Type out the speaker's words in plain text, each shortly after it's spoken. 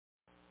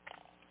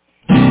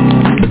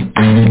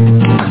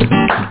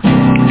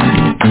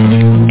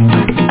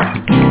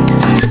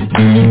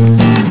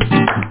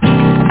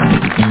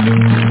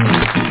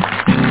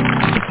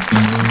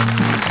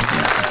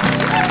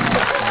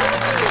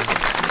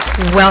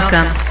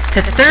Welcome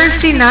to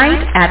Thursday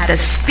night at the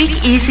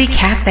SpeakEasy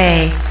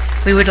Cafe.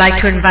 We would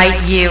like to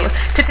invite you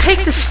to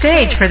take the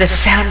stage for the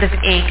Sound of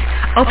Ink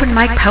Open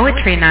Mic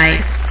Poetry Night.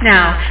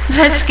 Now,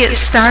 let's get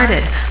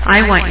started.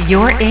 I want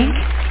your ink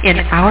in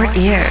our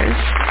ears.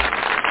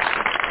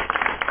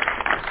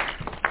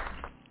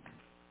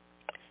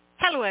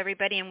 Hello,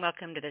 everybody, and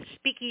welcome to the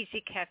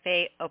SpeakEasy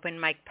Cafe Open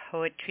Mic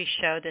Poetry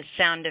Show, The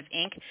Sound of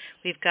Ink.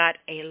 We've got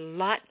a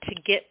lot to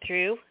get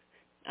through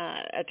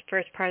at the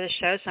first part of the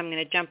show, so I'm going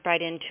to jump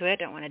right into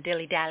it. I don't want to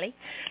dilly-dally.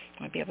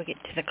 I want to be able to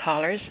get to the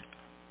callers.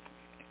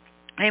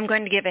 I am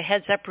going to give a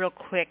heads up real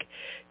quick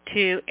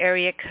to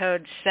area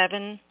code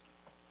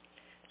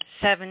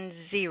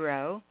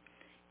 770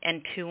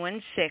 and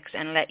 216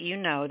 and let you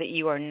know that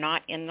you are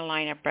not in the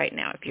lineup right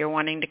now. If you're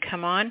wanting to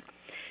come on,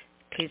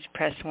 please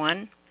press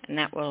 1. And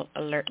that will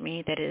alert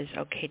me that it is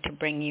okay to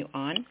bring you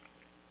on.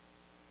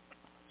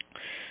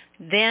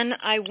 Then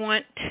I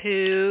want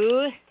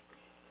to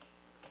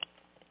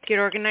get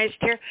organized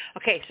here.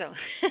 Okay, so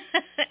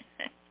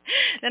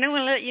then I want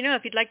to let you know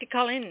if you'd like to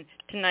call in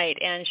tonight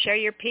and share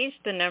your piece.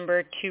 The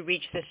number to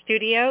reach the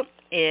studio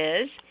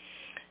is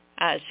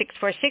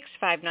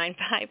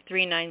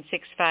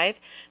 646-595-3965.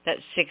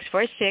 That's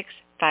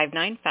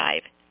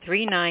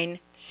 646-595-3965.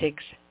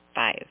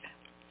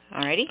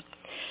 All righty.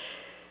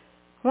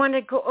 I want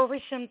to go over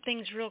some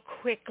things real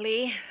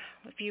quickly.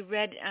 If you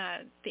read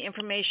the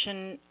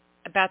information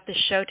about the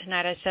show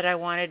tonight, I said I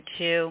wanted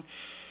to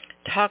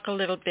talk a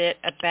little bit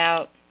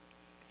about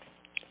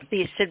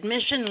the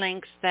submission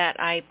links that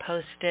I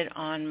posted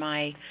on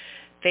my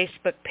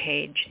Facebook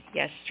page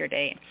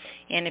yesterday.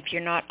 And if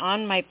you're not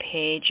on my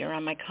page or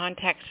on my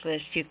contacts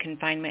list, you can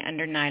find me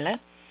under Nyla,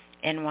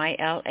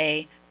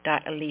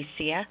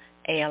 Nyla.Alisia,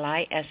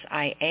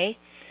 Alisia.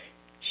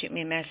 Shoot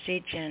me a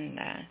message and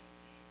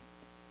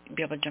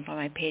be able to jump on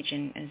my page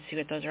and see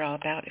what those are all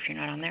about if you're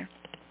not on there.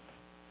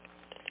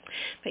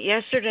 But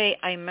yesterday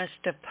I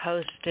must have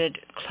posted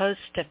close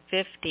to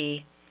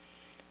 50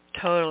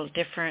 total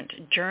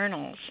different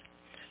journals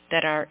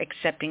that are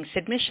accepting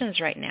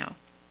submissions right now.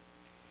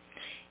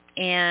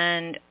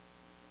 And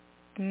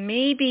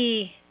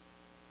maybe,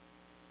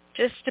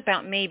 just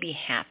about maybe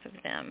half of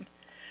them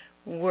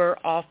were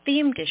all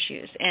themed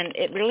issues. And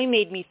it really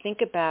made me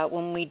think about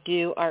when we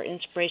do our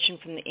Inspiration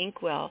from the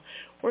Inkwell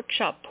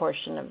workshop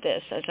portion of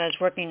this, as I was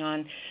working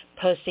on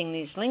posting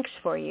these links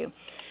for you.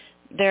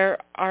 There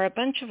are a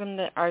bunch of them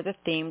that are the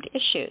themed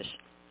issues.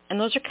 And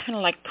those are kind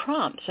of like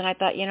prompts. And I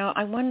thought,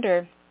 I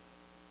wonder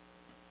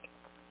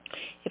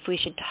if we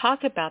should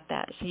talk about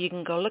that so you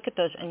can go look at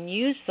those and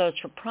use those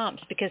for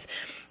prompts. Because,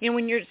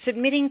 when you're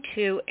submitting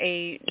to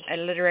a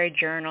literary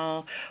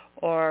journal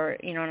or,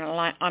 an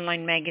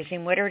online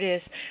magazine, whatever it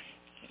is,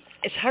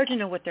 it's hard to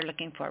know what they're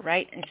looking for,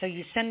 right? And so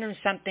you send them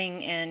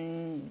something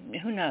and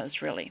who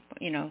knows really,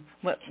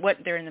 what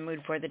they're in the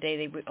mood for the day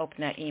they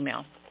open that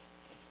email.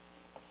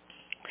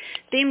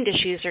 Themed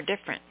issues are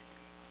different.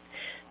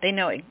 They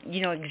know,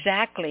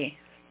 exactly,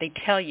 they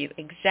tell you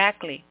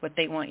exactly what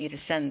they want you to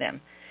send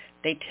them.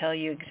 They tell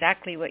you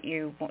exactly what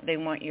they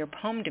want your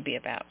poem to be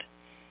about.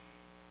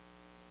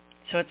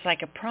 So it's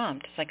like a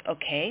prompt. It's like,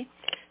 okay.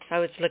 So I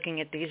was looking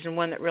at these, and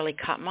one that really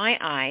caught my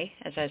eye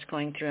as I was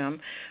going through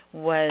them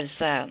was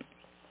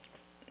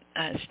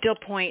Still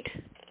Point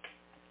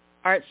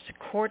Arts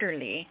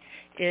Quarterly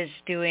is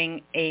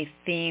doing a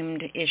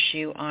themed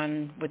issue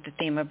with the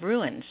theme of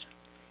ruins.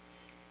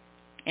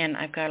 And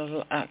I've got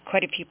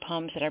quite a few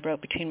poems that I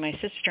wrote between my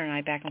sister and I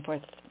back and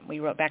forth.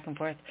 We wrote back and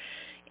forth.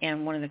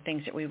 And one of the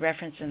things that we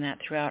reference in that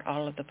throughout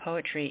all of the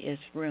poetry is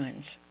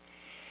ruins.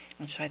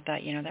 And so I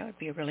thought, that would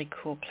be a really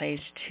cool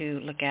place to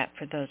look at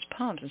for those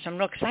poems. And so I'm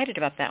real excited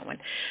about that one.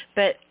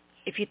 But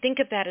if you think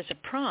of that as a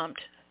prompt,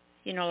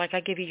 like I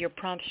give you your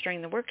prompts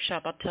during the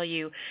workshop, I'll tell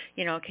you,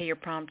 okay, your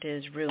prompt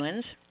is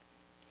ruins.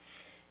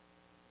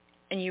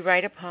 And you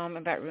write a poem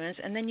about ruins,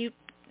 and then you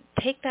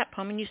take that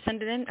poem and you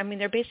send it in. I mean,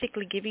 they're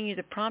basically giving you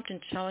the prompt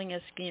and telling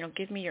us,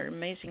 give me your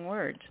amazing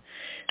words.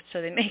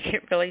 So they make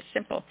it really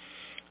simple.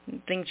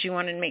 Things you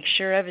want to make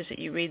sure of is that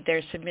you read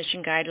their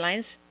submission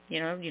guidelines. You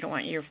don't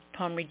want your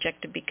poem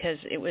rejected because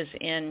it was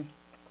in,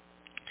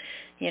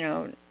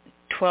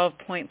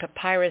 12-point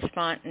papyrus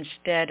font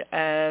instead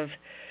of,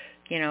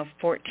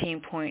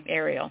 14-point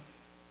Arial.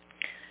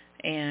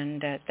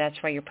 And that's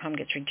why your poem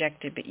gets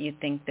rejected, but you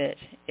think that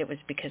it was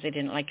because they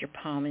didn't like your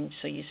poem, and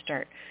so you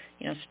start,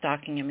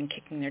 stalking them and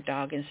kicking their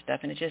dog and stuff,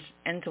 and it just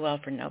ends well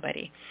for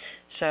nobody.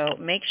 So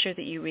make sure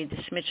that you read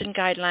the submission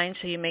guidelines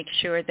so you make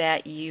sure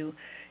that you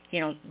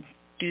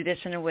do this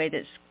in a way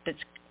that's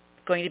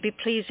going to be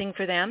pleasing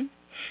for them.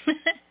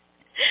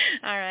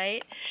 All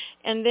right.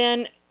 And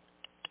then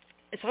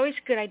it's always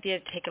a good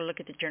idea to take a look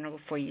at the journal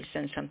before you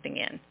send something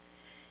in.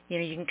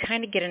 You can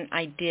kind of get an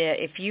idea.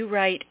 If you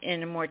write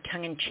in a more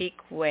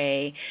tongue-in-cheek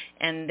way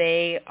and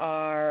they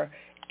are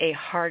a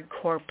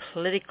hardcore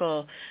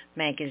political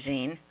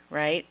magazine,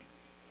 right,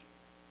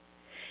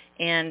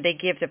 and they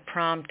give the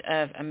prompt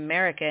of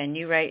America and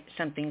you write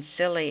something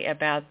silly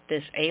about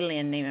this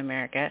alien named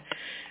America,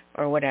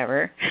 or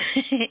whatever,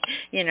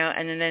 you know,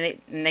 and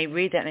then they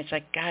read that and it's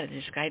like, God, does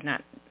this guy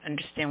not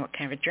understand what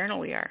kind of a journal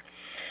we are?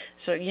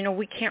 So, you know,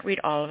 we can't read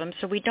all of them,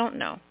 so we don't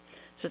know.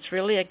 So it's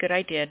really a good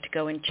idea to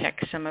go and check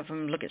some of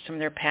them, look at some of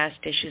their past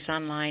issues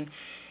online,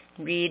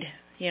 read,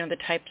 you know, the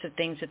types of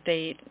things that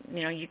they,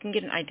 you know, you can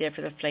get an idea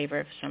for the flavor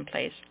of some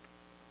place.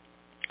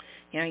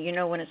 You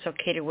know when it's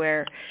okay to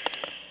wear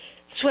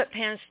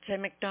sweatpants to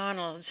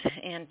McDonald's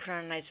and put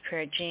on a nice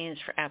pair of jeans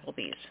for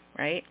Applebee's,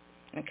 right?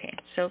 Okay,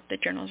 so the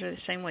journals are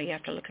the same way. You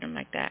have to look at them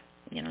like that,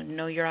 you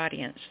know your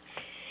audience.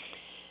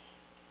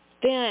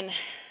 Then,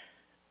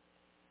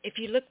 if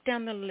you look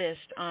down the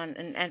list on,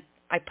 and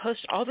I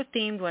post, all the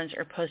themed ones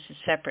are posted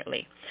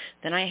separately.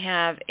 Then I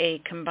have a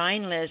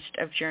combined list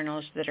of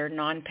journals that are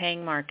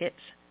non-paying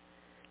markets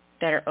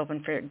that are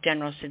open for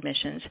general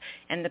submissions,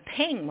 and the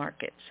paying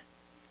markets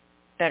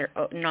that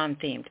are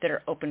non-themed that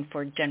are open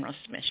for general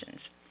submissions.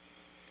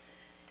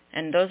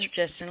 And those are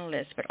just in a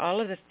list, but all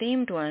of the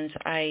themed ones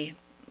I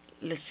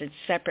listed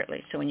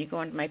separately. So when you go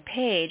onto my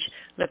page,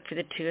 look for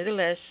the two of the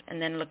lists, and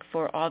then look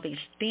for all these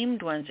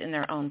themed ones in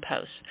their own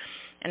posts.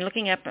 And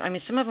looking up, I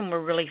mean, some of them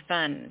were really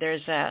fun.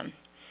 There's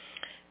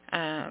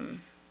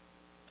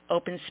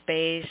open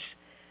space,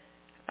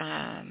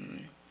 the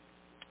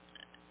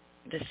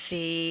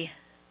sea.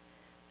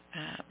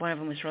 One of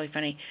them was really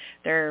funny.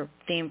 Their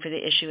theme for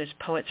the issue is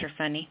poets are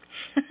funny.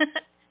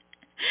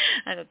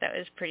 I thought that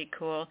was pretty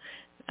cool.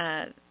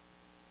 The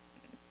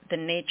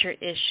nature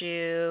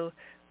issue,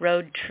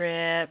 road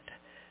trip.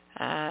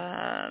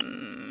 I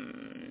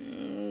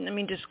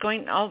mean, just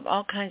going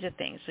all kinds of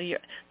things. So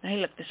hey,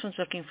 look, this one's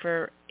looking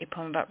for a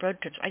poem about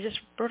road trips. I just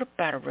wrote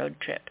about a road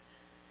trip.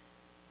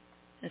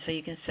 And so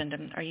you can send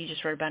them, or you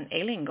just wrote about an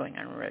alien going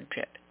on a road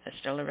trip. That's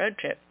still a road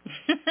trip.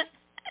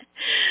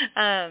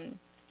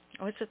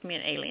 What's with me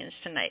and aliens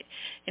tonight?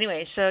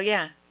 Anyway, so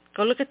yeah,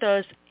 go look at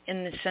those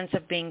in the sense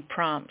of being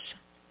prompts.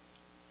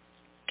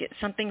 Get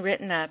something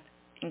written up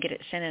and get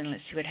it sent in.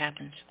 Let's see what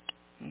happens.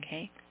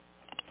 Okay?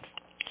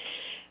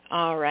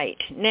 All right.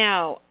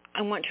 Now,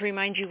 I want to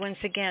remind you once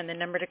again, the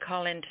number to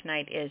call in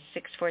tonight is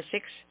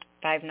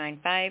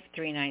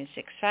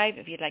 646-595-3965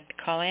 if you'd like to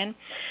call in.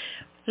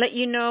 Let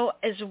you know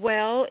as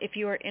well if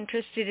you are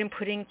interested in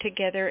putting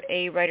together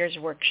a writer's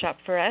workshop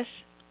for us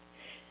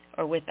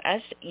or with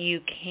us,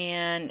 you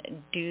can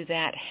do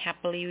that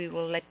happily. We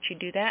will let you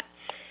do that.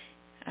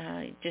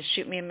 Just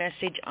shoot me a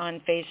message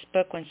on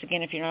Facebook. Once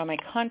again, if you're on my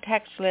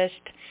contacts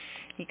list,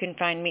 you can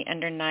find me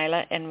under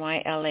Nyla,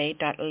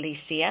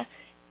 Nyla.Alisia,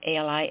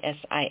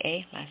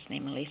 Alisia, last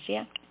name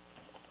Alisia.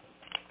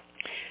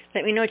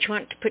 Let me know what you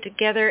want to put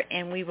together,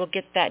 and we will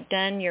get that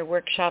done. Your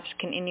workshops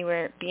can be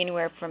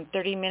anywhere from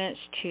 30 minutes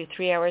to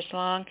 3 hours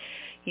long.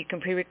 You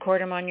can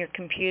pre-record them on your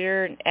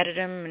computer and edit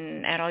them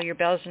and add all your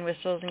bells and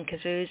whistles and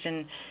kazoos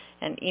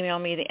and email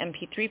me the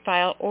MP3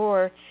 file,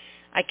 or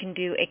I can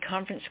do a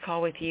conference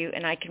call with you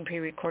and I can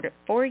pre-record it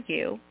for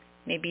you.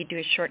 Maybe do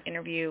a short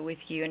interview with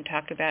you and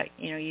talk about,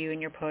 you and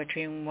your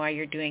poetry and why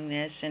you're doing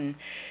this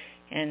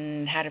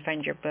and how to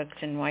find your books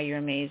and why you're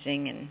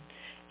amazing and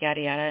yada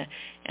yada,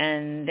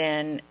 and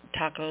then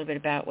talk a little bit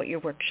about what your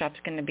workshop's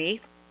going to be.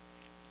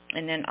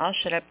 And then I'll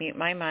shut up, mute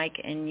my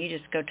mic, and you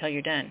just go till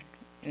you're done.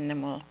 And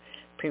then we'll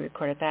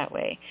pre-record it that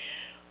way.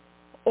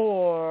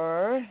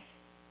 Or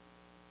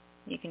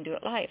you can do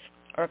it live,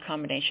 or a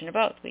combination of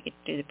both. We could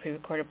do the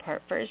pre-recorded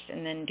part first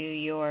and then do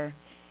your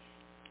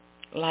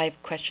live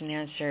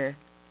question-answer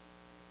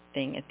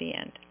thing at the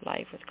end,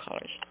 live with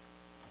callers.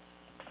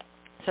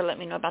 So let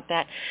me know about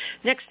that.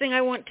 Next thing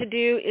I want to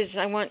do is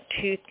I want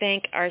to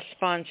thank our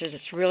sponsors.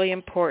 It's really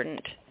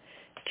important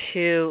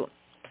to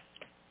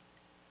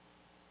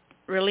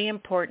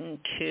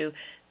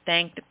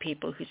thank the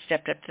people who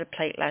stepped up to the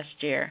plate last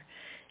year,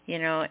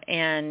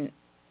 and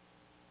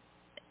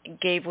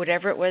gave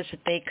whatever it was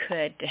that they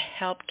could to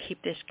help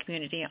keep this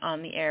community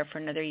on the air for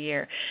another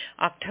year.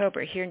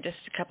 October, here in just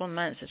a couple of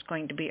months, is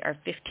going to be our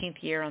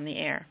 15th year on the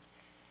air.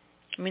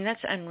 I mean,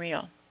 that's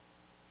unreal.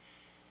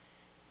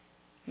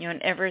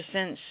 And ever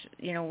since,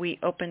 we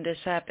opened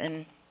this up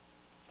and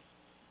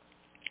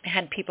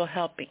had people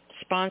help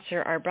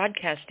sponsor our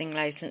broadcasting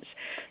license,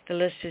 the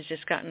list has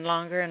just gotten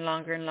longer and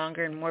longer and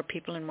longer, and more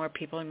people and more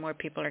people and more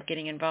people are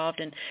getting involved,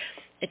 and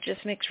it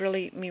just makes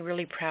me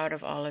really proud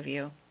of all of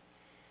you.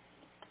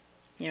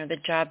 The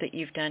job that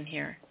you've done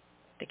here,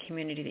 the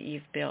community that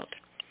you've built,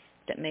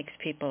 that makes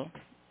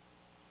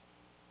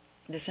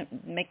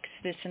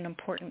this an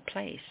important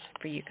place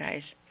for you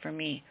guys, for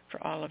me,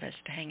 for all of us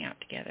to hang out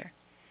together.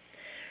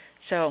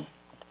 So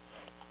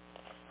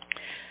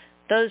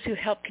those who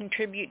help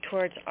contribute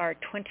towards our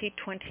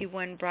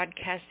 2021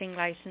 broadcasting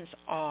license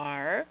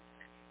are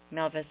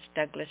Melvin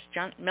Douglas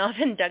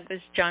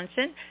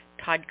Johnson,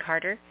 Todd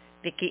Carter,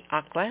 Vicky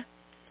Aqua,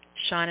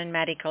 Sean and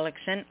Maddie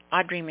Gullickson,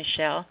 Audrey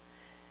Michelle,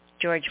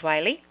 George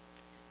Wiley,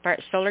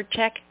 Bart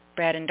Solarchek,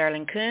 Brad and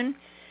Darlene Kuhn,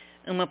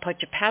 Uma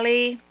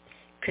Pochapalli,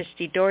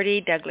 Christy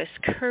Doherty, Douglas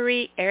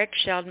Curry, Eric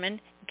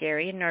Sheldman,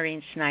 Gary and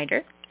Noreen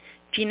Snyder,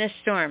 Gina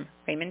Storm,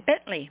 Raymond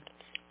Bentley,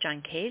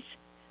 John Case,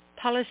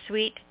 Paula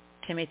Sweet,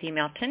 Timothy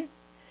Melton,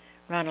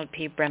 Ronald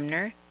P.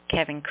 Bremner,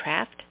 Kevin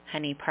Kraft,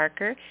 Honey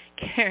Parker,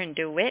 Karen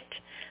DeWitt,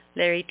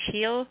 Larry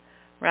Teal,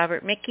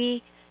 Robert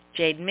Mickey,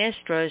 Jade Mist,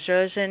 Rose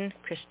Rosen,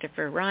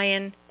 Christopher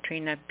Ryan,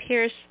 Trina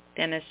Pierce,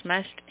 Dennis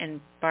Must,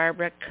 and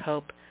Barbara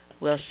Cope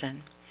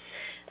Wilson.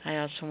 I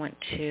also want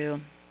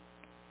to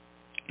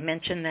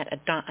mention that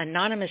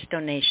anonymous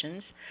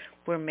donations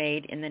were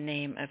made in the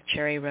name of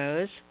Cherry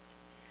Rose,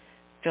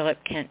 Philip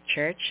Kent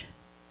Church,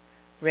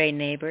 Ray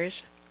Neighbors,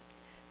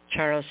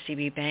 Charles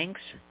C.B.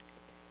 Banks,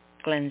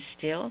 Glenn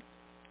Steele,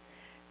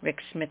 Rick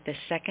Smith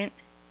II,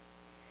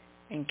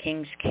 and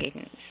King's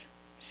Cadence.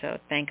 So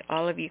thank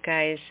all of you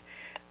guys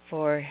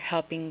for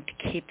helping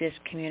to keep this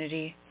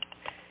community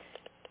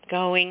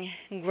going,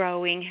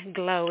 growing,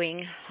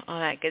 glowing, all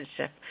that good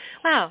stuff.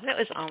 Wow, that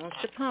was almost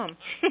a poem.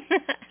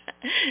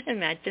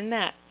 Imagine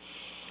that.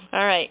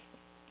 All right.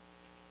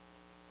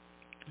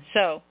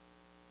 So,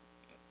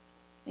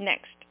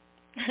 next,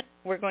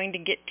 we're going to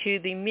get to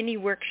the mini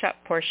workshop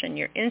portion,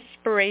 your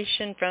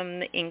inspiration from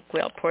the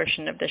inkwell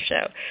portion of the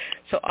show.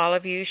 So all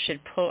of you should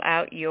pull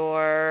out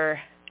your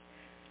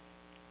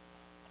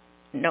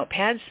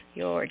notepads,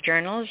 your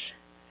journals,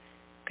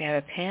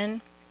 grab a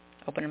pen,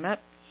 open them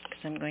up, because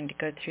I'm going to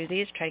go through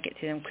these, try to get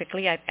through them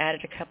quickly. I've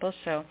added a couple,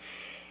 so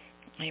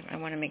I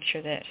want to make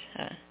sure that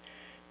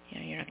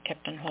you're not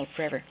kept on hold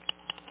forever.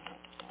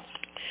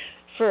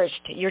 First,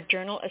 your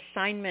journal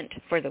assignment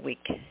for the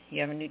week. You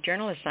have a new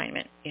journal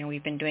assignment.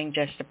 We've been doing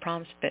just the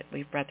prompts, but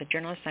we've brought the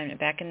journal assignment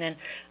back, and then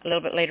a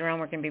little bit later on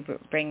we're going to be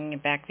bringing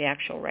back the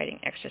actual writing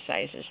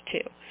exercises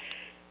too.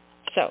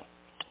 So,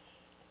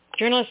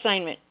 journal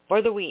assignment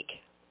for the week.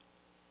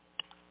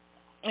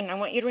 And I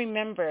want you to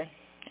remember,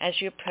 as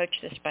you approach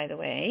this, by the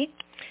way,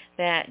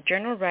 that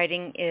journal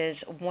writing is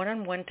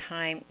one-on-one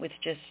time with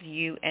just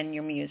you and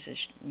your muses,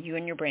 you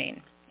and your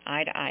brain,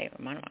 eye to eye,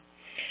 mano.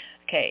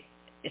 Okay,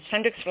 it's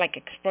time to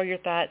explore your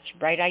thoughts,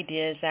 write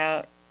ideas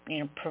out,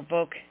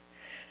 provoke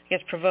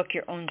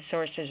your own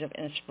sources of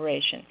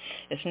inspiration.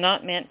 It's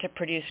not meant to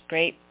produce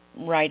great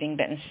writing,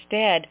 but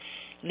instead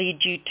lead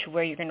you to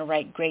where you're going to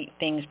write great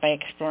things by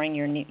exploring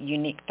your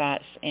unique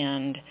thoughts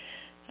and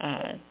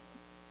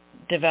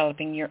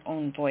developing your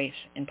own voice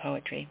in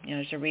poetry.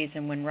 There's a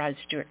reason when Rod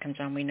Stewart comes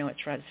on, we know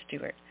it's Rod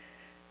Stewart.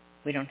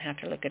 We don't have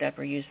to look it up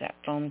or use that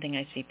phone thing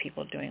I see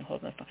people doing,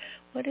 holding the phone.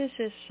 What is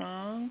this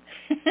song?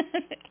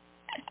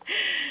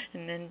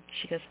 And then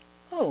she goes,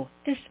 oh,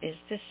 this is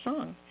this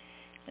song.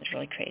 That's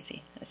really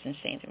crazy. That's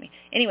insane to me.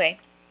 Anyway,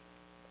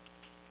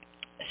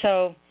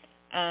 so,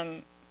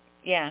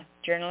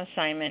 journal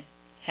assignment.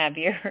 Have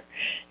your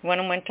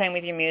one-on-one time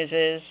with your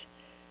muses,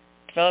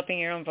 developing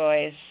your own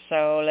voice.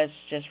 So let's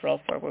just roll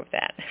forward with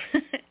that.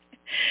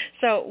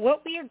 So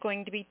what we are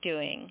going to be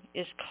doing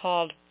is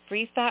called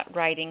free thought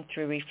writing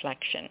through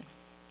reflection.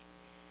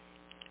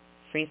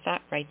 Free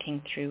thought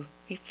writing through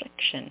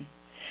reflection.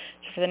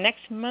 So for the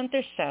next month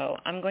or so,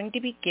 I'm going to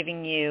be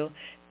giving you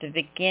the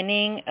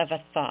beginning of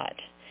a thought.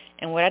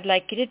 And what I'd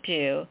like you to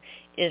do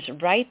is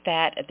write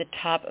that at the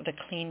top of a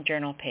clean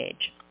journal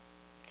page.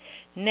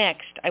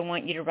 Next, I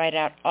want you to write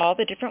out all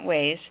the different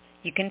ways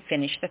you can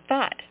finish the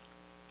thought.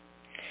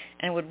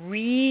 And I would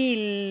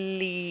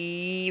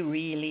really,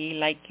 really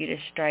like you to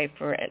strive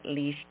for at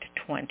least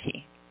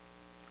 20.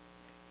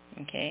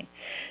 Okay?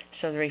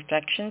 So the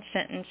reflection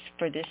sentence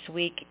for this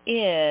week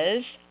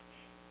is,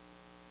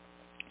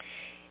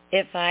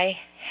 if I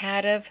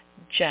had of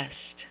just,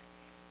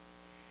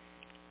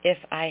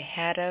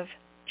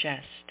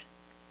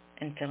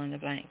 and fill in the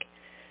blank.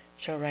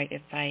 So write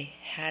if I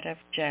had of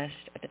just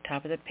at the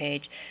top of the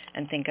page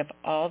and think of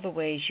all the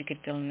ways you could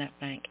fill in that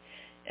blank.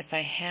 If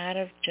I had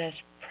of just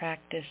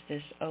practiced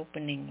this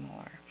opening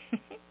more.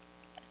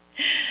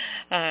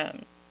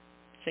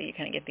 So you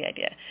kind of get the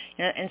idea.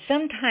 And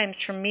sometimes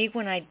for me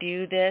when I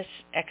do this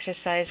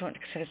exercise,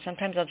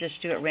 sometimes I'll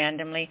just do it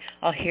randomly.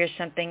 I'll hear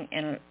something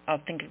and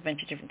I'll think of a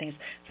bunch of different things.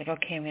 It's like,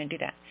 okay, I'm going to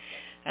do that.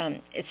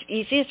 It's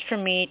easiest for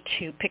me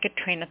to pick a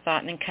train of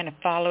thought and then kind of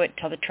follow it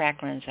till the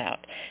track runs out,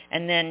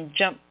 and then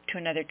jump to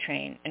another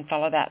train and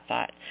follow that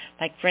thought.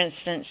 Like, for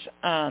instance,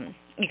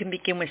 you can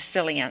begin with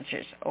silly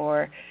answers,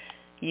 or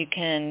you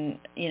can,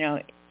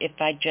 if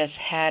I just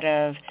had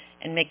of,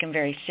 and make them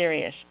very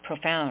serious,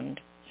 profound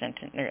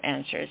sentence or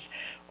answers,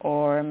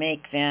 or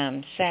make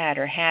them sad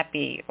or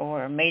happy,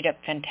 or made up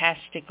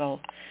fantastical.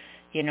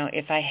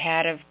 If I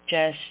had of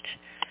just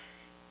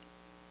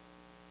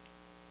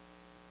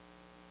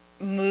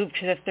moved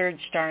to the third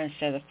star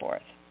instead of the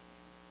fourth,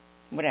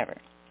 whatever.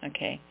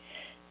 Okay,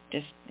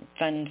 just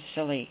fun,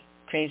 silly,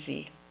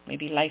 crazy,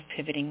 maybe life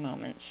pivoting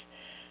moments,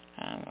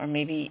 or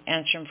maybe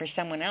answer them for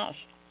someone else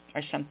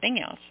or something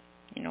else.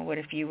 What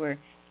if you were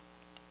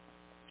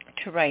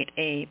to write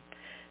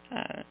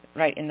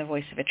write in the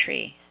voice of a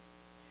tree,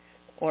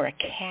 or a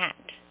cat,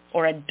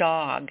 or a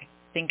dog?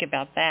 Think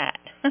about that.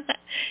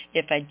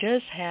 If I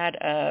just had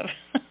a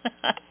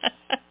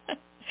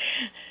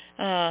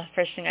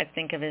first thing I'd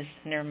think of is,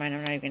 never mind,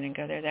 I'm not even going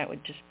to go there. That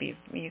would just be,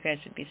 you guys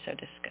would be so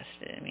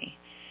disgusted at me.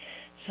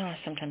 So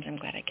sometimes I'm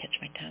glad I catch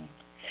my tongue.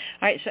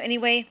 All right, so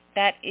anyway,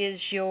 that is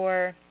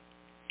your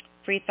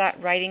free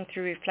thought writing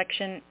through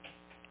reflection.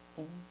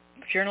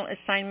 journal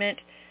assignment,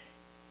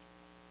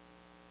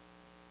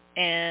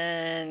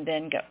 and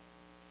then go.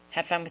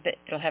 Have fun with it.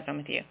 It'll have fun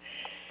with you.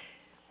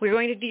 We're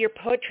going to do your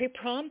poetry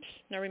prompts.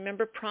 Now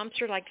remember,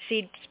 prompts are like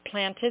seeds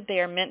planted. They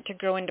are meant to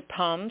grow into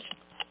poems.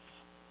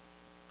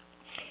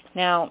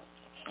 Now,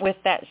 with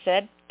that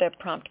said, the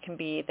prompt can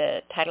be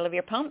the title of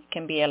your poem,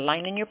 can be a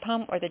line in your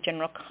poem, or the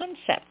general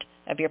concept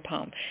of your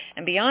poem.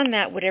 And beyond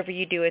that, whatever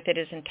you do with it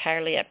is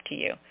entirely up to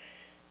you.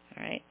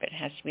 All right? But it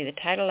has to be the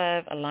title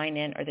of, a line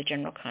in, or the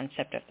general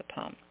concept of the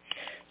poem.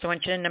 So I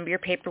want you to number your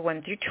paper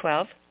 1 through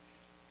 12.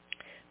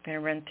 I'm going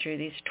to run through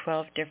these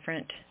 12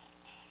 different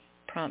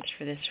prompts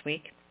for this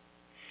week.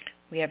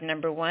 We have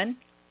number 1,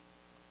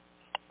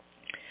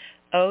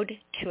 Ode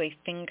to a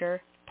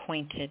Finger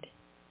Pointed.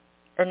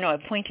 Or no, a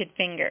pointed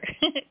finger.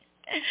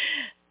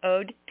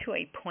 Ode to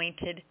a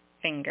Pointed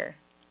Finger.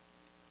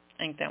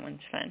 I think that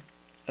one's fun.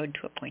 Ode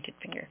to a Pointed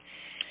Finger.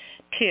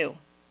 2,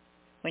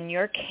 When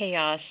Your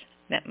Chaos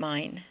Met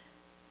Mine.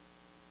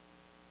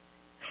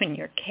 When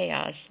Your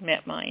Chaos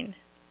Met Mine.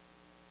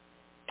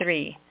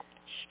 3,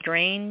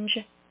 Strange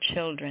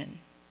Children.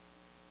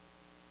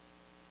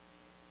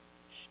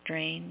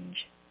 Strange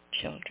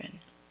Children.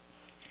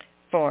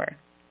 4,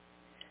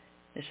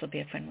 this will be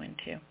a fun one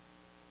too.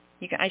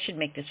 I should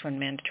make this one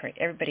mandatory.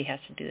 Everybody has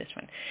to do this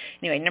one.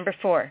 Anyway, number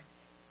 4,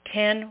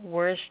 10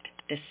 Worst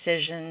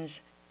Decisions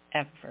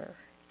Ever.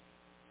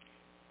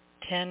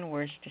 10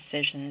 Worst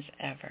Decisions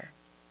Ever.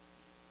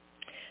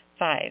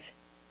 5,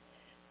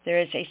 There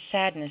is a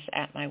sadness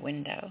at my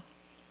window.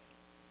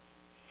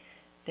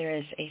 There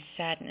is a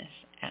sadness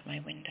at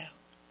my window.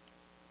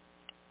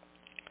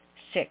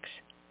 6,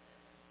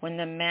 When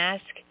the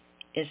mask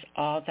is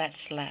all that's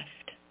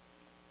left.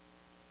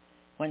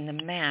 When the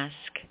mask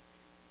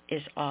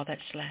is all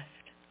that's left.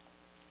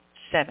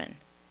 7,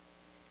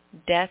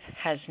 Death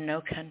has no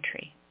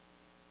country.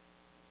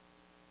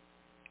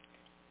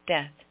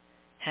 Death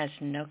has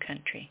no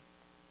country.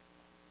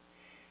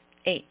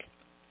 8,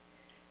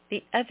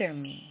 The Other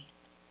Me.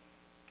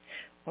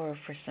 Or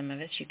for some of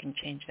us, you can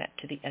change that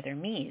to the other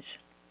me's.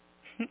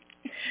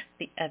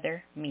 The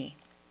Other Me.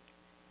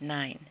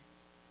 9,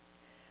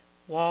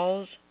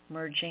 Walls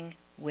Merging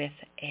with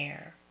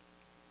Air.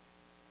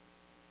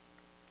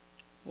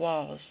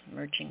 Walls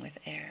merging with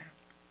air.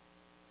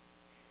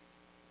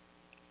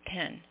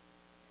 10,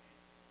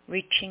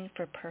 Reaching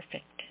for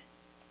Perfect.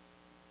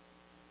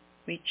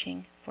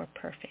 Reaching for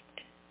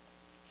Perfect.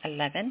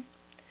 11,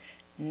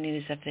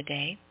 News of the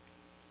Day.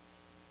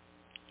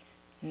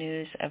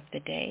 News of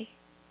the Day.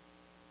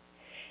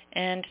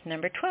 And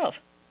number 12,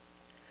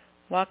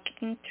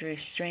 Walking Through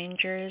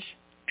Strangers'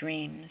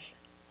 Dreams.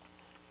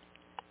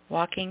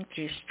 Walking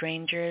Through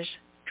Strangers'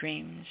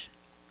 Dreams.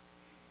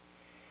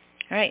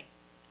 All right.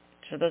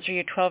 So those are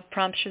your 12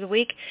 prompts for the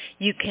week.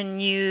 You can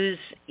use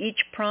each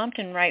prompt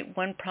and write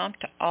one prompt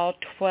to all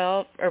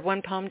 12, or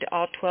one poem to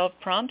all 12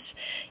 prompts.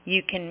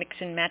 You can mix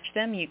and match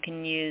them. You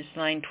can use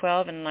line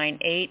 12 and line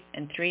 8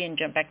 and 3 and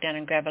jump back down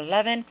and grab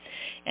 11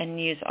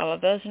 and use all of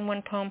those in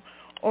one poem.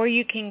 Or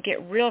you can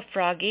get real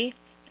froggy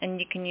and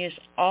you can use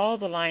all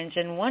the lines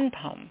in one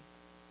poem.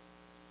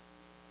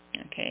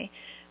 Okay?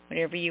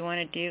 Whatever you want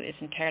to do is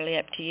entirely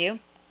up to you.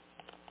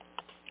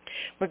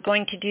 We're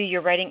going to do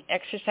your writing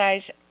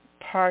exercise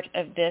part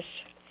of this,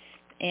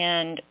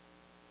 and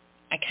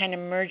I kind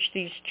of merged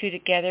these two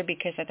together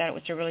because I thought it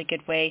was a really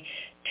good way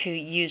to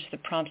use the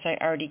prompts I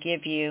already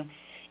give you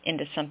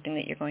into something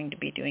that you're going to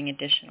be doing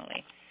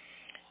additionally,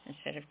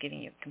 instead of giving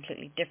you a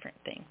completely different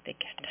thing. They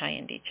can tie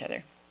into each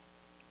other.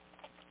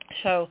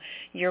 So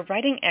your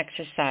writing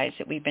exercise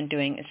that we've been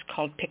doing is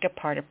called Pick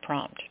Apart a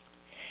Prompt,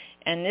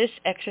 and this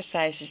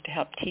exercise is to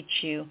help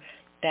teach you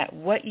that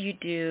what you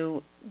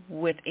do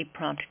with a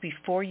prompt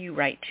before you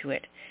write to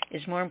it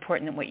is more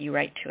important than what you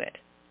write to it.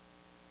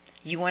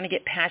 You want to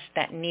get past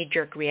that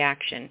knee-jerk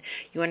reaction.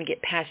 You want to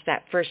get past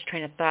that first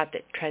train of thought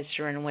that tries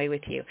to run away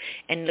with you,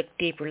 and look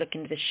deeper, look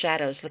into the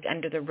shadows, look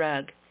under the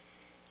rug,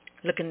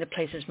 look in the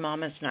places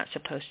Mama's not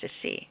supposed to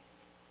see,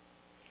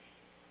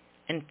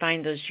 and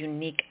find those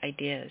unique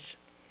ideas.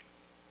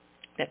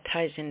 That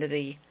ties into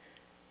the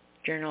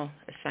journal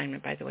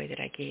assignment, by the way, that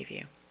I gave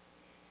you.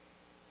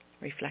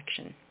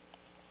 Reflection.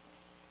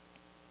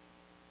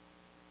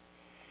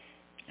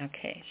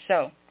 Okay,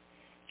 so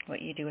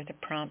what you do with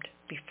a prompt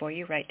before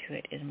you write to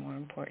it is more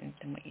important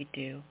than what you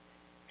do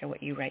or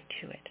what you write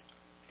to it.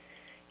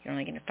 You're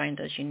only going to find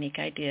those unique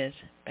ideas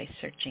by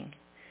searching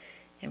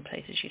in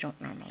places you don't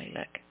normally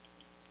look,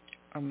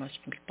 or most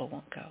people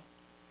won't go.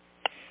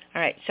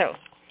 All right, so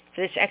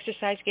for this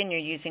exercise, again, you're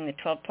using the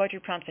 12 poetry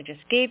prompts I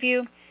just gave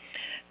you.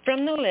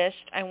 From the list,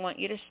 I want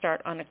you to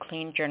start on a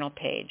clean journal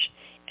page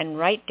and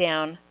write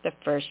down the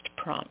first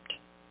prompt.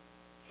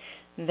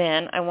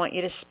 Then I want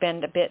you to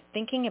spend a bit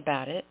thinking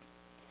about it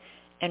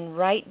and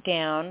write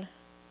down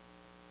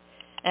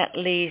at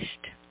least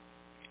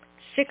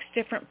 6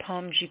 different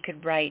poems you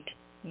could write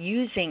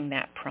using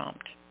that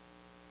prompt.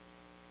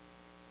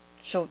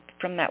 So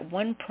from that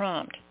one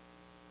prompt,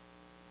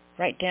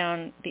 write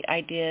down the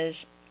ideas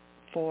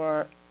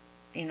for,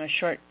 a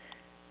short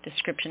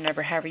description of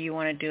or however you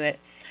want to do it.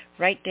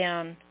 Write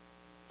down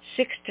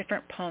 6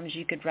 different poems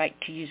you could write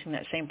to using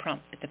that same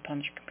prompt, but the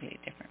poems are completely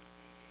different.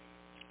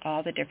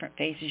 All the different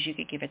faces you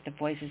could give it, the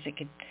voices it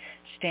could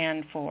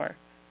stand for.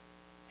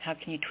 How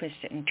can you twist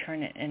it and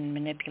turn it and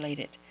manipulate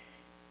it?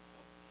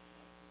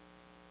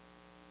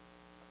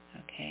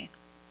 Okay.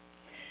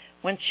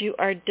 Once you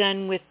are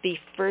done with the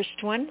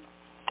first one,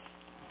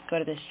 go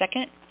to the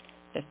second,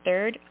 the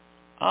third,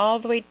 all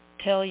the way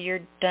till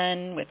you're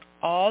done with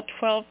all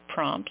 12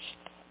 prompts.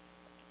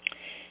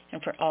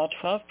 And for all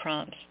 12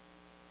 prompts,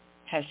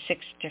 have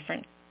 6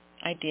 different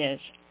ideas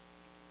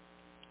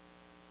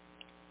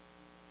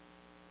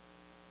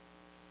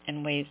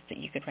and ways that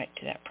you could write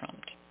to that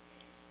prompt.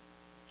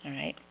 All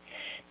right?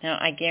 Now,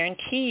 I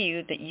guarantee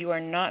you that you are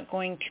not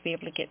going to be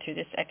able to get through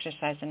this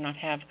exercise and not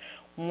have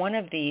one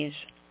of these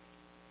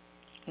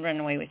run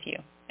away with you,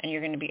 and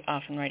you're going to be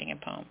off and writing a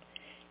poem.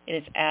 It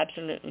is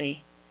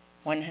absolutely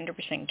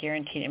 100%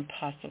 guaranteed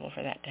impossible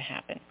for that to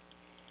happen.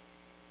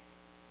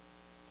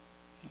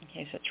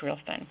 Okay, so it's real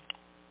fun.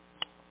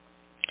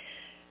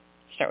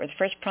 Start with the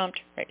first prompt,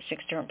 write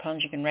 6 different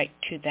poems you can write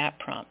to that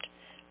prompt.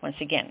 Once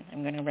again,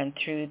 I'm going to run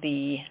through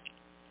the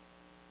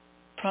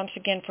prompts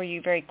again for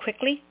you very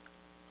quickly,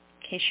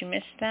 in case you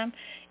missed them.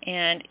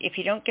 And if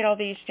you don't get all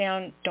these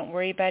down, don't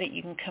worry about it.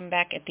 You can come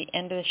back at the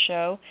end of the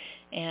show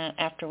and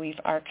after we've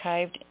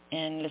archived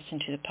and listen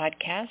to the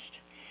podcast,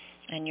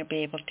 and you'll be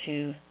able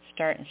to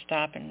start and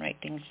stop and write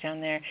things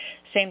down there.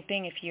 Same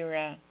thing if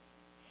you're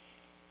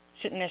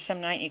sitting there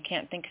some night and you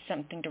can't think of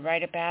something to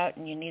write about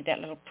and you need that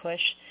little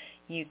push,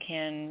 you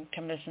can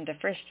come listen to the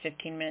first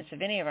 15 minutes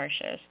of any of our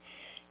shows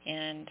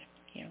and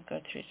go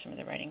through some of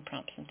the writing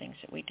prompts and things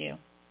that we do.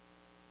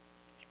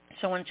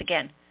 So once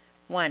again,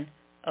 1,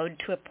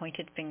 Ode to a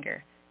Pointed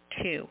Finger.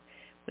 2,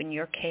 When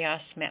Your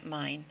Chaos Met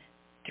Mine.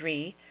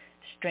 3,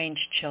 Strange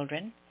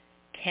Children.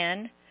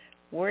 10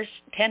 Worst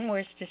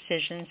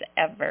Decisions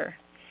Ever.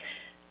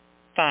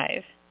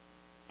 5,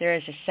 There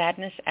is a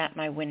Sadness at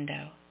My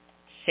Window.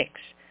 6,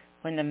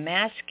 When the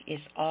Mask is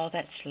All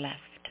That's Left.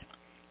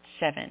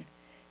 7,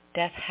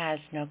 Death Has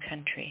No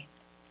Country.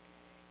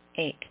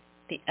 8,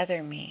 The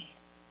Other Me.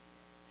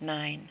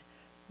 9,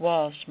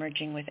 Walls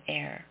Merging with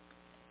Air.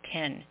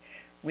 10,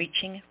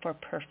 Reaching for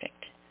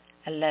Perfect.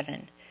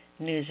 11,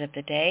 News of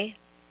the Day.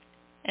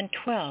 And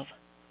 12,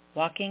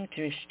 Walking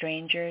Through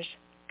Strangers'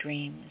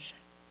 Dreams.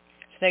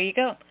 So there you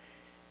go.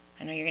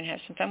 I know you're going to have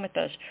some fun with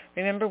those.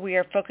 Remember, we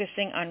are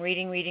focusing on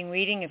reading.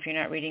 If you're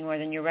not reading more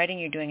than you're writing,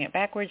 you're doing it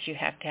backwards. You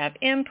have to have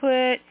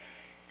input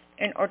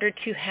in order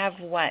to have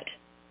what?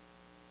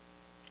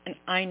 And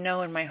I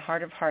know in my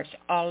heart of hearts,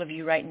 all of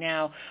you right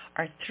now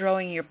are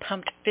throwing your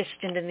pumped fist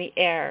into the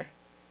air.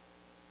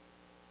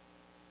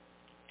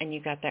 And you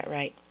got that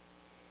right.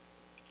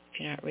 If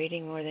you're not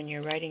reading more than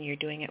you're writing, you're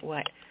doing it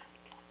what?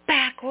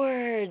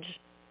 Backwards.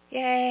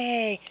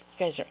 Yay.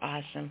 You guys are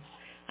awesome.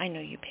 I know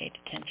you paid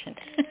attention.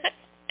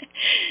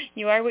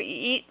 You are what you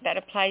eat. That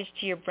applies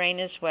to your brain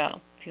as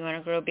well. If you want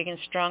to grow big and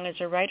strong as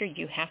a writer,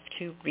 you have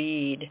to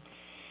read.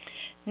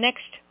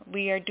 Next,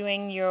 we are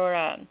doing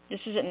your, this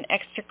is an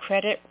extra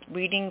credit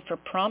reading for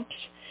prompts.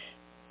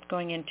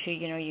 Going into,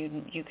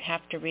 you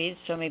have to read,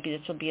 so maybe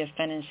this will be a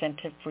fun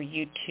incentive for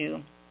you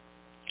to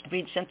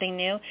read something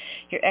new.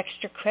 Your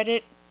extra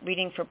credit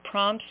reading for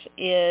prompts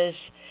is,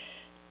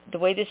 the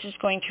way this is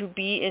going to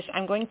be is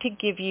I'm going to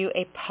give you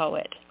a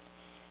poet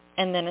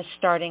and then a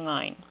starting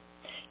line.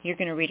 You're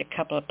going to read a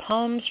couple of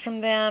poems from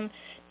them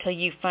till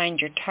you find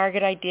your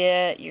target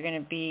idea. You're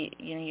going to be,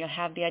 you'll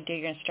have the idea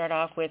you're going to start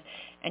off with,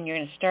 and you're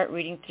going to start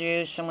reading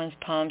through someone's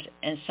poems,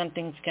 and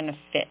something's going to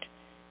fit,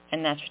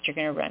 and that's what you're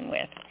going to run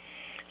with.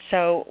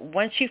 So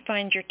once you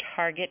find your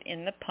target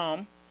in the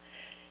poem,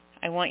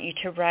 I want you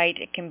to write,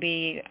 it can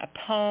be a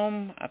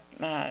poem,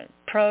 a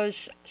prose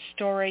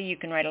story, you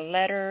can write a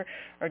letter,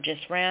 or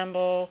just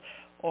ramble,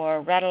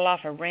 or rattle off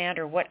a rant,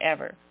 or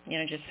whatever,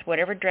 just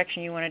whatever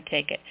direction you want to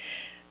take it.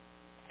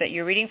 But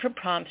you're reading for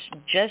prompts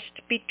just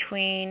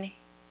between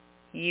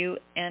you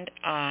and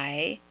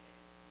I.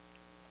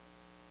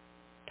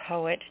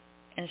 Poet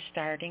and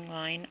starting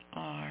line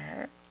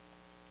are,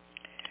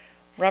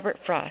 Robert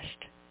Frost,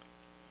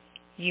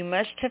 you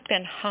must have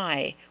been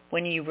high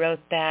when you wrote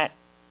that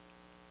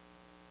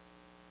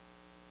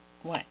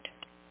what?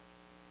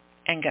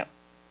 And go.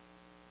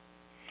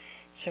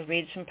 So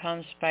read some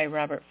poems by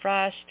Robert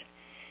Frost.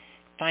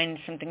 Find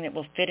something that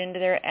will fit into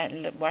there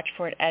and watch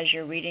for it as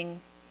you're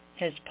reading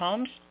his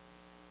poems.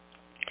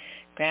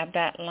 Grab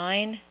that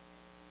line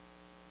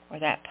or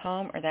that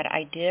poem or that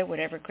idea,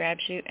 whatever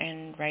grabs you,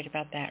 and write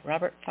about that.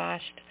 Robert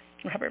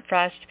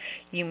Frost,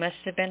 you must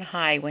have been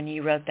high when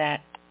you wrote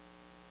that.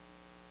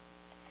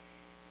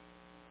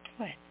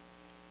 What?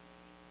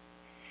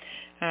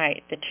 All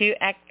right, the 2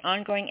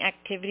 ongoing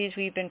activities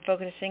we've been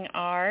focusing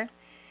on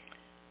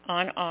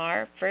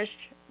are, first,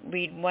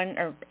 read one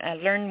or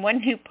learn one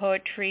new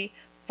poetry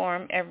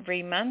form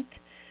every month.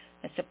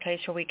 That's a place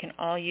where we can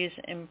all use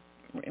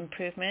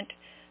improvement.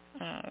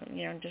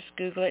 Just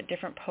Google it,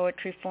 different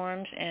poetry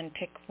forms, and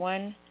pick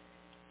one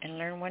and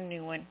learn one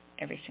new one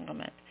every single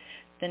month.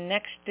 The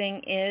next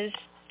thing is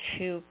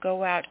to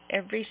go out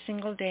every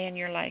single day in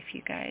your life,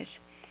 you guys,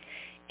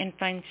 and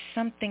find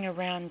something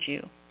around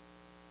you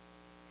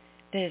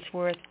that is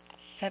worth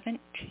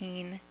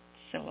 17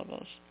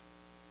 syllables.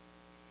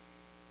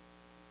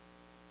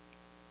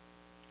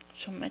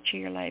 So much of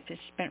your life is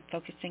spent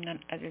focusing on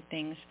other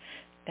things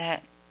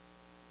that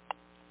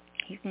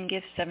you can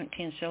give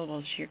 17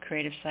 syllables to your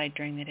creative side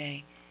during the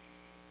day.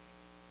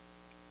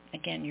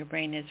 Again, your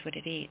brain is what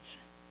it eats.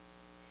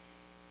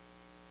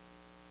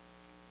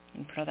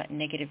 You put all that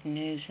negative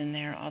news in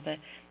there, all the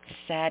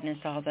sadness,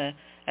 all the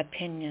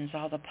opinions,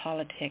 all the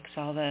politics,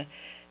 all the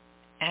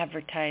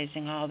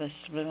advertising, all this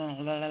blah, blah,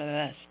 blah, blah,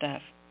 blah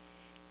stuff.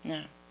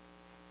 No.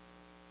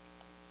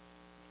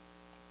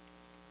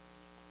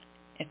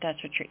 If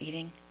that's what you're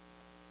eating,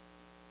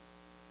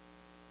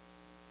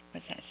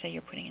 what does that say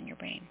you're putting in your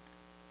brain?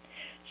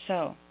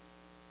 So,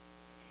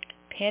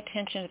 pay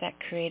attention to that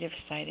creative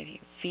side of you.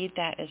 Feed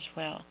that as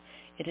well.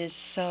 It is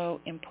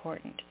so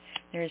important.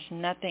 There is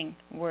nothing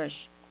worse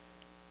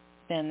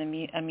than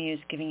a muse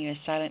giving you a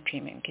silent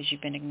treatment because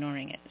you've been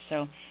ignoring it.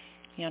 So,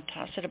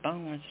 toss it a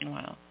bone once in a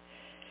while.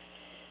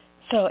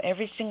 So,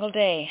 every single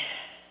day,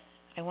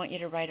 I want you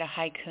to write a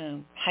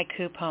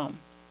haiku poem.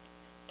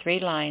 3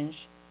 lines,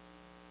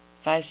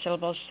 5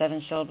 syllables,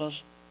 7 syllables,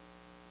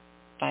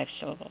 5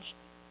 syllables.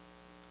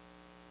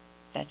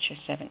 That's your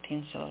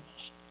 17 syllables.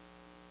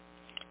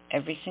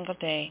 Every single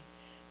day,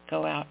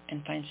 go out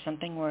and find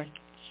something worth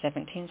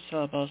 17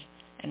 syllables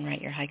and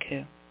write your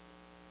haiku. It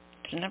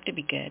doesn't have to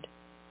be good.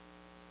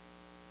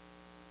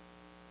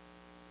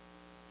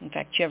 In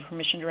fact, you have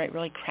permission to write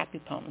really crappy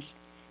poems.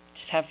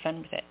 Just have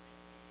fun with it.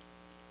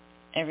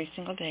 Every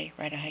single day,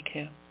 write a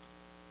haiku. All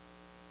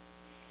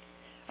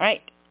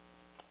right.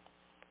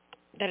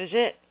 That is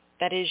it.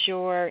 That is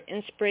your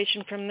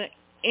inspiration from the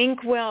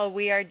inkwell.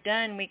 We are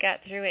done. We got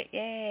through it.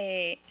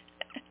 Yay.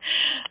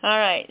 All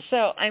right.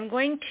 So I'm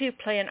going to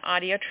play an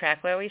audio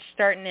track. We always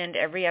start and end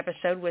every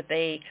episode with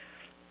a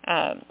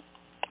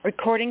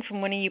recording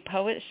from one of you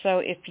poets. So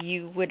if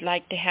you would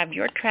like to have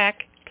your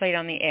track played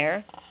on the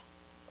air,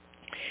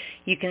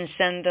 you can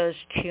send those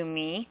to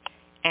me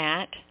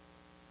at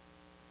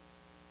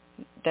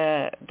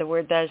the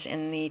word "those"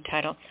 in the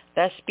title,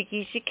 the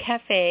SpeakEasy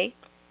Cafe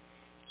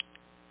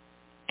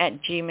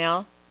at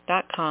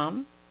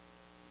gmail.com.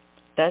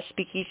 The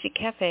SpeakEasy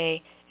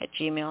Cafe at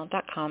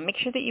gmail.com. Make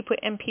sure that you put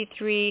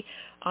MP3,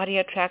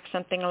 audio track,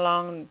 something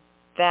along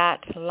that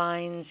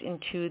lines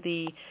into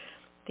the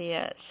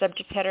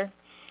subject header,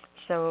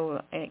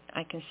 so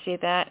I can see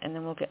that, and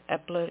then we'll get it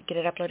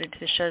uploaded to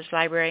the show's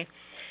library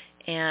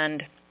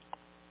and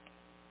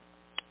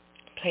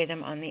play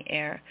them on the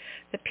air.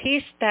 The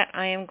piece that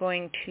I am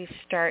going to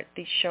start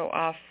the show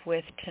off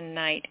with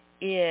tonight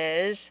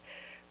is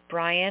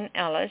Brian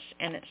Ellis,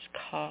 and it's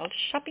called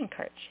Shopping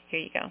Carts.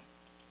 Here you go.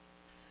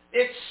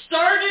 It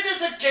started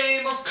as a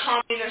game of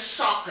communist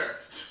soccer.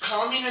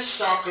 Communist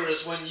soccer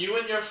is when you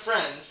and your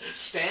friends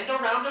stand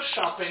around a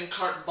shopping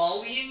cart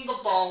volleying the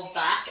ball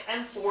back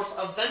and forth,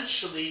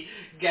 eventually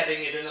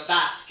getting it in a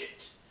basket.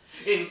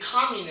 In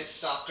communist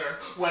soccer,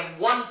 when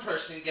one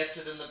person gets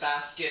it in the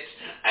basket,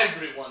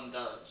 everyone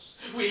does.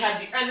 We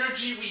had the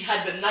energy, we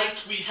had the night,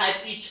 we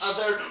had each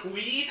other,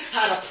 we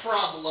had a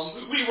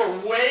problem. We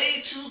were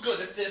way too good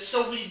at this,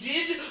 so we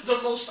did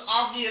the most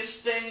obvious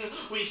thing.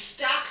 We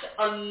stacked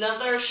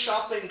another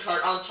shopping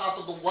cart on top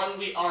of the one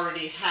we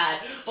already had.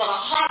 But a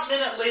hot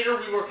minute later,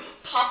 we were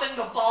popping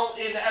the ball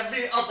in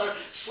every other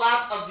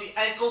slap of the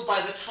ankle.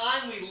 By the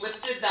time we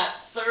lifted that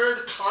third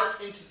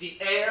cart into the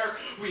air,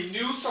 we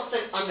knew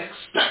something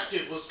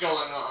unexpected was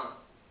going on.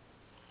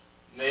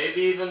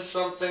 Maybe even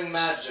something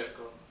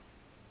magical.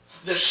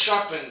 The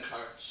shopping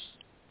carts.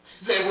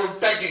 They were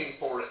begging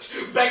for it,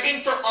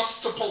 begging for us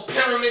to pull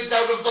pyramids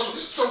out of them,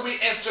 so we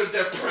answered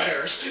their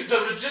prayers.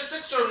 The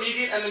logistics are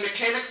immediate, and the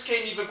mechanics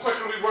came even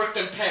quicker. We worked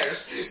in pairs,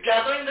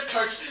 gathering the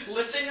carts,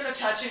 lifting and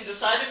attaching,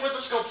 deciding where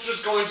the sculpture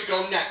is going to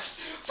go next.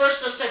 First,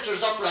 the center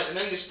is upright, and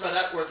then they spread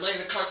outward, laying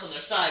the carts on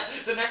their side.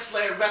 The next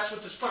layer rests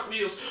with its front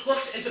wheels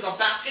hooked into the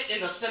basket in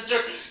the center.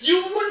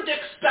 You wouldn't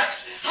expect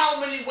how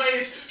many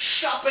ways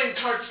shopping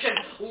carts can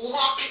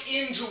lock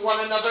into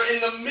one another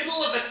in the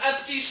middle of an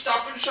empty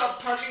Stop and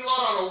Shop parking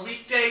lot on a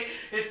weekday.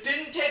 It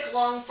didn't take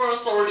long for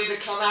authority to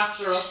come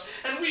after us,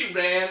 and we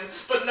ran,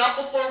 but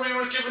not before we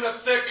were given a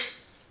thick,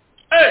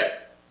 "Hey,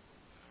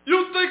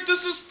 you think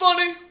this is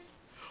funny?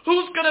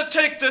 Who's gonna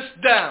take this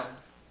down?"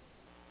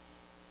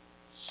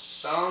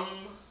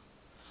 Some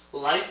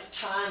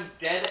lifetime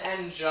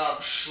dead-end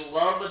job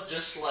schlub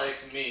just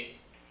like me,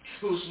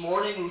 whose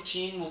morning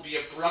routine will be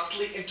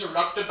abruptly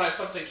interrupted by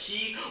something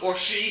he or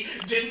she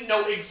didn't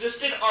know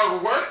existed. Our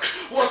work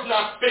was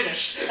not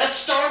finished.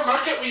 At Star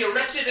Market, we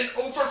erected an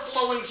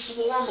overflowing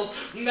swarm of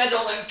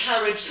metal and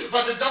carriage.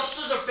 By the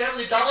dumpsters of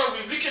Family Dollar,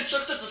 we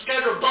reconstructed the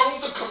scattered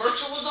bones of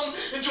commercialism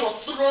into a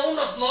throne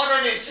of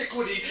modern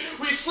antiquity.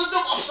 We slid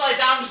them upside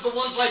down to the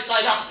ones right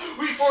side up.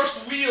 We forced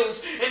wheels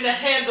into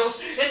handles.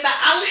 In the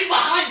alley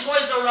behind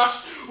Toys R Us,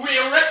 we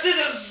erected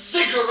a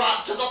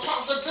ziggurat to the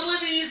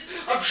possibilities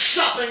of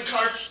shopping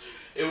carts.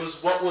 It was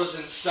what was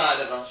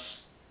inside of us.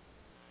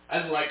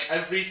 And like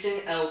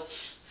everything else,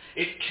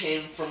 it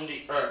came from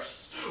the earth.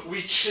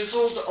 We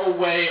chiseled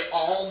away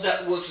all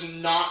that was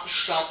not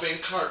shopping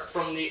cart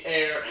from the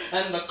air,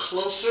 and the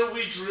closer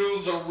we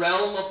drew the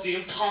realm of the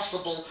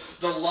impossible,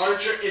 the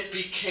larger it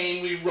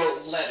became. We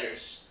wrote letters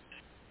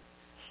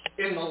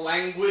in the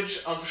language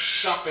of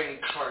shopping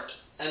cart,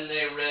 and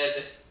they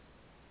read,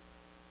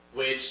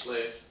 "Wage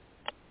slave.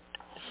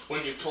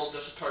 When you pull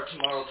this apart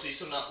tomorrow, please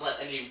do not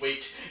let any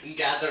weight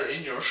gather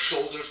in your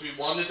shoulders. We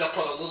wanted to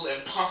put a little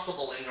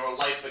impossible in your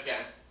life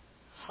again.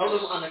 A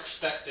little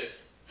unexpected.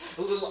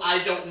 A little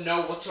I don't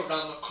know what's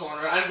around the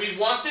corner. And we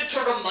wanted to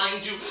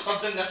remind you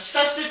of the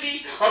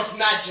necessity of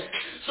magic.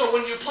 So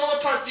when you pull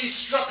apart these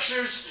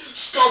structures,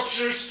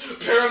 sculptures,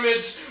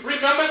 pyramids,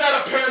 remember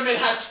that a pyramid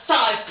has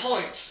 5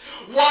 points.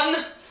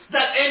 1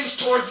 that aims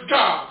towards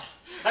God,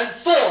 and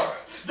 4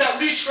 that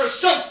reach for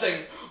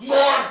something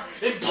more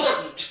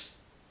important."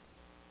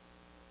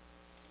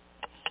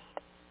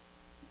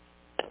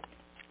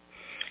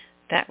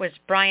 That was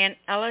Brian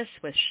Ellis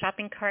with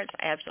Shopping Carts.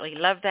 I absolutely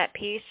love that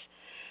piece.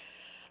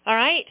 All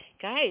right,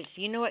 guys,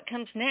 you know what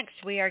comes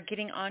next. We are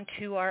getting on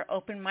to our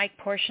open mic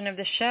portion of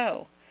the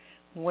show,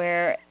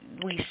 where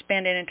we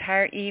spend an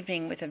entire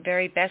evening with the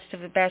very best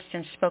of the best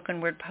in spoken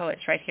word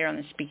poets right here on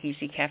the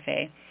Speakeasy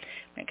Cafe.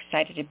 I'm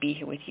excited to be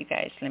here with you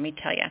guys, let me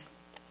tell you.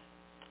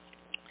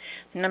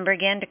 The number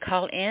again to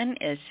call in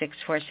is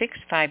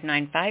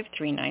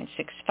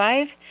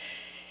 646-595-3965.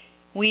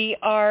 We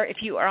are,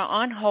 if you are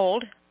on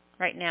hold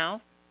right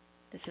now,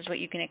 this is what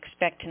you can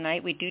expect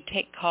tonight. We do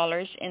take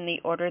callers in the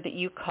order that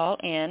you call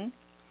in,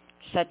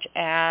 such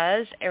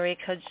as area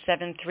code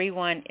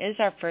 731 is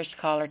our first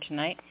caller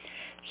tonight.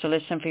 So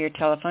listen for your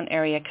telephone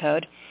area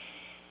code.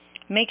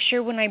 Make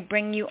sure when I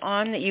bring you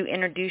on that you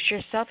introduce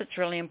yourself. It's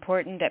really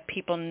important that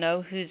people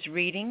know who's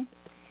reading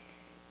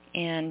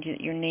and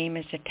your name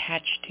is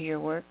attached to your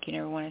work. You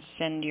never want to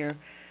send you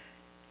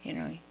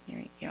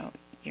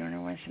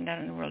don't want to send out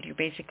in the world. You're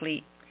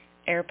basically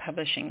air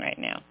publishing right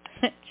now.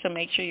 So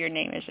make sure your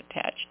name is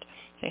attached.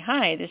 Say,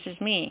 "Hi, this is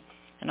me."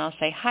 And I'll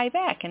say, "Hi"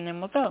 back, and then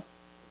we'll go.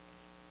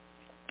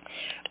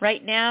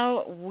 Right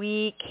now,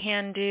 we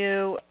can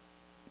do,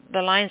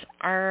 the lines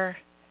are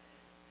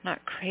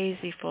not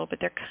crazy full,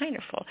 but they're kind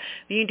of full.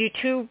 You can do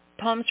 2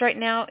 poems right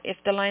now.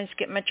 If the lines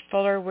get much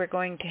fuller, we're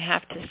going to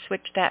have to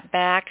switch that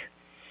back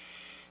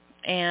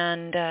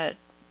and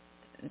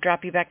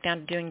drop you back down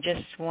to doing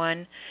just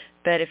 1.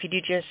 But if you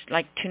do just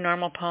like 2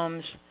 normal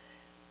poems,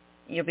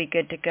 you'll be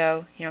good to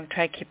go.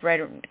 Try to keep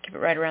it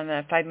right around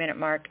the 5-minute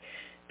mark.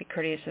 Be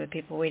courteous to the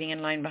people waiting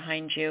in line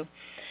behind you.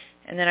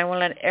 And then I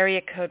want to let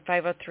area code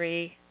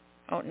 503.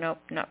 Oh, no,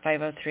 not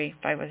 503.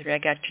 503, I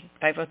got you.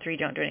 503,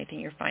 don't do anything.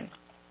 You're fine.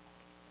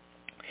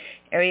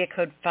 Area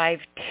code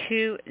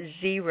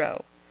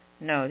 520.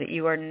 Know that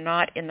you are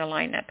not in the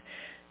lineup.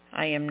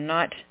 I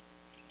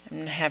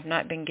have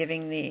not been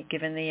given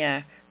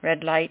the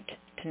red light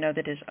to know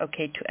that it is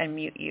okay to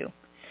unmute you.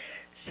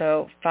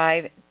 So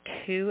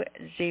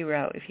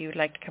 520, if you would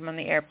like to come on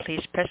the air,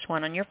 please press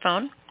 1 on your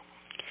phone.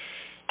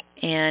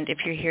 And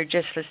if you're here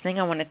just listening,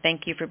 I want to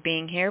thank you for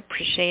being here.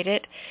 Appreciate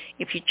it.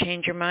 If you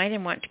change your mind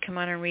and want to come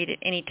on and read at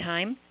any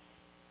time,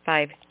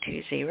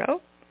 520,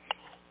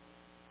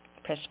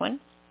 press 1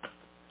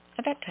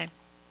 at that time.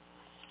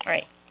 All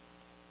right.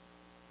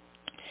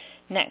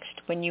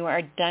 Next, when you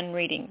are done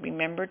reading,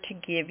 remember to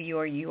give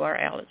your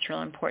URL. It's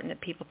real important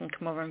that people can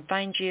come over and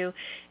find you,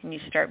 and you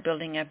start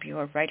building up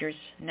your writers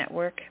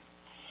network.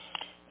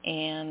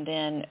 And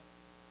then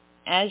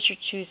as you're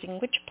choosing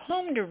which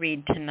poem to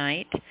read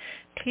tonight,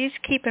 please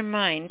keep in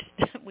mind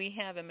that we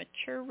have a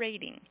mature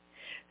rating.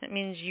 That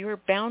means you're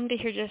bound to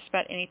hear just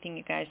about anything,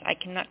 you guys. I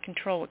cannot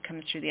control what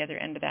comes through the other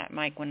end of that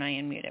mic when I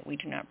unmute it. We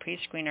do not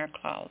pre-screen our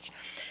calls.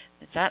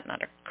 Is that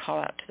not a call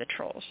out to the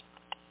trolls?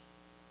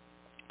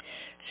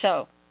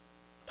 So,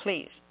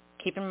 please,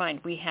 keep in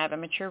mind, we have a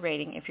mature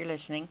rating. If you're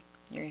listening,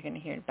 you're going to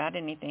hear about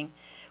anything.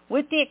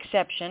 With the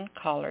exception,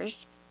 callers,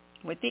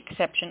 with the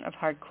exception of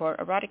hardcore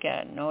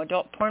erotica, no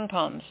adult porn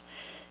poems,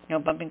 no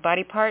bumping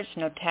body parts,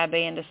 no tab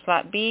A into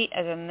slot B.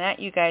 Other than that,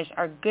 you guys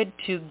are good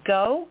to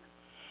go.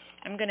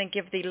 I'm going to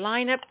give the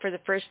lineup for the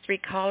first 3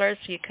 callers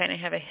so you kind of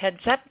have a heads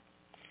up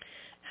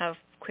how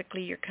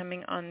quickly you're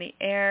coming on the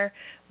air.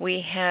 We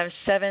have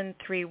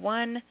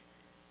 731,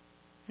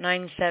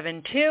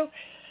 972,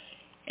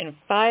 and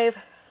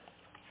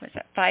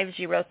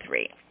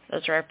 503.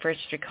 Those are our first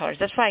 3 callers.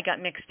 That's why I got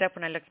mixed up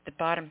when I looked at the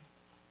bottom.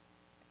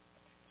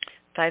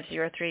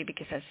 503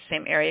 because that's the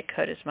same area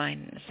code as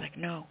mine. And it's like,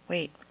 no,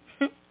 wait.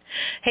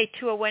 Hey,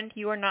 201,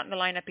 you are not in the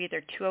lineup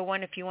either.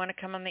 201, if you want to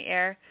come on the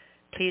air,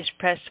 please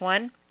press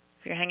 1.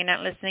 If you're hanging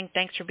out listening,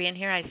 thanks for being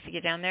here. I see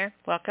you down there.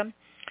 Welcome.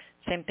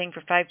 Same thing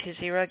for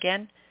 520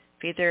 again.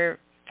 If either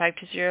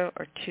 520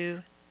 or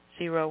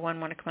 201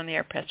 want to come on the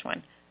air, press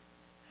 1.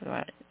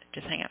 Otherwise,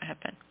 just hang out and have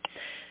fun.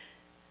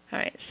 All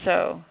right,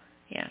 so,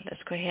 yeah,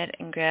 let's go ahead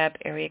and grab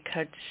area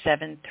code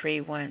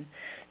 731.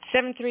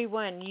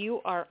 731,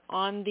 you are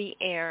on the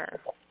air.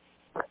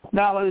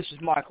 Nyla, this is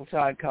Michael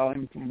Todd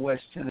calling from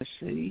West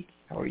Tennessee.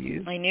 How are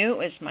you? I knew it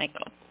was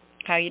Michael.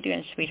 How are you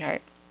doing,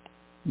 sweetheart?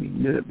 You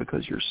knew it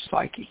because you're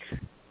psychic.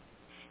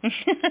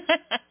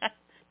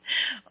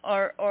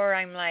 or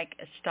I'm like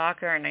a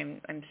stalker and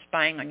I'm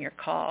spying on your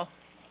call.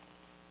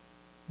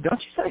 Don't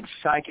you think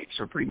psychics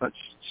are pretty much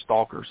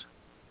stalkers?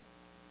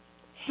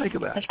 Think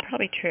about it. That's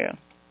probably true.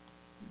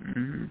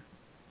 Mm-hmm.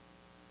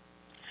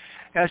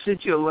 I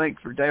sent you a link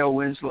for Dale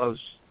Winslow's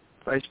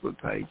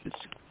Facebook page. It's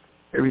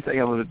everything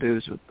I'm going to do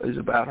is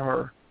about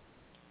her.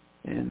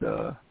 And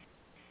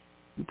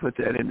you put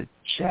that in the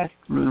chat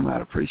room,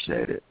 I'd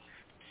appreciate it.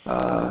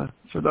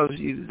 For those of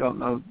you that don't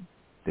know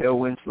Dale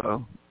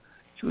Winslow,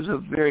 she was a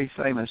very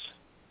famous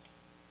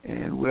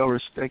and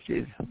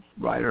well-respected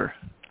writer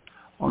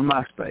on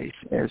MySpace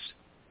as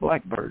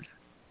Blackbird.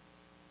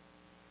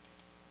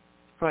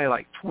 Probably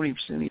like 20%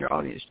 of your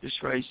audience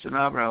just raised an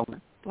eyebrow and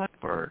went,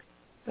 Blackbird,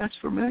 that's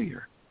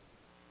familiar.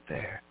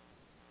 There.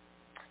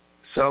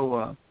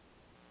 So,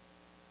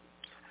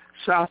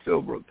 Cy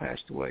Philbrook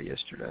passed away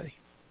yesterday.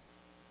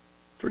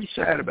 Pretty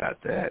sad about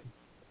that.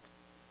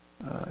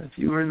 If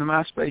you were in the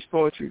MySpace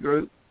poetry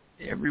group,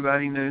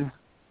 everybody knew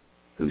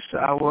who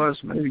Cy was.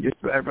 Maybe just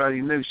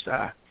everybody knew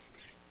Cy.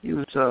 He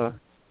was a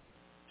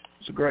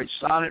great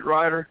sonnet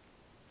writer,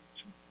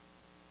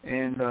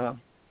 and he's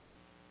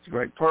a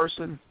great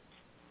person.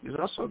 He was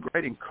also a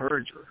great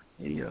encourager.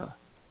 He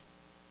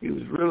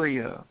was really,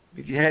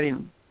 if you had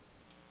him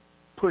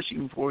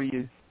pushing for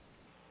you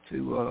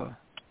to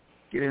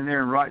get in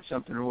there and write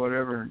something or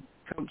whatever and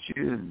coach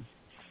you and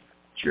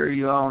cheer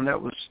you on,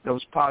 that was a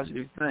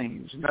positive thing. He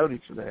was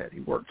noted for that. He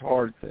worked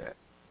hard at that.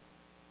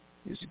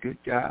 He was a good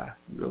guy.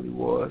 He really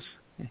was.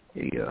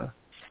 He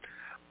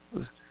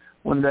was.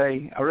 One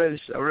day, I read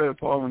a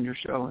poem on your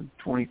show in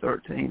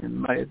 2013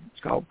 in May.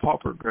 It's called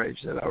Pauper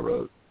Graves that I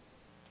wrote.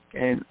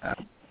 And I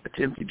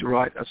attempted to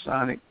write a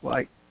sonnet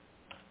like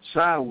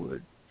Cy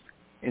would.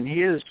 And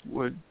his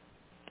would,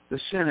 the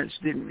sentence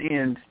didn't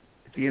end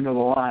at the end of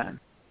the line.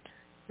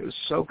 It was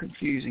so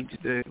confusing to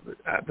do,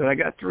 but I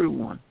got through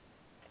one.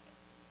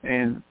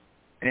 And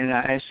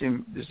I asked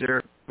him, is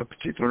there a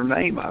particular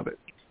name of it?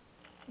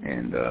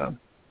 And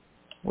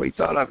what he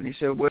thought of it, and he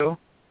said, well,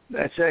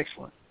 that's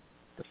excellent.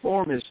 The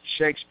form is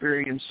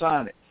Shakespearean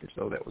sonnet, as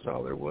though that was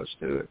all there was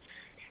to it.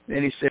 And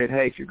then he said,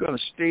 hey, if you're going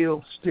to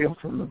steal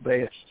from the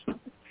best.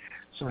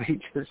 So he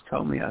just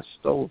told me I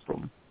stole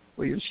from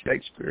William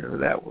Shakespeare.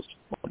 That was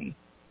funny.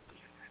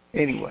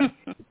 Anyway,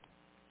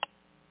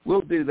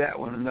 we'll do that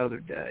one another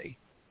day.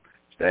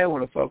 Today I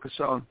want to focus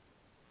on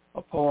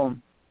a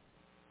poem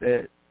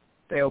that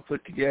Dale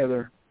put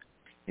together.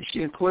 And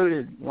she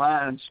included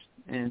lines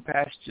and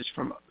passages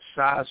from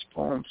Cy's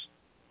poems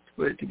to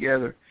put it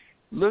together.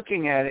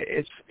 Looking at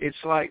it, it's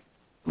like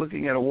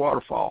looking at a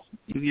waterfall.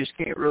 You just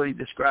can't really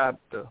describe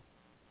the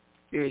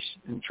fish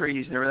and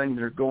trees and everything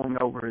they're going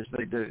over as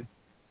they do.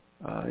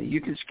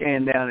 You can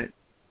scan down it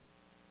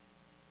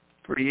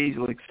pretty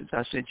easily since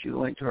I sent you the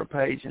link to her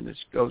page and it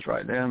goes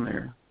right down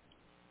there.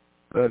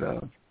 But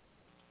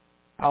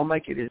I'll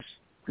make it as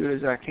good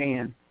as I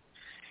can.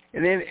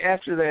 And then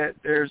after that,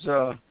 there's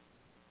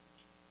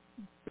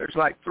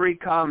like 3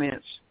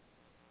 comments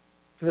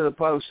to the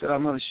post that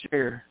I'm going to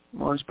share.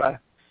 One's by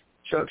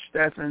Chuck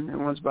Steffen,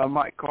 and one's by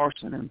Mike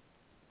Carson, and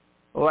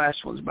the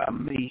last one's by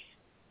me.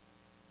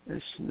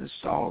 This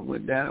all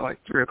went down at like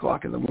 3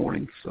 o'clock in the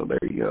morning, so there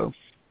you go.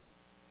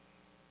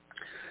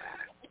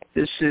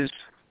 This is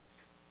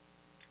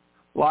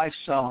Life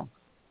Song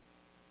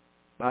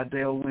by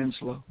Dale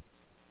Winslow.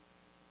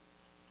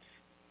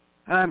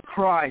 I'm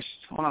Christ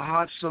on a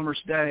hot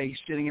summer's day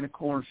sitting in a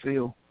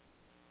cornfield.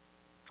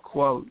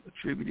 Quote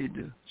attributed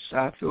to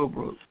Cy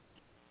Philbrook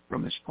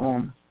from his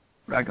poem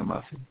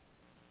Ragamuffin.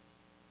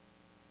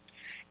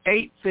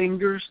 8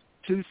 fingers,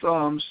 2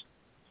 thumbs,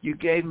 you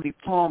gave me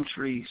palm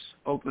trees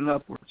open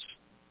upwards.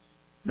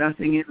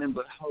 Nothing in them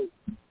but hope.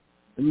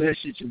 The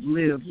message of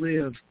live,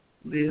 live,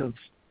 live.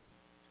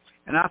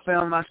 And I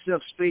found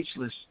myself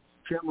speechless,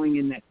 trembling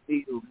in that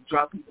field,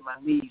 dropping to my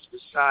knees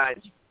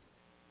beside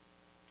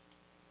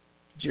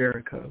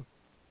Jericho.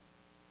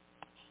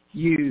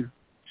 You,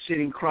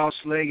 sitting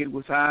cross-legged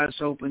with eyes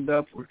opened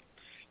upward,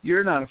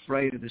 you're not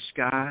afraid of the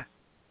sky.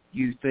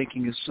 You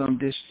thinking of some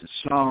distant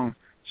song,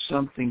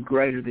 something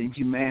greater than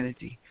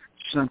humanity,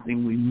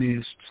 something we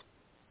missed.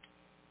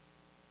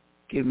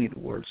 Give me the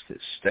words that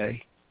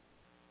stay.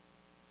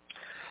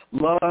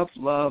 Love,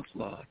 love,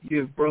 love, you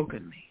have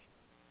broken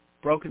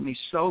me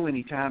so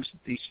many times that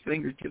these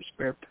fingertips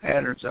bear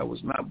patterns I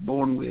was not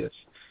born with,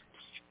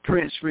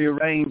 prints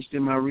rearranged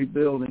in my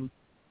rebuilding,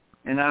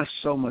 and I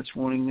so much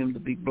wanting them to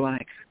be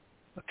blank,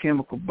 a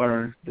chemical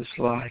burn, this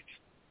life.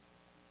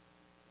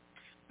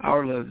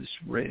 Our love is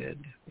red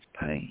with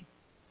pain,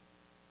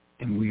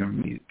 and we are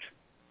mute.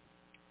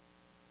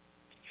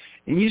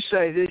 And you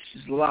say this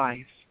is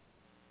life,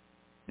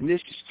 and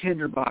this is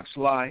tinderbox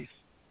life.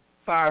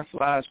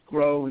 Fireflies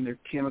grow in their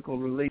chemical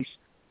release,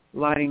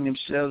 lighting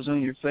themselves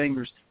on your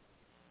fingers,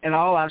 and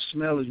all I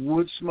smell is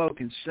wood smoke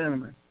and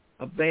cinnamon.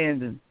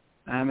 Abandoned,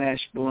 I'm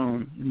ash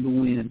blown in the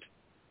wind.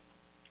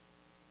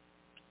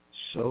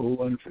 So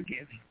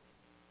unforgiving.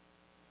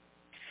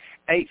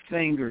 8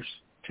 fingers,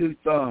 2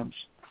 thumbs,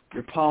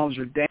 Your palms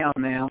are down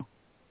now,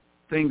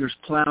 fingers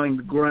plowing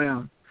the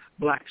ground,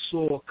 black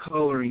soil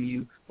coloring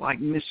you like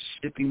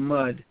Mississippi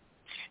mud.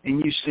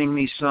 And you sing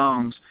these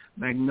songs,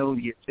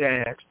 magnolia,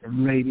 jazzed,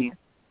 and radiant.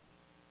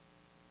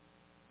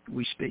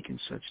 We speak in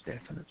such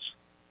definites.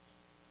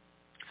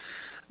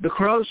 The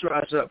crows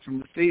rise up from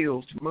the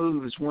field to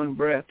move as one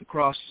breath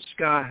across the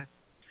sky,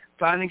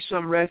 finding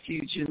some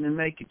refuge in the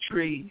naked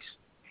trees,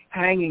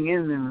 hanging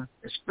in them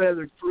as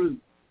feathered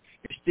fruit,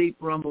 as deep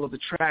rumble of a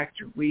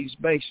tractor weaves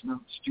bass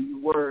notes to your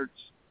words.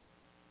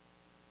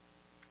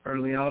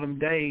 Early autumn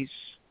days,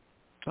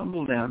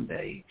 tumble-down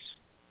days,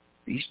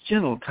 these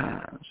gentle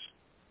times,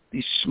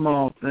 these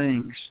small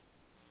things,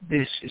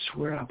 this is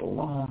where I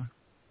belong.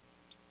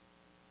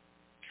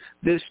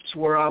 This is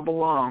where I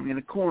belong, in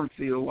a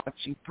cornfield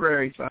watching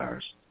prairie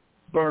fires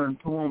burn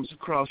poems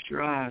across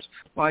your eyes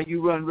while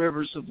you run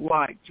rivers of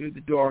light through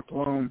the dark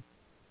loam.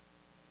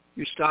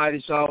 Your sight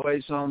is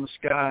always on the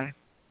sky,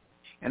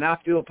 and I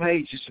fill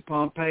pages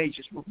upon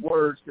pages with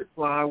words that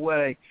fly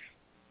away,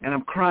 and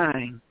I'm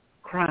crying,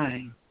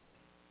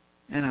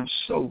 and I'm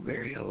so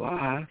very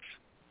alive.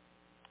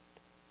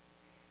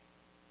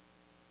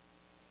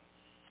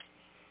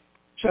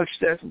 Chuck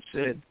Steffen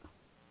said,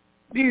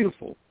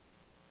 beautiful,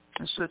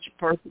 and such a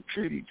perfect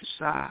tribute to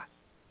Sigh.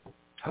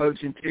 Hugs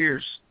and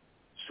tears,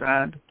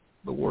 signed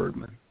the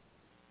Wordman.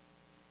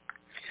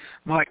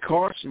 Mike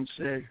Carson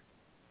said,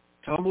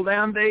 tumble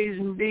down days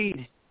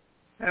indeed.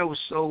 That was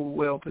so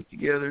well put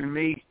together in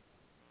me.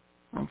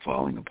 I'm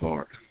falling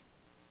apart.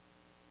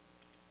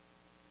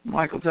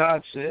 Michael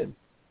Todd said,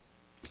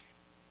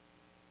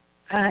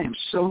 I am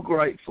so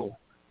grateful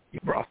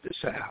you brought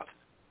this out.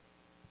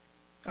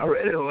 I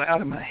read it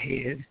aloud in my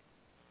head,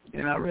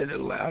 and I read it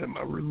aloud in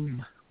my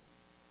room.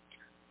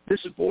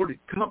 This afforded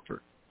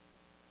comfort.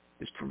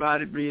 This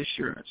provided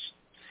reassurance.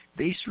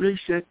 These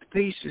reset the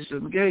pieces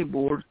of the game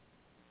board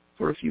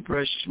for a few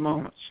precious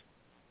moments.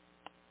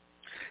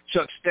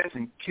 Chuck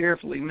Steffen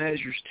carefully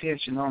measures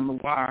tension on the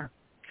wire.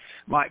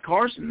 Mike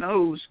Carson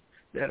knows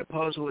that a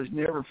puzzle is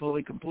never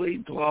fully complete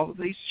until all the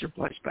pieces are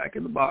placed back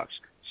in the box,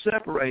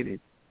 separated,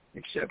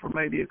 except for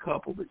maybe a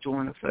couple that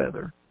join a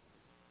feather.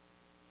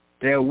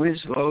 Dale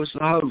Winslow is the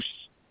host,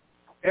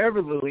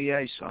 ever the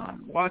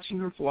liaison, watching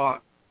her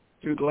flock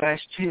through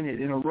glass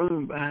tinted in a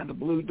room behind a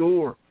blue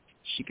door.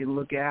 She can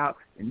look out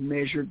and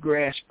measure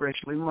grass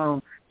freshly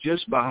mown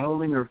just by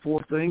holding her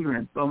forefinger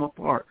and thumb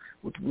apart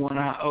with one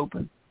eye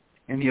open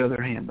and the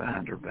other hand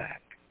behind her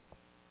back.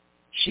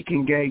 She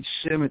can gauge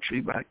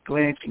symmetry by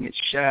glancing at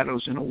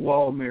shadows in a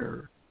wall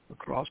mirror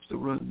across the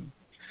room,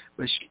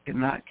 but she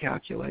cannot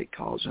calculate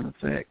cause and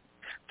effect,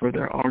 for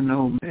there are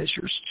no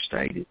measures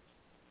stated.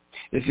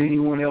 If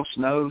anyone else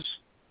knows,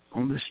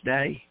 on this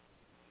day,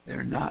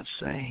 they're not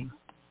saying.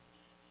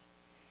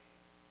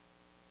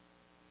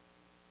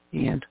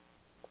 End.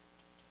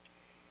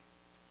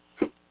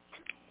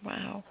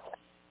 Wow.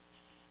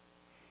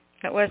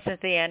 That was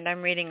at the end.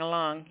 I'm reading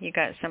along. You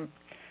got some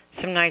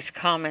nice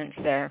comments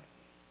there.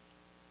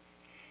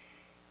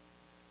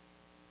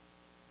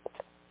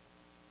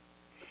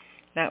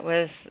 That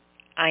was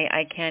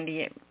I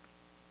Candy.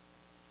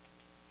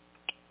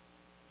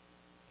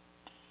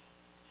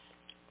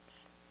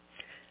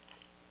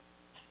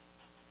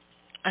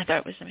 I thought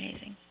it was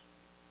amazing.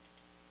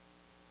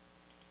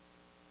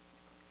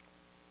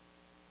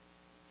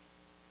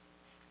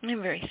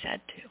 I'm very sad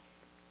too.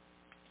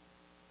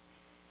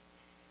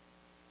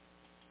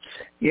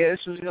 Yeah,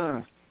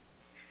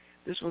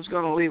 this one's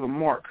gonna leave a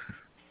mark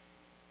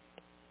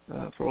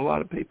for a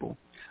lot of people.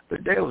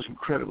 But Dale was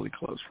incredibly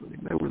close with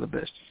him. They were the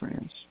best of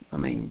friends. I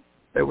mean,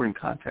 they were in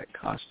contact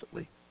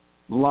constantly,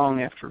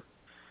 long after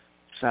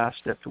Si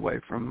stepped away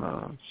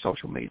from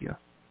social media.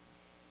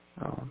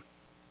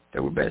 They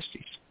were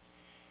besties.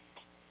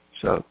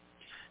 So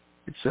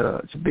it's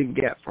a big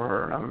gap for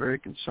her, and I'm very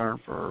concerned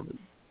for her. But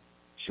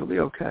she'll be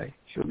okay.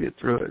 She'll get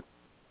through it.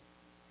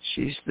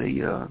 She's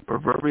the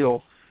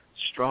proverbial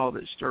straw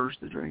that stirs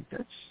the drink.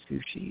 That's who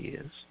she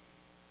is.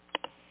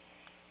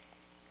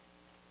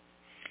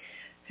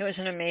 It was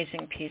an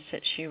amazing piece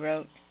that she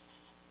wrote.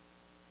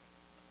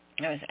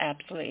 It was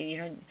absolutely,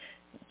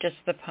 just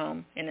the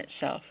poem in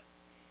itself.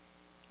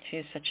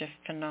 She's such a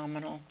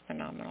phenomenal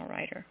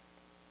writer.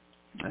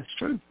 That's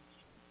true.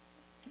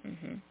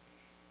 Mm-hmm.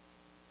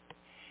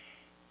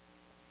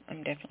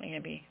 I'm definitely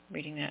going to be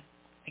reading that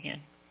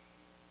again.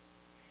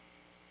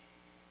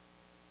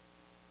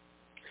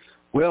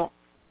 Well,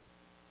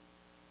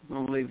 I'm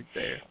going to leave it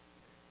there.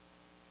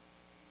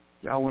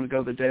 Y'all want to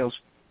go to Dale's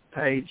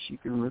page, you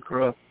can look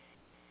her up.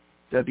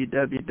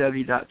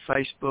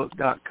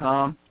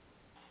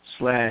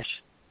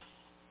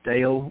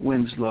 www.facebook.com/Dale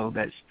Winslow.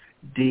 That's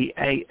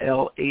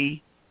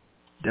DaleWinslow.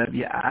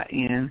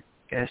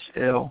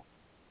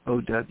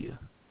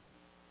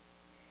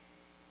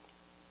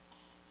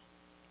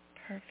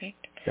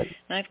 Perfect. And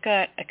I've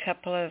got a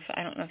couple of,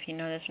 I don't know if you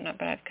know this or not,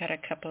 but I've got a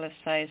couple of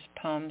size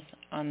poems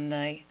on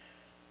the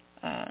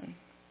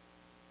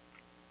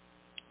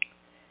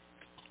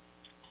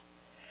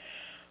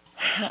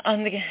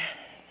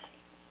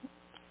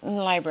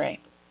library.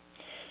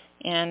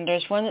 And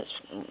there's one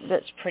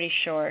that's pretty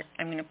short.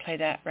 I'm going to play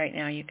that right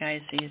now, you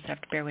guys. You just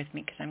have to bear with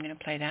me because I'm going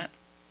to play that.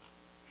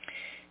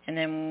 And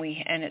then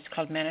it's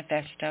called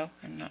Manifesto.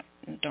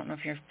 Don't know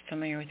if you're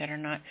familiar with that or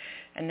not.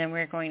 And then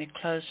we're going to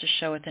close the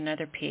show with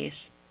another piece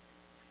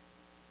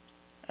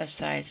of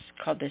size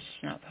called This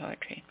Is Not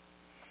Poetry.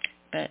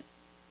 But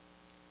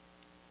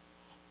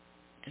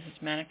this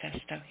is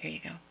Manifesto. Here you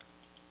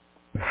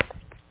go.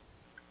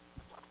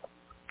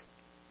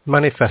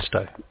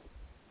 Manifesto.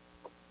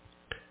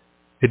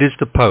 It is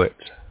the poet.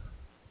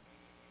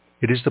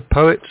 It is the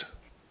poet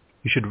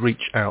who should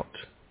reach out,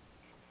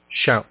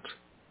 shout,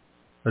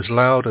 as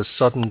loud as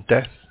sudden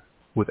death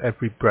with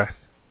every breath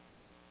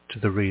to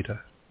the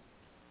reader.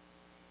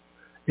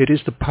 It is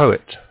the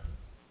poet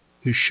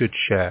who should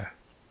share,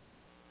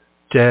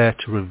 dare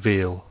to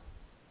reveal,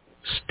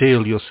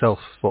 steel yourself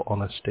for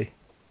honesty.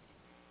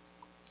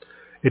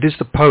 It is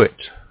the poet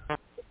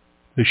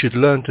who should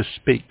learn to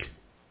speak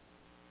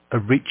a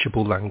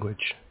reachable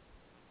language,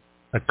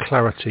 a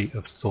clarity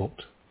of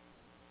thought.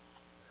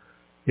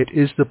 It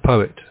is the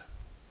poet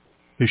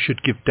who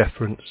should give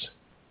deference,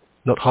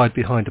 not hide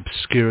behind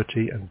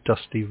obscurity and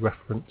dusty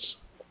reference.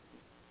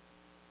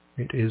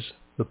 It is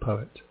the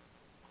poet.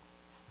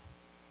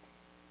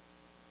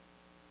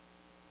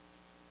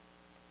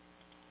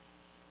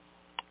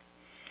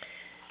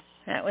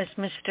 That was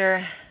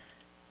Mr.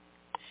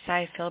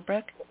 Cy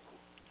Philbrook.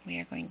 We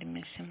are going to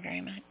miss him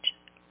very much.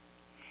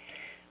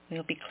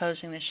 We'll be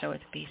closing the show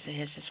with a piece of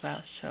his as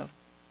well, so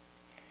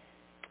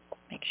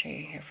make sure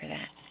you're here for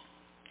that.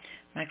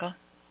 Michael?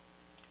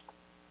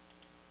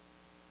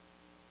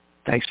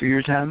 Thanks for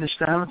your time this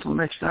time. Until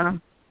next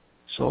time,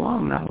 so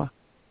long, Nyla.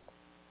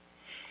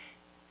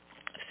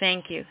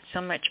 Thank you so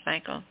much,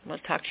 Michael. We'll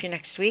talk to you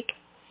next week.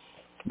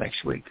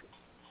 Next week.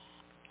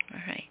 All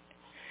right.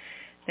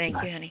 Thank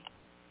you, honey.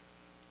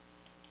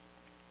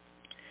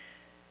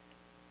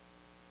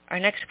 Our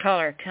next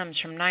caller comes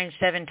from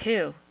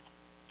 972.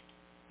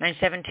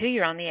 972,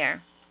 you're on the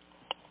air.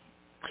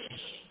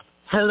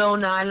 Hello,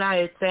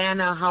 Nyla. It's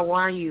Anna. How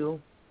are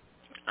you?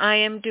 I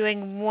am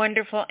doing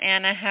wonderful,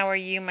 Anna. How are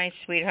you, my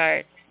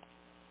sweetheart?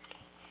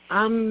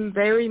 I'm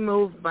very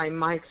moved by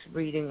Mike's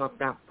reading of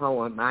that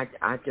poem. I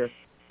just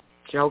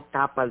choked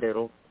up a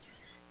little.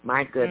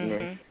 My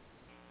goodness.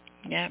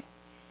 Mm-hmm. Yep.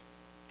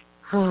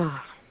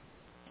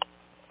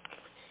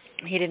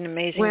 He did an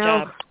amazing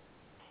job.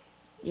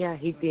 Yeah,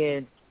 he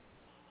did.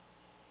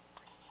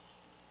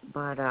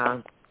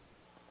 But,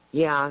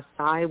 yeah,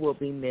 Cy will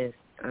be missed.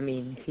 I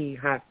mean, he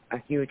had a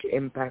huge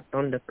impact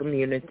on the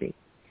community.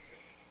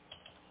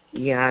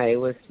 Yeah, it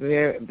was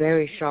very,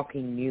 very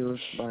shocking news,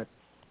 but,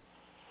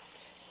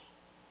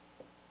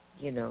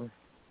 you know,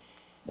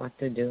 what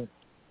to do.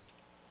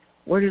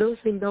 We're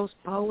losing those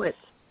poets.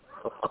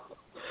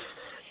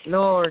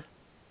 Lord.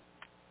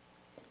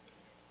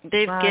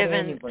 They've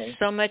given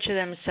so much of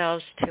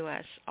themselves to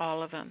us,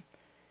 all of them.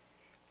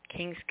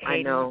 King's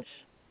Cadence,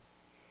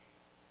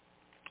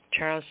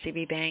 Charles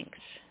C.B. Banks,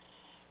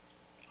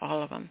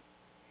 all of them.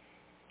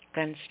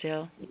 Glenn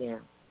Still. Yeah.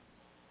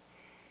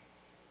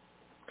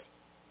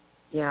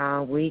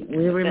 Yeah, we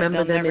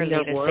remember them in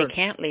their work. They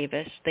can't leave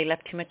us. They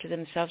left too much of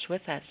themselves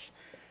with us.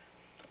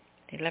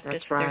 They left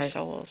us with their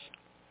souls.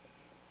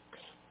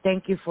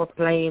 Thank you for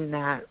playing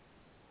that.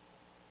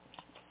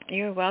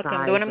 You're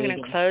welcome. The one I'm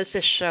going to close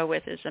this show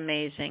with is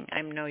amazing.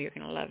 I know you're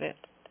going to love it.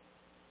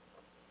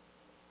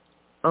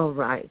 All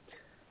right.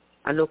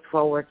 I look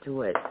forward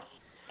to it.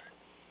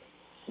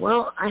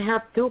 Well, I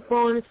have 2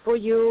 poems for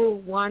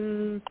you,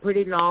 one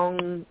pretty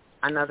long,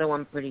 another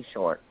one pretty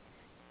short.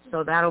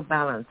 So that'll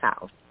balance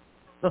out.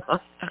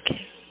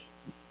 Okay.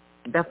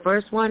 The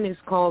first one is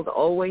called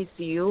Always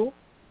You,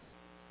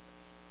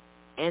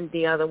 and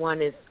the other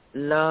one is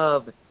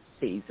Love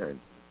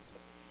Season.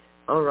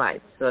 All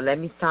right, so let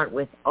me start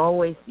with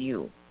Always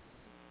You.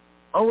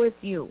 Always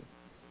you,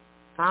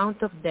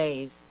 fount of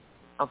days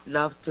of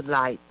love to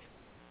light,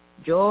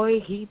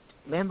 joy-heaped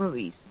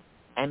memories,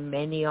 and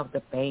many of the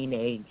pain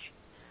age,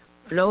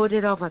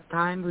 floated of a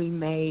time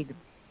remade,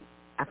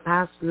 a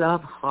past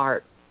love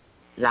heart,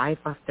 life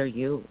after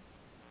you,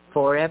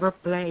 forever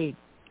played,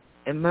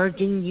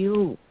 emerging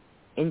you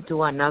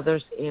into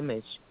another's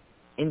image,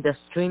 in the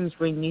streams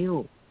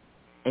renew,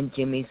 and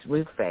Jimmy's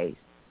reface.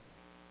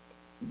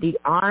 The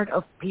art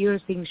of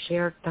piercing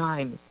shared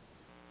times,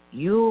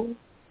 you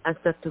as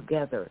the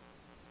together,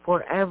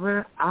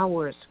 forever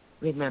ours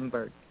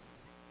remembered,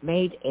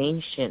 made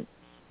ancient,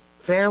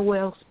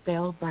 farewell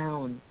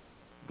spellbound,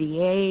 the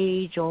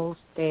age-old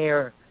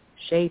stare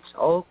shapes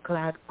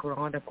all-clad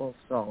chronicle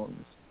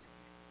songs,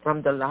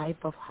 from the life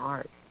of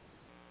heart.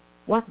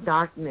 What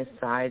darkness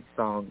side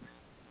songs,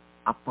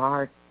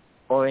 apart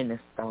or in a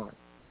star,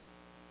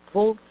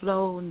 full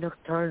flow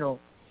nocturnal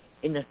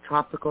in a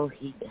tropical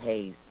heat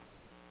haze,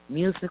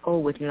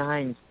 musical with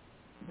lines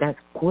that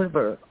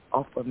quiver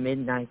off a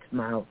midnight's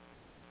mouth,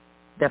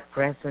 the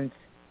presence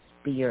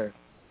spear,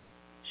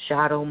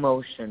 shadow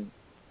motion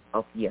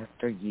of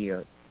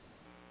yesteryear.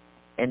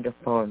 End of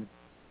poem.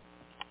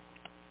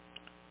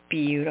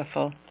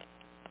 Beautiful.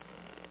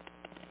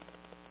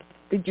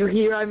 Did you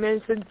hear I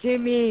mentioned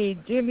Jimmy?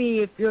 Jimmy,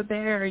 if you're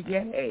there,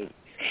 yay.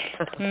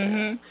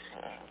 Mhm.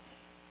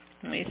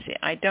 Let me see.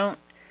 I don't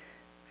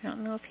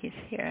know if he's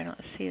here. I don't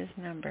see his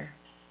number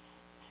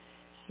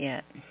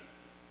yet.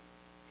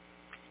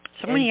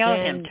 Someone yell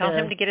at him. Tell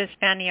him to get his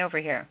fanny over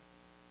here.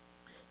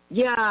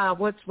 Yeah,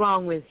 what's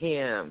wrong with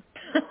him?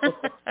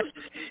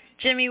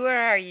 Jimmy, where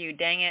are you?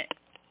 Dang it.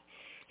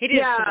 He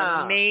did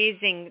some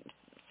amazing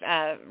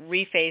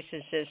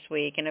refaces this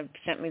week and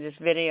sent me this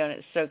video, and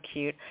it's so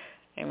cute.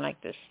 I'm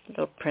like this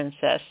little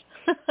princess.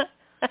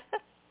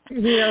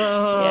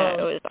 Yeah,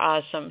 it was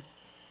awesome.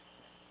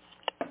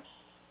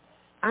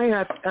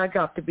 I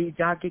got to be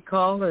Jackie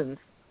Collins.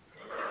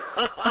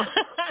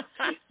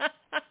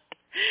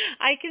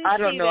 I can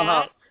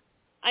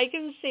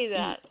see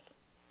that.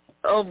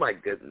 Oh my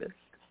goodness.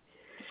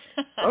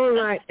 All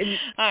right.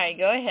 All right,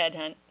 go ahead,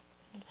 hon.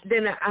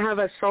 Then I have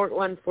a short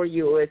one for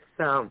you. It's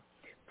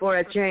for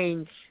a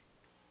change,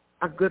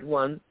 a good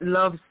one.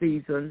 Love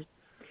season.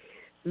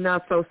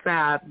 Not so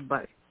sad,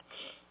 but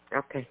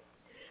okay.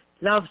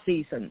 Love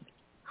season.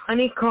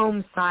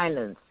 Honeycomb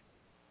silence.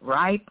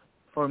 Ripe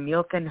for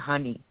milk and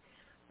honey.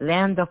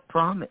 Land of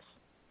promise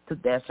to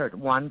desert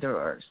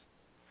wanderers.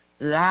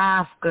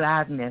 Laugh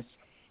gladness.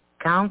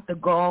 Count the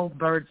gold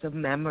birds of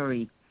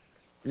memory.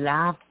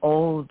 Laugh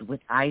old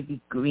with ivy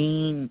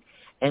green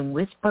and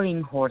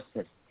whispering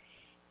horses.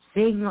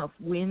 Sing of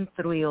wind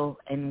thrill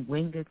and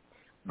winged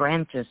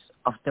branches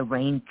of the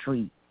rain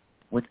tree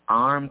with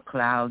arm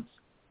clouds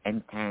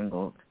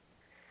entangled.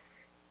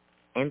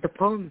 And the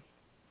poem.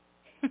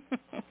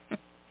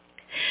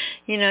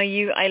 You know,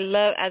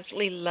 I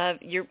absolutely love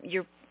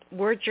your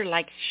words are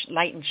like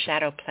light and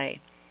shadow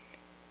play.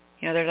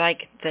 You know, they're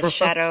like the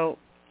shadow,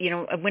 you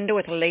know, a window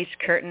with a lace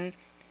curtain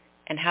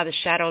and how the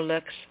shadow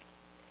looks.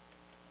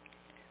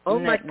 Oh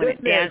when my when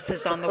it goodness.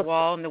 dances on the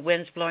wall and the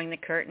wind's blowing the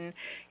curtain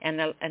and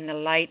the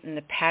light and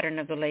the pattern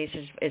of the lace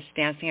is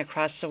dancing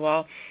across the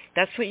wall.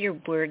 That's what your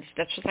words,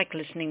 that's just like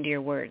listening to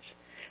your words.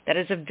 That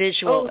is a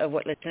visual of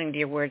what listening to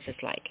your words is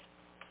like.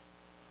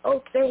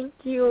 Oh, thank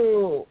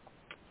you.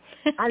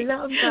 I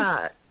love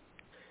that.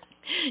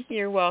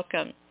 You're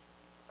welcome.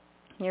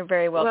 You're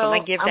very welcome. Well, I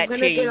give that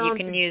to you. You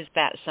can use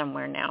that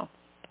somewhere now.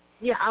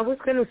 Yeah, I was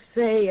going to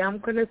say, I'm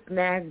going to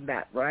snag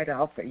that right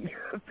off of you.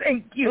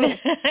 Thank you.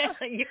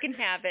 You can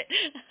have it.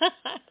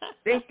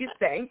 Thank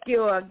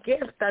you. A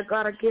gift. I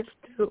got a gift,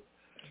 too.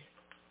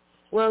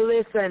 Well,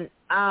 listen,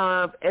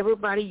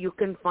 everybody, you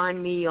can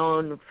find me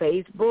on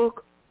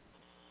Facebook.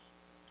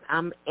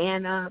 I'm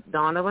Anna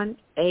Donovan,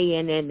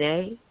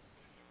 ANNA,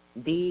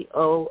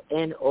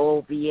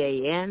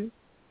 DONOVAN,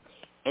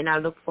 and I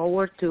look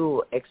forward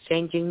to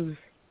exchanging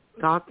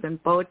thoughts and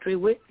poetry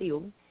with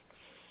you.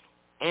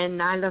 And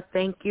Nyla,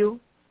 thank you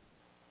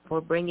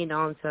for bringing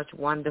on such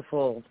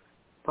wonderful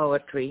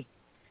poetry.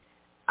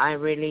 I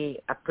really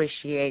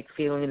appreciate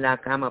feeling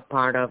like I'm a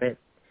part of it.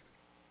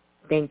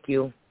 Thank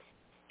you.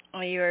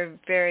 Oh, you are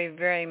very,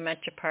 very much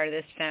a part of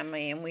this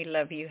family, and we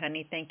love you,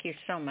 honey. Thank you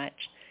so much.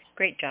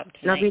 Great job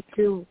tonight. Love you,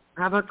 too.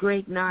 Have a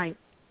great night.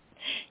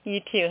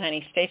 You too,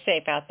 honey. Stay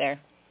safe out there.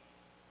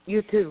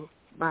 You too.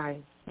 Bye.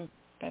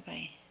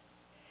 Bye-bye.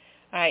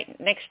 All right,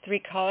 next three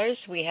callers.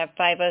 We have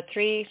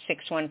 503,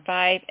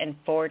 615, and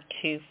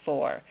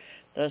 424.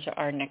 Those are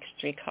our next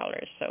three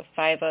callers. So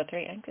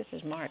 503, I think this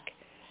is Mark.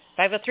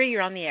 503,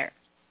 you're on the air.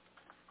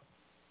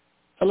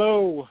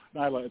 Hello,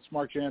 Nyla. It's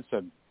Mark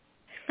Jansen.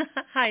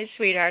 Hi,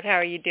 sweetheart. How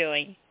are you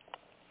doing?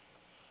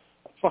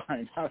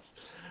 Fine.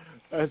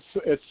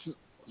 It's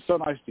so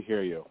nice to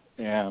hear you,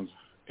 and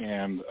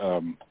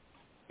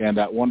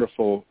that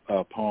wonderful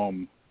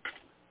poem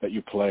that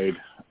you played.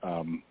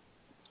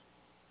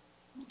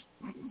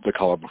 The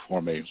caller before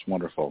me. It's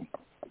wonderful.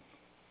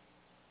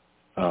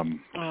 Oh,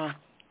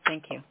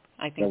 thank you.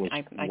 I think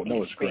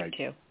it's great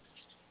too.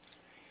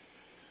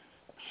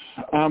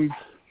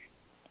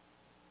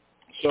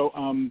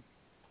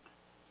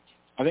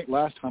 I think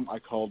last time I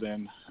called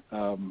in,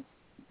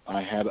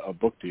 I had a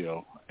book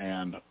deal,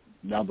 and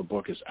now the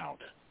book is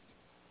out.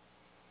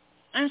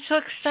 I'm so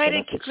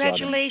excited. So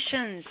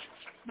Congratulations.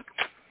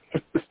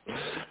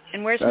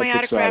 And where's That's my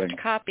autographed exciting.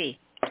 copy?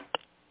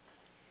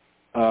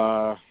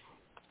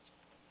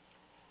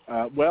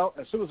 Well,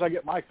 as soon as I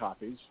get my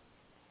copies,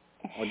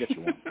 I'll get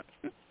you one.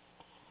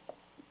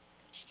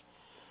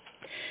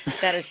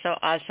 That is so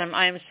awesome.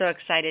 I am so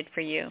excited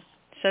for you.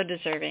 So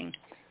deserving.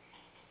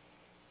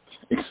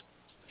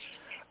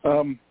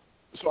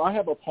 So I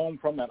have a poem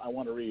from that I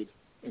want to read,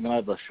 and then I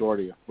have a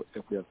shorty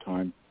if we have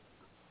time.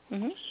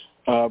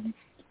 Mm-hmm.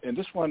 And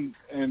this one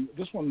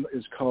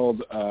is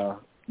called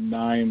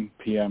 9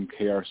 p.m.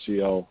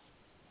 KRCL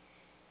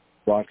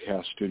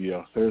Broadcast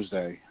Studio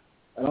Thursday.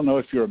 I don't know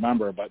if you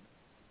remember, but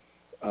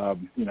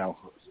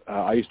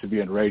I used to be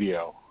in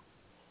radio.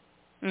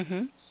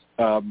 Mm-hmm.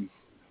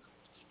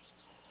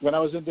 When I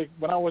was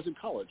in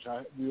college,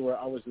 I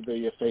was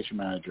the station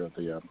manager of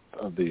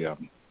the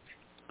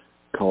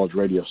college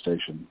radio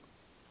station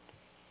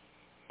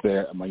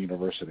there at my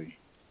university,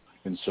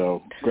 and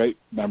so great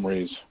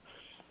memories.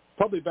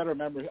 Probably better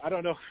memories. I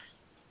don't know.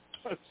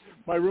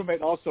 My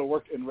roommate also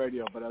worked in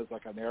radio, but as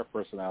like an air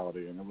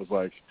personality, and it was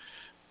like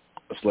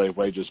slave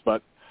wages.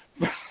 But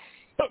we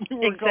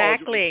were in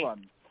college, it was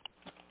fun.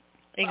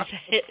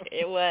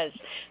 It was.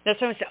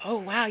 That's why I said, "Oh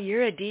wow,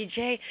 you're a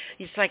DJ."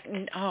 It's like,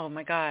 oh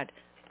my God,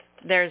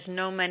 there's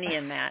no money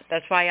in that.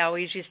 That's why I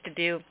always used to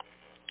do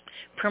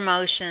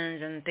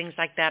promotions and things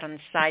like that on the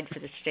side for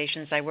the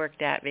stations I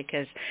worked at,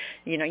 because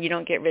you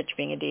don't get rich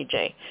being a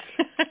DJ.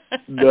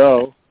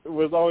 No, it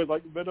was always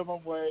like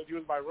minimum wage. He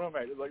was my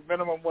roommate. It was like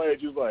minimum wage.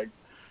 He was like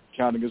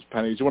counting his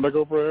pennies. You want to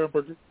go for a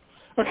hamburger?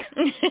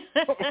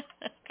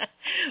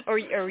 or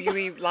you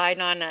relied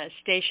on a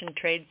station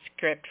trade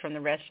script from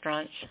the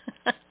restaurants.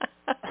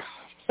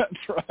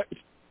 That's right.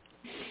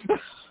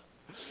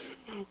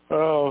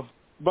 Oh,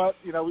 but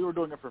we were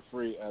doing it for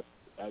free at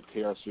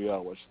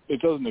KRCL, which it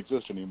doesn't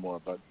exist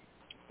anymore. But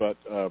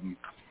I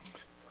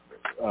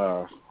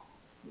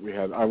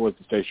was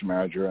the station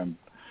manager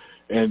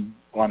and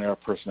on-air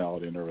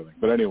personality and everything.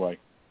 But anyway,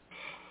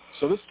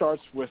 so this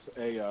starts with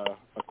a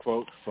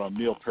quote from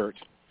Neil Peart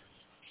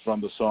from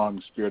the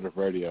song Spirit of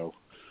Radio: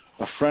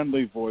 a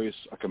friendly voice,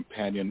 a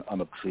companion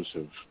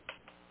unobtrusive.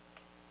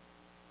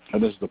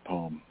 And this is the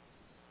poem.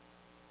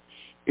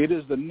 It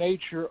is the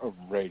nature of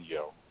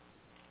radio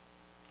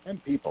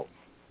and people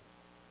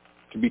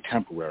to be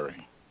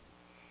temporary.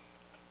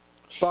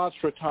 Thoughts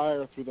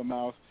retire through the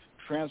mouth,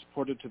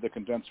 transported to the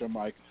condenser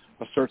mic,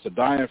 asserts a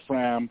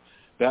diaphragm.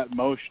 That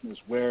motion is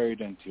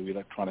weighed into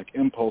electronic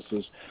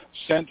impulses,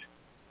 sent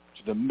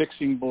to the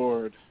mixing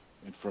board,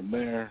 and from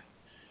there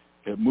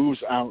it moves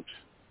out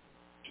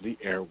to the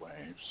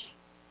airwaves,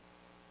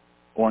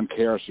 or in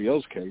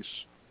KRCL's case,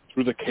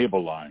 through the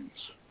cable lines,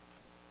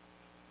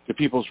 to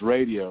people's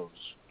radios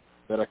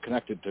that are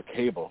connected to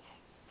cable,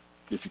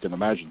 if you can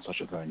imagine such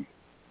a thing.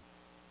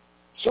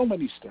 So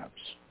many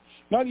steps,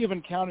 not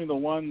even counting the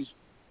ones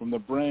from the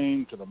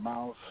brain to the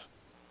mouth,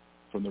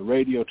 from the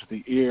radio to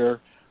the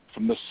ear,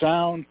 from the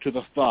sound to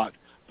the thought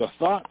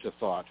to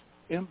thought,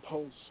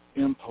 impulse,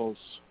 impulse,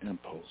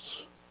 impulse.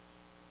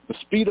 The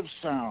speed of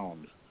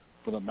sound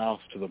from the mouth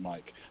to the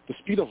mic, the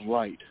speed of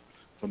light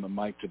from the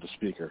mic to the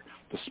speaker,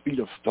 the speed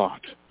of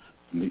thought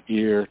from the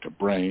ear to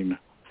brain,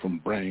 from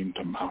brain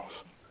to mouth,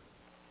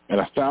 and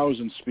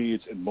 1,000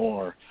 speeds and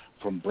more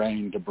from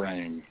brain to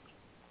brain.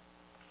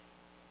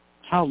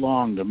 How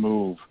long to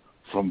move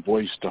from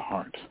voice to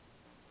heart,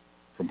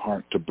 from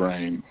heart to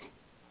brain?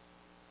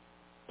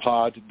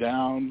 Pod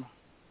down,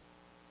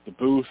 the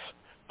booth,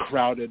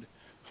 crowded,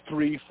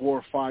 3,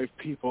 4, 5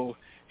 people,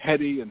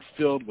 heady and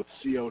filled with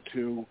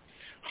CO2,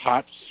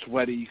 hot,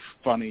 sweaty,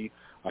 funny,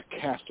 a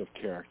cast of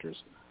characters,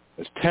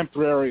 as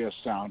temporary as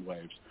sound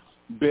waves,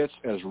 bits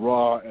as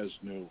raw as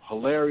new,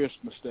 hilarious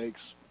mistakes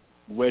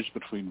wedged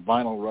between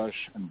Vinyl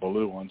Rush and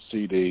Baloo on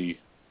CD.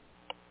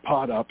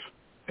 Pod up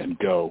and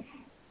go.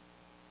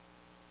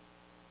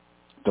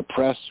 The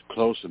press,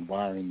 close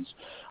environs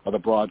of the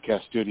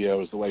broadcast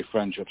studio is the way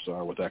friendships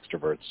are with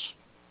extroverts.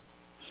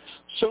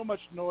 So much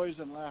noise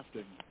and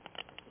laughing.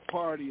 The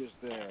party is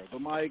there. The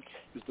mic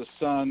is the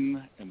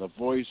sun and the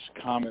voice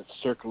comet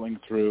circling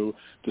through,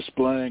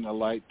 displaying a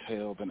light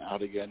tail, then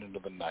out again into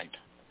the night.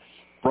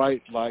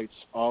 Bright lights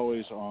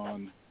always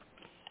on,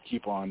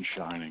 keep on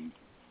shining.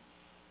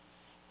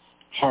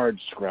 Hard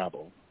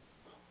Scrabble.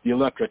 The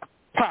electric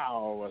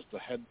pow as the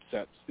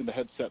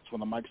headsets when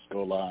the mics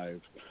go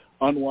live.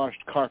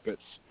 Unwashed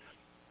carpets,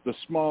 the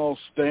small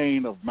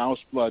stain of mouse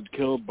blood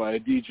killed by a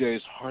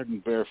DJ's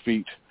hardened bare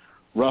feet,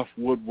 rough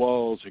wood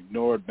walls,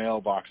 ignored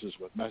mailboxes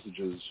with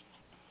messages,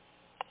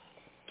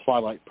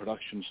 Twilight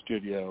production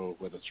studio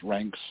with its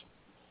ranks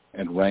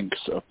and ranks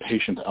of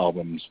patient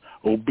albums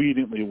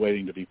obediently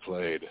waiting to be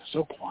played,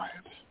 so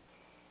quiet.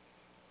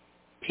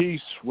 Peace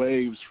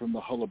waves from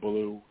the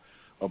hullabaloo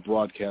of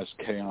broadcast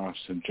chaos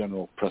and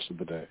general press of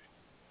the day.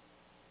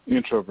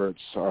 Introverts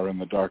are in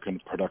the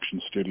darkened production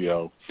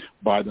studio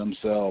by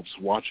themselves,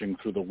 watching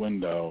through the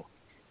window,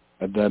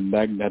 and then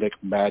magnetic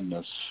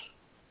madness,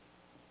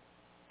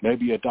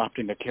 maybe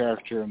adopting a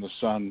character in the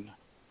sun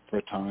for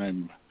a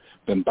time,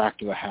 then back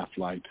to the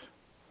half-light.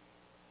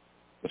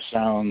 The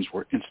sounds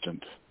were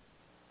instant.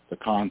 The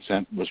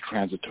content was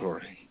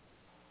transitory.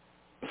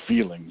 The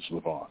feelings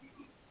live on.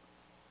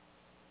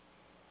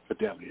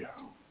 Fidelity.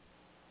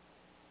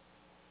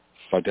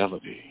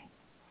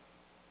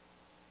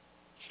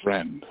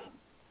 Friend.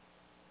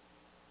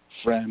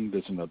 Friend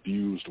is an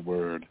abused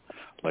word,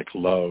 like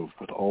love,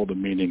 with all the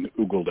meaning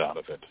oogled out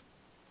of it.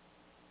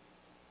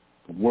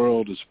 The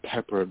world is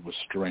peppered with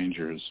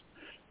strangers,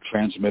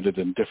 transmitted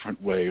in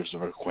different waves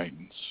of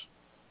acquaintance.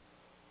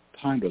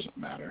 Time doesn't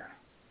matter,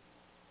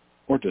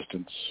 or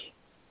distance.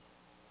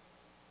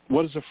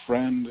 What is a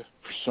friend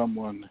for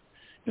someone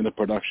in the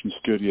production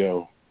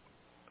studio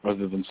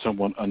other than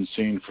someone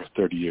unseen for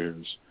 30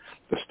 years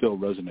that still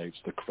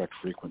resonates the correct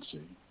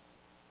frequency?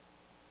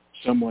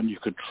 Someone you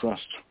could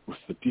trust with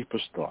the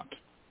deepest thought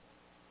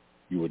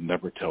you would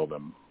never tell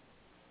them.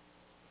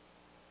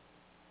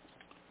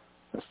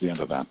 That's the end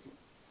of that.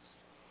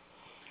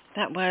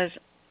 That was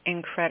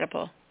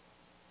incredible.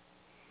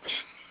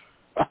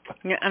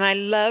 Yeah, and I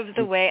love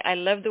the way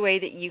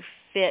that you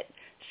fit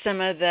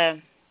some of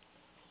the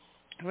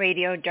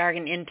radio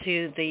jargon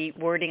into the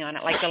wording on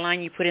it, like the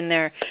line you put in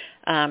there,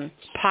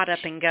 pot up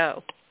and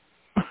go.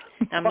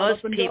 Now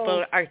most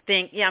people are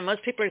thinking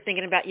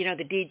about,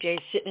 the DJ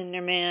sitting in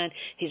there, man,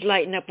 he's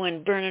lighting up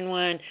one, burning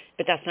one,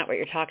 but that's not what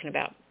you're talking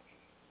about.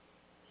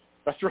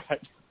 That's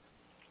right.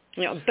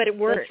 But it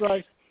works. That's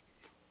right.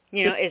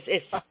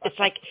 It's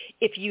like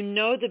if you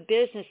know the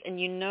business and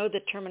you know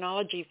the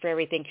terminology for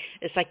everything,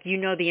 it's like you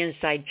know the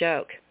inside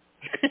joke.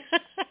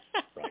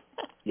 Right.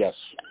 Yes.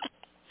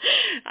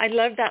 I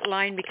love that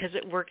line because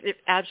it worked. It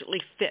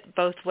absolutely fit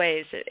both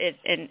ways. And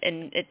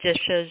it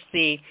just shows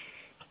the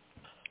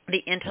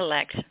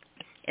intellect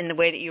in the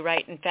way that you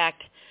write. In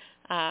fact,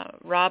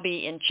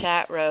 Robbie in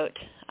chat wrote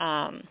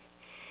that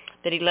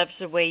he loves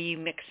the way you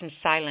mix some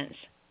science,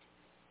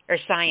 the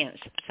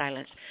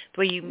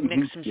way you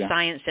mix some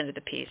science into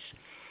the piece,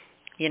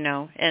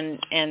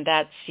 and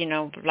that's,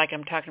 like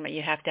I'm talking about,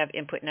 you have to have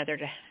input in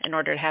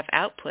order to have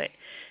output.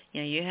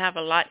 You have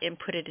a lot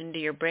inputted into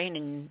your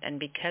brain, and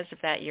because of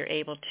that, you're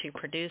able to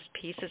produce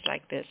pieces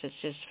like this. It's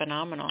just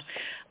phenomenal.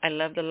 I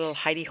love the little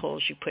hidey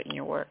holes you put in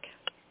your work.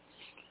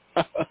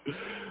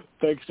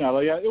 Thanks,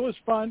 Nyla. Yeah, it was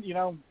fun.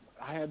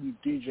 I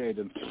hadn't DJ'd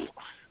in...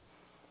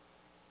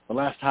 The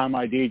last time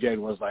I DJ'd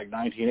was like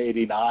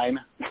 1989.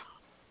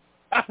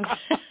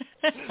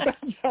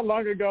 That's how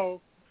long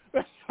ago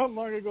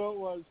it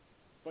was.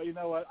 But you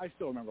know what? I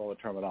still remember all the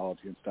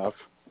terminology and stuff.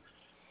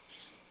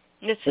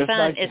 It's fun.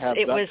 Nice to have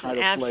it that was kind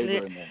an of flavor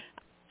absolute... in there.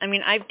 I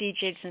mean, I've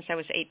DJ'd since I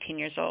was 18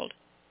 years old.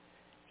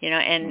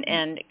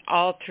 And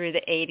all through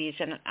the 80s.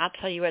 And I'll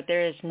tell you what,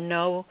 there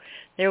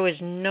was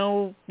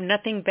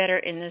nothing better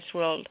in this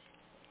world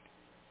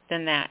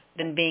than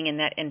being in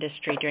that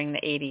industry during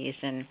the 80s.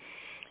 And,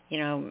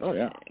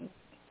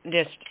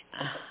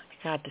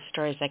 God, the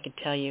stories I could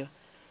tell you.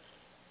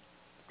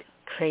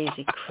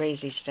 Crazy,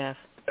 crazy stuff.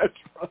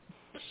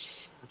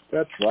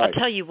 That's right. I'll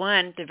tell you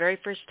one, the very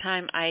first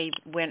time I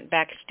went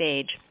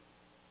backstage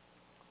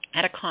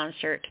at a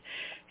concert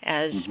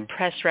as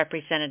press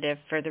representative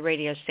for the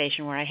radio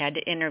station where I had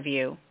to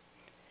interview,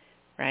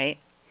 right?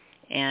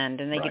 And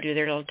then they could do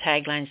their little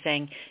tagline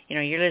saying,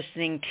 you're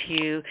listening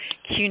to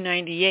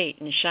Q98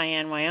 in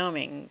Cheyenne,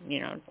 Wyoming,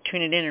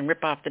 tune it in and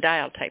rip off the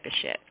dial type of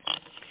shit.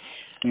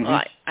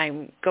 Well,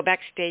 I go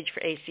backstage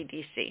for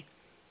AC/DC,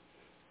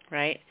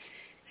 right?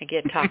 I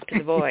get to talk to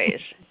the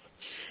boys,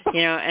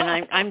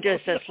 and I'm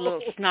just this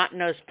little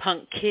snot-nosed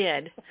punk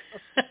kid,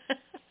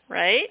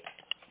 right?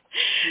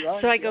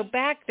 So I go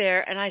back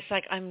there, and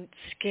I'm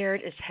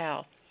scared as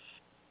hell.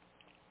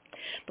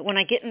 But when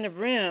I get in the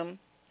room,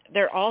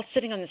 they're all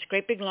sitting on this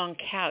great big long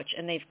couch,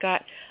 and they've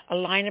got a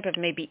lineup of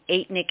maybe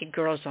 8 naked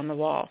girls on the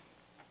wall.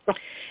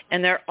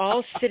 And they're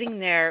all sitting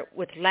there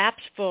with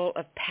laps full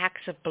of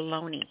packs of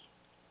bologna.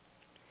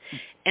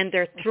 And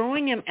they're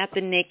throwing them at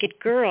the naked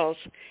girls,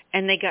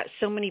 and they got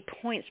so many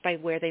points by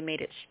where they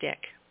made it stick.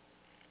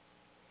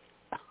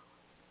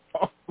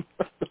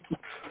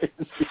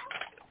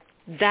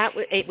 That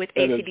was with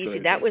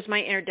AC/DC. That was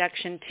my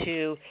introduction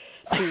to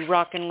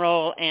rock and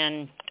roll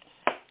and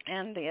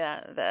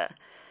the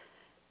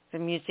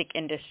music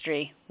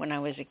industry when I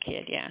was a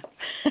kid. Yeah,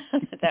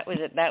 that was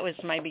it. That was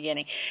my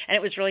beginning, and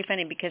it was really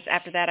funny because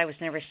after that I was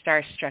never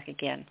starstruck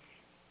again.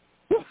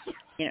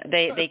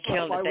 They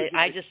killed it.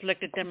 I just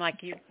looked at them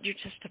like you're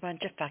just a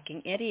bunch of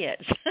fucking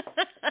idiots.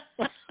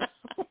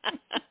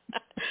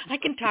 I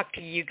can talk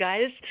to you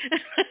guys.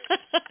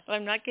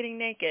 I'm not getting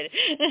naked.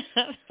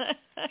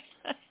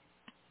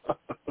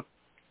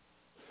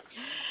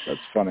 That's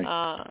funny.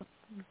 All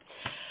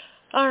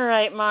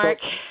right, Mark.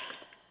 So,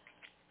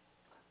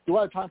 do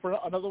I have time for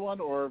another one,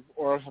 or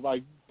have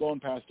I blown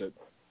past it?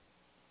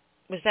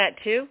 Was that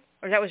 2?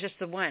 Or that was just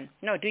the 1?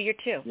 No, do your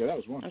 2. Yeah, that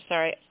was 1. I'm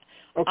sorry.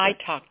 Okay. I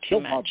talk too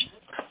much.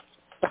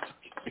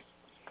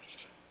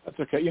 That's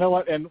okay. You know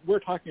what? And we're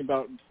talking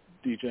about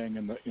DJing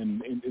in the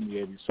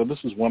 80s. So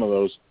this is one of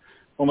those.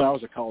 Only I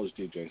was a college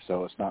DJ,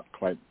 so it's not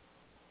quite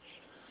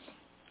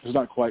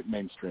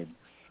mainstream.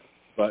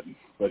 But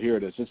here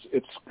it is.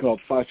 It's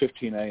called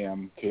 5:15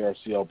 a.m.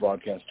 KRCL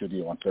Broadcast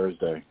Studio on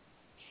Thursday,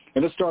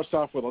 and it starts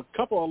off with a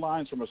couple of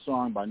lines from a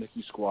song by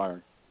Nikki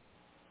Squire.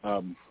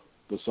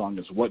 The song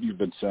is "What You've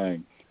Been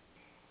Saying."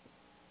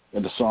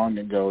 In the song,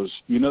 it goes,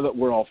 you know that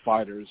we're all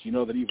fighters. You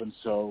know that even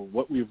so,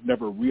 what we've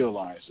never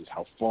realized is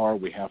how far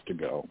we have to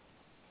go.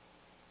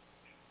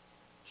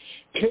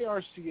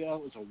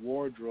 KRCL is a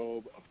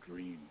wardrobe of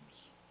dreams.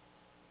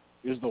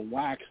 It is the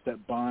wax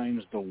that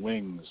binds the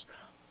wings,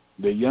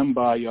 the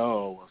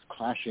yembayo of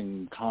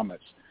clashing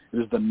comets. It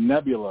is the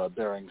nebula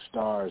bearing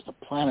stars, the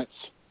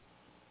planets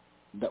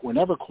that were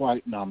never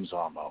quite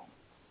Namzamo.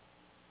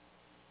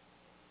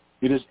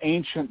 It is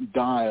ancient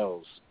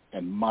dials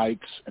and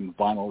mics and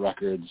vinyl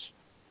records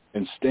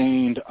and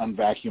stained,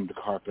 unvacuumed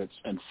carpets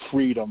and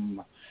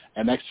freedom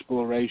and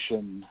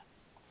exploration.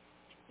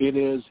 It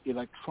is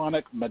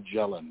electronic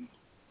Magellan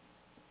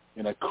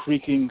in a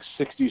creaking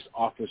 60s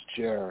office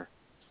chair.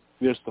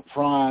 It is the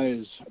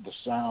prize of the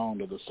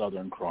sound of the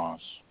Southern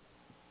Cross.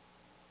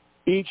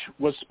 Each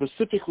was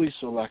specifically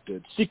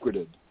selected,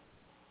 secreted,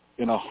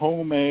 in a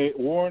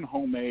worn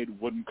homemade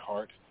wooden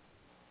cart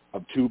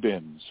of 2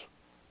 bins.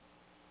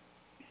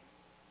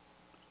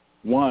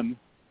 One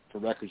for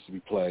records to be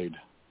played,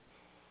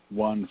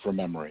 one for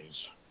memories.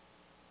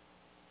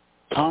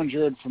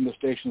 Conjured from the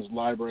station's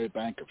library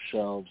bank of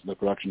shelves in the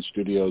production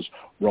studio's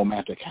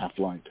romantic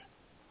half-light.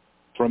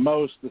 For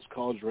most, this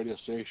college radio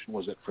station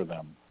was it for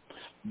them.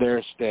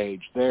 Their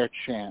stage, their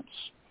chance,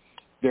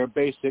 their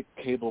basic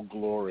cable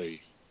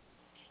glory.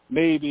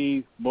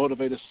 Maybe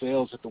motivated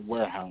sales at the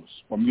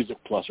Warehouse or Music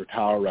Plus or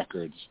Tower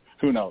Records.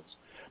 Who knows?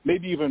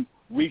 Maybe even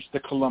reach the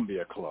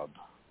Columbia Club.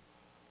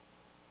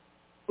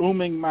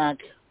 Ooming Mac,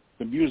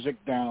 the music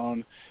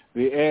down,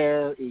 the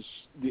air,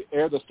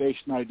 the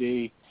station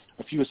ID,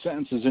 a few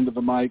sentences into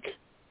the mic,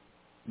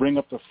 bring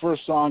up the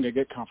first song and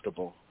get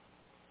comfortable.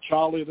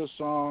 Charlie the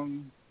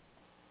song,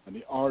 and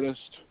the artist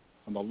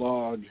on the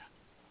log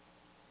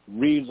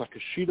reads like a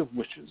sheet of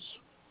wishes.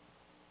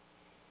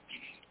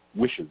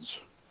 Wishes.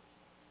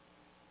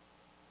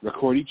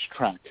 Record each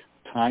track,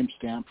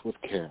 time-stamped with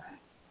care.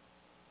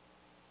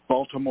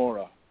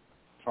 Baltimora,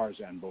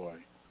 Tarzan Boy.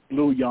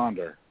 Blue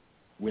Yonder,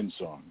 Wind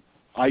Song.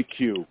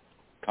 IQ,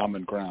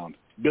 Common Ground.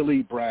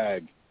 Billy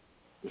Bragg,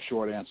 The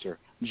Short Answer.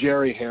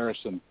 Jerry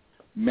Harrison,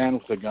 Man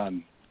with a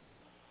Gun.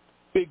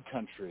 Big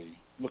Country,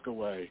 Look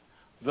Away.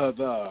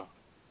 The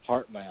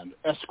Heartland.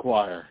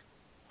 Esquire,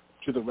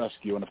 To the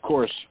Rescue. And, of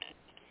course,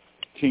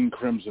 King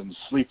Crimson's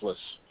Sleepless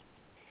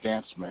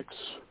Dance Mix.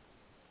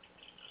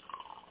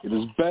 Is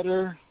it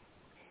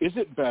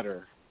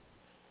better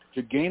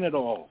to gain it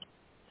all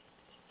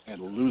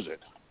and lose it,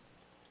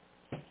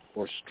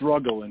 or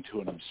struggle into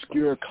an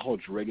obscure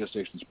college radio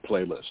station's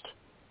playlist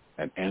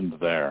and end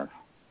there?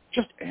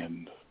 Just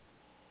end.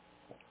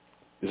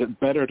 Is it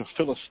better to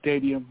fill a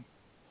stadium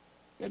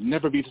and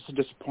never be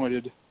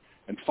disappointed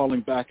and falling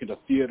back into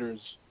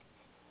theaters,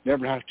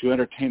 never have to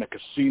entertain a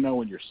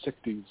casino in your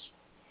 60s?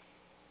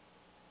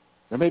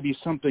 There may be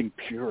something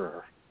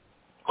purer,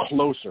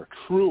 closer,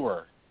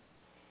 truer,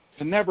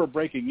 to never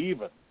breaking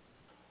even.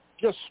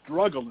 Just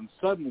struggle and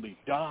suddenly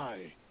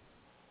die,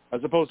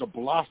 as opposed to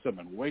blossom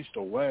and waste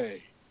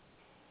away.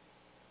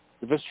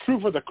 If it's true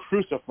for the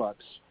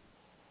Crucifix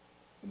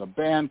and the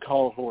band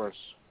called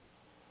Horse,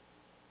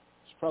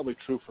 it's probably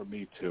true for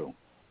me too.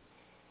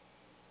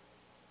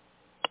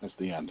 That's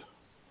the end.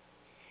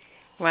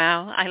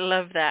 Wow, I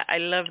love that. I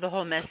love the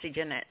whole message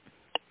in it.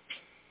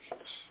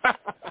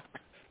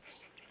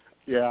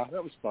 Yeah,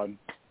 that was fun.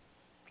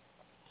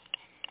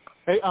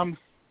 Hey, I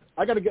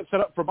got to get set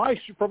up for my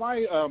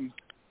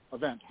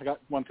event. I got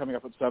one coming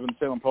up at 7,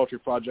 Salem Poetry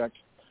Project.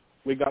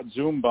 We got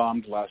Zoom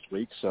bombed last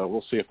week, so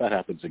we'll see if that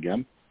happens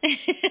again.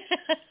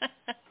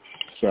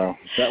 So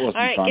that wasn't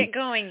fun. All right, get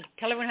going.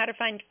 Tell everyone how to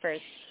find you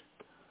first.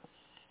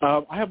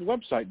 I have a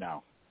website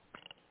now.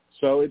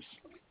 So it's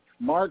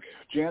Mark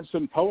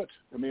Jansen Poet,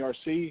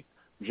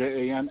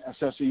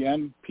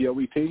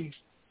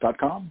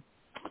 MarkJanssenPoet.com.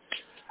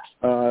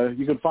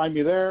 You can find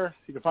me there.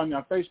 You can find me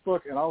on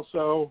Facebook, and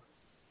also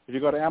if you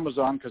go to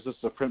Amazon, because this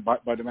is a print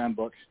by demand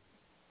book,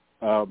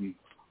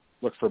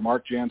 look for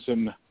Mark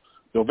Jansen,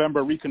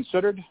 November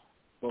Reconsidered.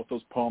 Both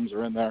those poems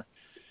are in there,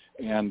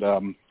 and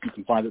you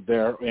can find it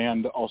there.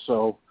 And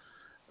also,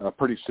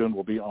 pretty soon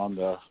we'll be on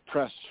the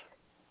press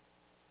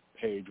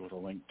page with a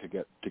link to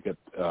get it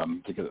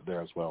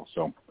there as well.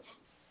 So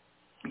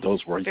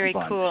those were very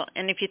cool.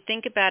 And if you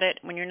think about it,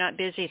 when you're not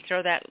busy,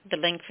 throw the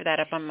link for that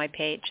up on my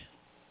page.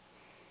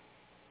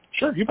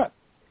 Sure, you bet.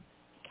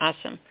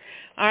 Awesome.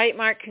 All right,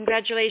 Mark,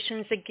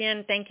 congratulations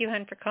again. Thank you,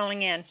 hon, for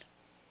calling in.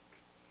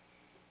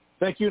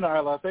 Thank you,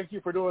 Nyla. Thank you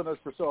for doing this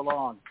for so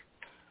long.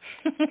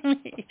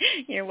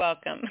 You're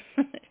welcome.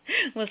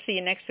 We'll see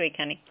you next week,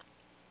 honey.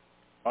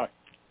 Bye.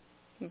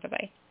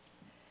 Bye-bye.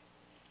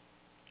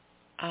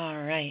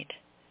 All right.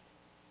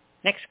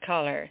 Next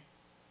caller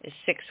is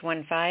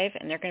 615,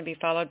 and they're going to be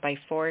followed by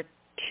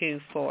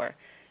 424.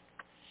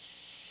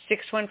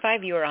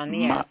 615, you are on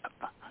the air.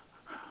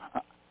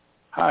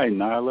 Hi,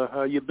 Nyla.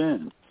 How you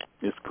been?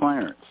 It's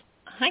Clarence.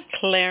 Hi,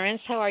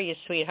 Clarence. How are you,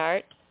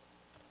 sweetheart?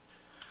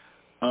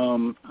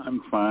 I'm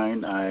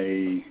fine.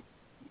 I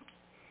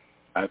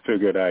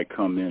figured I'd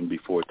come in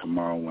before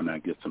tomorrow when I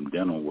get some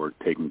dental work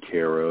taken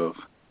care of,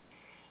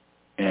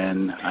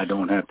 and I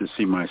don't have to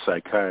see my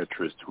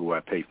psychiatrist, who I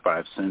pay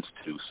 5 cents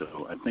to.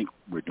 So I think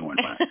we're doing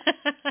fine.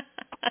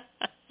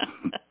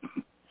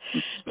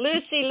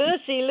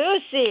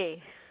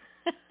 Lucy.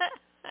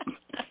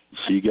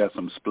 She got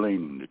some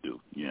splaining to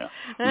do, yeah.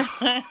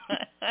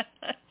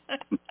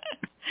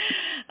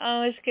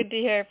 Oh, it's good to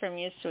hear from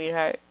you,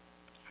 sweetheart.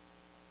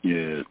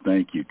 Yeah,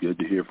 thank you. Good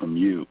to hear from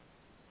you.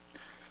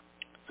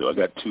 So I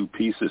got 2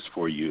 pieces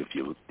for you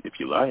if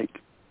you like.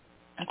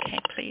 Okay,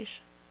 please.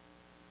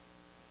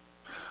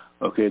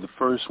 Okay, the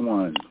first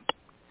one,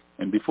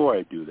 and before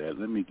I do that,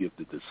 let me give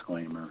the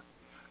disclaimer.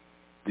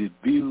 The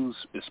views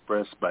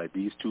expressed by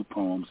these 2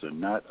 poems are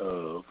not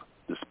of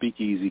the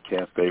SpeakEasy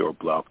Cafe or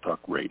Blog Talk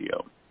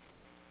Radio.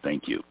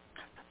 Thank you.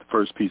 The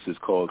first piece is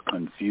called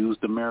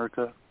Confused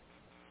America.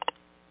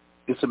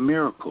 It's a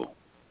miracle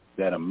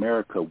that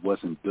America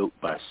wasn't built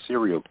by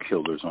serial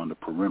killers on the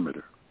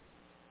perimeter.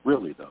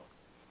 Really, though.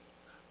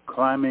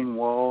 Climbing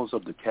walls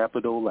of the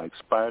Capitol like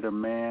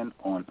Spider-Man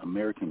on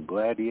American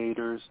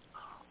Gladiators,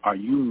 are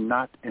you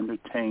not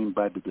entertained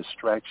by the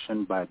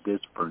distraction by this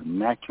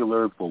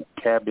vernacular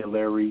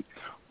vocabulary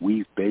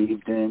we've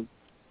bathed in?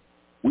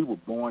 We were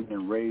born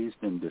and raised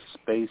in this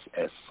space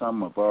as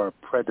some of our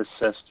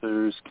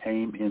predecessors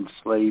came in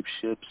slave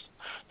ships.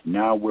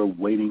 Now we're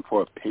waiting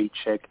for a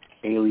paycheck,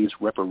 alias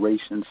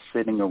reparations,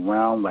 sitting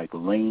around like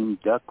lame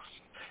ducks,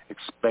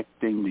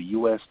 expecting the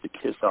U.S. to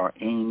kiss our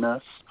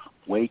anus.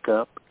 Wake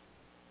up.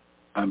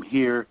 I'm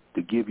here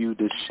to give you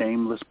this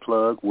shameless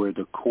plug where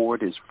the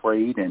cord is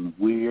frayed and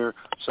we're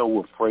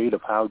so afraid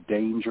of how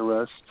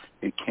dangerous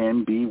it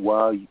can be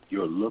while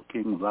you're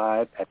looking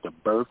live at the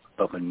birth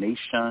of a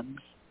nation.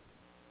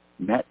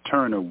 Nat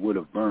Turner would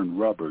have burned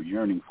rubber,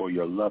 yearning for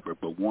your lover,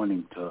 but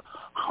wanting to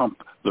hump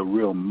the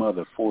real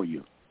mother for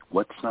you.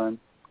 What, son?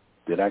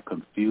 Did I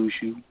confuse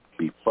you,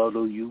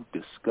 befuddle you,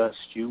 disgust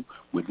you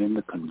within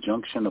the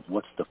conjunction of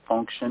what's the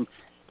function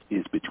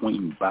is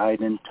between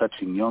Biden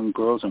touching young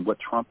girls and what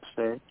Trump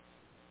said?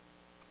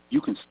 You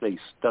can stay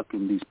stuck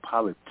in these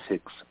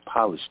politics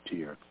polished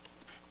here.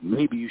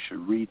 Maybe you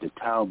should read the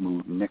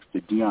Talmud next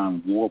to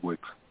Dionne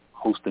Warwick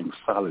hosting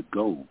Solid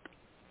Gold.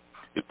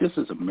 If this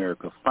is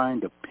America,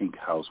 find a pink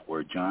house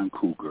where John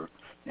Cougar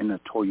in a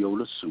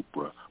Toyota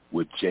Supra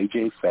with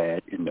J.J.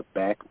 Fad in the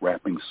back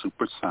rapping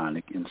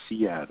Supersonic in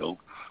Seattle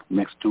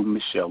next to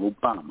Michelle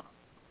Obama,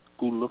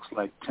 who looks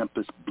like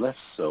Tempest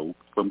Bledsoe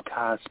from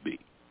Cosby.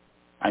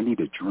 I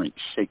need a drink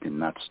shaken,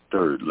 not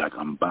stirred, like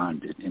I'm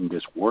bonded in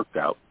this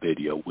workout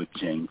video with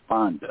Jane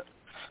Fonda,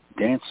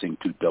 dancing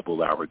to Double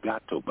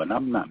Arigato, but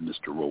I'm not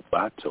Mr.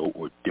 Roboto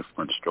or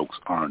Different Strokes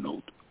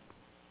Arnold.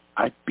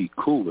 I'd be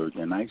cooler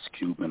than Ice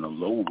Cube in a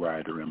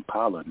lowrider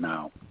Impala.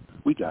 Now,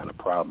 we got a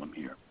problem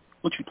here.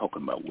 What you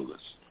talking about,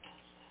 Willis?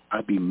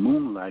 I'd be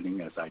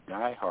moonlighting as I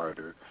die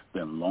harder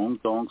than Long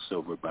Dong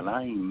Silver, but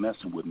I ain't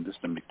messing with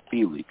Mr.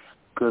 McFeely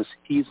because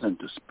he's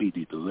into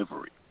speedy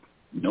delivery.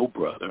 No,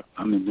 brother,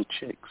 I'm into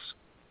chicks.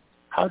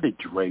 How did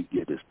Dre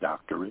get his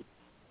doctorate?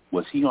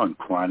 Was he on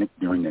chronic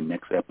during the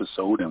next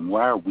episode? And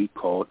why are we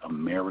called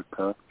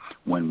America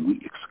when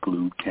we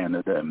exclude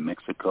Canada and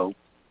Mexico?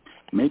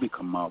 Maybe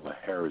Kamala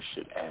Harris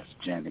should ask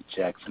Janet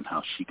Jackson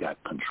how she got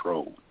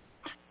control.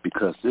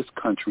 Because this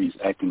country is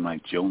acting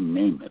like Joe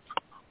Namath,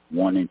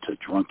 wanting to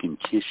drunken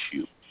kiss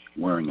you,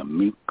 wearing a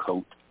mink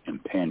coat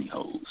and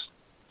pantyhose.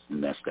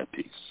 And that's that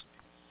piece.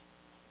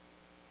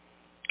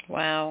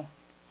 Wow.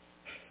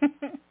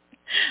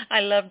 I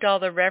loved all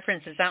the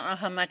references. I don't know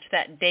how much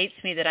that dates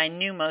me that I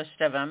knew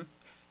most of them.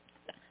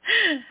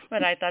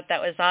 But I thought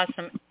that was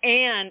awesome.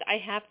 And I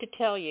have to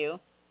tell you,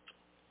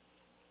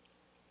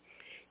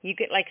 you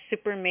get like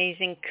super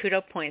amazing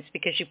kudo points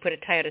because you put a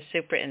Toyota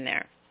Supra in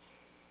there.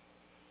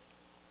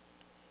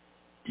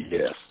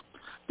 Yes.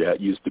 That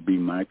used to be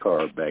my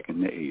car back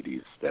in the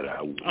 80s that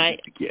I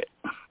wanted to get.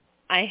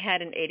 I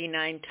had an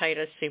 89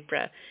 Toyota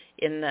Supra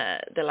in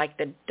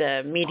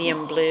the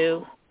medium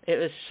blue. It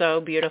was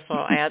so beautiful.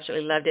 I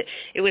absolutely loved it.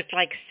 It was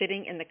like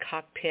sitting in the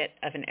cockpit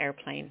of an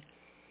airplane.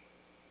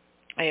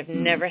 I have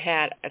never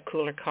had a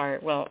cooler car.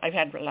 Well, I've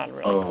had a lot of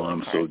really cool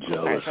I'm cars. so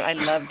jealous. But I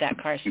loved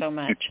that car so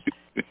much.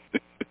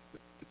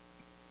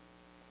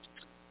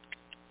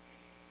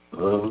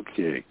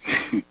 Okay.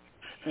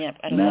 Yep,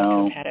 I'd love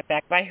to have had it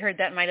back. If I heard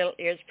that, my little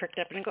ears perked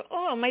up and I go,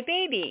 oh, my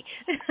baby.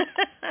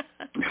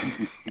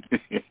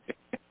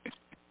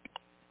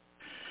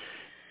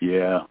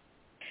 Yeah,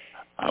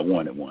 I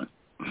wanted one.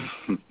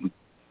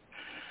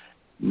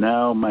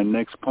 Now my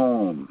next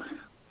poem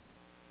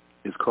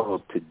is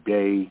called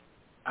Today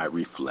I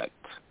Reflect.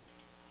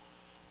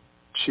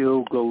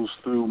 Chill goes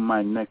through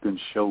my neck and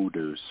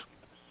shoulders.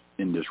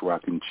 In this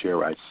rocking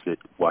chair I sit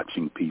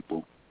watching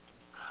people.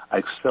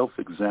 I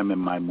self-examine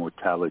my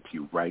mortality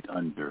right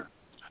under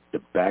the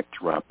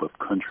backdrop of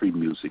country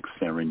music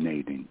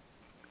serenading,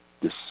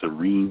 this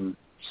serene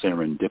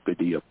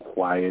serendipity of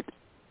quiet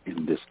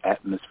in this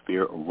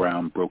atmosphere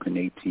around broken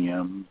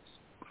ATMs.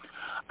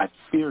 I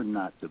fear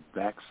not the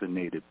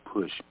vaccinated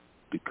push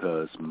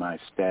because my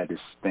status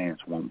stance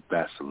won't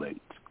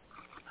vacillate.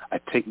 I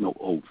take no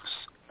oaths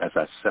as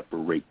I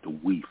separate the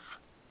wheat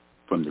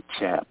from the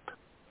chaff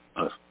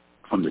of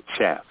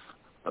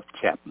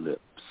chapped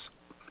lips,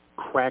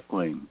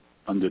 crackling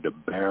under the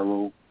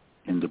barrel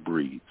in the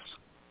breeze,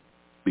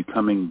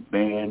 becoming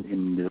banned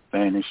in the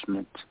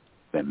banishment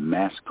that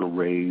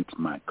masquerades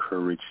my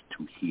courage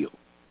to heal.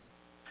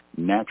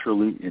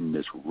 Naturally in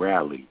this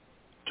rally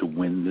to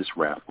win this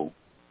raffle,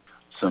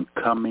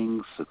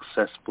 succumbing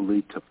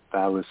successfully to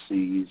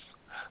fallacies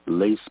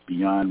laced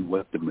beyond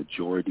what the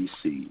majority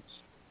sees.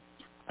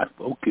 I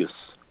focus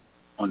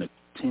on a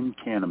tin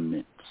can of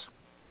mints,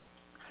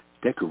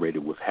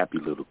 decorated with happy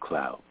little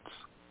clouds.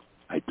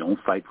 I don't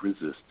fight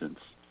resistance,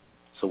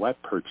 so I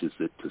purchase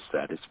it to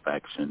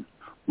satisfaction,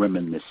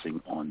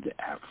 reminiscing on the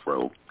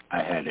afro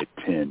I had at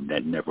 10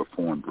 that never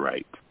formed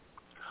right.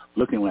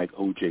 Looking like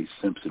O.J.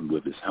 Simpson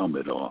with his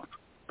helmet off.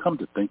 Come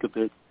to think of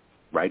it,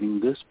 writing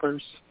this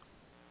verse,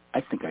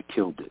 I think I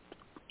killed it.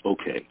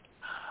 Okay,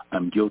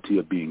 I'm guilty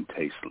of being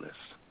tasteless.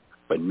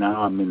 But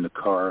now I'm in the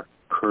car,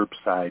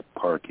 curbside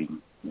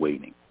parking,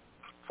 waiting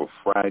for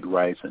fried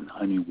rice and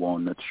honey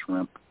walnut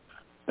shrimp.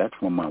 That's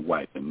from my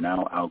wife, and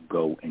now I'll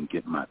go and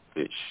get my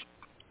fish.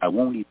 I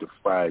won't eat the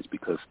fries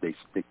because they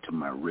stick to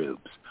my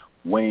ribs,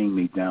 weighing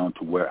me down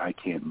to where I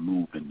can't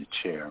move in the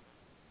chair.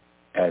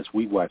 As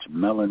we watch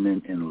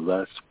Melanin in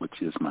Lust,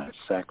 which is my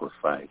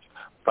sacrifice,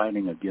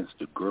 fighting against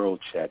the girl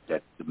chat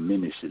that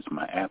diminishes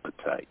my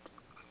appetite.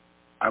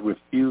 I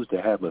refuse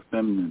to have a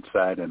feminine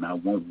side, and I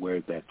won't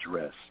wear that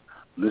dress,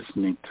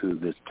 listening to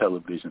this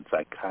television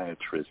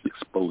psychiatrist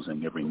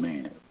exposing every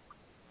man.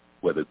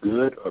 Whether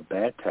good or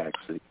bad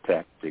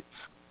tactics,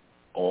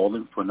 all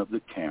in front of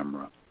the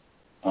camera,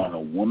 on a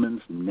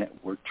woman's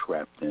network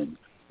trapped in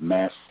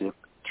massive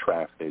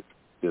traffic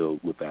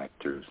filled with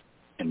actors.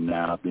 And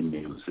now the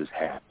news is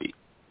happy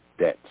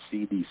that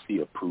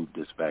CDC approved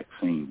this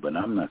vaccine, but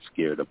I'm not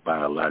scared of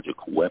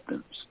biological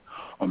weapons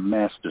or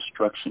mass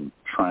destruction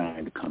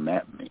trying to come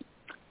at me.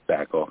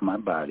 Back off my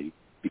body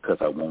because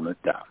I won't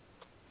adopt.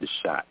 The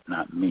shot,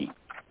 not me.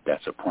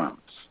 That's a promise.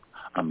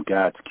 I'm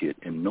God's kid,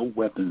 and no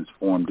weapons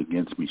formed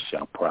against me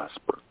shall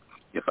prosper.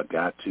 If I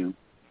got to,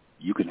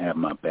 you can have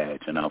my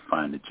badge, and I'll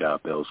find a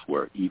job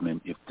elsewhere,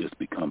 even if this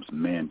becomes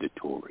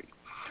mandatory.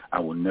 I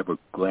will never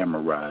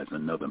glamorize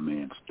another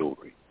man's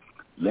story.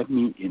 Let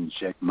me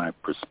inject my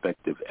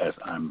perspective as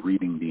I'm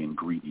reading the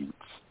ingredients.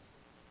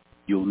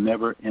 You'll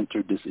never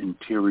enter this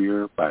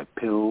interior by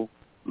pill,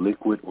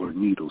 liquid, or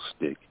needle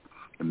stick,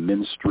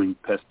 administering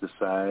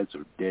pesticides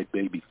or dead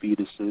baby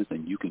fetuses,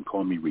 and you can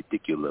call me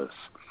ridiculous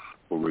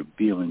for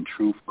revealing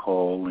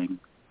truth-calling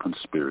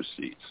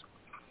conspiracies.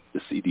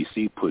 The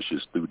CDC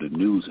pushes through the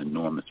news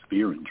enormous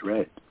fear and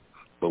dread,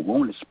 but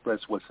won't express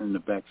what's in the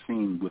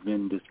vaccine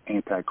within this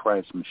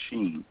Antichrist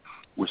machine.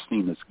 We're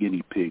seen as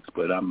guinea pigs,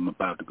 but I'm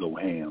about to go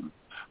ham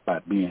by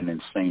being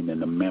insane in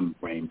the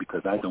membrane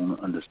because I don't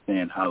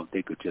understand how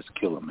they could just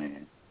kill a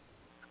man.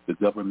 The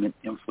government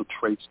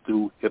infiltrates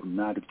through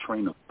hypnotic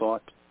train of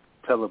thought,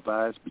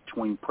 televised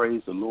between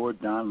Praise the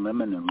Lord, Don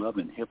Lemon, and Love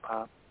and Hip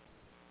Hop,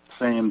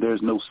 saying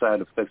there's no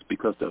side effects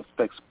because the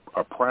effects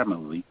are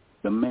primarily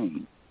the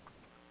main.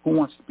 Who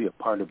wants to be a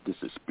part of this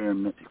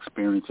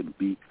experience and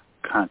be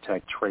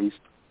contact traced?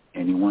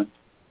 Anyone?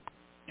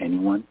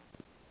 Anyone?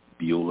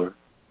 Bueller?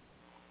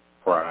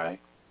 Fry?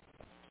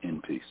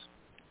 In peace.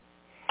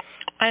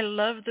 I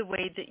love the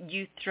way that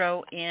you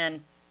throw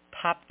in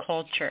pop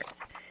culture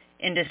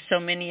into so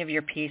many of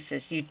your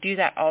pieces. You do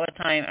that all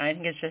the time, and I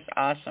think it's just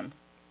awesome.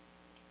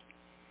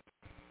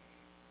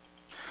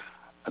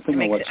 It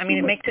makes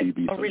it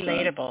so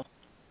relatable.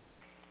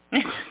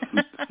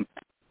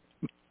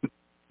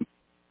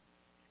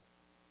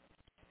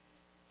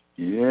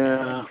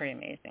 Yeah. That's pretty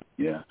amazing.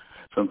 Yeah.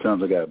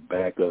 Sometimes I got to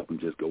back up and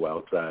just go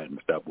outside and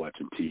stop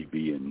watching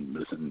TV and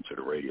listening to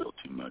the radio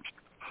too much.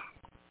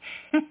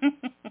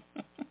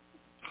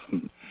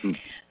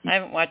 I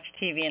haven't watched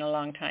TV in a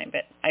long time,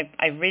 but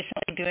I've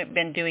recently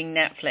been doing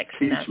Netflix,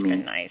 and that's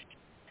been nice.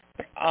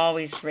 But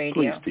always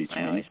radio. Please teach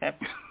me. I always have.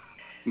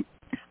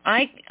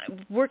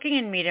 Working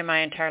in media my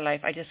entire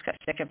life, I just got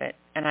sick of it,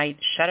 and I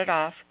shut it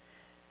off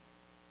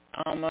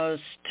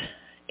almost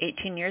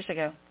 18 years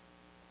ago.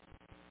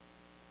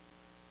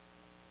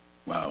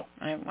 Wow.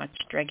 I haven't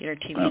watched regular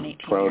TV I'm in 18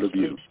 proud years of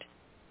you. at least.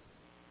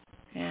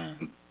 Yeah.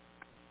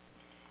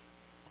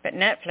 But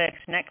Netflix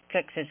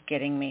is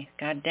getting me.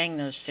 God dang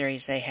those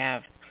series they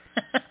have.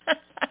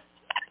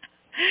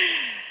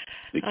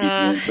 They keep you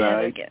inside?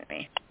 They're getting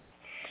me.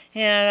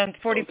 Yeah, I'm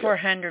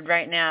 4,400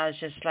 right now is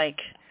just like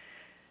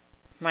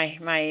my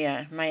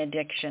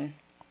addiction.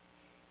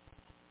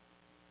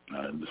 I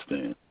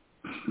understand.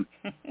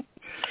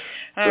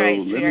 All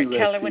right, sweetheart.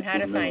 Tell everyone how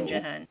to find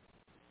you, hon.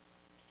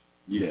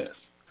 Yes.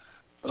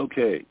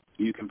 Okay.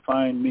 You can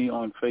find me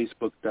on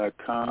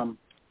Facebook.com.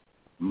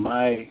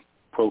 My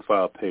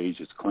profile page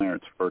is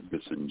Clarence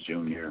Ferguson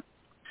Jr.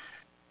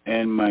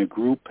 And my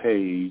group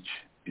page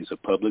is a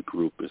public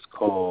group. It's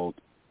called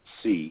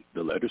C,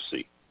 the letter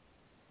C,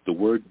 the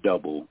word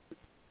double,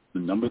 the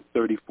number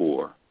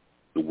 34,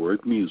 the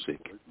word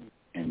music,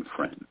 and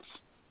friends.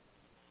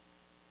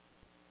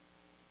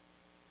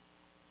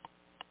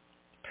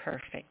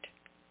 Perfect.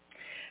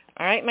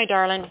 All right, my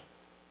darling.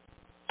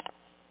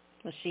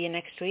 We'll see you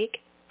next week.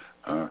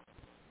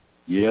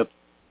 Yep.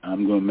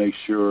 I'm going to make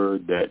sure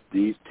that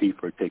these teeth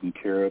are taken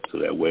care of so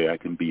that way I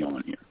can be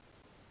on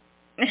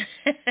here.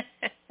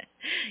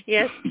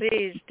 Yes,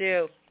 please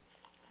do.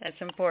 That's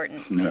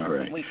important. All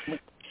right. We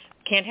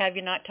can't have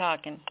you not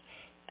talking.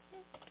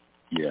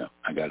 Yeah,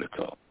 I got to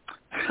talk.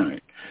 All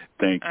right.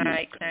 Thank you. All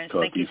right, Clarence.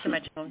 Thank you so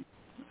much. All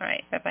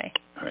right. Bye-bye.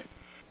 All right.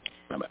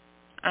 Bye-bye.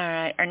 All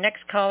right. Our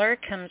next caller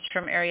comes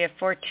from area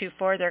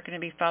 424. They're going to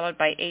be followed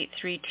by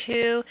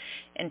 832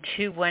 and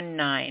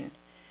 219.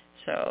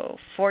 So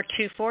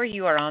 424,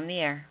 you are on the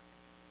air.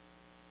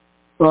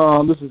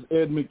 This is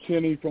Ed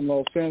McKinney from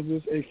Los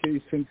Angeles, a.k.a.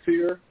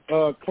 Sincere.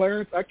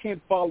 Clarence, I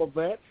can't follow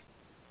that.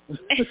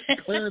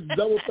 Clarence,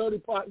 double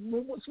 35.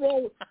 What's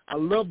wrong with I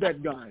love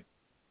that guy.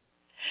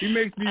 He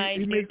makes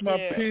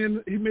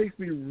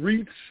me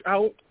reach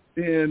out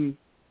and,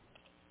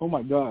 oh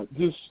my God,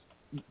 just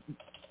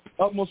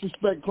utmost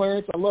respect,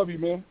 Clarence. I love you,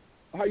 man.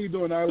 How you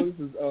doing, Nyla?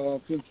 This is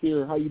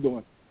Sincere. How you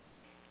doing?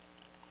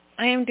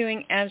 I am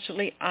doing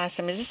absolutely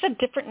awesome. Is this a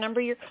different number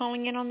you're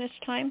calling in on this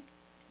time?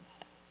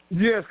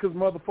 Yes, because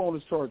my other phone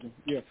is charging.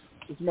 Yes.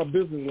 It's my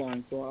business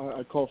line, so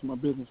I call from my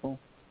business phone.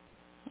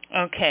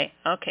 Okay.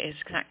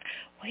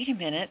 Wait a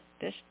minute.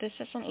 This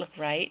doesn't look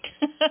right.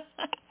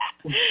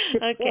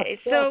 Okay,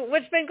 so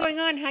what's been going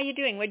on? How you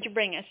doing? What'd you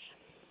bring us?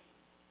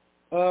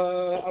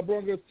 I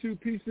brought us two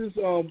pieces,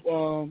 a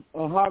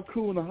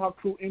haiku and a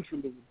haiku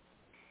interlude.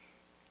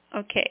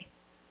 Okay.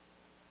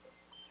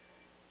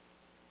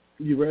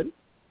 You ready?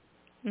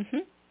 Mm-hmm.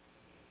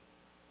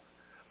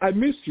 I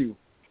missed you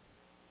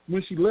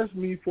when she left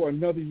me for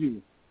another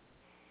you.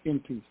 In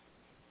peace.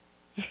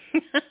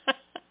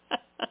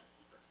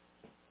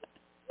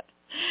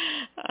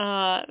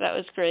 That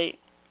was great.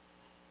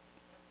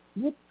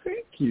 Well,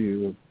 thank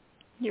you.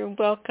 You're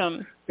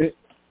welcome.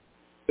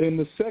 And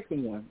the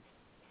second one,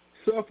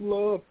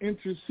 self-love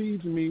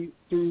intercedes me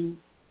through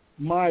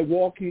my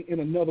walking in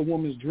another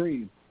woman's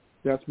dream.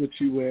 That's what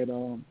you had.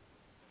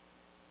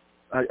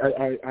 I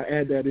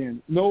add that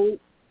in. No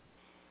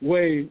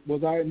way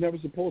was I never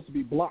supposed to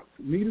be blocked.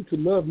 Needed to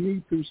love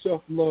me through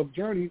self-love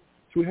journey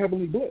to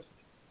heavenly bliss.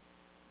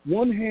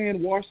 One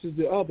hand washes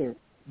the other.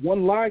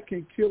 One lie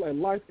can kill a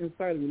life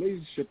inside a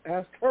relationship.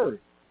 Ask her.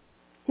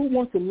 Who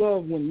wants to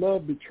love when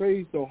love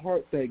betrays the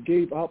heart that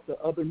gave out the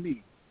other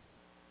me?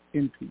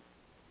 In peace.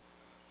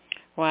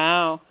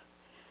 Wow,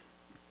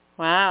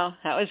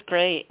 that was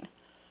great.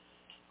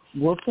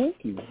 Well, thank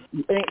you.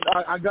 And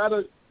I got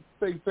to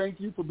say thank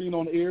you for being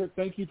on the air.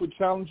 Thank you for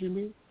challenging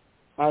me.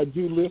 I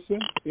do listen,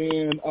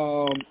 and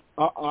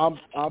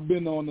I've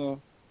been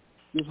on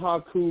this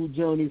haiku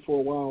journey for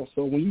a while.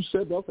 So when you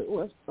said that, I was like, oh,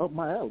 that's up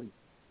my alley.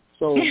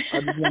 So I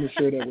just want to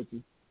share that with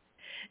you.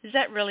 Is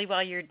that really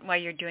while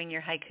you're doing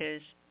your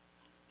haikus?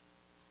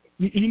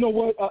 You know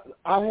what?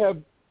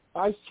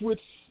 I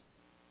switched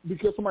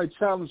because somebody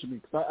challenged me.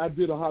 Because I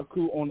did a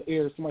haiku on the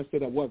air. Somebody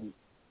said I wasn't.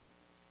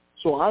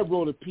 So I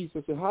wrote a piece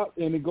that said,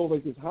 and it goes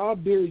like this: how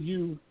dare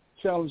you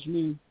challenge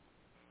me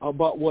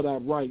about what I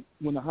write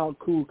when a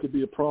haiku could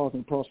be a prose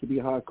and prose could be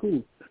a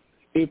haiku?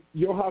 If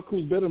your haiku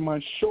is better than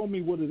mine, show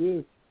me what it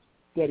is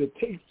that it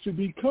takes to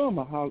become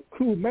a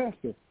haiku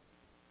master.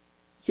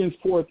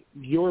 Henceforth,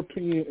 your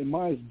opinion and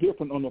mine is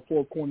different on the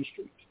four corner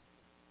streets.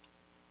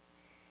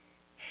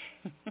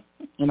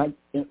 And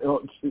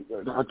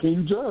how can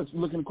you judge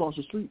looking across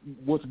the street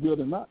what's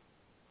good or not?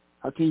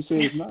 How can you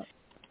say it's not?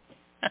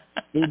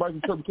 Everybody's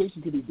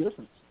interpretation could be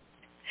different.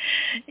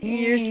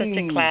 You're such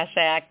a class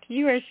act.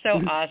 You are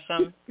so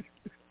awesome.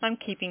 I'm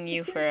keeping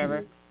you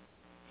forever.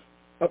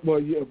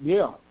 Well,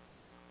 yeah.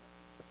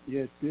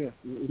 Yes.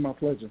 It's my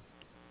pleasure.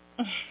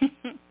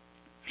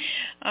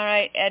 All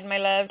right, Ed, my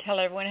love, tell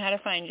everyone how to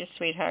find you,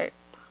 sweetheart.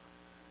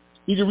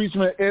 You can reach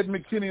me at Ed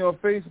McKinney on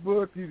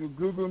Facebook. You can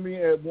Google me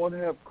at One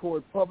Half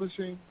Court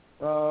Publishing.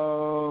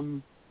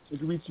 You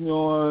can reach me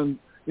on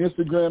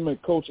Instagram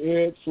at Coach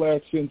Ed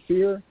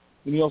 /Sincere.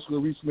 And you also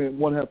can reach me at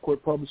One Half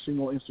Court Publishing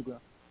on Instagram.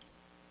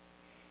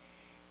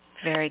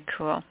 Very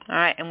cool. All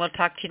right, and we'll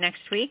talk to you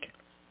next week.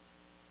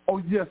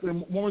 Oh, yes,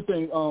 and one more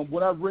thing.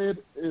 What I read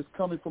is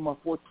coming from my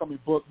forthcoming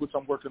book, which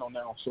I'm working on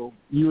now. So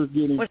you're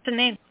getting... What's the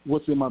name?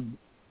 What's in my...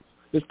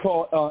 It's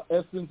called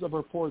Essence of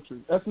Her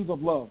Poetry. Essence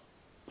of Love.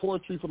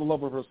 Poetry for the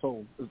Love of Her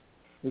Soul is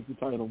the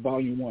title,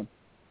 Volume 1.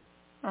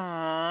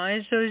 Aw,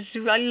 it's so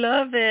sweet. I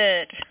love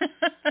it.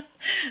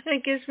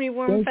 It gives me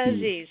warm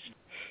fuzzies.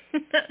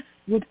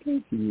 Well,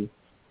 thank you.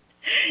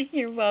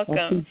 You're welcome.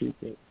 I appreciate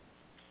that.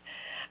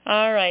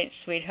 All right,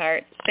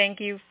 sweetheart. Thank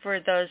you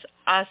for those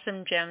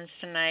awesome gems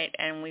tonight,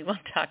 and we will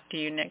talk to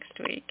you next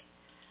week.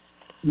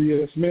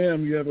 Yes,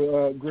 ma'am. You have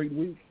a great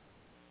week.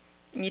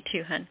 You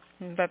too, hon.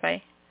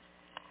 Bye-bye.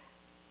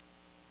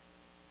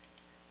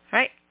 All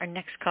right, our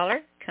next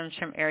caller comes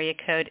from area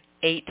code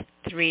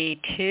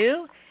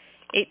 832.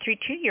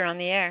 832, you're on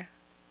the air.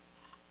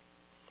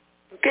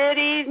 Good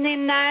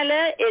evening,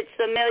 Nyla. It's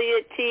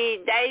Amelia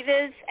T.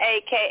 Davis,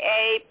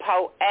 a.k.a.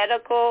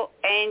 Poetical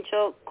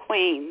Angel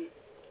Queen.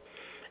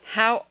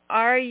 How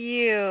are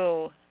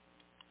you?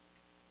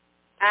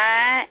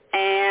 I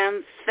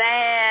am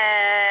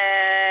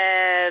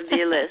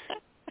fabulous.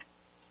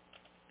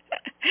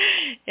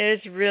 It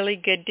is really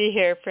good to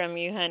hear from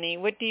you, honey.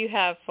 What do you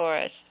have for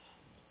us?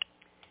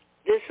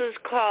 This is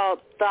called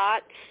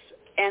Thoughts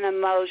and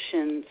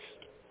Emotions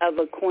of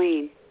a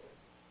Queen.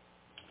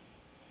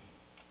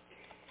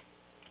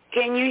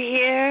 Can you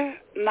hear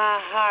my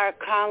heart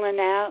calling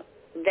out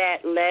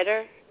that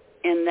letter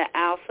in the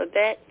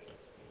alphabet?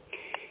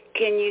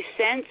 Can you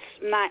sense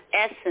my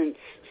essence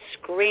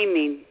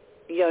screaming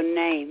your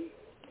name?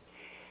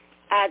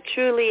 I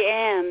truly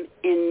am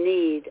in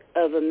need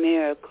of a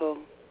miracle.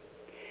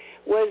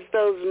 Was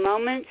those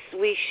moments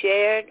we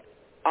shared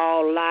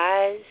all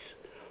lies,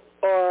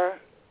 or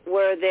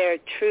were there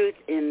truth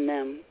in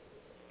them?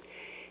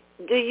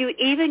 Do you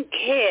even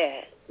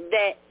care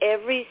that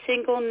every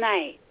single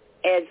night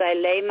as I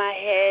lay my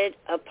head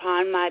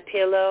upon my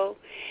pillow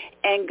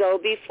and go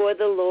before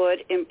the Lord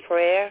in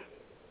prayer?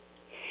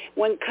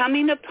 When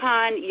coming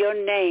upon your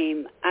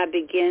name, I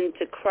begin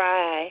to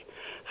cry,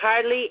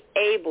 hardly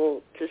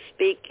able to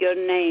speak your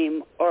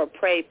name or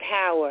pray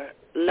power,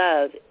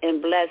 love,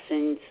 and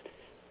blessings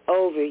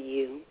over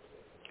you.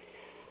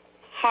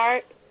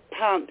 Heart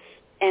pumps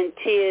and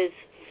tears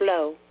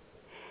flow.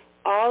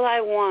 All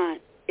I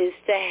want is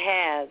to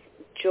have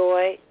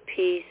joy,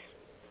 peace,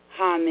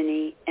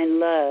 harmony, and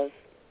love.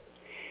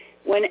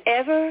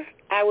 Whenever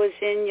I was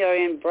in your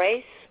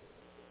embrace,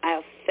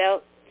 I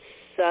felt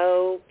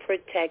so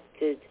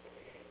protected,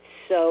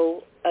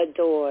 so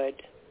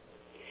adored.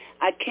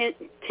 I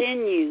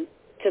continue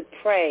to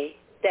pray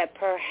that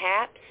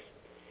perhaps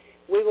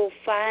we will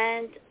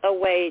find a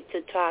way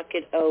to talk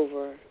it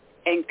over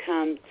and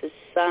come to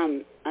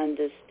some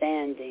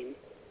understanding.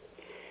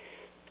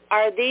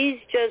 Are these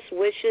just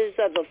wishes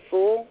of a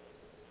fool?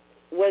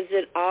 Was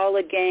it all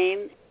a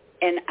game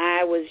and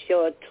I was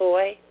your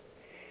toy?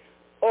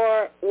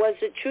 Or was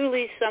it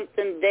truly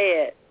something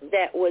there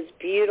that was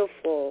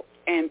beautiful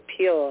and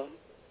pure?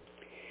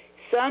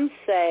 Some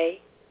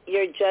say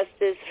you're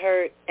just as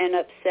hurt and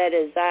upset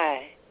as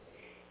I.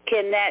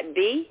 Can that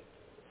be?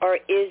 Or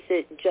is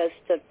it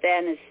just a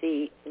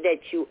fantasy that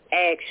you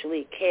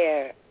actually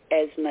care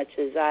as much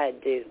as I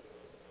do?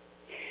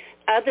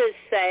 Others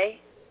say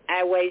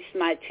I waste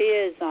my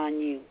tears on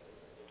you.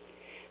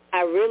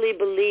 I really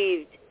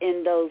believed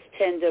in those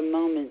tender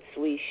moments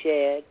we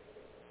shared.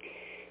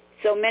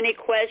 So many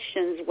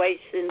questions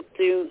racing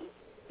through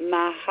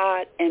my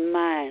heart and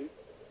mind.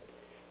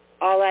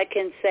 All I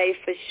can say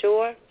for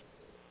sure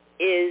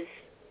is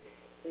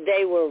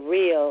they were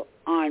real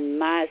on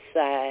my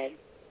side.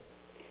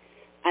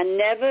 I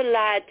never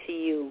lied to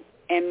you,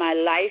 and my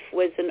life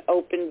was an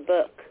open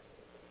book.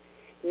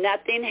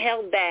 Nothing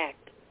held back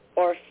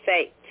or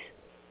faked.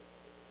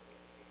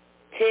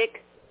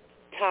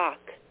 Tick-tock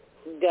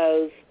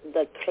goes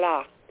the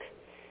clock.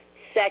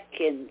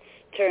 Seconds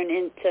turn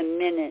into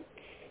minutes.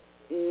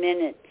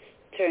 Minutes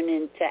turn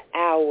into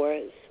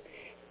hours.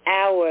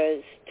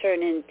 Hours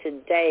turn into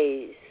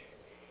days.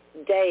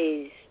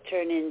 Days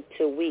turn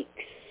into weeks.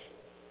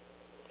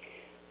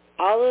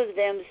 All of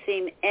them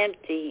seem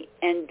empty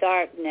and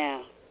dark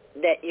now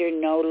that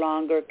you're no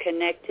longer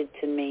connected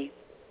to me.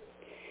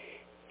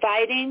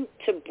 Fighting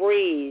to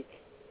breathe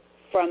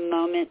from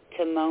moment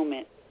to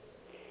moment.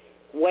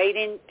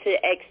 Waiting to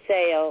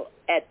exhale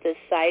at the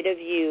sight of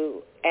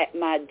you at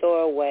my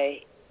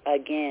doorway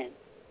again.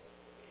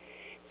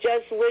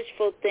 Just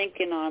wishful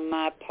thinking on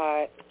my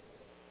part.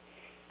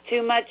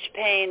 Too much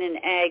pain and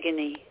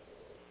agony.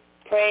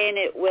 Praying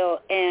it will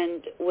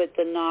end with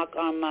the knock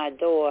on my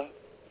door.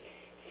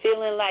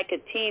 Feeling like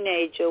a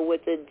teenager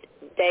with a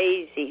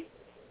daisy.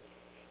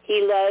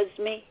 He loves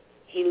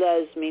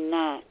me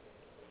not.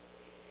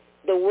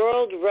 The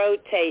world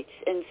rotates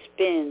and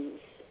spins.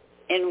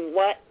 In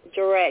what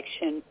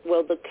direction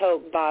will the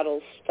Coke bottle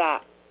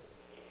stop?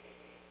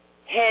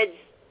 Heads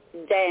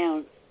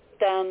down,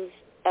 thumbs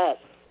up,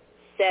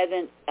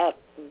 7-Up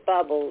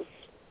bubbles.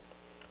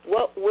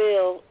 What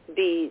will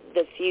be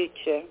the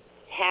future?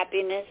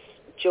 Happiness,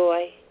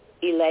 joy,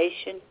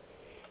 elation,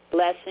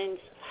 blessings,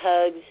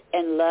 hugs,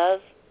 and love?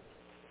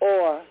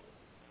 Or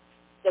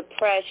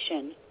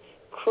depression,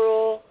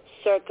 cruel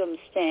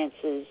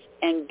circumstances,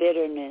 and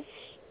bitterness?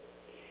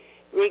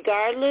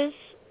 Regardless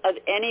of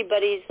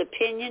anybody's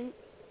opinion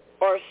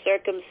or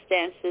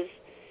circumstances,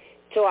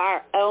 to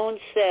our own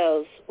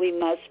selves we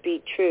must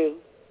be true.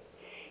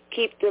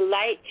 Keep the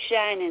light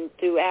shining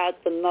throughout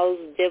the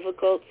most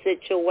difficult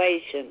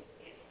situation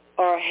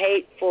or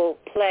hateful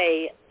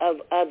play of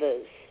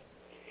others.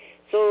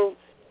 So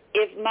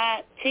if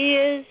my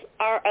tears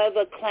are of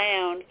a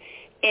clown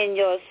in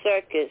your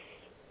circus,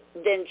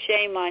 then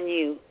shame on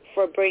you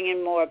for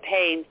bringing more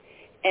pain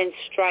and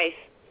strife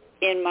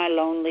in my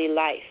lonely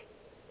life.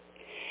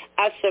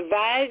 I've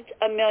survived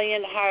a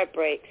million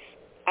heartbreaks.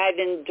 I've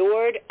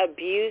endured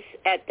abuse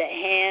at the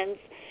hands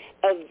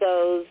of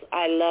those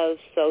I love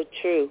so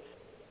true.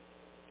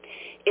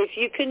 If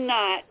you could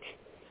not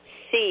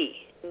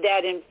see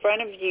that in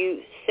front of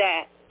you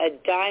sat a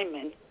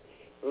diamond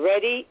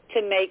ready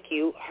to make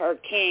you her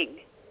king,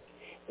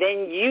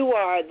 then you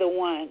are the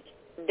one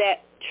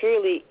that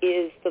truly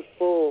is the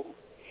fool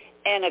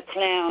and a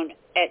clown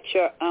at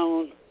your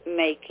own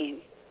making.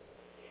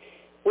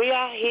 We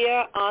are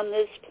here on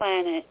this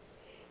planet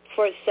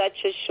for such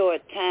a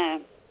short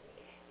time.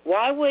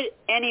 Why would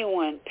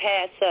anyone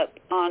pass up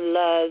on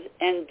love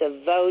and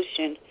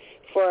devotion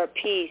for a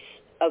piece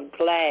of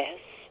glass?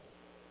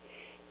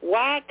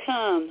 Why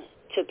come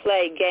to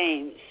play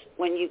games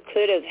when you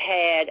could have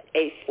had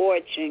a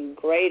fortune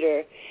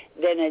greater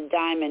than a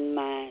diamond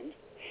mine?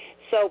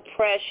 So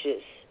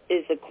precious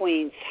is a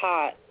queen's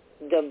heart,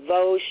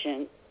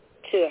 devotion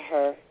to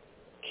her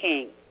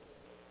king.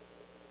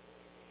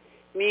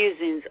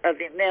 Musings of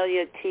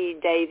Amelia T.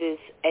 Davis,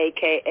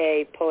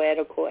 a.k.a.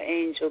 Poetical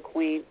Angel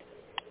Queen,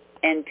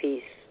 and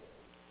peace.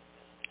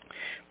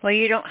 Well,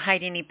 you don't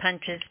hide any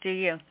punches, do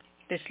you?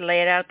 Just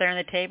lay it out there on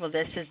the table.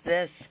 This is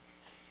this.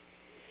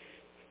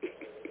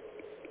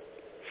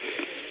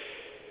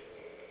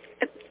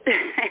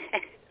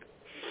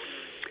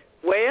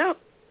 Well,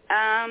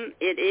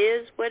 it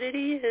is what it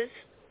is,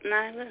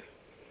 Nyla.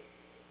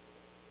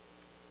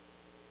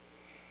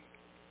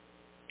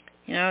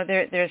 You know,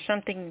 there's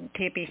something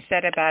to be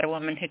said about a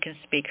woman who can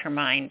speak her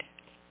mind.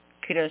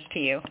 Kudos to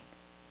you.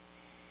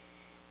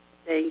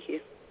 Thank you.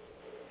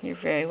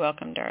 You're very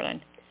welcome,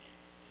 darling.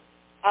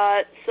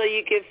 So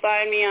you can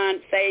find me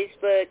on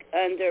Facebook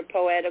under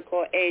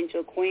Poetical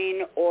Angel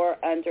Queen or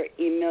under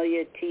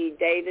Emilia T.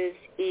 Davis,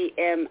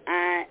 EMILIATDAVIS.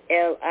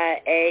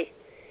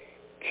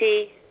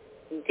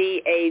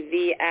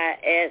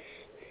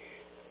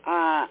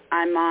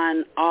 I'm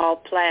on all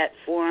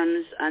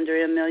platforms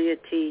under Emilia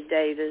T.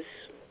 Davis.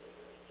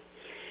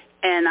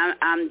 And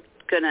I'm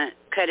going to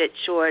cut it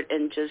short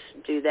and just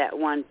do that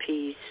one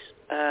piece.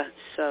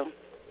 So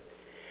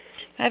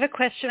I have a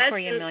question for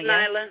you, Emilia.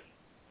 Nyla.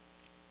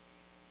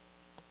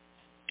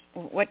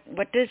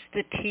 What does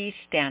the T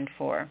stand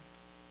for?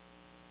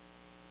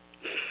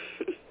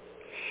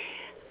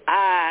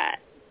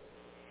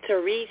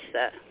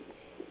 Teresa.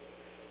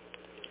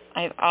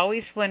 I've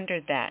always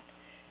wondered that.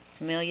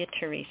 Emilia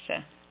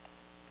Teresa.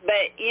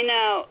 But, you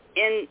know,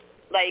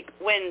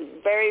 when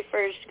very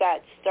first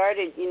got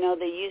started, you know,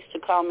 they used to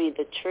call me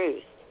the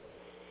Truth.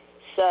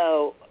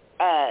 So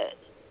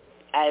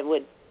I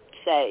would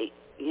say,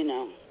 you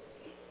know,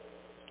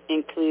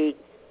 include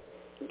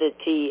the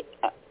T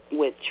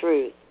with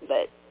Truth.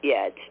 But,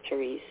 yeah, it's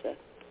Teresa.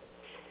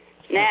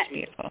 That's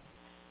beautiful.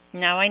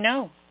 Now I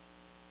know.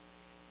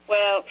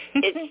 Well,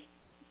 it's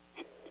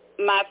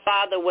my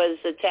father was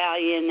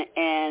Italian,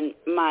 and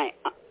my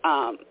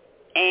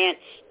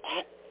aunt's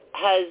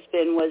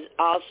husband was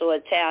also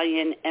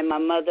Italian, and my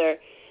mother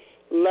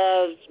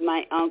loved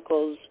my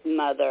uncle's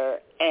mother,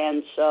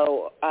 and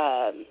so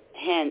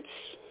hence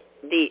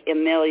the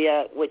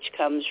Emilia, which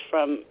comes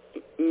from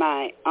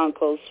my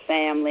uncle's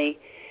family,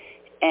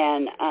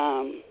 and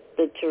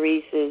the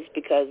Teresas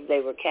because they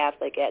were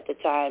Catholic at the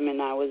time,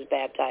 and I was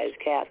baptized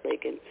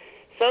Catholic. And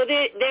so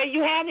there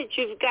you have it.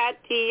 You've got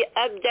the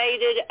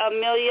updated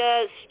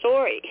Emilia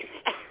story.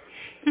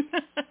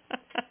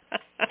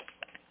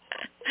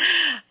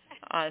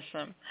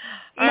 Awesome.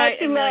 All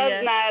right,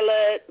 Emilia. Much love,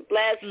 Nyla.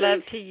 Blessings.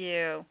 Love to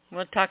you.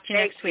 We'll talk to you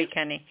next week,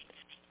 honey.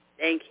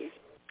 Thank you.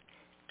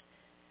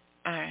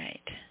 All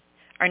right.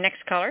 Our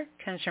next caller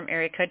comes from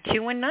area code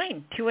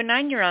 219.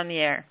 219, you're on the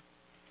air.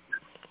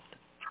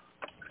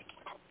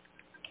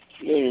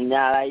 Hey,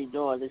 Nyla, how you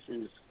doing? This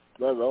is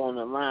Brother on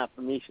the line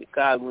from East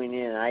Chicago.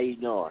 How you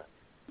doing?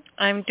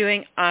 I'm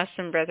doing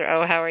awesome, Brother.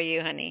 Oh, how are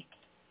you, honey?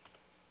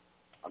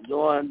 I'm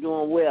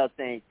doing well,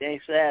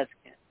 thanks for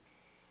asking.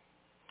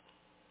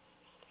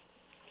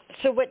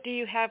 So what do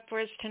you have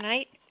for us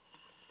tonight?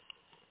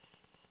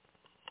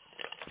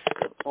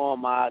 The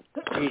poem I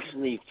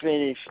recently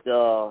finished,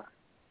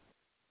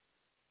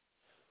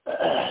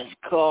 it's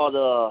called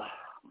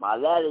My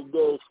Latter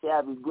Days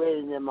Shall Be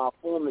Greater Than My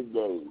Former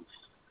Days.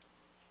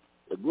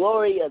 The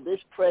glory of this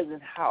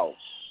present house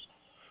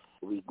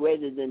will be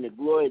greater than the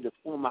glory of the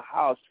former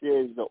house,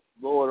 says the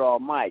Lord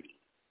Almighty.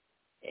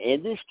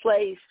 In this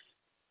place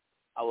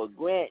I will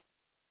grant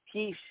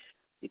peace,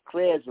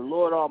 declares the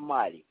Lord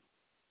Almighty.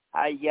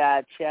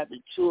 Isaiah chapter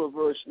 2 and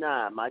verse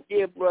 9. My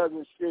dear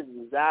brothers and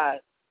sisters, I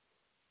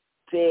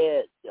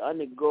prepared to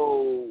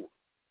undergo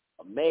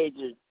a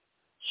major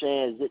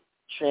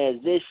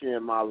transition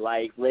in my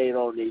life later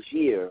on this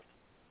year.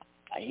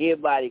 I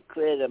hereby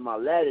declare that my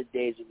latter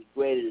days will be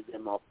greater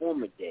than my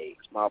former days.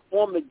 My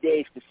former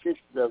days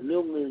consisted of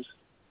numerous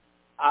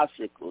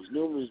obstacles,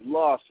 numerous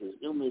losses,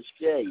 numerous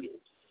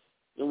failures,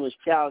 numerous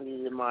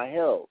challenges in my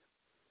health,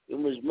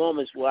 numerous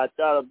moments where I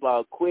thought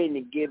about quitting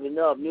and giving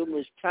up,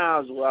 numerous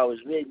times where I was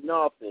written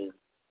off, and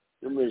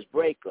numerous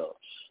breakups.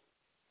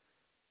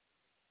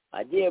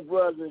 My dear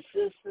brothers and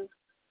sisters,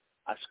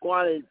 I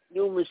squandered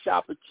numerous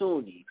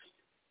opportunities.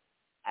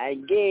 I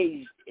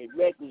engaged in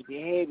reckless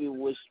behavior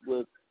which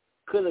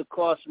could have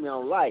cost me my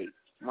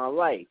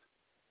life.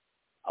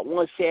 I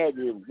once had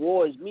the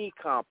 "war is me"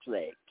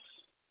 complex.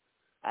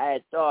 I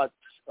had thoughts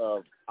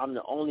of I'm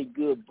the only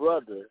good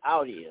brother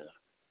out here.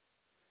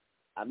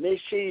 I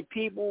mistreated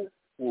people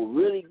who were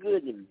really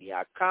good to me.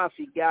 I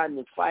constantly got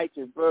into fights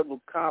and verbal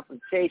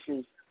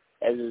confrontations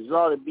as a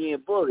result of being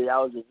bullied. I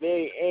was a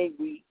very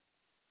angry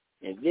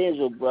and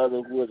vengeful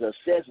brother who was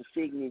obsessed with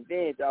seeking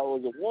revenge. I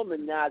was a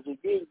womanizer who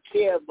didn't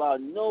care about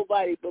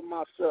nobody but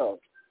myself.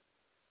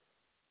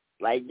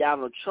 Like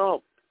Donald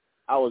Trump,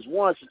 I was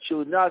once a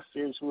true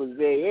narcissist who was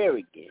very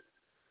arrogant,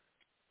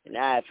 and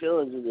I had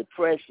feelings of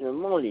depression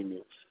and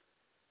loneliness.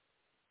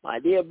 My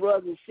dear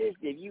brothers and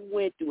sisters, if you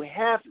went through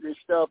half of the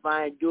stuff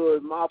I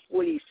endured in my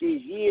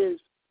 46 years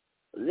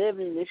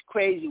living in this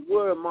crazy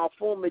world in my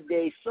former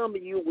days, some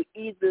of you would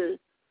either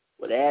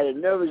have had a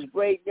nervous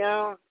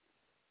breakdown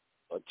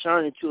or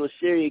turn into a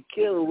serial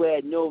killer who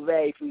had no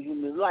value for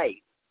human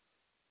life.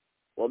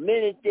 For a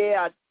minute there,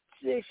 I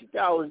seriously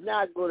thought I was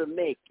not going to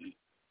make it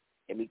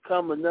and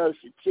become another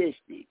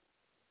statistic.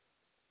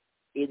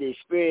 Either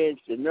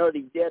experienced an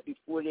early death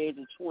before the age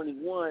of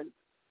 21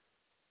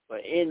 or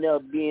end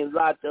up being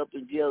locked up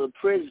in jail or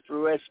prison for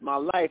the rest of my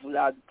life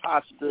without the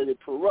possibility of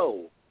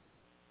parole.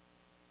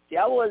 See,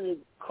 I wasn't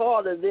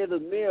called to live a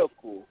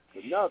miracle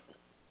for nothing.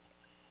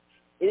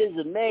 It is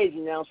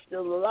amazing that I'm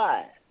still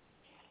alive.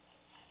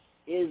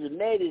 It is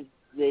amazing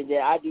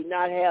that I do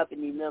not have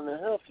any mental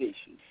health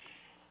issues.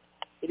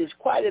 It is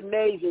quite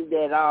amazing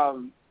that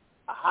I'm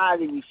a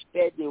highly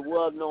respected,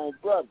 well-known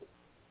brother,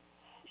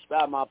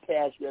 despite my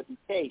past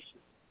reputation.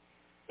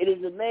 It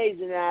is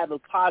amazing that I have a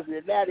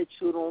positive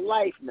attitude on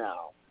life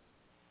now.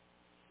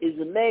 It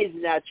is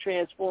amazing that I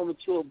transform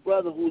into a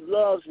brother who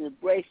loves and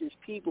embraces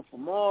people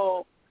from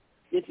all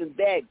different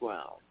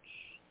backgrounds.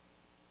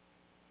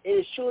 It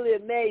is truly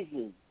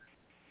amazing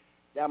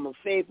that I'm a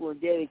faithful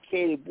and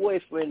dedicated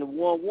boyfriend of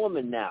one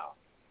woman now.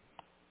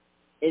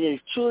 It is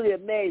truly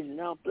amazing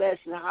how I'm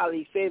blessed and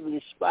highly favored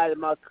in spite of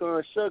my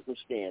current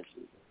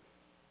circumstances.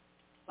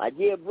 My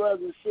dear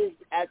brothers and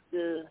sisters,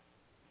 after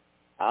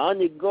I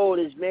undergo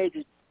this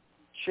major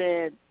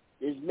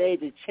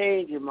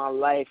change in my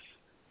life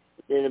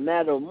within a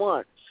matter of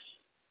months,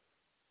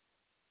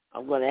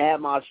 I'm going to have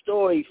my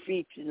story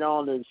featured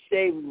on the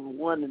segment of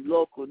one of the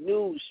local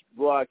news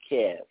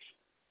broadcasts.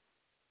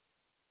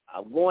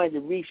 I'm going to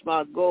reach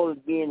my goal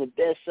of being the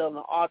best-selling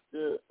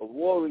author, a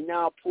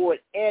world-renowned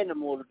poet, and a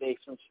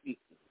motivational speaker.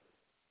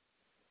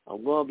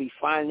 I'm going to be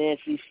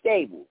financially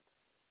stable,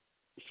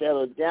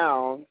 settle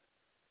down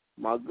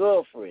my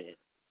girlfriend.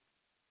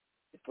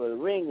 For the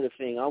ring of the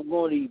thing, I'm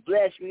going to be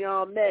blessed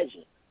beyond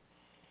measure.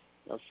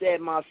 I'm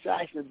setting my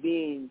sights on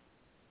being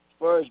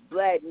the first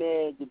black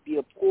man to be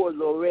a port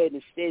laureate in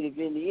the state of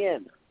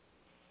Indiana.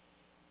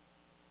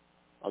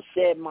 I'm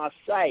setting my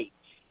sights.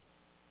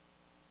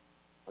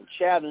 I'm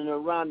traveling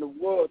around the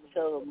world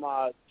telling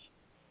my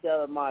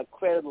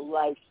incredible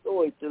life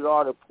story through the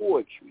art of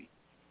poetry.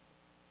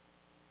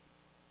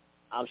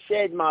 I'm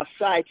setting my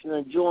sights and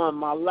enjoying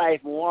my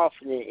life more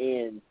often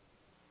and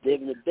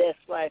living the best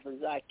life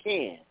as I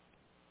can.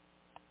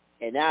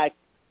 And I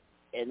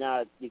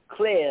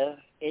declare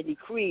and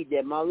decree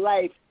that my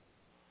life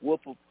will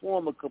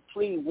perform a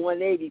complete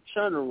 180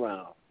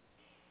 turnaround.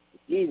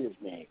 In Jesus'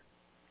 name,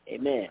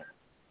 amen.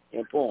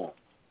 And poem.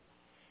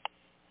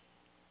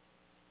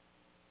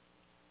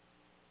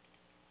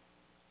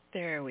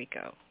 There we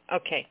go.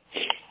 Okay.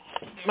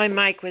 My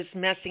mic was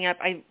messing up.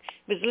 I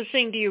was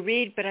listening to you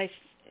read, but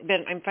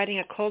I'm fighting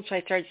a cold, so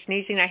I started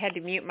sneezing. I had to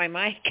mute my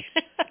mic.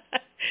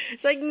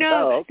 It's like,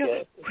 no,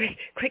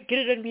 quick, get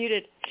it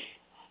unmuted.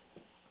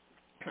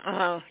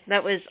 Oh,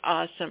 that was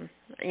awesome.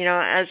 You know,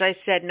 as I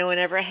said, no one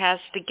ever has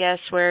to guess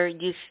where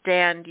you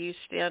stand. You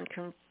stand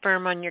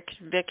firm on your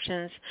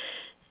convictions.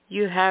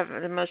 You have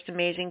the most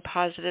amazing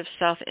positive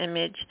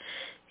self-image,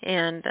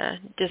 and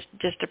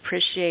just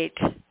appreciate,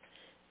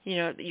 you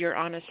know, your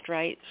honest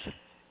rights.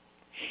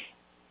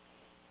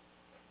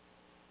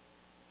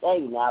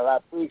 Thank you, Nyla. I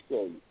appreciate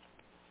you.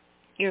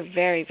 You're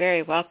very,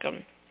 very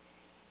welcome.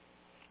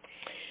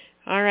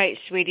 All right,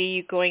 sweetie,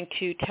 you going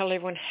to tell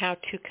everyone how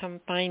to come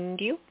find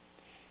you?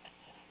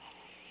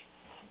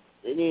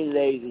 Good evening,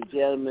 ladies and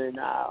gentlemen.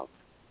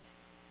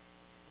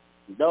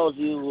 Those of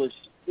you who are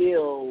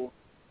still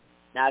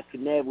not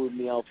connected with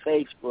me on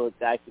Facebook,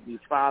 I can be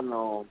found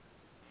on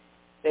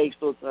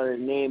Facebook under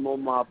the name of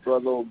my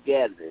brother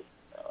O'Gather.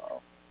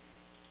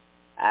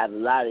 I have a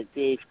lot of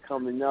things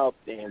coming up,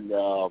 and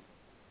on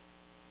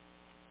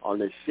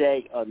the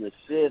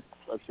 5th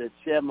of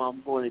September,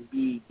 I'm going to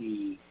be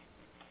the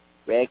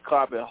red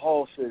carpet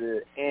host of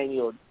the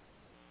annual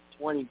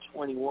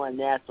 2021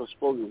 National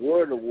Spoken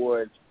Word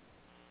Awards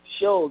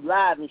show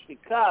live in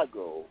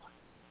Chicago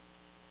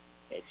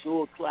at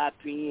 2:00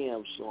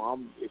 p.m. So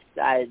I'm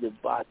excited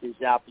about this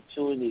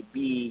opportunity to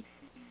be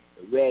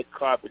the red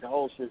carpet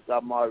host since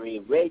I'm already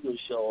in radio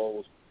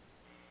shows.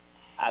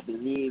 I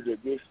believe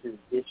that this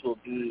will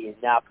be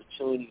an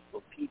opportunity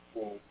for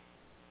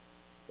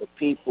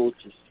people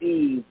to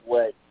see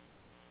what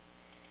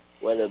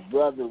a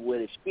brother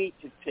with a speech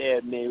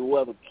impairment,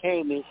 whoever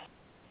came it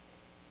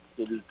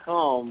to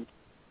become,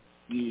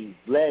 be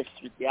blessed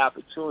with the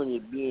opportunity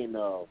of being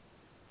a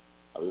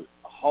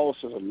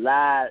host of a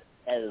live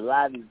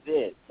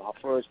event. My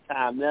first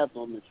time ever.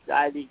 I'm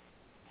excited,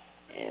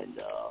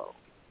 and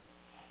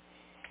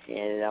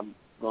I'm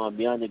going to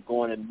be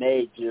undergoing a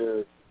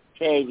major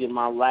change in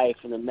my life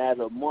in a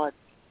matter of months.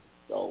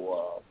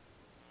 So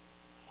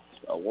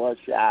once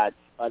I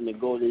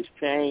undergo this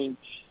change,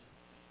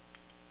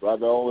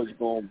 Brother O is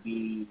going to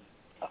be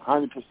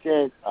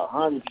 100%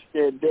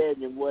 better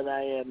than what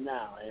I am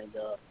now. And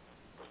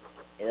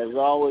as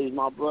always,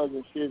 my brothers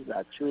and sisters,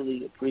 I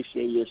truly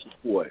appreciate your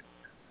support.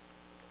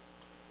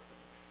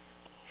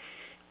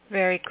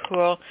 Very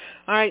cool.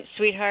 All right,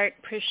 sweetheart,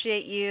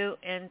 appreciate you,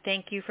 and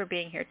thank you for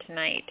being here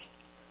tonight.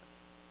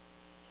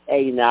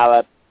 Hey,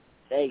 Nyla,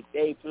 thank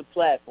you for the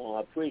platform.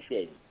 I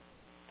appreciate it.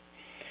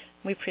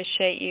 We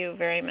appreciate you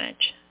very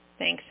much.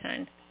 Thanks,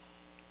 hon.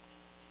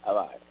 All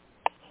right.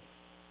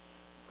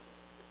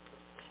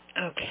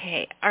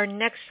 Okay, our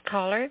next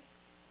caller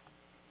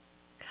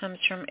comes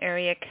from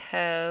area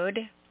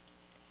code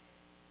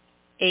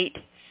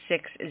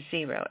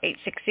 860.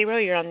 860,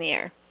 you're on the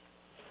air.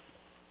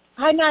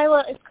 Hi,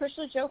 Nyla. It's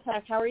Krishna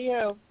Jopak. How are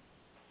you?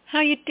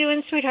 How you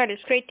doing, sweetheart?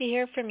 It's great to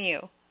hear from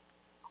you.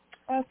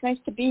 Oh, it's nice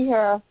to be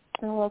here.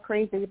 It's been a little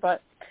crazy,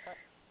 but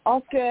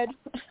all good.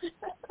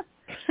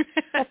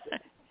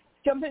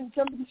 jumping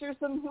through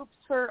some hoops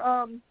for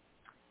a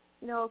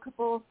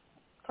couple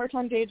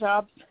part-time day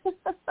jobs.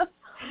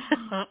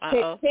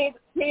 pay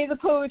the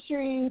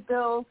poetry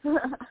bills.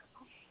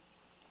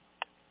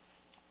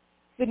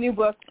 the new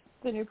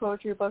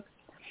poetry books.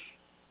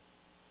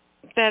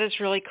 That is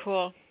really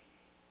cool.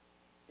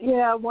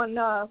 Yeah, one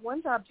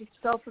job just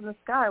fell from the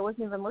sky. I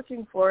wasn't even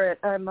looking for it.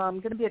 I'm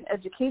going to be an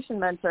education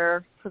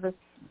mentor for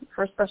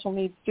a special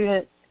needs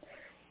student,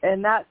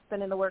 and that's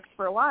been in the works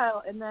for a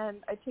while. And then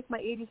I took my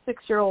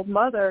 86-year-old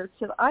mother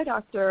to the eye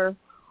doctor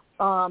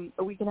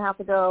a week and a half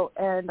ago,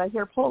 and I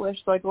hear Polish,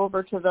 so I go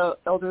over to the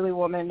elderly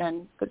woman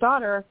and the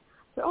daughter.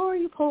 I say, "Oh, are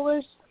you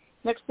Polish?"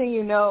 Next thing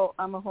you know,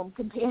 I'm a home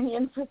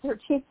companion for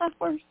 13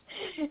 hours.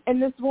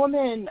 And this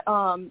woman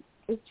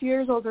is 2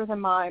 years older than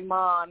my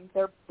mom.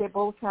 They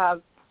both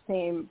have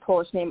same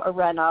Polish name,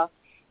 Irena,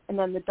 and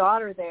then the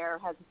daughter there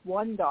has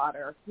one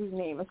daughter whose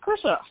name is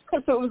Krishna.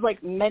 So it was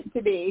like meant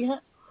to be.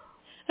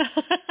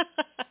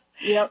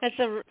 Yep. That's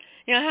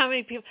how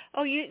many people?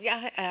 Oh,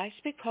 I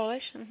speak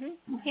Polish.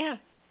 Mm-hmm. Yeah.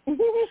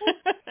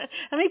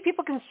 How many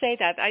people can say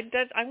that?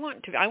 I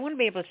want to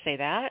be able to say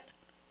that.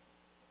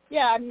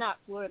 Yeah, I'm not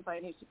fluent by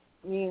any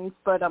means,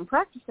 but I'm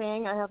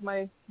practicing. I have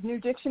my new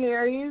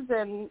dictionaries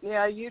and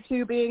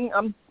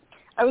YouTubing.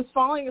 I was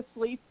falling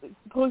asleep.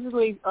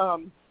 Supposedly,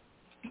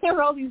 there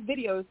were all these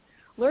videos.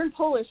 Learn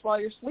Polish while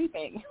you're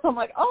sleeping. I'm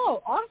like,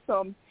 oh,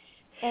 awesome.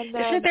 And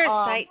then, isn't there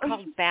a site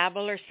called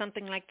Babbel or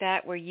something like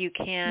that where you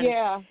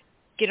can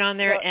get on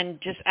there and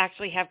just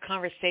actually have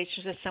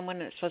conversations with someone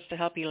that's supposed to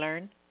help you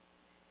learn?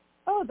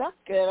 Oh, that's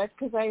good,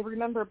 because I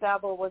remember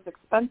Babbel was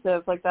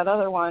expensive like that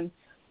other one.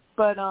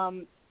 But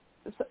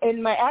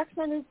and my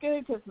accent is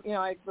good because,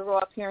 I grew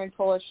up hearing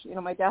Polish.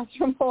 My dad's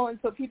from Poland,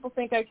 so people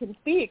think I can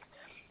speak.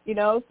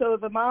 So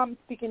the mom's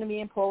speaking to me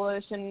in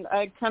Polish, and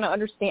I kind of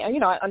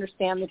understand, I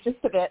understand the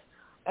gist of it.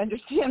 I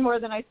understand more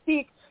than I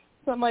speak.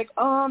 So I'm like,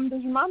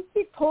 does your mom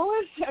speak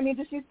Polish?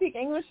 Does she speak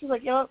English? She's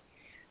like, yep.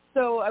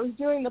 So I was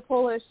doing the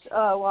Polish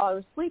while I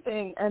was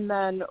sleeping, and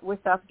then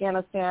with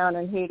Afghanistan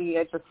and Haiti,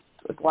 I just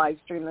would live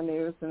stream the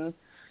news and,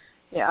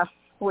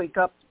 wake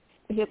up,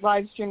 hit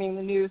live streaming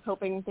the news,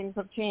 hoping things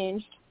have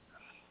changed.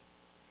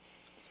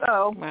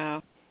 So.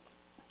 Wow.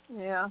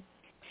 Yeah.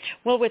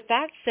 Well, with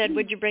that said,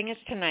 would you bring us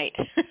tonight?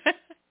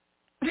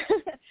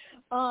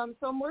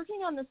 So I'm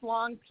working on this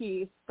long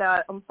piece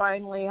that I'm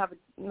finally have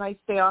a nice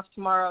day off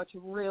tomorrow to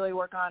really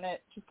work on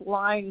it, just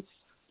lying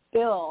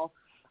still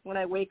when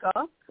I wake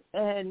up.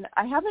 And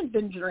I haven't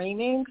been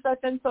dreaming because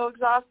I've been so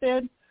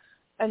exhausted.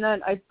 And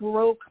then I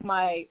broke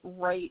my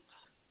right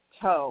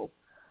toe.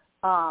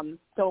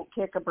 Don't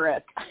kick a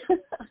brick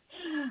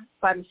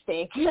by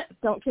mistake.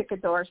 Don't kick a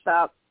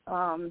doorstop.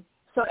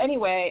 So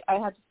anyway, I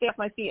had to stay off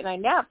my feet and I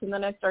napped and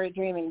then I started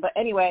dreaming. But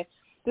anyway,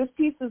 this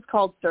piece is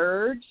called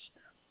Surge,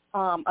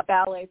 a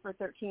ballet for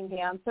 13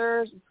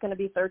 dancers. It's going to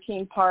be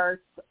 13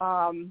 parts.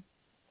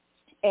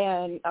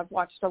 And I've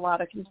watched a lot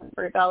of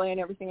contemporary ballet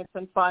and everything. It's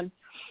been fun.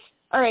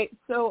 All right,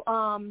 so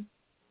I'm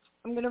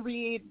going to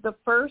read. The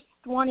first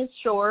one is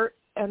short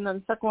and then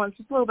the second one's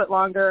just a little bit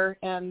longer.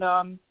 And,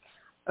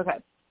 okay,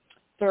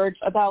 Surge,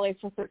 a ballet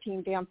for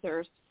 13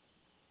 dancers.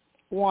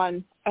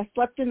 1. I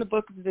slept in the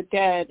Book of the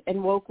Dead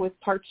and woke with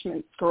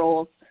parchment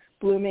scrolls,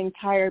 blooming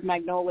tired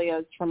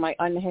magnolias from my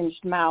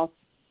unhinged mouth.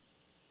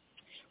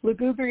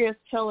 Lugubrious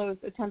cellos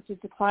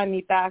attempted to climb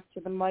me back to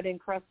the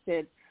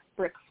mud-encrusted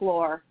brick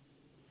floor.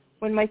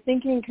 When my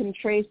thinking can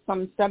trace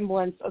some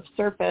semblance of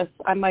surface,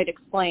 I might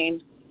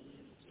explain.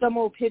 Some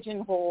old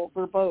pigeonhole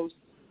verbose.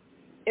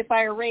 If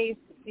I erase,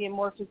 the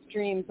amorphous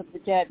dreams of the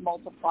dead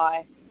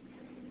multiply.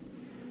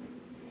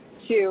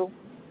 2.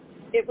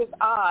 It was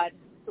odd.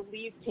 The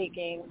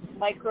leave-taking,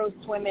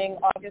 micro-swimming,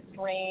 August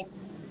rain,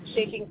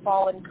 shaking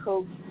fallen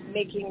coats,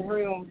 making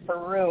room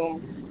for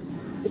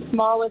room. The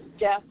smallest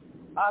death,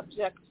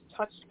 objects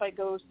touched by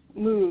ghosts,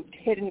 moved,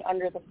 hidden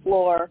under the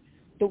floor.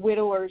 The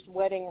widower's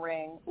wedding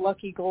ring,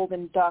 lucky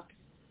golden ducks,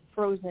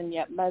 frozen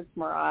yet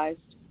mesmerized.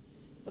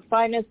 The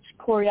finest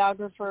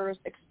choreographers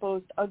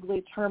exposed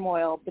ugly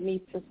turmoil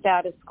beneath the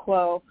status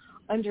quo,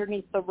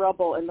 underneath the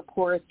rubble in the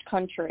poorest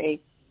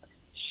country.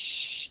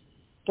 Shh,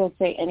 don't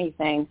say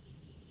anything.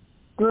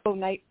 Grow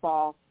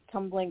nightfall,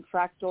 tumbling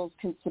fractals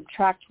can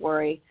subtract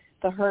worry,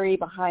 the hurry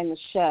behind the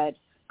shed,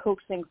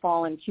 coaxing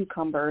fallen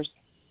cucumbers.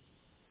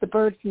 The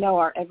birds know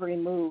our every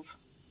move.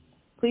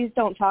 Please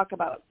don't talk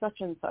about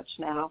such and such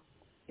now.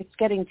 It's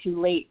getting too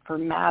late for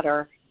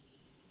matter.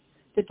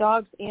 The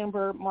dog's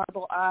amber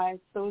marble eyes,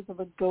 those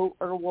of a goat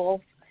or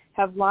wolf,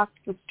 have locked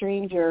the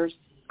stranger's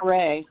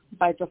gray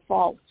by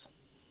default.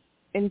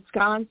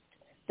 Ensconced,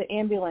 the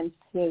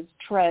ambulances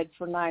tread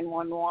for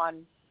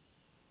 911.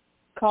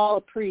 Call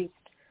a priest.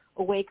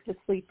 Awake the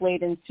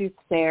sleep-laden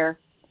soothsayer.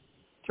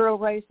 Throw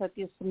rice at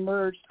the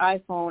submerged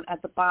iPhone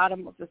at the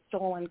bottom of the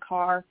stolen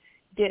car,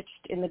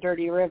 ditched in the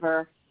dirty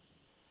river.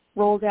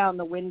 Roll down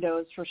the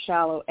windows for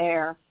shallow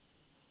air.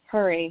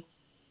 hurry.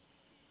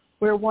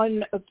 We're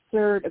one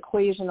absurd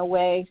equation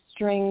away,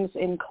 strings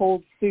in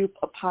cold soup,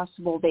 a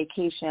possible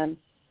vacation.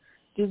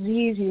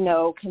 Disease, you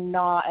know, can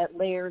gnaw at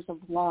layers of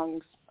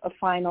lungs, a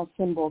final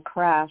cymbal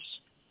crash.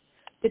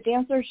 The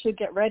dancers should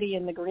get ready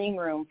in the green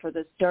room for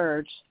this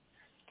dirge.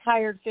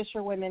 Tired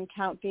fisherwomen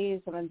count days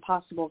of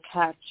impossible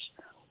catch,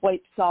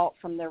 wipe salt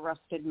from their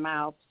rusted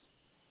mouths.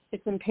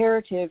 It's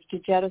imperative to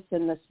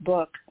jettison this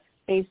book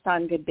based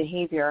on good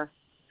behavior.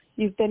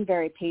 You've been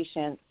very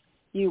patient,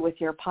 you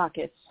with your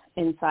pockets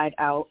inside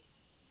out.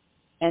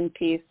 End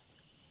piece.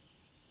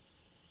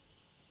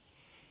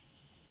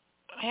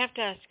 I have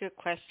to ask you a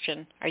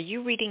question. Are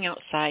you reading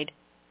outside?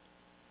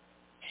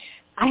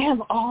 I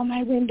have all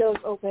my windows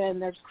open.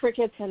 There's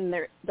crickets and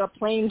the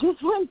plane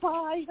just went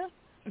by.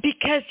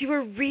 Because you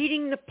were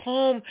reading the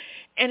poem,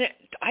 and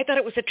I thought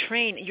it was a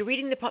train. You're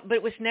reading the poem, but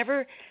it was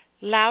never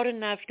loud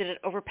enough that it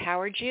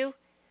overpowered you,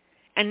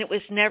 and it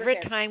was never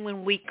a time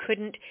when we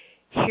couldn't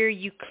hear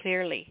you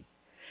clearly.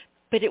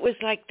 But it was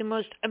like the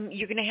most,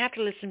 you're going to have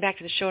to listen back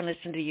to the show and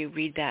listen to you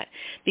read that.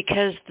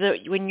 Because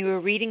when you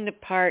were reading the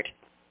part,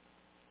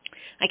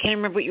 I can't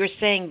remember what you were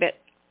saying, but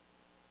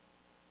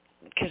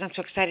because I'm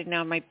so excited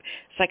now, it's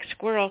like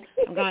squirrel,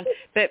 I'm gone.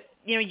 But,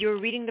 you know, you were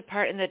reading the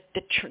part and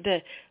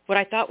the what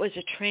I thought was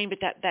a train, but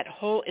that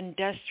whole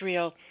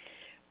industrial,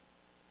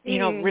 you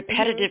know,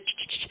 repetitive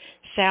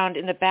sound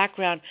in the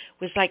background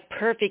was like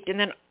perfect. And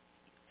then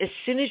as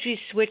soon as you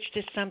switched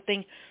to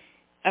something,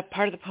 a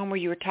part of the poem where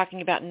you were talking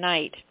about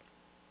night,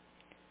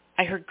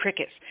 I heard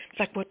crickets. It's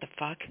like, what the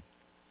fuck?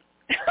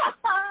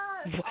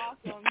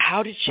 Awesome.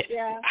 How did she?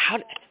 Yeah.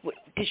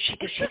 Did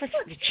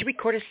she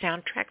record a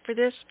soundtrack for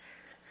this?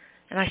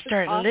 And I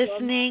started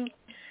listening.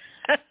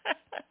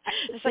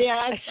 It's like,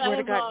 I swear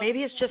to God,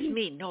 maybe it's just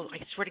me. No,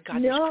 I swear to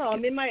God. No,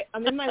 I'm in my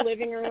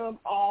living room.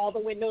 All the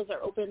windows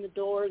are open, the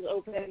doors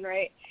open,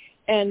 right?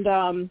 And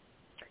an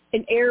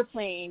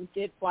airplane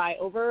did fly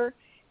over,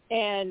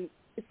 and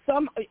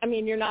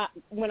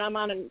when I'm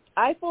on an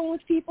iPhone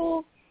with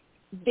people,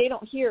 they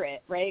don't hear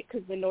it, right?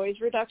 Because the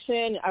noise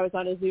reduction, I was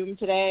on a Zoom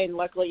today, and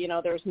luckily, you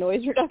know, there's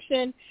noise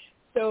reduction.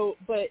 So,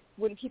 but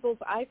when people's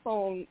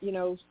iPhone, you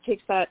know,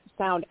 takes that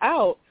sound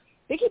out,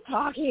 they keep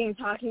talking and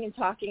talking and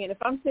talking. And if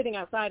I'm sitting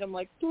outside, I'm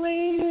like,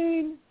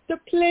 plane, the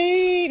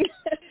plane,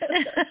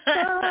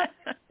 stop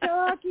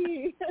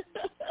talking.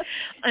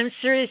 I'm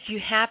serious. You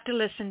have to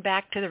listen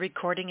back to the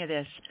recording of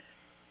this.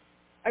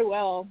 I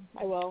will.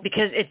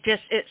 Because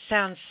it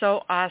sounds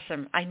so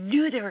awesome. I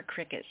knew there were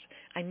crickets.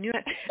 I knew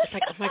it. It's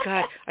like, oh my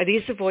God, are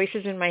these the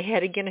voices in my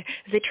head again? Have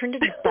they turned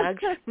into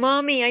bugs?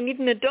 Mommy, I need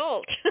an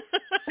adult.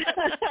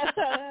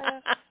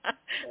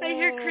 I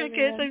hear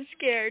crickets. Man. I'm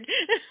scared.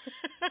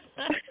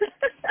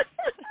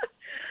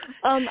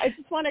 I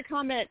just want to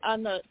comment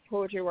on the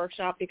poetry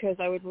workshop because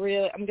I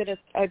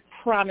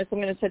promise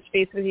I'm going to touch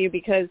base with you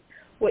because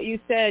what you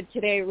said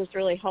today was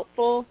really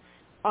helpful.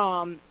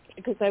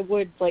 Because I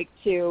would like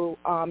to,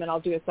 and I'll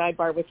do a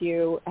sidebar with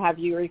you, have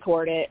you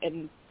record it.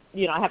 And,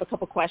 you know, I have a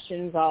couple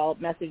questions. I'll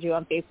message you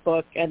on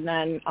Facebook. And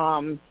then,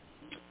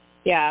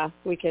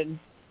 we can,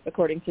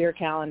 according to your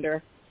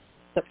calendar,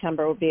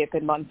 September would be a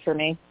good month for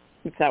me,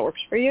 if that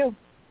works for you.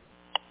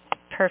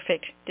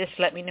 Perfect. Just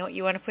let me know what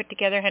you want to put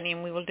together, honey,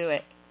 and we will do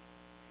it.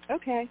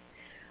 Okay.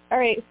 All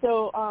right.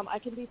 So I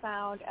can be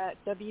found at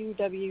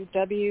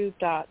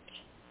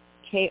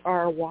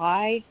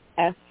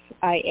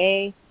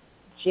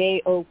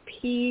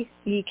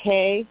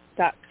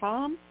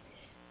www.KRYSIAJOPEK.com.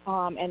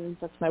 And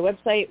that's my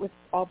website with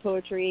all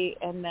poetry.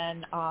 And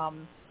then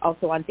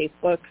also on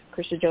Facebook,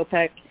 Krista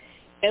Jopek.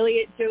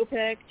 Elliot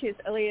Jopek,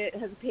 Elliot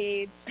has a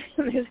page.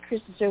 There's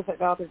Krista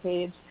Jopek author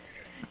page.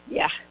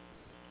 Yeah.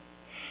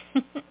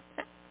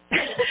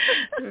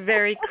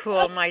 Very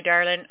cool, my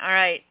darling. All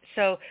right.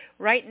 So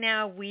right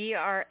now we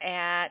are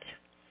at,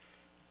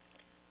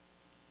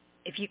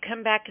 if you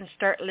come back and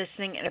start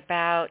listening at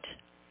about,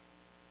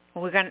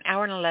 we've got an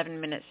hour and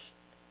 11 minutes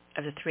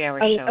of the 3-hour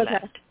show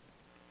left.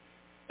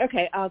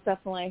 Okay, I'll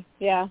definitely,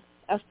 yeah,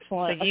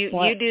 excellent. So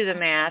you do the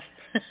math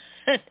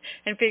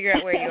and figure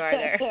out where you are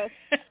there.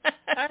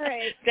 All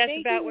right. That's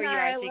about where you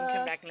are, so you can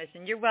come back and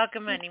listen. You're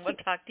welcome, honey. We'll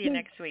talk to you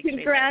next week.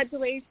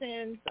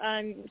 Congratulations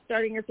on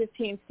starting your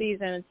 15th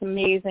season. It's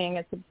amazing.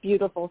 It's a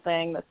beautiful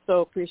thing. That's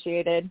so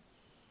appreciated.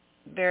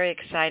 Very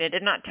excited.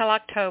 And not till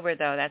October,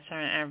 though. That's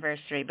our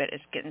anniversary, but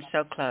it's getting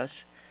so close.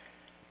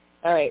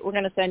 All right. We're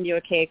going to send you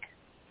a cake.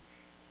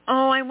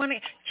 Oh, I want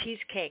a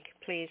cheesecake,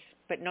 please,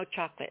 but no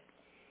chocolate.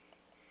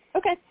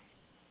 Okay.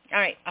 All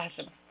right.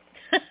 Awesome.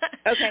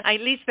 Okay. I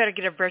at least better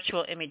get a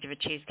virtual image of a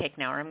cheesecake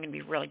now, or I'm going to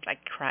be really,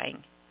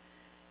 crying.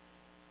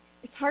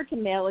 It's hard to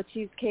mail a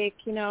cheesecake,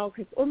 you know,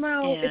 because,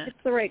 if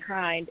it's the right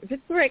kind. If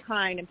it's the right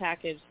kind and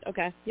packaged,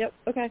 okay. Yep,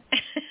 okay.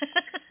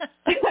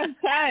 I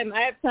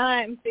have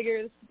time.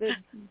 Figure the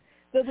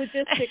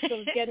logistics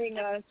of getting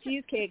a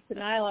cheesecake to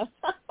Nyla.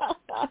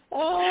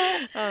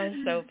 Oh,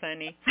 so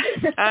funny.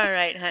 All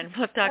right, hon.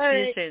 We'll talk to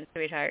you soon,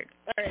 sweetheart.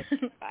 All right.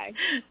 Bye.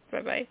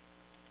 Bye-bye.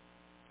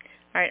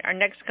 All right, our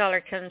next caller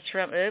comes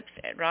from,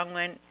 wrong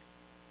one.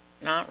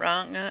 Not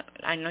wrong. No,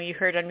 I know you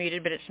heard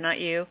unmuted, but it's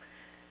not you.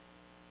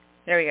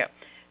 There we go.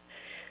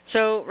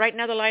 So right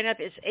now the lineup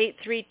is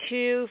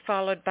 832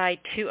 followed by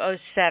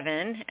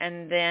 207,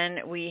 and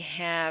then we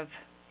have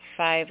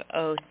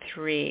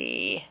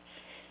 503.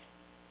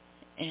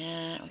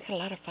 And we got a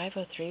lot of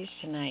 503s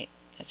tonight.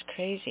 That's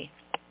crazy.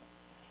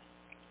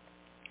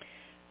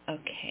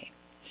 Okay,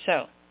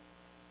 so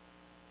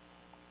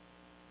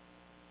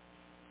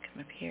come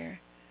up here.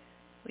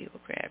 We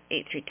will grab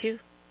 832.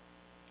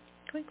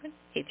 Come on.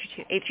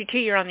 832. 832,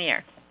 you're on the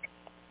air.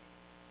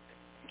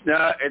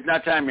 No, it's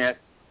not time yet.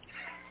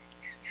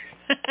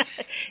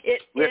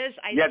 It is.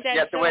 I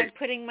said so. I'm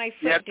putting my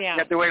foot down. You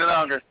have to wait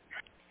longer.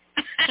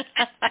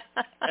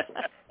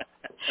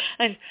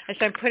 And as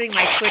I'm putting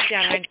my foot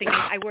down, I'm thinking,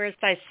 I wear a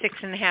size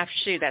 6.5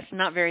 shoe. That's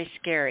not very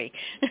scary.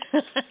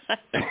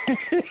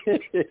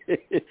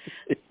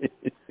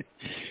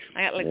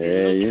 I got like these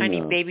little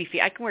tiny baby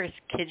feet. I can wear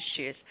kids'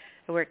 shoes.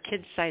 I wear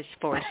kids' size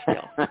 4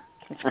 still.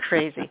 It's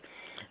crazy.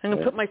 I'm going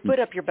to put my foot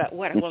up your butt.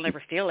 What? I will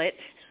never feel it.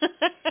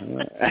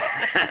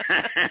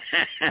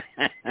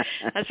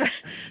 That's right.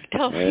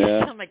 Tell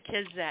my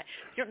kids that.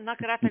 You don't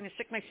knock it off, I'm going to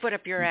stick my foot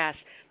up your ass.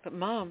 But,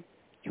 Mom,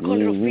 you got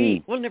little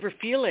feet. We'll never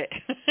feel it.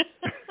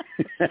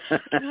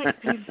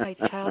 My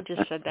child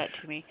just said that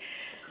to me.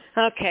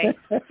 Okay.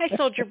 Hi,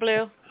 Soldier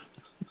Blue.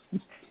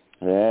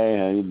 Hey,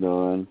 how you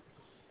doing?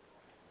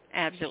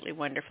 Absolutely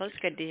wonderful. It's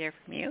good to hear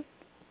from you.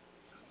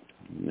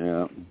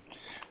 Yeah.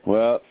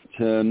 Well,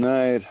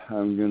 tonight I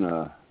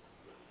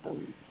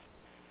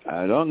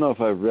don't know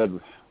if I've read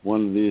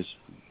one of these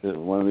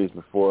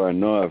before. I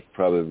know I've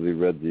probably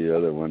read the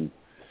other one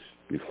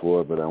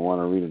before, but I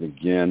want to read it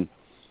again,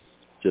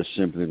 just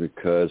simply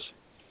because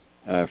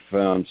I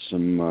found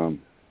some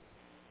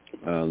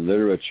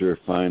literature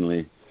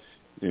finally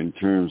in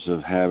terms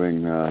of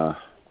having, I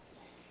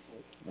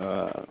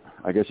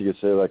guess you could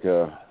say, like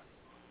a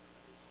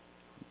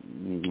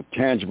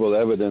tangible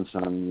evidence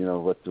on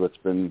what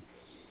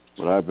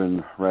I've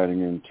been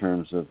writing in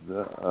terms of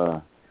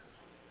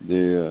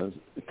the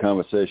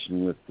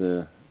conversation with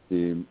the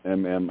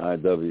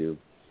MMIW,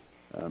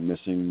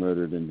 missing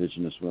murdered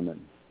indigenous women,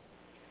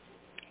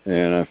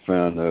 and I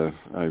found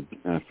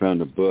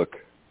a book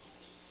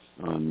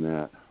on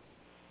that,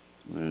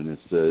 and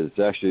it's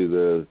actually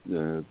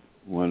the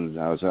one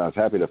I was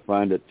happy to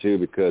find it too,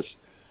 because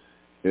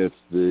it's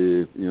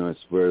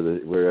it's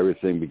where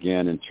everything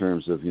began in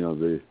terms of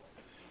the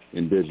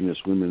indigenous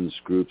women's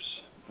groups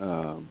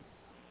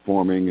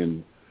forming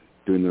and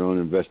doing their own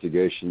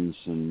investigations,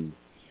 and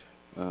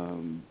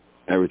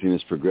everything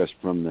has progressed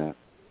from that.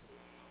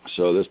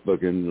 So this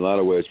book, in a lot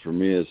of ways, for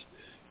me, is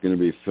going to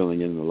be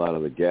filling in a lot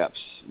of the gaps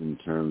in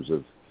terms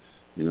of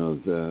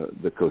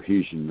the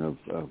cohesion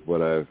of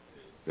what I've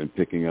been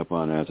picking up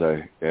on as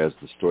the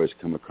stories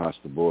come across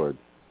the board.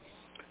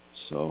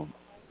 So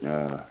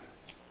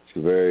it's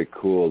very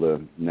cool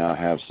to now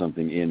have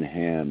something in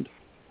hand,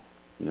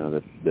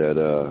 that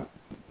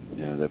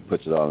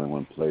puts it all in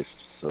one place,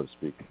 so to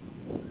speak.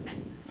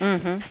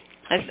 Mhm.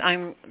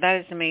 That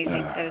is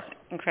amazing. That is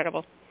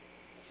incredible.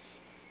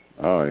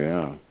 Oh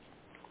yeah.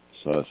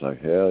 So it's like,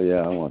 hell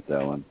yeah, I want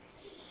that one.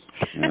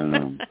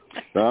 And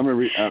so I'm gonna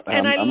read. I'm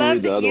gonna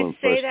read the other one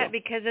first. I love that you say that,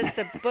 because it's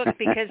a book.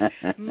 Because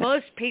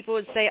most people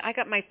would say, "I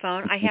got my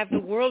phone. I have the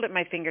world at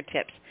my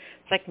fingertips."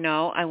 It's like,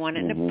 no, I want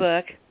it in a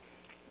book,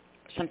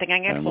 something I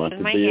can hold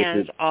in my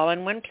hands, all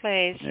in one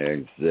place.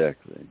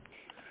 Exactly.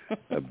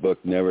 A book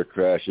never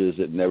crashes.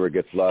 It never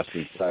gets lost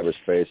in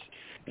cyberspace,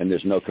 and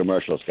there's no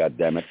commercials. God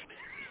damn it.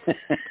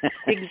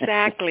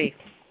 Exactly.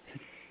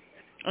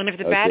 And if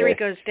the battery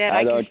goes dead,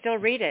 I can still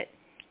read it.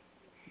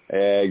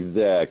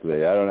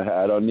 Exactly.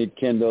 I don't need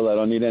Kindle. I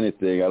don't need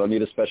anything. I don't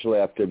need a special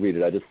app to read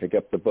it. I just pick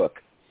up the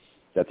book.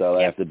 That's all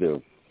I have to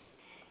do.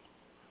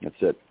 That's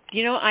it.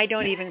 I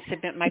don't even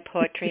submit my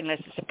poetry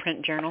unless it's a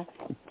print journal.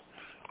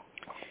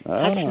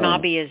 How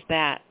snobby is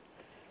that?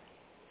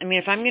 I mean,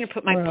 if I'm going to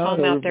put my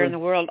poem out there in the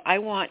world, I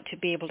want to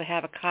be able to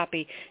have a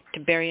copy to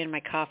bury in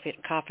my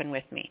coffin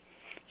with me.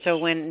 So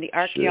when the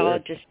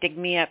archaeologists dig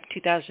me up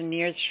 2,000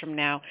 years from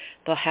now,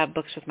 they'll have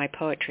books with my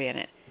poetry in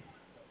it.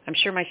 I'm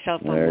sure my cell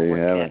phone will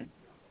work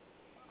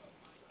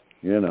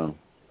then.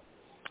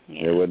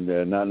 It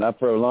wouldn't, not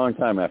for a long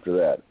time after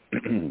that.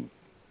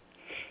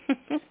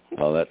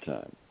 All that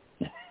time.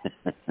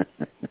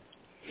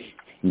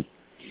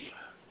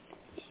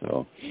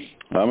 So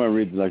I'm gonna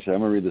read. Like I said, I'm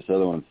gonna read this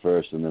other one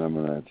first, and then I'm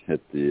gonna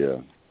hit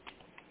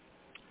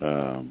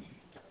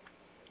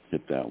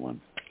that one.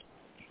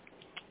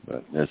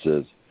 But it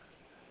says,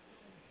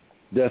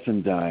 "Death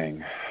and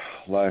dying,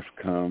 life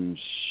comes,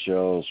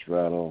 shells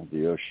rattle,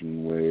 the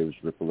ocean waves,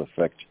 ripple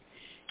effect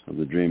of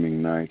the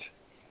dreaming night.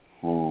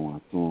 Oh,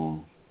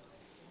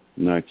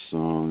 night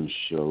songs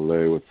shall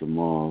lay with them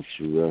all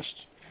to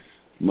rest.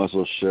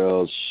 Mussel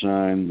shells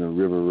shine, the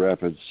river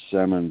rapids,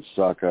 salmon,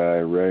 sockeye,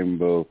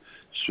 rainbow,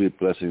 sweet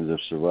blessings of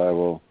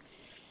survival.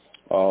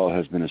 All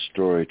has been a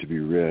story to be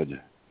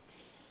read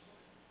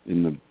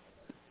in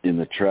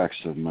the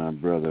tracks of my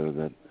brother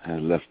that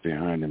had left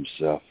behind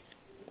himself.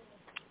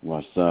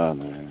 What's up,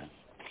 man?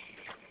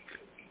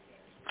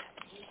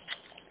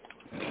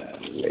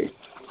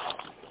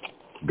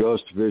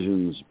 Ghost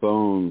visions,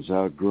 bones,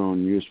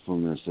 outgrown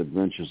usefulness,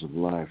 adventures of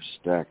life,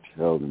 stacked,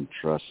 held in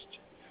trust,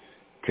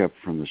 kept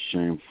from the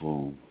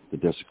shameful, the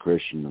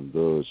desecration of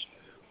those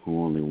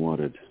who only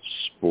wanted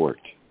sport.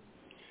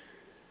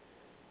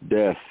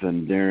 Death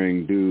and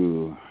daring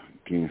do,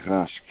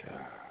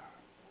 Kinhaska.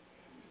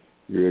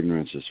 Your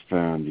ignorance has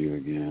found you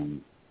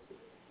again.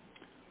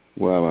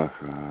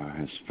 Wawaha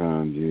has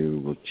found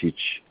you, will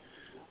teach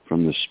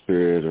from the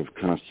spirit of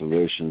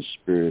constellations,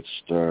 spirit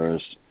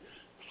stars,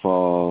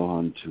 fall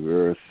unto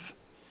earth.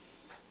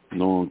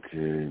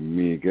 Nonke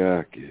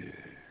migake,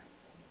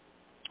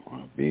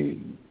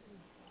 being.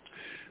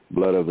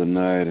 Blood of the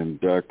night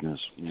and darkness,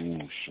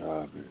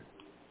 Shavi.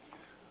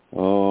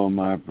 Oh,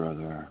 my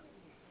brother,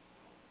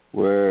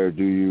 where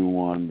do you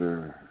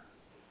wander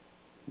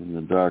in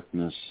the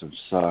darkness of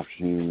soft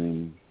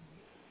healing?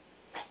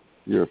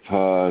 Your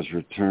paws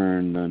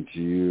returned unto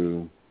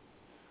you.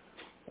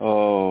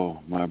 Oh,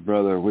 my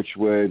brother, which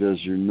way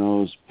does your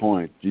nose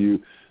point? Do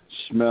you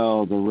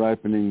smell the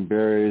ripening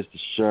berries, the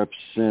sharp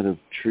scent of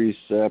tree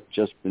sap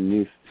just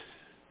beneath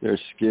their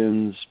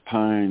skins,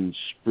 pine,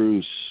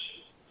 spruce?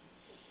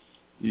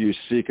 Do you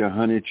seek a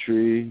honey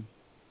tree?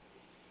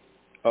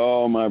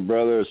 Oh, my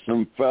brother,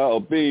 some foul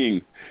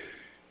being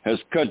has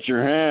cut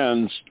your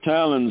hands,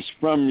 talons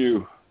from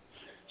you.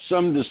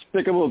 Some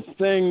despicable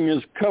thing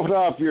has cut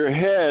off your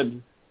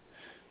head.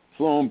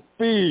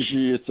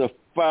 Flompigi, it's a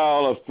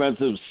foul,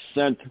 offensive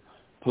scent,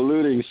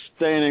 polluting,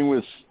 staining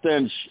with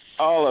stench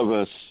all of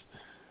us.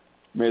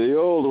 May the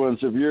old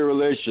ones of your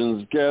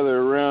relations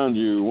gather around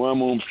you.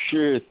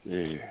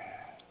 Wamumpshirte.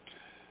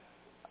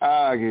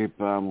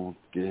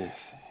 Agipamukese.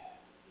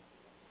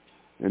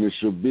 And it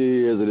shall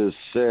be as it is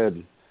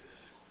said,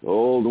 the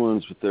old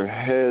ones with their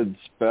heads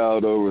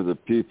bowed over the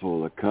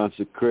people, a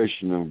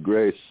consecration of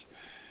grace.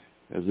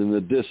 As in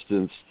the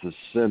distance the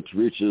scent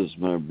reaches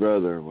my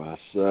brother,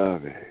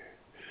 Wasabi,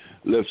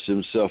 lifts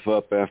himself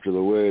up after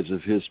the ways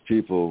of his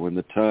people. When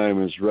the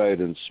time is right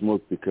and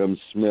smoke becomes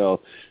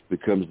smell,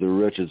 becomes the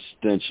wretched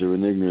stench of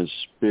an ignorant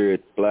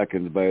spirit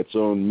blackened by its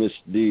own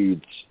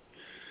misdeeds,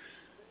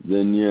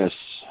 then yes,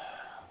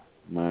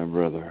 my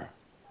brother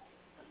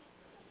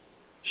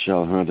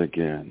shall hunt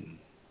again.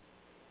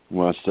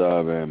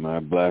 Wasabi, my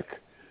black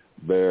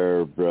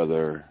bear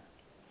brother,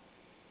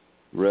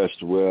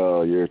 rest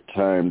well, your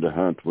time to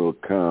hunt will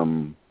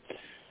come.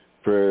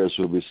 Prayers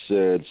will be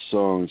said,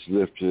 songs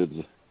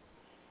lifted,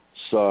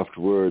 soft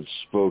words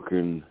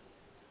spoken.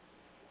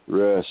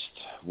 Rest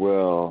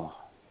well,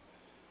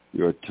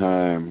 your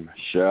time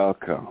shall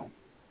come.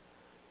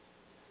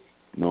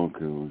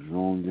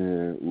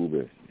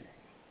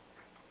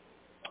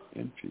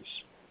 In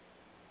peace.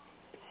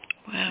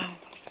 Wow.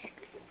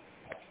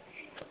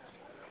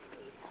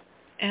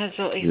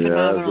 Absolutely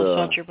phenomenal,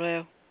 Soldier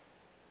Blue.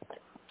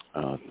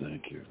 Oh,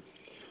 thank you.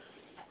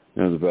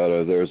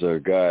 There's a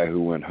guy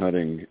who went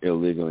hunting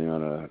illegally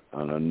on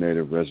a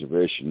native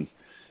reservation,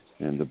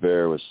 and the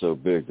bear was so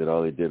big that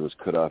all he did was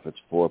cut off its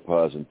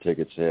forepaws and take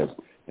its head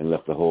and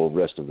left the whole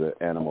rest of the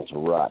animal to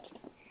rot.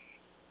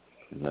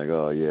 He's like,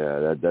 oh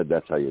yeah,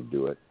 that's how you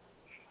do it.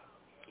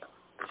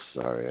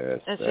 Sorry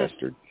ass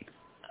bastard.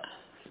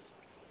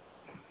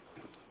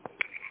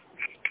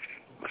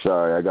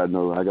 Sorry, I got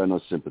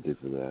no sympathy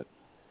for that.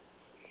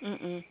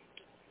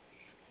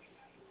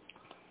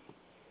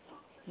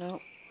 No.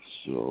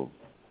 So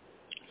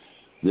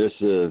this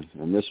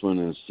one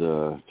is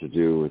to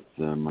do with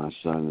my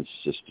silent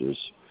sisters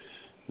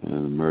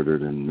and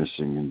murdered and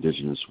missing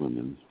indigenous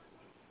women,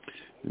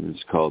 and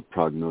it's called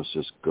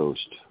Prognosis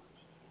Ghost.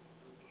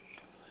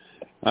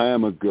 I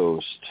am a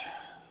ghost.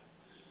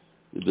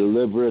 The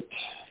deliberate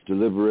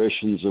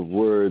deliberations of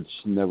words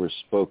never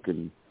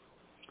spoken.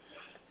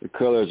 The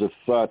colors of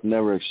thought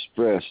never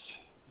expressed.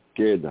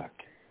 Gedak.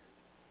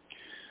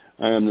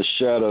 I am the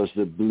shadows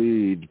that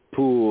bleed,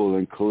 pool,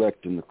 and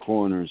collect in the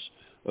corners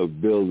of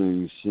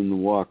buildings, in the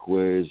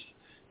walkways,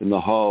 in the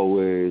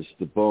hallways,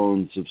 the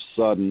bones of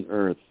sodden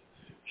earth.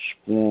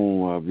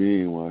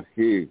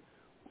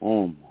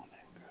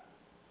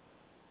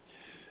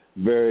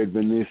 Buried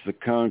beneath the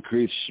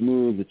concrete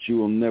smooth that you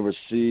will never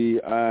see,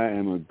 I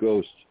am a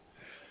ghost.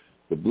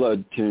 The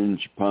blood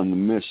tinge upon the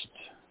mist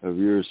of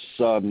your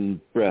sodden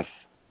breath,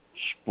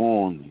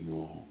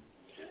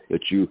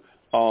 that you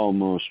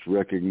almost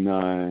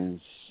recognize,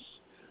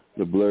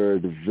 the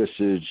blurred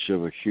visage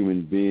of a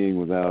human being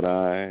without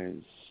eyes.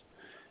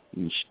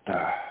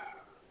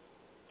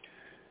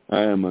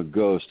 I am a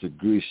ghost, a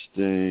grease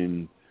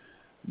stain,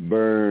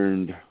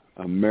 burned,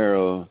 a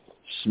marrow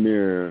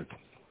smear,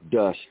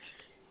 dust.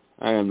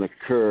 I am the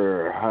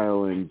cur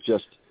howling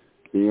just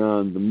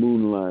beyond the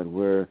moonlight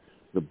where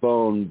the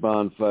bone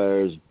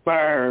bonfires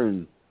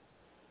burn.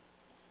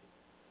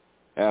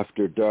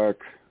 After dark,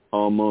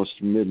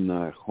 almost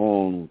midnight,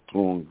 Hong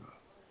Tonga.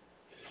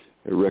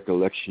 A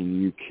recollection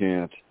you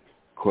can't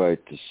quite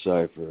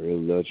decipher,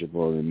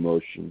 illegible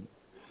emotion,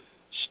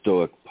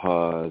 stoic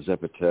pause,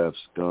 epitaphs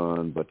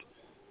gone but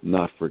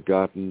not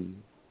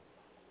forgotten.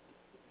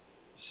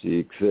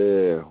 See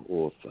clear,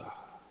 author.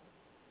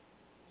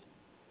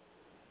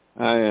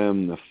 I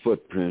am the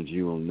footprint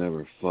you will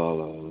never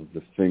follow,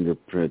 the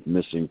fingerprint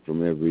missing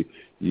from every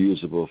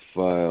usable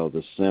file,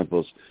 the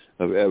samples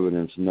of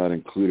evidence not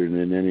included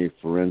in any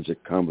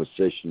forensic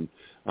conversation.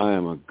 I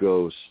am a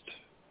ghost.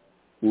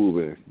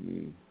 Uber.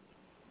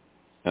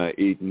 I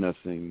eat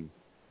nothing.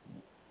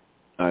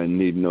 I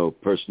need no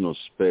personal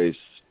space.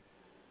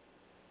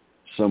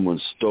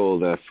 Someone stole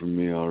that from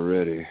me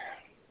already.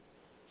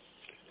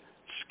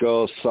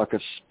 Skull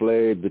socket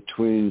splayed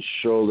between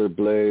shoulder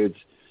blades.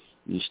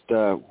 You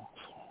stop.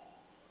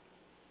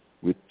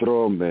 We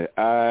trombe.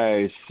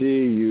 I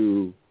see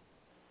you.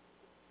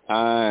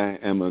 I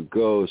am a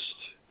ghost.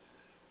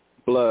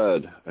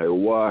 Blood, a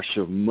wash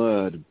of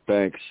mud,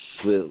 bank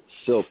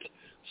silt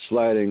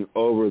sliding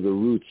over the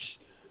roots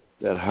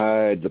that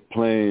hide the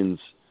plains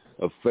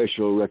of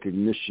facial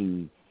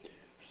recognition.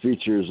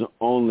 Features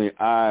only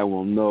I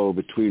will know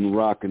between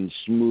rock and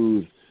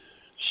smooth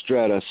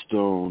strata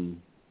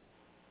stone.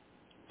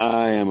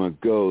 I am a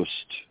ghost.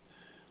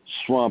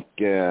 Swamp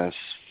gas,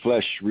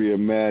 flesh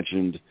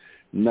reimagined,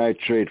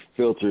 nitrate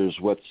filters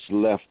what's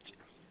left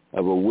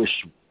of a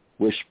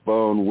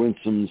wishbone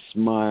winsome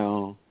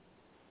smile.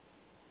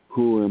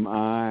 Who am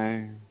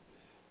I?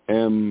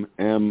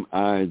 MMIW.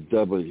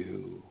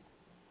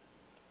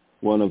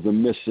 One of the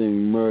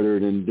missing,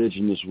 murdered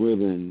indigenous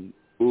women.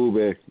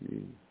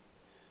 Ubekni.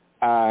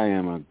 I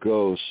am a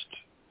ghost.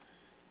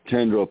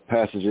 Tendril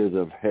passages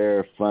of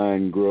hair,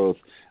 fine growth.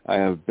 I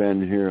have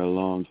been here a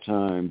long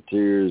time.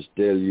 Tears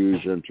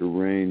deluge into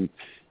rain.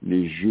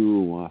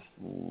 Niju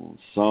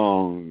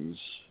songs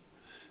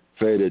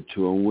faded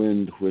to a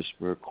wind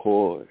whisper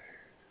coy.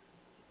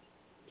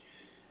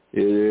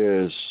 It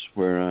is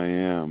where I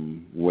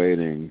am,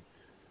 waiting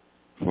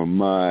for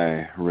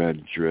my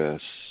red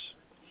dress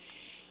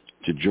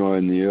to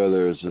join the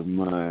others of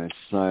my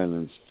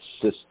silenced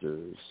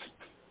sisters.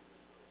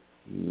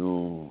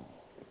 No.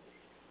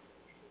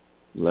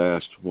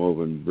 Last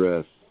woven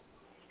breath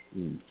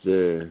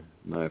into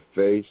my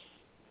face,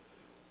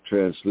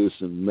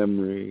 translucent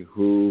memory.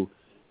 Who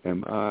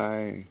am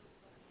I?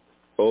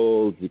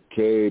 Old,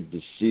 decayed,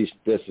 deceased,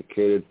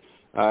 desiccated.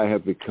 I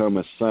have become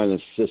a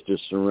silent sister,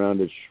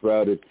 surrounded,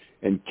 shrouded,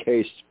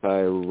 encased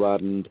by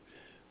rotten,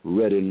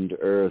 reddened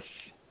earth.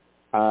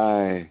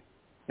 I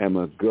am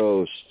a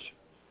ghost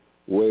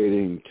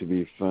waiting to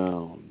be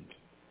found.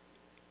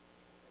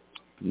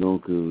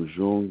 Nonku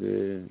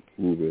jonge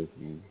ube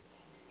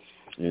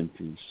in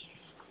peace.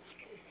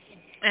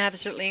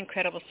 Absolutely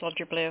incredible,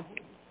 Soldier Blue.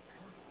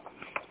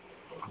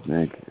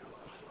 Thank you.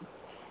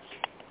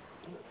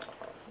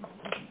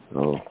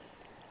 Oh,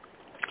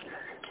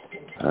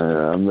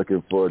 I'm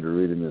looking forward to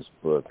reading this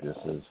book. This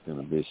is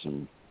going to be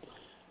some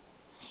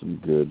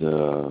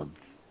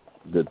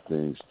good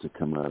things to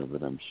come out of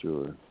it, I'm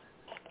sure.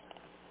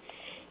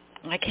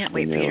 I can't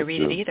wait for you to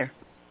read it either.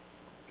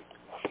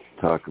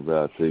 Talk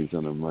about things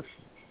on a much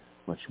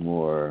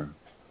more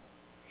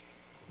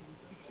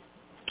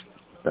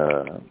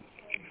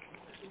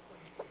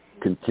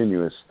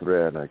continuous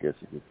thread, I guess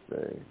you could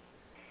say.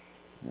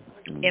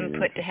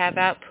 Input to have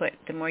output.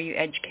 The more you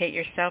educate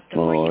yourself, the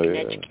more you can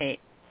educate.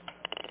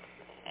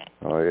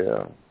 Oh,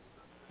 yeah.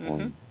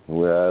 Mm-hmm. The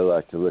way I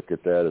like to look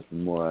at that is the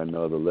more I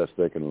know, the less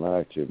they can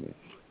lie to me.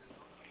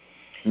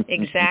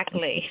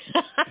 Exactly.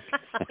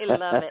 I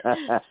love it.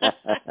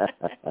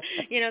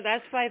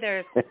 That's why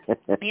there's,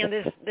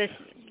 this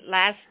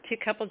last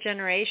couple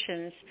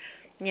generations,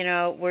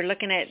 we're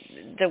looking at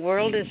the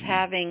world is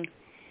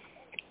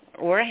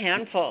we're a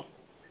handful,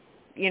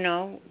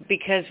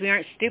 because we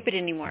aren't stupid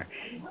anymore.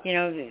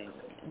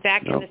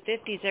 Back in the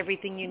 50s,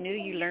 everything you knew,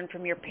 you learned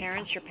from your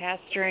parents, your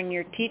pastor, and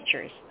your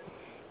teachers.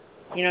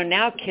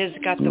 Now kids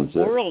got the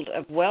world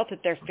of wealth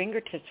at their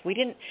fingertips. We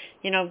didn't,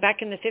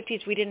 back in the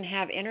 50s, we didn't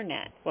have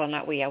internet. Well,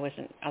 not we. I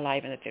wasn't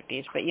alive in the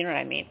 50s, but you know what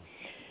I mean.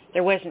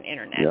 There wasn't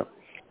internet. Yep.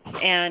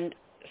 And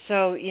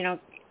so,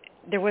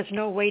 there was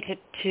no way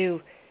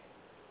to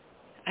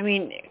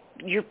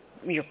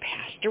your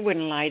pastor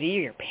wouldn't lie to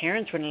you. Your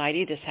parents wouldn't lie to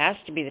you. This has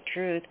to be the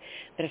truth,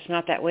 but it's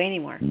not that way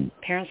anymore.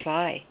 Parents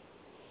lie.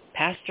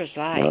 Pastors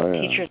lie. Oh,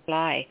 yeah. Teachers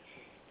lie.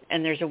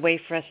 And there's a way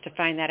for us to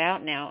find that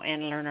out now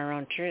and learn our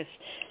own truth.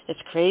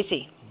 It's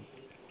crazy.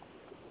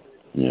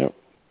 Yep.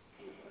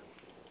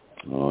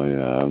 Oh,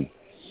 yeah.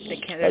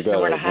 There's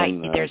nowhere to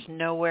hide. There's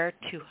nowhere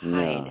to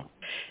hide. No.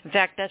 In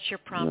fact, that's your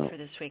prompt for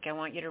this week. I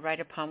want you to write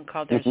a poem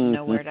called There's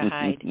Nowhere to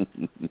Hide.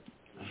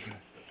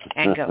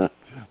 And go.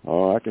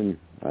 Oh, I can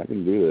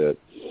do that.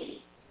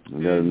 I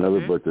got another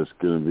book that's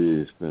going to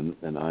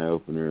be an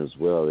eye-opener as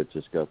well. It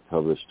just got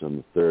published on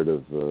the 3rd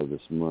of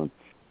this month.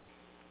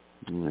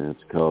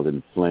 It's called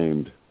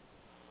Inflamed,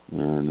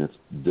 and it's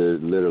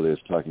literally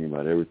talking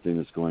about everything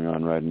that's going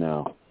on right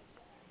now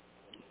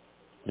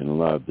in a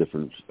lot of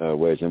different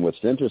ways. And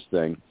what's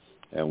interesting,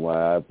 and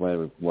why I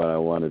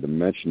wanted to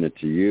mention it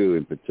to you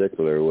in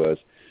particular, was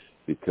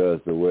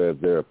because the way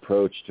of their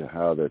approach to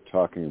how they're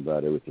talking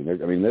about everything.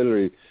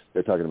 Literally,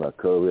 they're talking about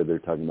COVID, they're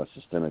talking about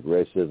systemic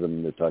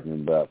racism, they're talking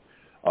about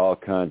all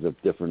kinds of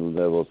different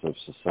levels of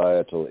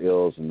societal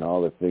ills and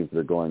all the things that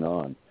are going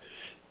on.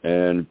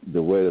 And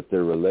the way that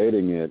they're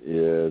relating it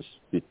is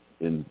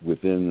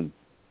within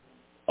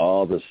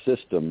all the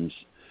systems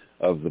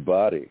of the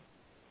body,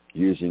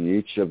 using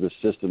each of the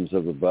systems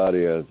of the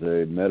body as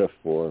a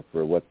metaphor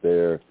for what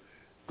they're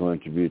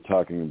going to be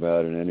talking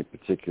about in any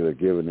particular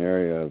given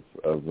area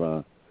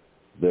of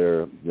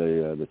the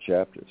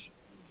chapters.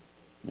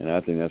 And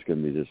I think that's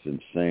going to be just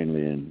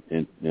insanely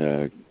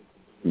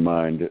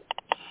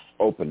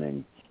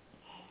mind-opening.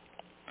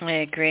 I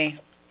agree.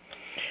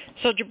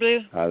 Soldier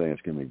Blue? I think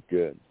it's going to be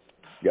good.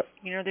 Yep.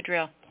 You know the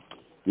drill.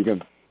 You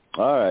can.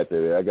 All right,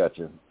 baby, I got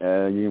you.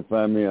 And you can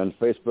find me on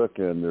Facebook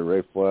under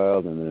Ray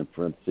Wild, and then in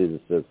parentheses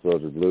it says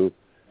Soldier Blue,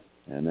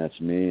 and that's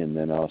me. And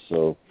then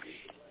also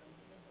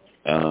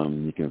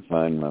you can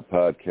find my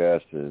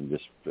podcast and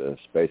just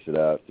space it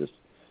out, just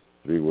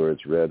 3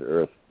 words,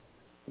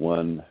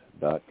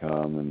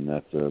 redearth1.com, and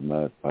that's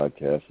my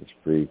podcast. It's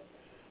free.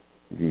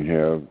 You can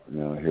hear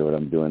what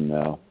I'm doing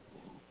now,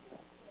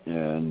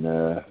 and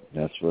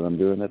that's what I'm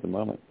doing at the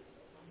moment.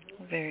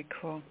 Very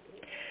cool.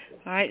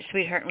 All right,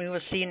 sweetheart, we will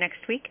see you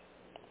next week.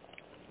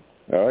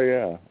 Oh,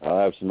 yeah. I'll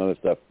have some other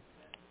stuff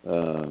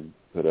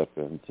put up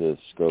into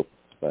scope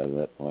by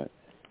that point.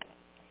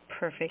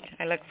 Perfect.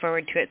 I look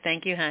forward to it.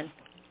 Thank you, hon.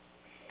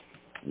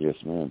 Yes,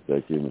 ma'am.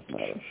 Thank you, Miss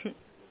Nyla.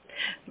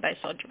 Bye,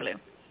 Soldier Blue.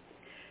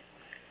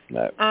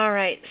 Night. All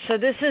right, so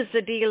this is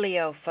the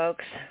dealio,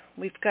 folks.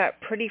 We've got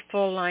pretty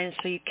full lines,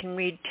 so you can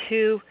read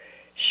 2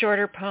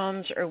 shorter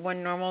poems or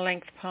 1 normal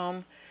length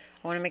poem.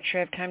 I want to make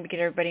sure I have time to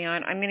get everybody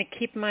on. I'm going to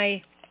keep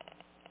my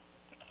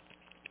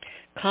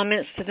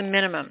comments to the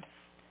minimum.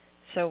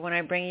 So when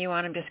I bring you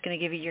on, I'm just going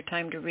to give you your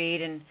time to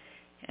read and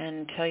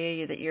tell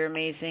you that you're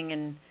amazing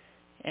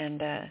and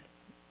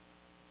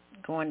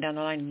go on down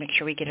the line and make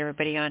sure we get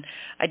everybody on.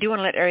 I do want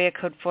to let area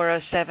code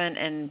 407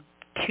 and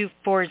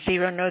 240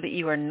 know that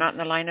you are not in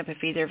the lineup.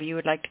 If either of you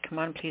would like to come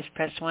on, please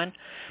press 1.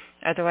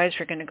 Otherwise,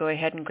 we're going to go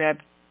ahead and grab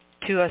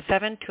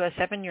 207.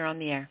 207, you're on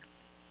the air.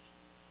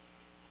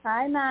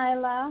 Hi,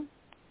 Nyla.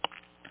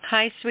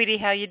 Hi, sweetie.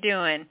 How you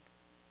doing?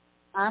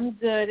 I'm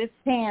good. It's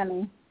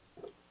Tammy.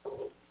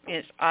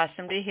 It's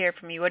awesome to hear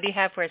from you. What do you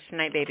have for us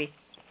tonight, baby?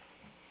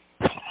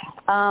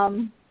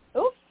 I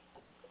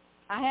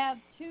have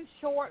 2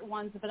 short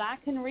ones, but I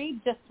can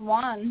read just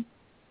 1.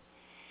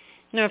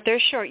 No, if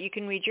they're short, you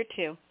can read your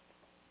 2.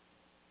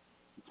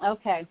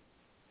 Okay.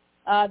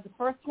 The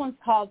first one's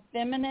called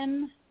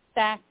Feminine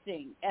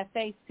Facting,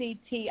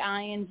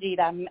 F-A-C-T-I-N-G.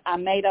 I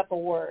made up a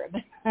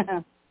word.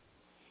 All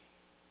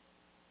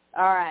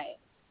right.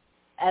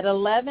 At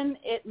 11,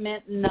 it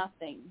meant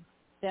nothing.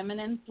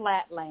 Feminine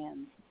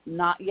flatlands,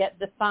 not yet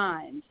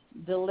defined,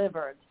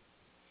 delivered.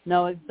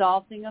 No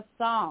exalting of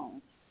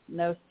songs,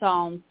 no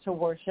songs to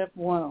worship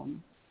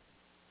womb.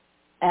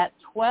 At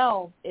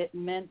 12, it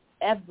meant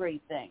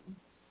everything.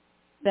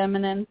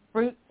 Feminine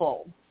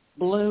fruitful,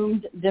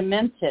 bloomed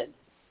demented,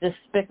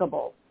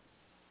 despicable.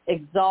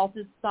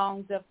 Exalted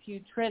songs of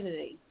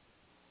putridity,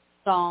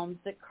 psalms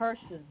that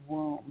curses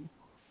womb.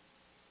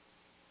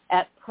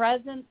 At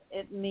present,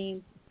 it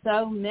means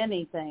so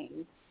many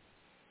things.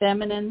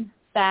 Feminine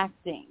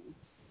facting,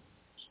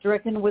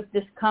 stricken with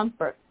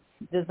discomfort,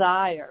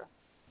 desire,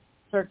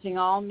 searching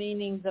all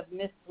meanings of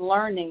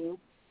mislearning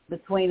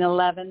between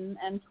 11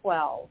 and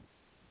 12.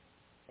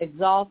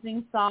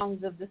 Exalting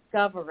songs of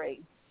discovery,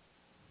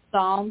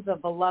 psalms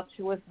of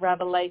voluptuous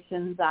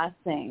revelations I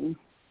sing.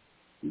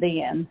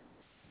 The end.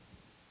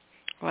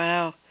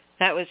 Wow,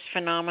 that was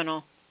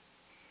phenomenal.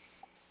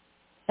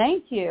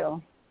 Thank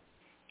you.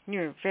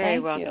 You're very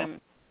welcome.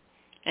 You.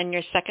 And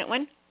your second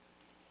one?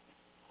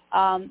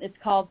 It's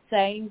called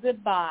Saying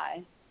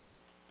Goodbye.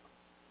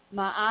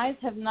 My eyes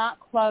have not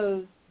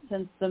closed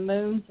since the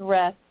moon's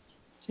rest.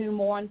 2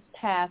 morns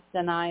past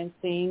and I am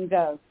seeing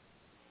ghosts.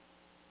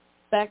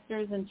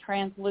 Specters in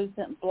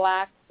translucent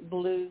blacks,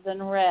 blues,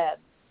 and reds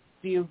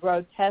spew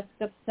grotesque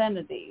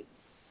obscenities,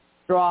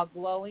 draw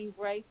glowing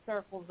gray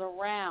circles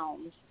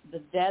around the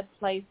dead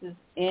places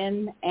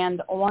in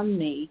and on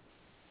me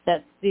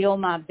that seal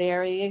my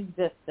very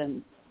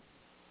existence,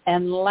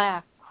 and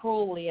laugh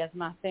cruelly as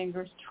my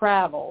fingers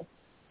travel,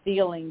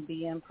 feeling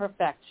the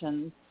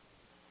imperfections.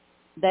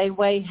 They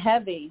weigh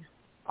heavy,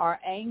 are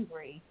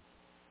angry,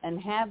 and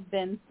have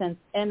been since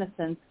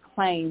innocence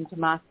claimed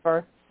my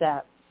first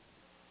step.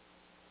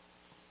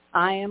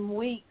 I am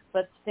weak,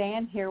 but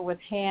stand here with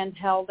hand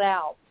held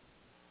out,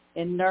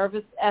 in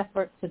nervous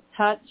effort to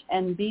touch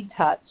and be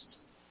touched,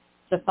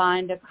 to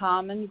find a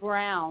common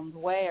ground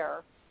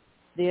where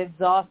the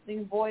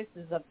exhausting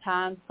voices of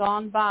times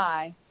gone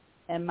by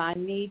and my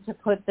need to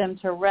put them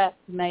to rest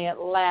may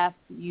at last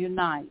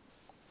unite.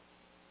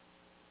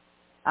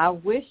 I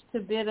wish to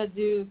bid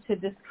adieu to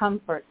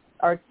discomfort,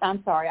 I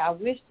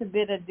wish to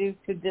bid adieu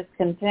to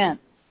discontent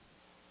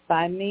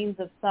by means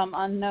of some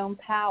unknown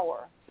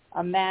power,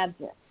 a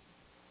magic.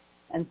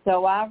 And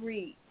so I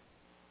reach,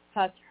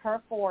 touch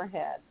her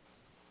forehead,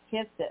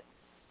 kiss it,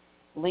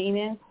 lean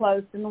in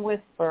close and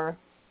whisper,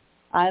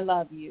 I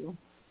love you,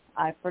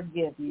 I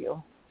forgive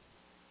you.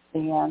 The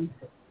end.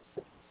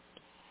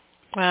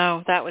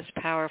 Wow, that was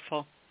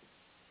powerful.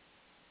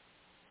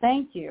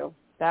 Thank you.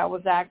 That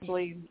was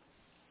actually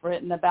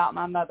written about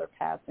my mother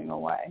passing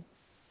away.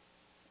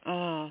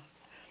 Oh,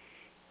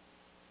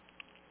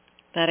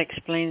 that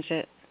explains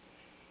it.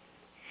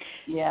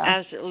 Yeah.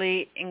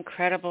 Absolutely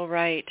incredible,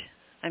 right?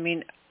 I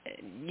mean,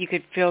 you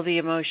could feel the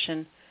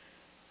emotion,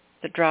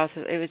 the draw.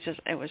 It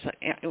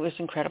was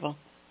incredible.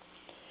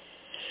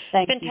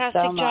 Fantastic you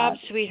so much. Job,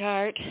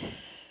 sweetheart.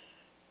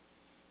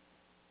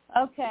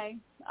 Okay.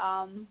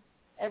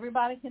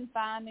 Everybody can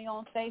find me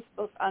on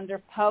Facebook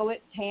under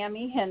Poet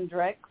Tammy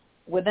Hendricks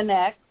with an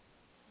X,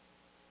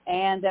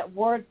 and at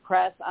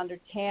WordPress under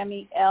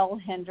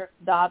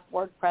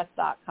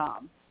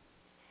TammyLHendricks.wordpress.com.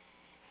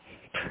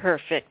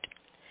 Perfect.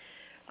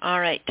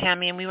 All right,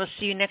 Tammy, and we will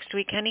see you next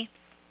week, honey.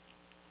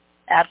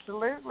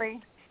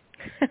 Absolutely.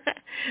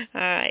 All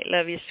right.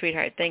 Love you,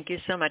 sweetheart. Thank you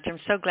so much. I'm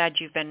so glad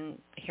you've been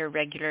here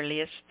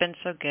regularly. It's been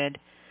so good.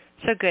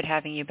 So good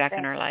having you back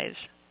in our lives.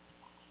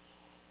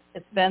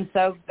 It's been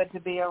so good to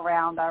be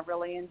around. I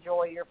really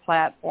enjoy your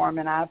platform,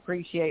 and I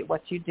appreciate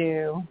what you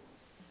do.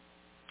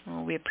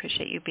 Oh, we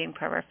appreciate you being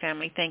part of our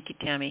family. Thank you,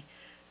 Tammy.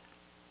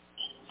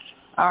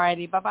 All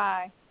righty.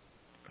 Bye-bye.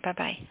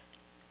 Bye-bye.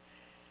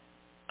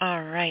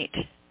 All right.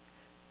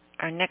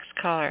 Our next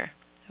caller.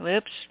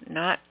 Whoops,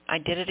 I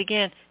did it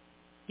again.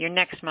 You're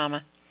next,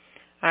 Mama.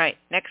 All right,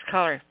 next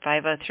caller,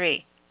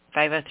 503.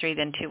 503,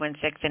 then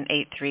 216, then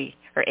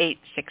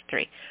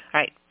 863. All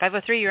right,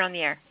 503, you're on the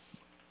air.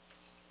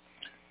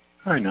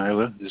 Hi,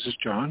 Nyla. This is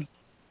John.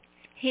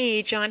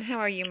 Hey, John. How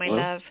are you, my Hello?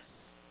 love?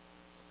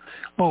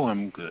 Oh,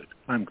 I'm good.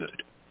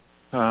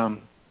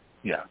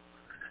 Yeah.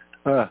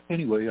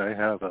 Anyway, I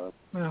have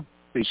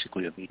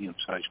basically a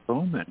medium-sized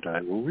poem, and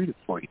I will read it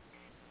for you.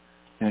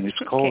 And it's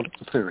called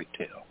A Fairy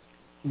Tale.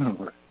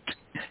 All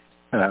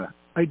right.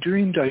 I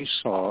dreamed I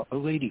saw a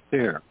lady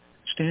fair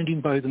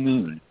standing by the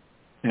moon,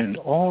 and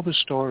all the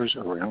stars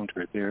around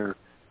her there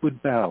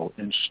would bow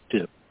and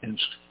stip and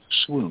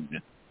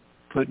swoon.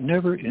 But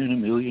never in a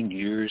million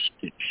years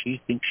did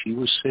she think she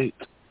was safe,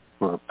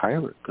 for a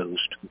pirate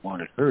ghost who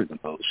wanted her the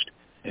most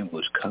and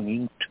was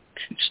coming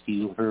to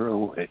steal her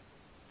away.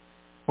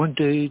 One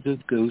day the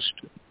ghost,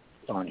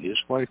 on his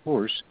white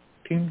horse,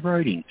 came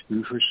riding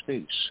through her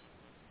space,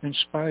 and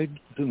spied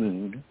the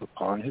moon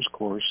upon his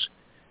course,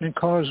 and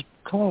called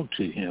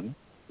him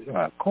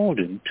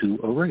to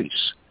a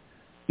race.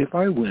 If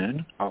I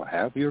win, I'll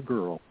have your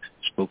girl,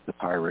 spoke the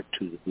pirate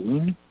to the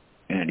moon,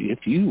 and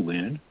if you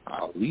win,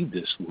 I'll leave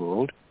this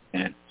world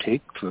and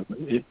take from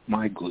it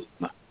my gloom.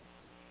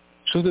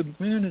 So the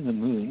man in the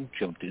moon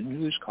jumped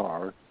into his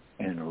car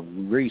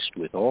and raced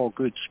with all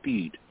good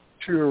speed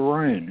through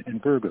Orion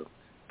and Virgo,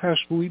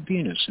 past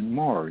Venus and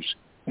Mars,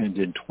 and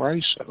then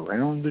twice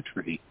around the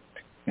tree.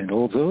 And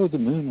although the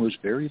moon was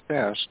very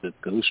fast, the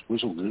ghost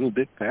was a little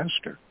bit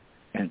faster.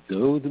 And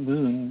though the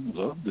moon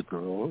loved the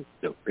girl,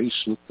 the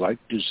race looked like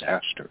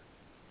disaster.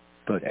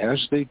 But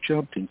as they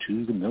jumped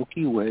into the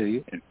Milky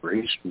Way and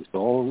raced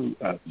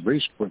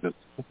for the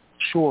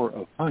shore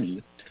of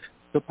honey,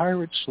 the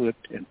pirate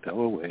slipped and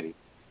fell away,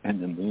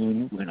 and the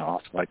moon went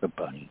off like a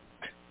bunny.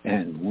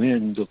 And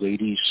when the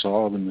lady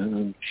saw the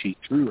moon, she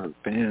threw her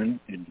fan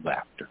in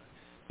laughter.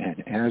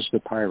 And as the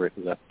pirate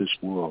left this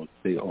world,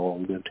 they all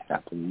lived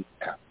happily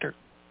after.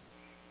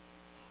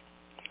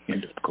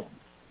 End of poem.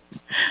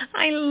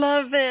 I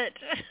love it.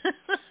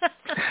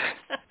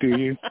 Do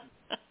you?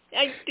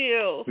 I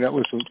do. That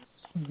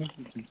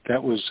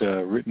was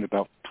written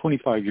about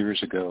 25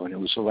 years ago, and it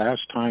was the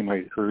last time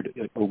I heard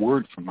a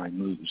word from my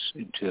moose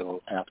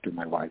until after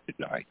my wife had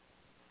died,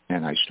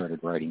 and I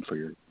started writing for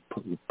your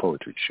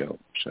poetry show.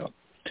 So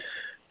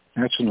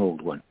that's an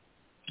old one,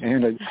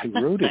 and I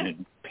wrote it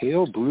in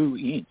pale blue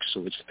ink,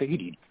 so it's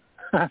fading.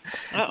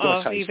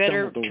 You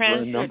better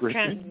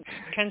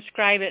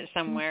transcribe it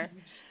somewhere.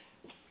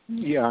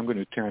 Yeah, I'm going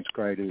to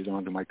transcribe it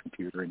onto my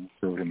computer and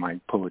throw it in my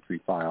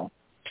poetry file.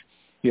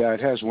 Yeah,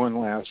 it has one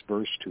last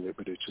verse to it,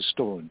 but it's a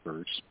stolen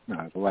verse.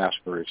 The last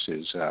verse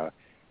is,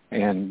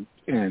 and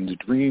the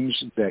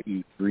dreams that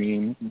you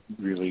dream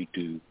really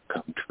do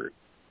come true.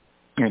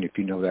 And if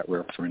you know that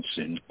reference,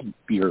 then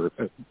you're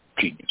a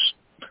genius.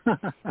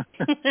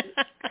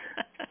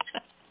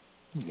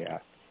 Yeah,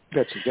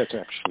 that's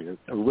actually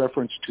a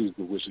reference to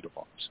The Wizard of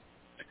Oz.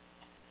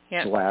 Yep.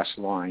 It's the last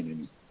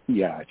line,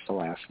 it's the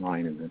last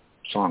line in the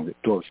song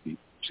that Dorothy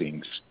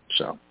sings.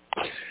 So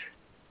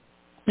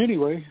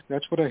anyway,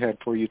 that's what I had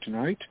for you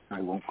tonight.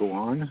 I won't go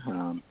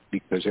on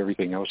because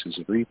everything else is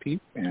a repeat,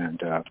 and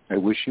I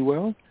wish you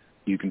well.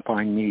 You can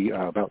find me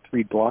about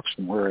 3 blocks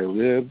from where I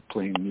live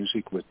playing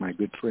music with my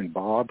good friend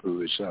Bob,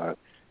 who is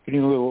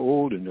getting a little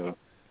old and a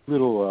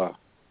little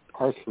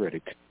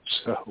arthritic,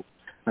 so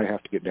I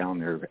have to get down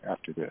there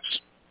after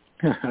this.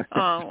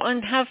 Oh,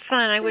 and have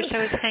fun. I wish I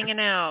was hanging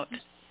out.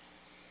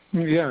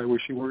 Yeah, I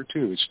wish you were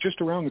too. It's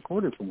just around the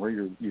corner from where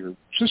your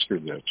sister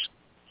lives.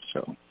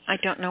 So I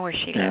don't know where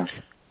she lives.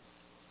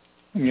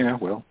 Yeah,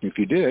 well, if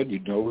you did,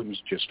 you'd know it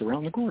was just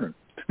around the corner.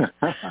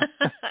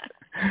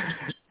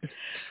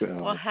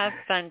 Well, have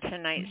fun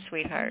tonight,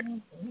 sweetheart.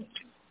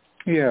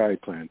 Yeah, I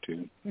plan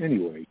to.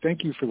 Anyway,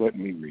 thank you for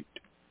letting me read.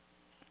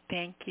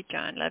 Thank you,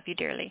 John. Love you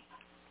dearly.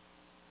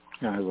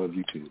 I love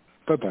you too.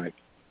 Bye-bye.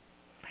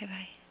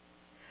 Bye-bye.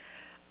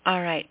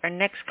 All right. Our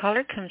next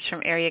caller comes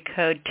from area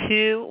code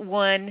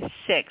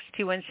 216.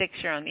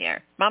 216, you're on the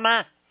air.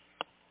 Mama.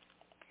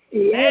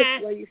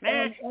 Yes, well, you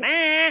sound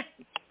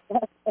happy.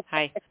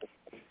 Hi.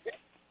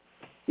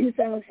 You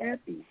sound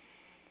happy.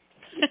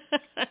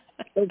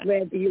 So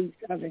glad to hear you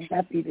sounding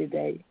happy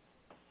today.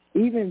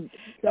 Even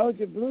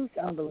Soldier Blue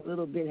sounded a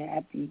little bit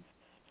happy.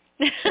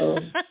 So,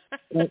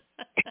 he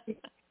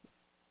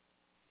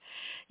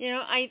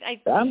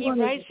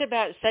writes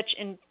about such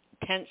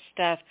intense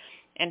stuff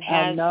and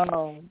has,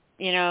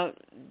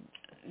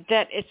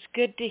 that it's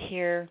good to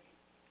hear.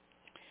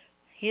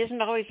 He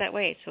isn't always that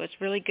way, so it's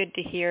really good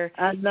to hear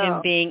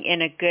him being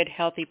in a good,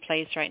 healthy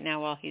place right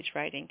now while he's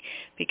writing,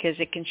 because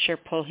it can sure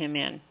pull him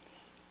in.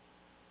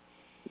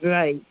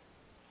 Right.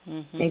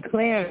 Mm-hmm. And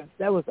Clarence,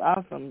 that was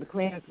awesome. The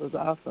Clarence was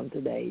awesome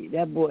today.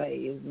 That boy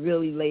is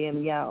really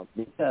laying me out,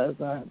 because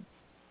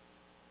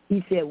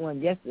he said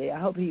one yesterday. I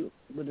hope he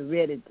would have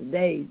read it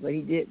today, but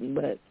he didn't.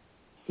 But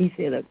he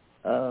said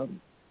a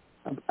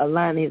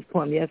line in his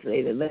poem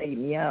yesterday that laid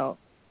me out.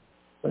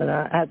 But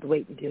I have to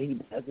wait until he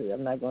does it.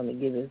 I'm not going to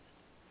give his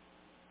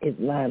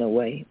line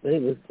away. But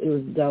it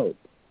was dope.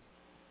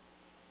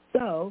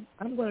 So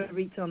I'm going to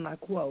read some of my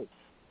quotes.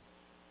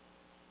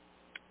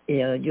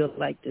 Yeah, you'll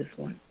like this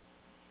one.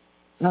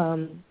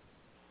 Well,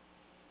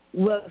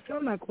 some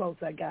of my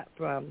quotes I got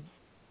from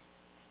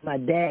my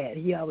dad.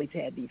 He always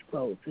had these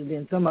quotes, and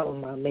then some of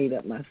them I made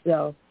up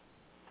myself.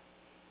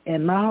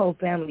 And my whole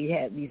family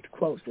had these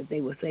quotes that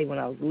they would say when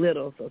I was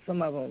little, so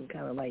some of them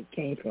kind of like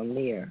came from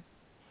there.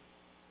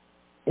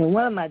 And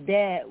one of my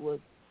dad's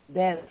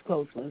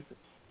quotes was,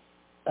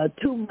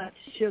 too much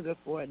sugar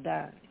for a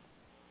dime.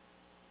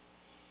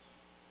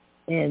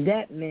 And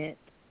that meant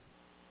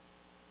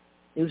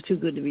it was too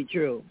good to be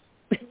true.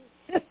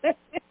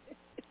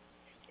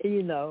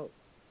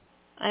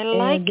 I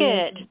like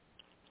it.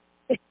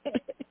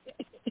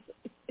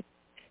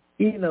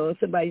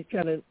 Somebody's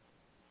trying to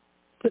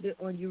put it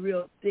on you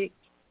real thick,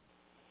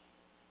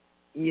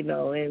 and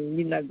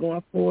you're not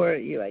going for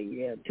it. You're like,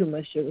 yeah, too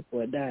much sugar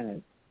for a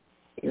dime,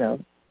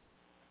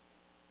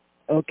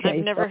 Okay.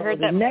 I've never heard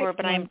that before,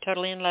 but I'm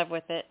totally in love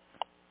with it.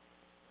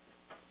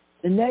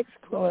 The next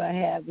quote I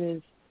have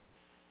is,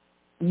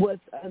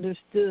 what's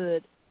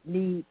understood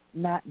need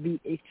not be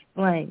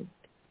explained.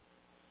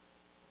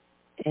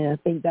 And I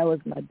think that was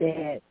my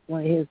dad,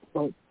 one of his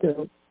quotes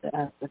too, that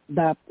I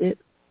adopted.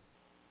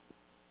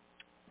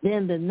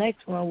 Then the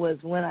next one was,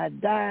 when I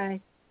die,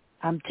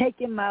 I'm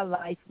taking my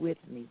life with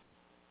me.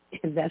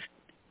 And that's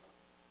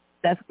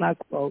my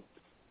quote.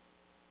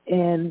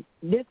 And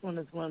this one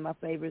is one of my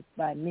favorites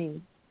by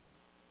me.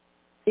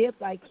 If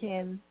I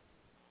can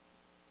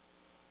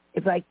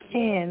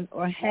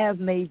or have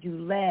made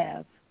you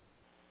laugh,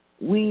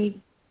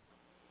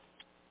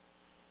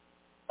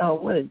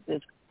 what is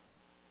this?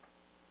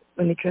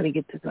 Let me try to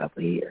get this off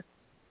of here.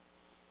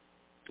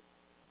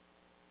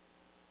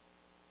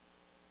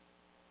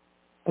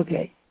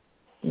 Okay.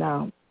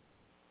 Now,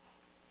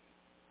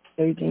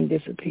 everything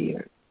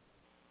disappeared.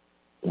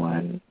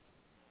 1,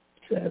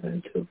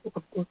 7, 2, 4,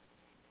 4.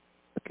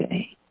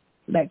 Okay.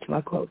 Back to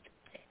my quote.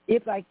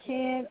 If I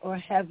can or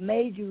have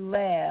made you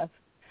laugh,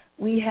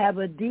 we have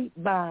a deep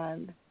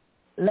bond.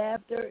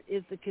 Laughter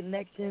is the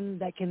connection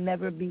that can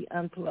never be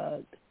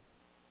unplugged.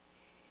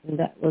 And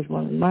that was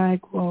one of my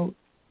quotes.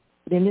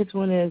 Then this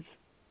one is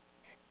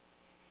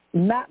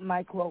not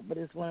my quote, but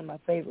it's one of my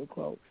favorite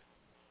quotes.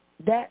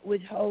 That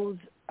which holds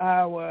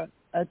our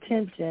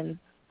attention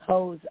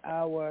holds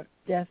our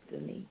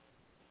destiny.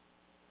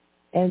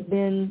 And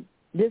then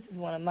this is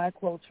one of my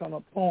quotes from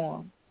a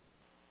poem.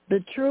 The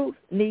truth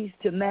needs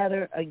to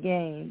matter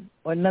again,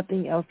 or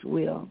nothing else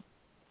will.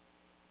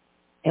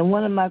 And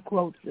one of my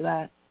quotes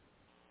that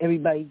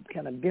everybody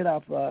kind of bit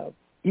off of,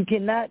 you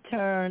cannot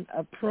turn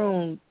a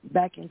prune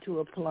back into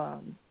a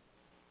plum.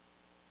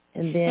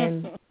 And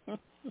then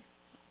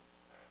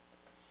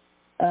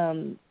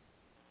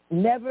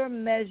never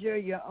measure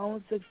your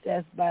own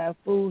success by a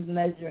fool's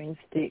measuring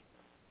stick.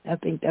 I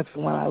think that's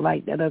the one I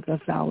like. That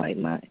doesn't sound like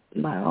my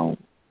own.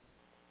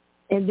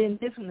 And then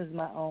this one is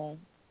my own.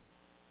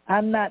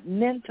 I'm not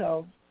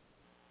mental.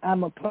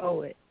 I'm a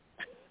poet.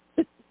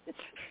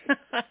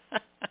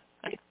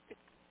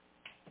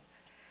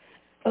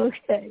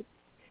 Okay.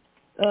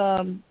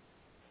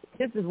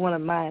 This is one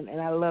of mine,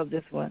 and I love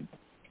this one.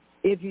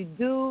 If you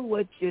do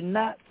what you're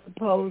not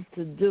supposed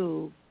to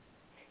do,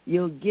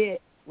 you'll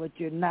get what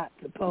you're not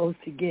supposed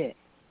to get.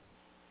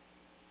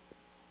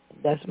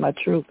 That's my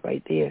truth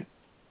right there.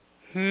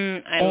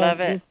 I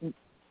love it.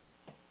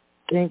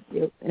 Thank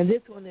you. And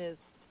this one is,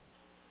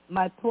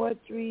 my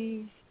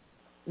poetry's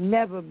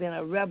never been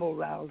a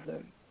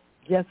rebel-rouser,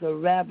 just a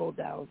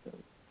rabble-douser.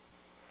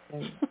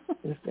 And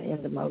that's the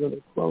end of my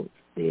little quotes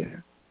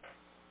there.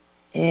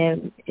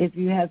 And if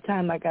you have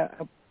time, I got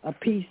a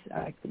piece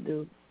I could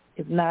do.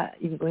 If not,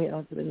 you can go ahead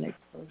on to the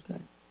next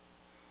person.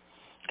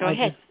 Go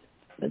ahead.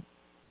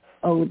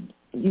 You want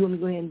me to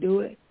go ahead and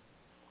do it?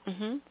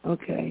 Mm-hmm.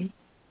 Okay.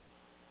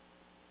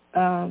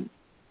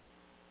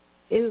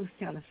 It was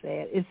kind of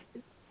sad.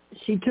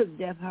 She took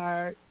death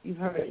hard. You've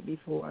heard it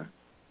before.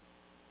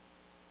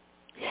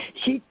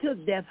 She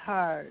took death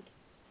hard.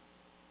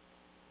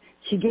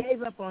 She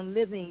gave up on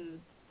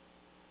living,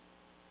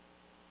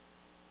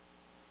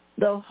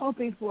 though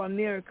hoping for a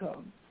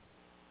miracle.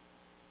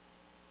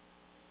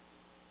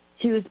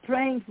 She was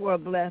praying for a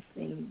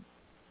blessing.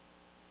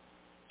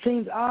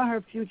 Seems all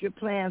her future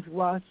plans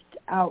washed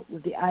out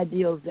with the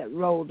ideals that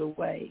rolled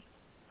away.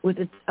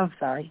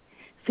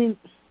 Seems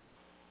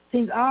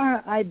all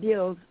her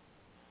ideals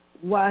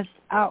washed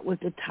out with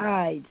the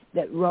tides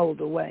that rolled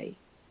away.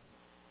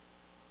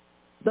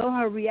 Though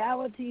her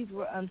realities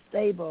were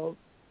unstable,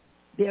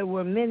 there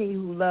were many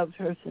who loved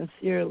her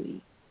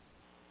sincerely.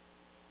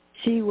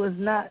 She was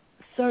not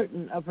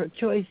certain of her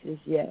choices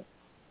yet,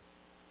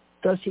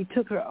 so she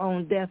took her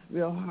own death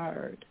real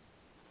hard.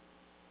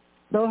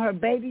 Though her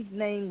baby's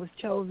name was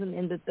chosen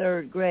in the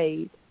 3rd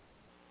grade,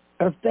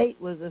 her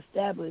fate was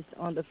established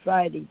on the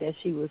Friday that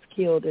she was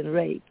killed and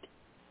raped.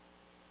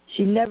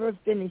 She never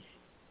finished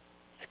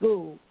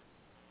school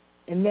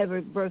and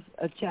never birthed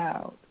a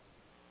child.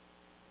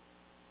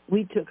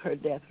 We took her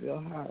death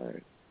real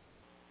hard.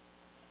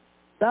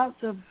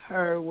 Thoughts of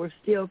her were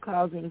still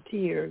causing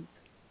tears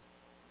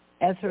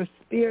as her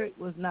spirit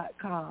was not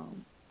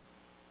calm.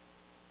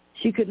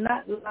 She could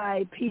not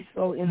lie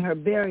peaceful in her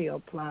burial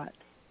plot,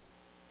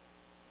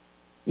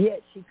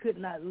 yet she could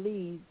not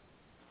leave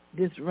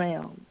this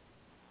realm.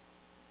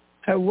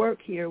 Her work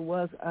here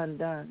was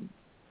undone,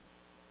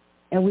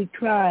 and we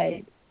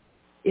cried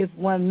if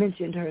one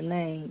mentioned her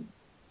name.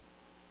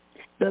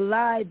 The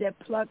lie that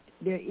plucked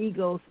their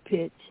ego's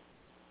pitch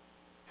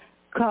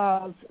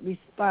caused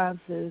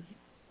responses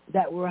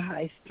that were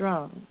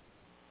high-strung.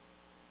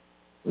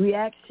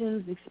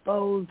 Reactions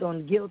exposed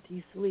on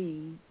guilty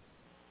sleeves.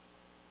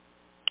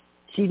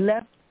 She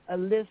left a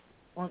list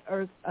on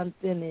earth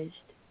unfinished.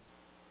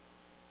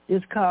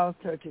 This caused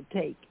her to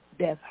take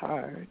death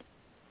hard.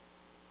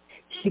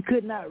 She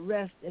could not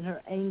rest in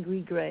her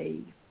angry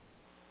grave.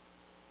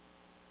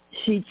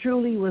 She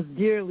truly was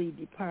dearly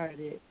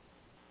departed.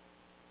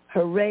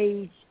 Her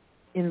rage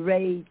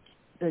enraged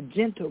the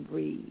gentle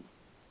breeze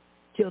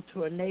till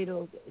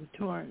tornadoes and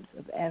torrents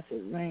of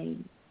acid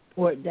rain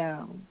poured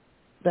down,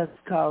 thus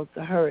caused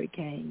the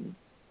hurricane.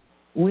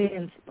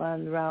 Wind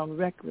spun round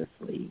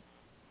recklessly.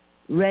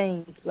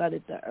 Rain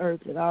flooded the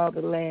earth and all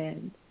the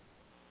land.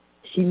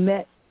 She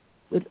met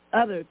with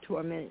other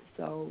tormented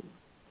souls.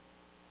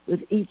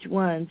 With each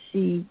one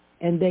she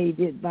and they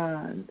did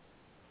bond.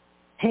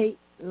 Hate,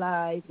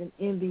 lies, and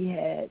envy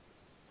had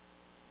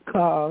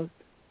caused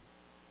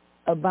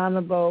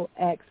abominable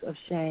acts of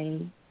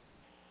shame.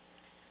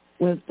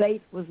 When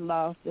faith was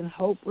lost and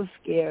hope was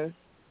scarce,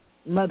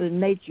 Mother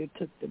Nature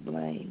took the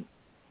blame.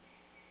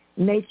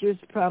 Nature's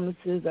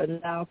promises are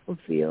now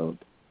fulfilled.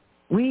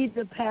 We,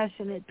 the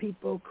passionate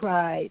people,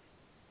 cried,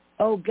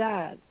 "Oh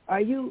God,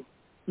 are you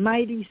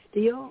mighty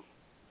still?"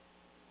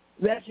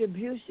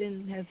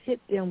 Retribution has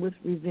hit them with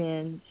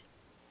revenge.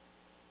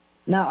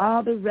 Now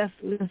all the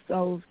restless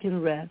souls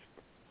can rest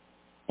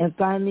and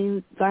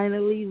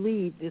finally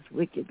leave this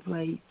wicked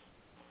place.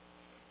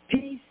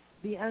 Peace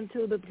be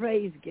unto the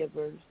praise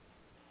givers.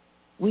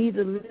 We,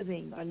 the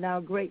living, are now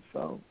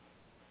grateful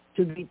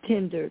to be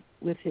tendered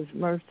with his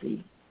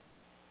mercy.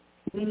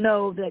 We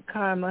know that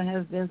karma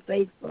has been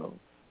faithful.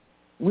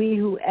 We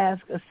who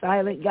ask a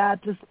silent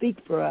God to speak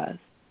for us.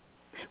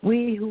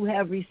 We who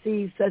have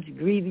received such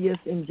grievous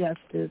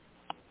injustice.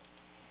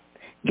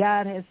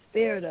 God has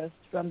spared us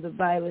from the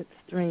violent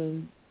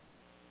stream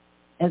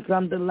and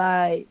from the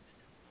lives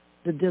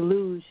the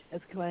deluge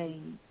has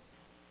claimed.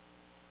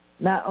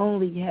 Not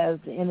only has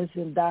the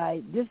innocent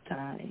died this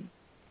time,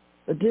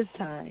 but this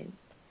time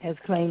has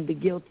claimed the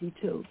guilty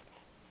too.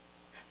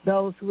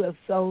 Those who have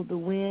sowed the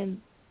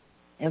wind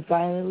and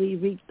finally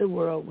reaped the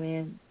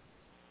whirlwind.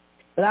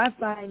 But I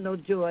find no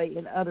joy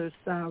in others'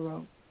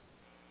 sorrow,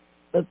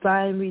 but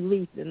find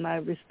relief in my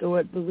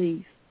restored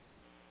belief.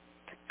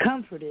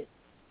 Comforted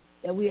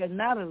that we are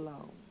not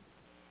alone,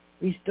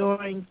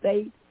 restoring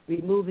faith,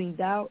 removing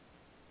doubt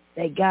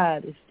that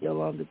God is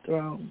still on the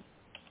throne.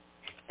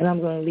 And I'm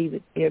going to leave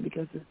it here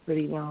because it's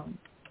pretty long.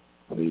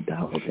 I'll read the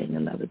whole thing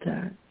another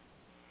time.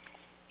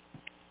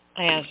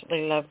 I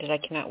absolutely loved it. I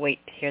cannot wait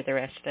to hear the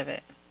rest of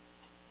it.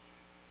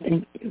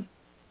 Thank you.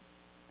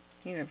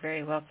 You are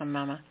very welcome,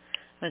 Mama.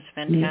 It was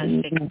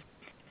fantastic.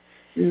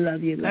 Mm-hmm.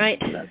 Love you. All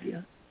right. Love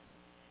you.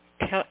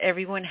 Tell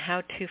everyone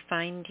how to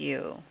find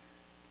you.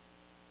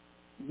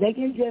 They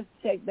can just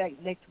check back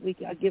next week.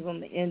 I'll give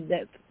them the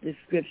in-depth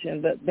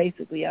description, but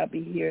basically I'll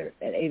be here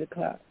at 8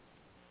 o'clock,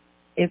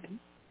 if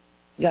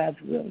God's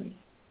willing.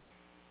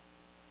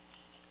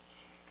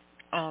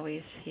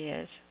 Always he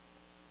is.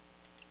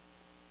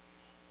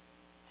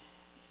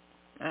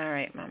 All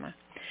right, Mama.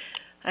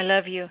 I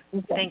love you.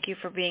 Okay. Thank you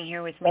for being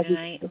here with me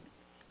tonight.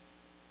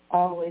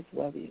 Always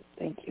love you.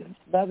 Thank you.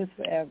 Love is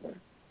forever.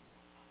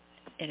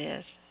 It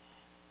is.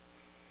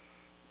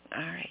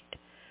 All right.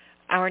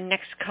 Our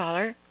next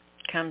caller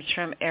comes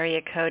from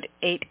area code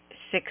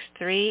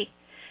 863.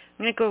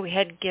 I'm going to go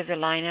ahead and give the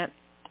lineup.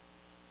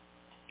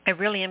 I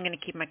really am going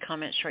to keep my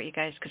comments short, you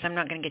guys, because I'm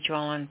not going to get you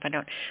all on if I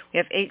don't. We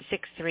have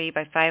 863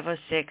 by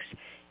 506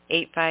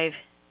 85.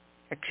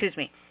 Excuse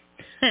me.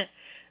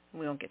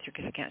 We won't get through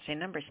because I can't say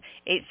numbers.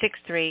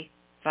 863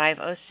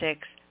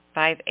 506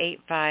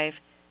 585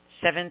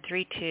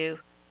 732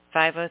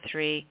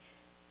 503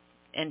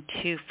 and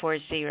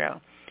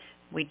 240.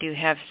 We do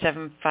have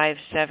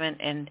 757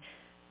 and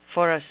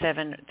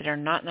 407 that are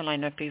not in the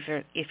lineup.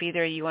 If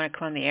either of you want to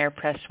come on the air,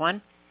 press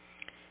 1,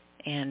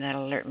 and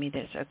that'll alert me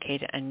that it's okay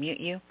to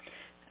unmute you.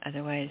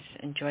 Otherwise,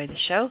 enjoy the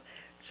show.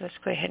 So let's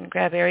go ahead and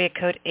grab area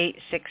code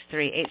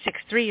 863.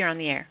 863, you're on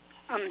the air.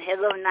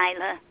 Hello,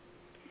 Nyla.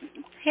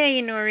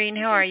 Hey, Noreen.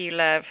 How are you,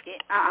 love?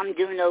 I'm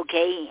doing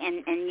okay,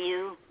 and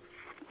you?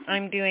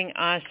 I'm doing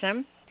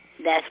awesome.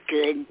 That's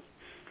good.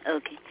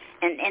 Okay.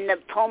 And the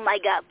poem I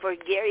got for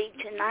Gary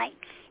tonight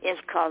is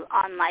called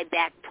On My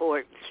Back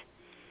Porch.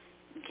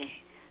 Okay.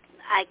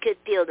 I could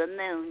feel the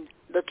moon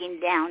looking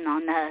down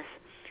on us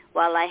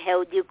while I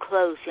held you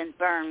close and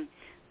firm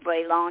for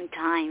a long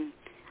time.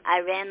 I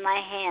ran my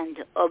hand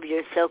over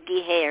your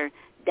silky hair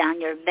down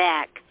your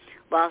back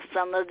while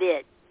some of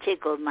it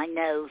tickled my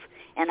nose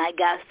and I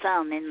got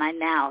some in my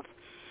mouth.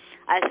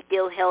 I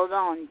still held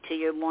on to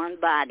your warm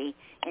body,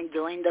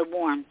 enjoying the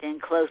warmth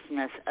and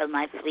closeness of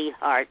my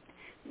sweetheart.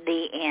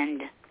 The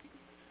end.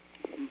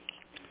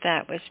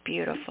 That was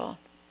beautiful.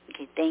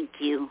 Okay, thank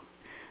you.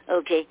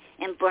 Okay,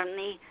 and for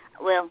me,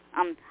 well,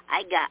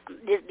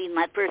 this be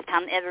my first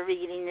time ever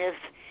reading this,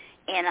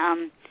 and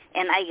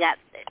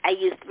I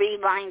used 3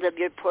 lines of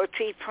your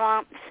poetry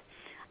prompts.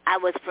 I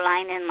was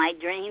flying in my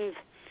dreams.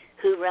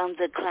 Who roams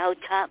the cloud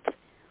top?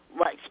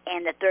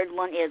 And the third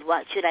one is,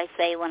 what should I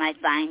say when I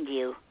find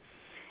you?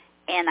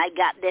 And I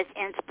got this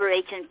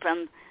inspiration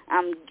from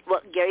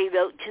what Gary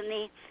wrote to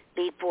me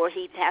before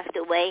he passed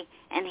away,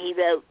 and he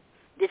wrote,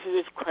 this is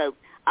his quote,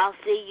 I'll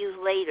see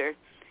you later.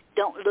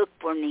 Don't look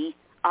for me.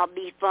 I'll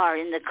be far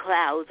in the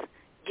clouds.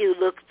 Do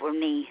look for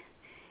me.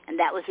 And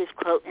that was his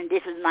quote, and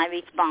this is my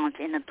response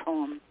in the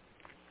poem.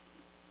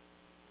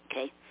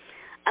 Okay.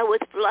 I was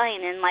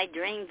flying in my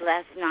dreams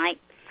last night,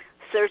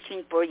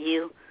 searching for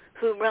you,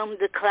 who roamed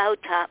the cloud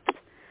tops.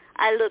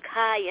 I look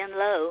high and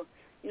low,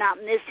 not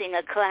missing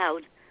a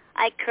cloud.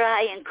 I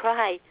cry and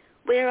cry,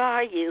 where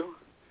are you?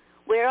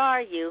 Where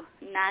are you?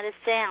 Not a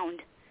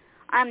sound.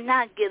 I'm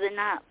not giving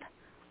up.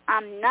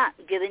 I'm not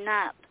giving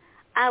up.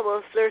 I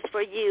will search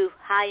for you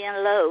high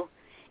and low,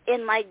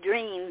 in my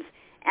dreams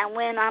and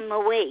when I'm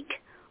awake,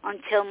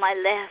 until my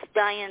last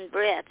dying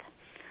breath.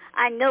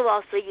 I know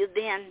I'll see you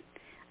then.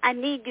 I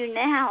need you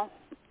now.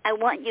 I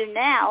want you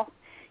now.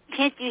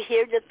 Can't you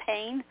hear the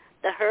pain,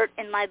 the hurt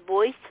in my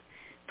voice?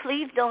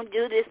 Please don't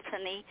do this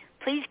to me.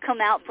 Please come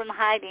out from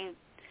hiding.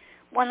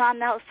 When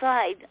I'm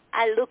outside,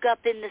 I look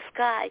up in the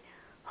sky,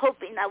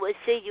 hoping I will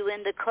see you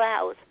in the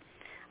clouds.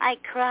 I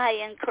cry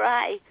and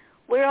cry,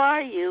 where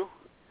are you?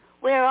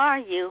 Where are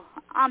you?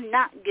 I'm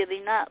not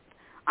giving up.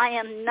 I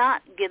am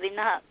not giving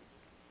up.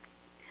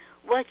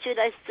 What should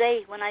I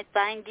say when I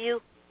find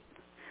you?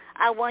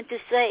 I want to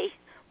say,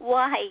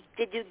 why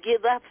did you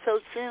give up so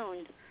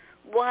soon?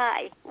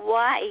 Why?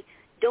 Why?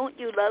 Don't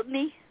you love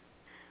me?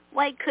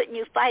 Why couldn't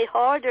you fight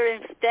harder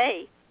and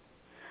stay?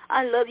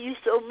 I love you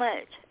so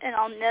much, and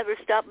I'll never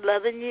stop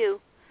loving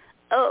you.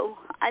 Oh,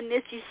 I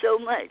miss you so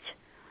much.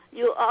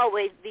 You'll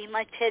always be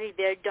my teddy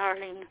bear,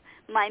 darling,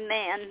 my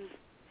man.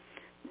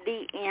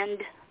 The end.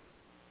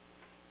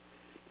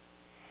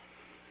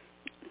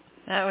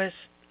 That was,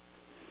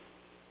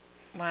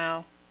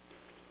 wow.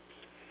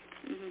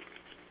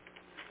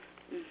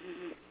 Mm-hmm.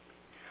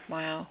 Mm-hmm.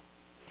 Wow.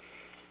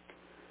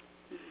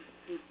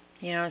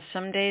 You know,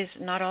 some days,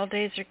 not all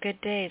days are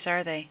good days,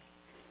 are they?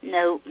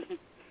 Nope.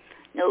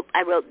 Nope,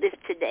 I wrote this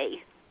today.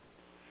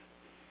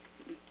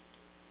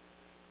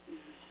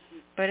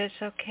 But it's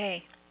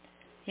okay.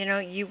 You know,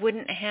 you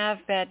wouldn't have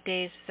bad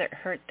days that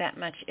hurt that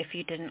much if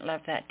you didn't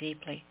love that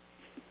deeply.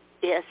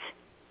 Yes.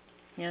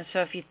 You know, so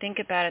if you think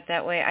about it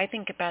that way, I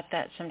think about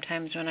that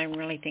sometimes when I'm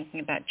really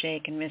thinking about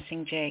Jake and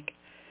missing Jake.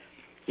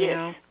 You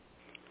know,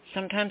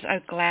 sometimes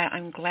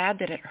I'm glad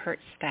that it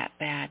hurts that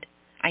bad.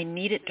 I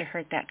need it to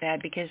hurt that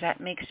bad because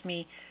that makes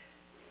me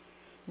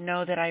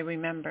know that I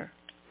remember.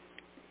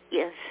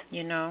 Yes.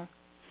 You know,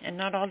 and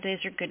not all days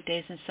are good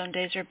days and some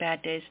days are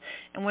bad days.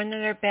 And when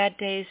there are bad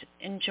days,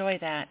 enjoy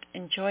that.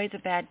 Enjoy the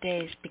bad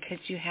days because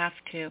you have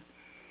to.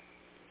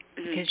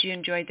 Because you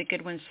enjoyed the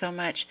good ones so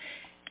much.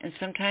 And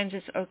sometimes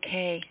it's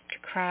okay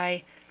to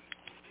cry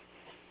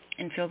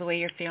and feel the way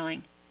you're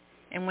feeling.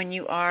 And when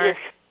you are,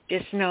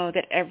 just know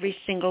that every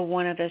single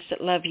one of us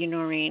that love you,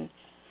 Noreen,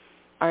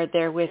 are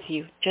there with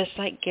you, just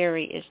like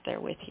Gary is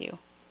there with you.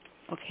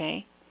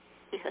 Okay?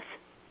 Yes.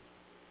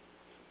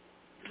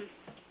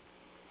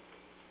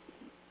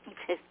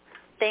 Okay.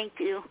 Thank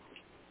you.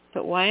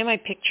 But why am I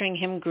picturing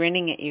him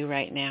grinning at you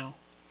right now?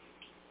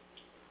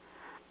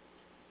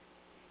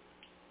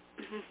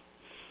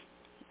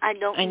 I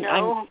don't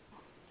know.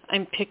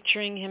 I'm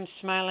picturing him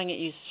smiling at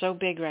you so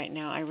big right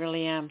now. I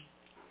really am.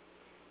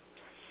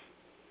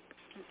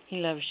 He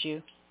loves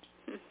you.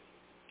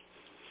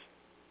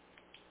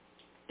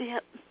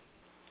 Yep.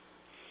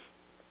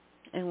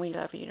 And we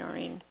love you,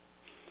 Noreen.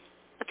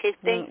 Okay,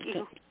 thank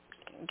you.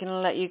 I'm going to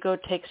let you go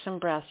take some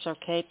breaths,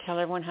 okay? Tell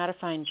everyone how to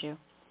find you.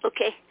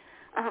 Okay.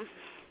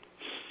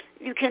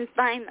 You can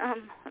find,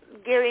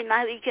 Gary and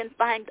I, you can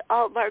find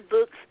all of our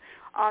books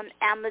on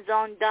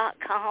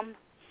Amazon.com.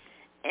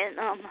 And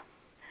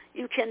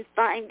you can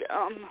find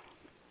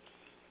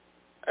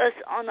us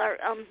on our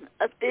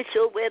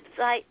official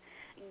website,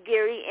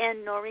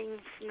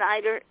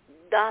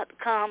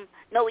 GaryandNoreenSnyder.com,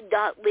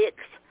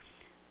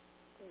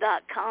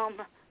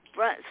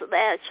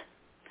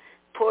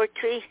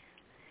 .wix.com/poetry.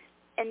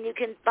 And you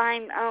can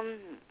find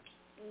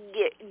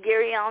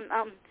Gary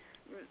on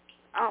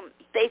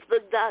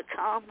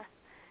Facebook.com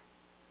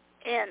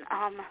and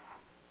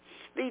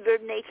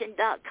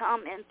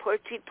ReverbNation.com and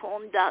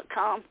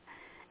PoetryPoem.com.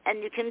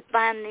 And you can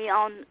find me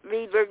on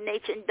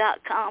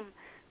ReverbNation.com,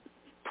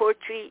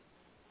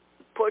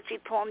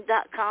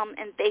 PoetryPoem.com,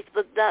 and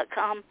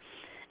Facebook.com.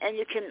 And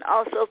you can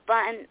also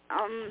find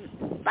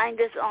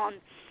us on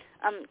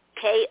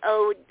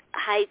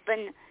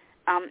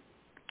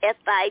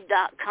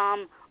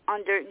ko-fi.com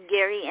under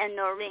Gary and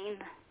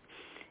Noreen.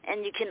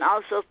 And you can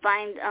also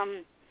find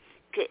us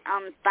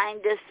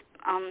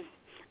on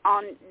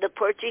the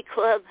Poetry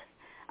Club.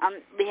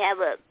 We have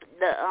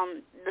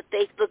the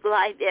Facebook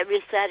Live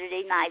every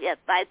Saturday night at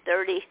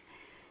 5:30.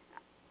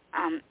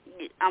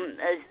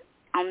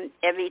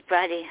 Every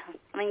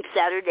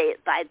Saturday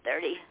at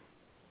 5:30.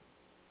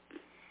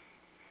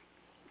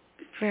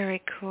 Very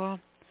cool.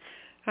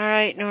 All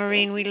right,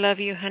 Noreen, we love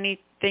you, honey.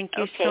 Thank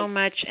you so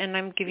much, and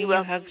I'm giving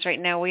you hugs right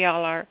now. We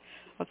all are.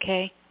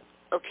 Okay?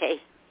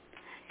 Okay.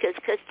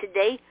 Because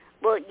today,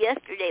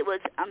 yesterday was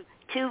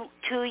 2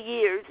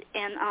 years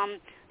and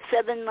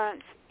 7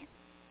 months.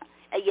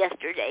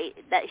 Yesterday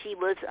that he'd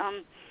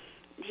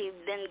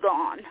been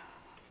gone.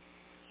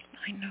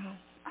 I know.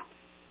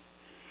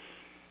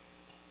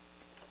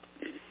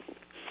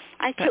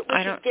 I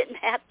wish he didn't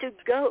have to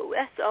go.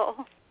 That's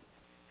all.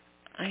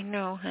 I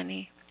know,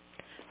 honey.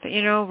 But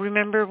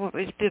remember,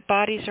 the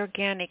body's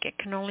organic. It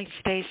can only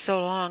stay so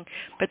long.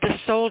 But the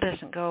soul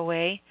doesn't go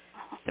away.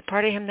 The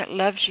part of him that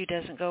loves you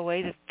doesn't go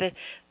away.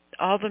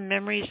 All the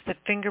memories, the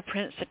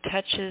fingerprints, the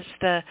touches,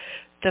 the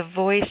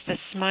voice, the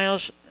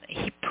smiles.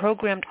 He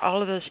programmed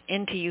all of those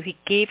into you. He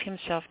gave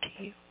himself to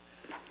you.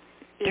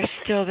 They're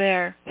still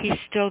there. He's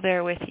still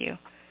there with you.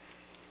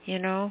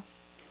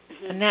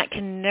 And that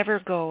can never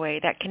go away.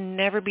 That can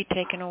never be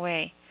taken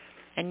away.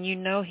 And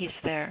he's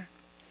there.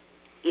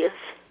 Yes.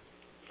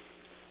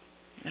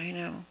 I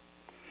know.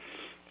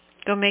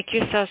 Go make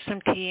yourself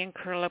some tea and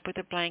curl up with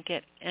a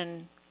blanket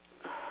and,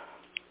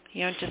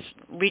 just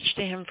reach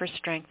to him for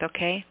strength,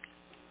 okay?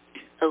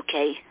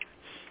 Okay.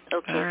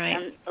 All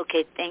right.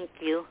 Okay, thank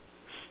you.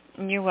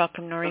 You're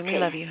welcome, Noreen. Okay. We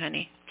love you,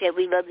 honey. Okay,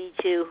 we love you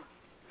too.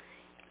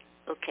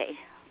 Okay.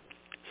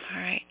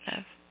 All right,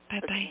 love.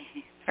 Bye-bye.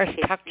 Okay. Or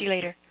talk to you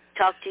later.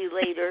 Talk to you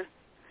later.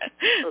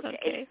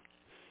 Okay.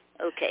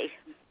 Okay.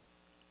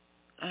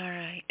 All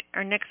right.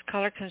 Our next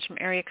caller comes from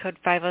area code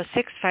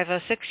 506.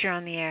 506, you're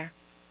on the air.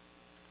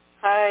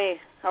 Hi.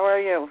 How are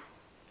you?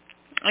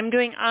 I'm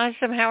doing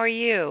awesome. How are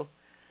you?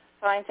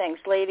 Fine,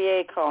 thanks. Lady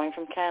A calling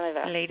from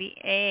Canada. Lady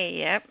A,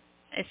 yep.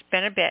 It's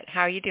been a bit.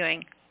 How are you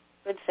doing?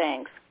 Good,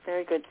 thanks.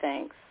 Very good,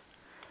 thanks.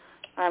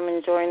 I'm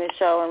enjoying the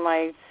show, and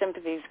my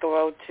sympathies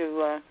go out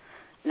to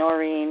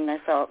Noreen. I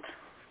felt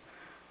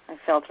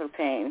her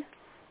pain.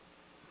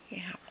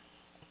 Yeah.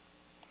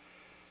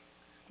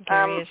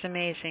 Gary is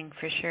amazing,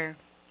 for sure.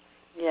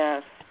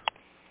 Yes.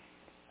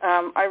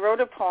 I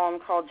wrote a poem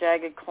called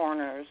Jagged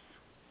Corners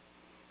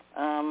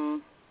a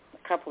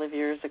couple of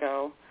years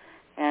ago,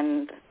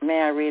 and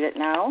may I read it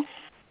now?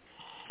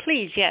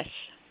 Please, yes.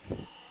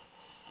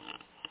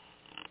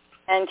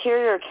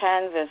 Interior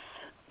canvas,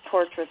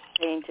 portrait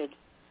painted,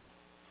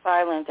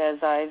 silent as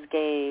eyes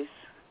gaze,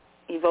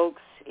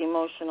 evokes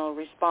emotional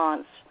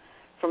response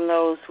from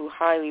those who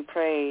highly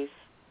praise.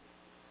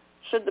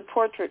 Should the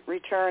portrait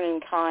return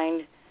in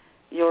kind,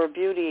 your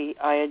beauty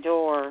I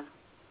adore,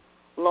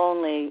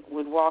 lonely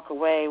would walk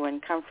away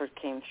when comfort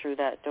came through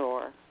that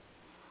door.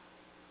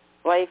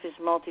 Life is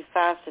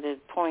multifaceted,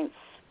 points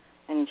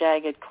and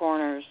jagged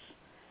corners,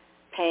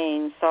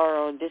 pain,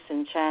 sorrow,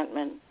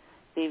 disenchantment,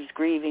 leaves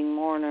grieving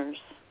mourners.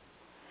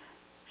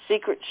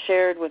 Secrets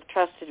shared with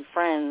trusted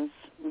friends,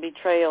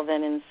 betrayal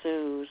then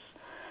ensues.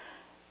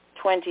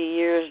 20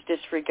 years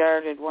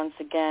disregarded, once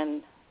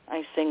again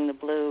I sing the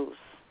blues.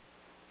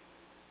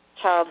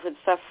 Childhood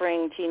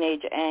suffering,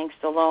 teenage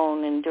angst,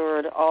 alone,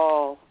 endured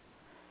all.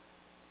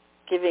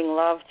 Giving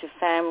love to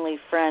family,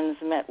 friends,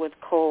 met with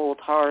cold,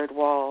 hard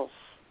walls.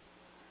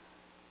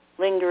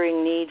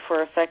 Lingering need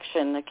for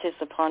affection, a kiss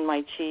upon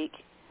my cheek.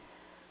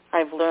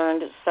 I've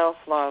learned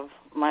self-love,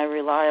 my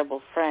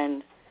reliable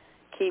friend,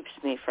 keeps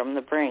me from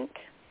the brink.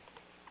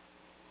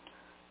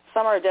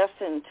 Some are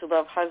destined to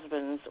love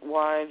husbands,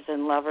 wives,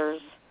 and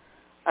lovers,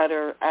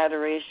 utter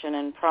adoration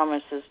and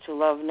promises to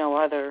love no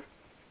other.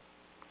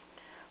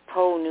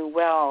 Poe knew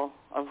well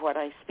of what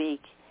I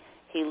speak.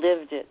 He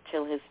lived it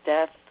till his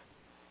death.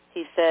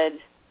 He said,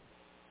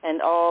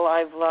 and all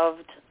I've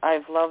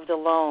loved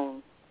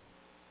alone.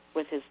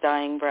 with his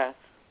dying breath.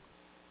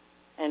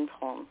 End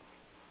poem.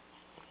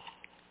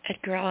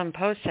 Edgar Allan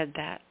Poe said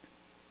that.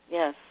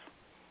 Yes.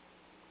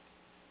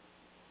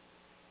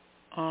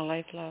 All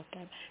I've loved.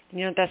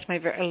 You know, that's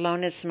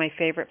Alone is my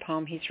favorite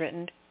poem he's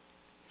written.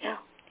 Yeah.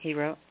 He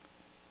wrote.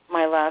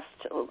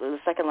 The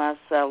second last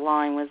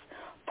line was,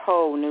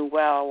 Poe knew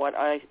well what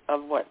I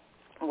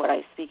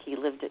speak. He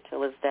lived it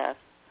till his death.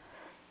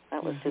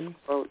 That was his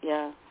quote.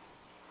 Yeah.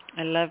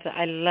 I love that.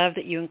 I love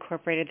that you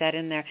incorporated that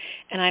in there,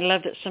 and I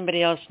love that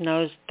somebody else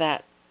knows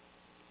that.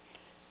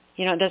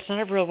 You know, that's not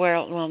a real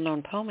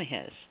well-known poem of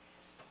his.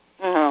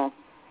 No.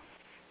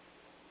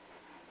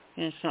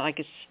 And it's not like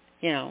it's,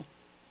 you know.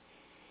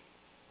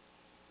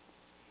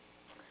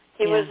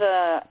 He was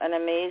an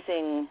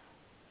amazing,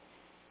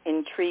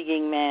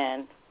 intriguing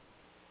man.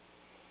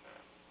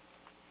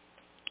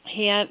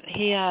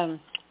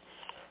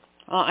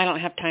 Well, I don't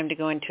have time to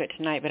go into it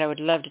tonight, but I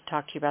would love to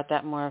talk to you about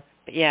that more.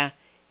 But yeah,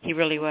 he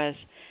really was.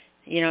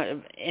 You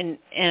know,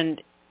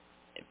 and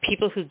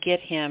people who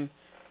get him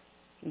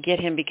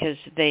because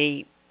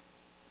they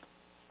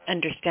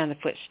understand the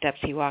footsteps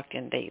he walked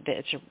in.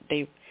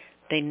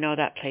 They know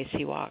that place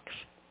he walks.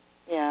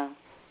 Yeah.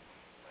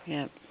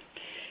 Yeah.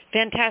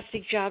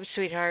 Fantastic job,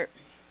 sweetheart.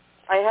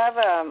 I have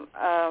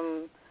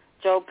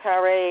Joe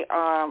Paré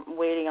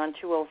waiting on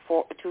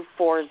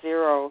 240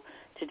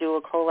 to do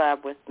a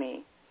collab with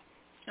me.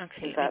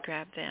 Okay, let me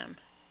grab them.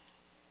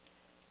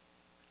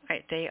 All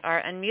right, they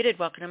are unmuted.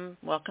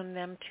 Welcome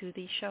them to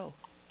the show.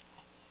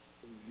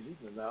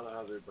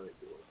 How's everybody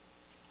doing?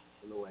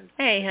 Hello, Angie.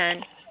 Hey,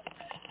 hon.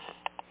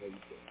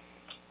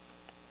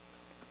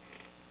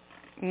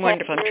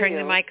 Wonderful. I'm turning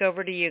the mic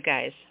over to you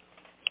guys.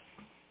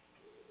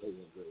 How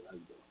you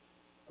doing?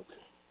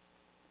 Okay.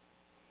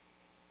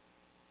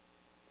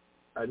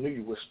 I knew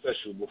you were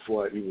special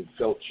before I even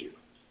felt you.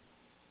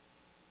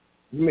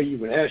 You may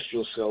even ask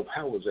yourself,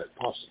 how was that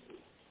possible?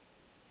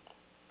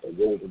 A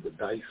roll of the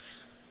dice,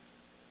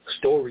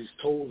 stories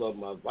told of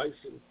my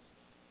vices.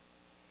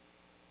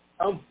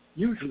 I'm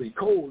usually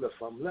cold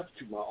if I'm left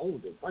to my own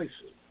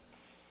devices.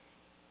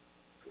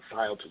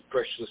 Societal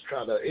pressures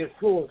try to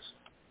influence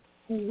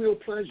who will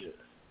pleasure,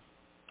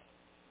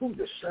 who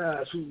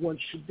decides who one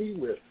should be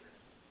with.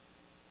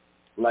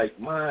 Like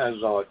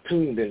minds are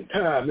tuned in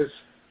time, it's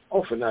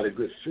often not a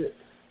good fit.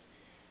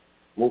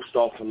 Most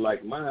often,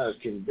 like minds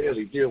can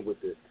barely deal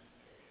with it.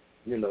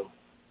 You know,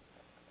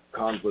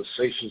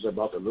 conversations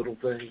about the little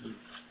things,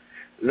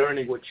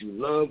 learning what you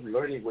love,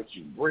 learning what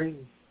you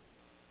bring,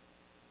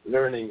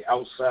 learning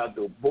outside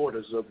the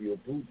borders of your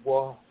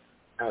boudoir,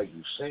 how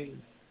you sing,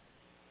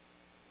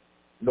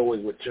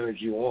 knowing what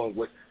turns you on,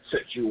 what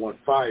sets you on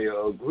fire,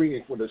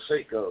 agreeing for the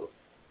sake of.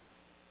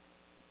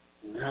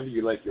 How do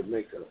you like your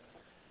makeup?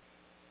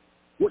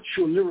 What's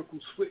your lyrical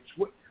switch?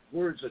 What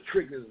words are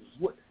triggers?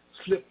 What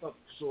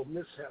slip-ups or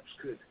mishaps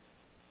could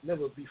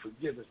never be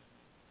forgiven?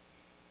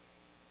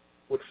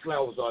 What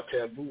flowers are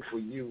taboo for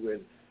you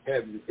and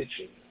have you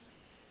itching?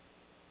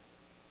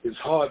 It's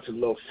hard to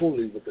love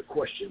fully with a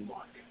question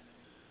mark.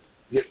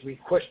 Yet we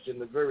question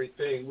the very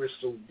thing we're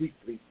so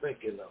deeply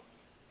thinking of.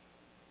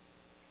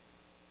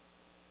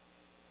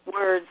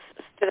 Words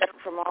stood out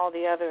from all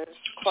the others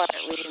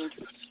quietly and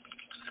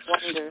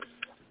wonder.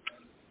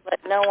 Let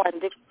no one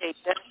dictate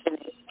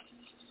destiny.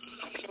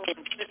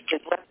 Opinion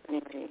twisted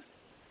weaponry.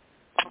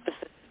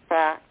 Opposites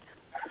cracked.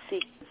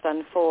 Secrets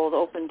unfold,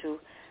 open to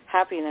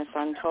happiness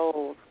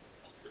untold.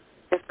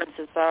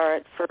 Differences are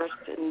at first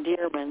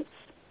endearments.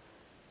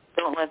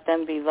 Don't let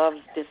them be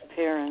love's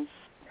disappearance.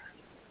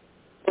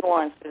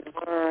 Nuances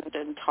learned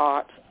and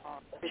taught.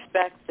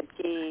 Respect the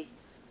key.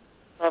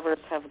 Lovers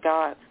have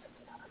got.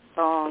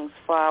 Songs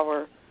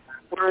flower.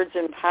 Words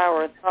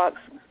empower. Thoughts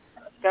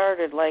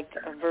guarded like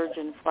a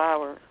virgin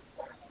flower.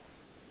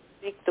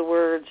 Speak the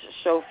words,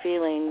 show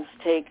feelings,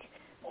 take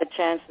the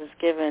chances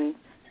given.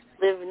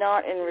 Live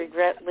not in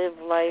regret, live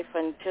life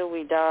until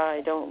we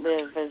die. Don't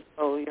live as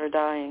though you're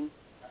dying.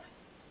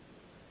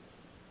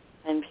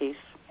 And peace.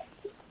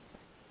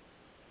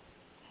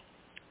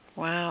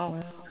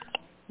 Wow.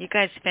 You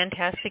guys,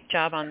 fantastic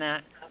job on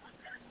that.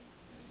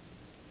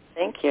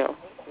 Thank you.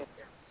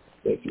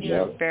 Thank you.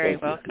 You're very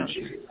welcome.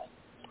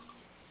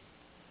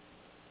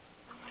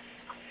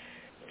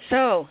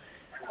 So,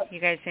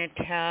 you guys going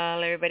to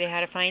tell everybody how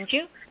to find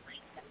you?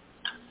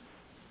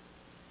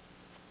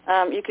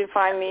 You can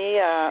find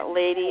me,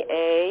 Lady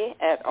A,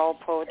 at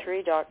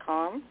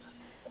allpoetry.com,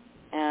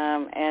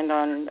 and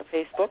on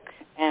Facebook,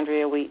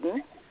 Andrea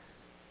Wheaton.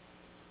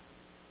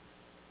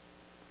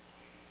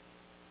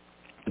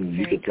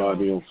 You can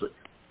find me on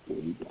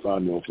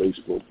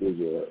Facebook as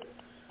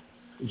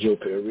Joe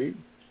Perry.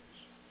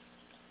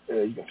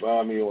 You can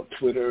find me on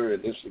Twitter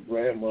and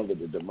Instagram under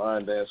the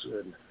Demand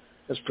Dancer, and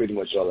that's pretty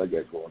much all I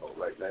got going on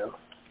right now.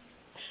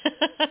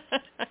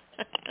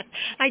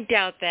 I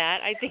doubt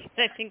that. I think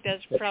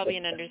that's probably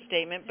an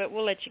understatement, but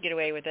we'll let you get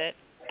away with it.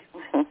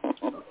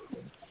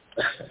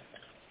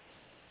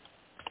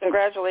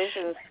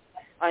 Congratulations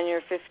on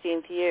your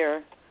 15th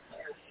year.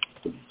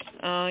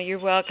 Oh, you're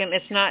welcome.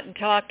 It's not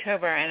until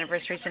October. Our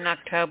anniversary's in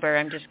October.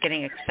 I'm just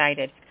getting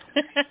excited.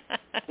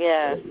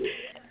 Yeah.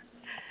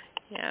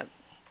 Yeah.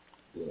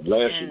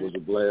 Last year was a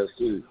blast,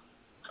 too.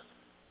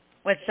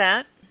 What's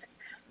that?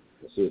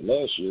 I said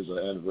last year's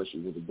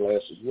anniversary was a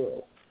blast as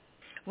well.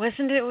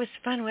 Wasn't it? It was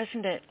fun,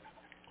 wasn't it?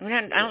 I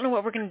don't know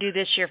what we're going to do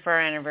this year for our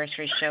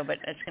anniversary show, but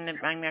I'm going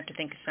to have to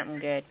think of something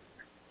good.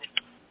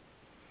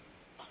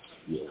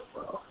 Yeah,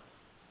 well.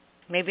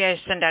 Maybe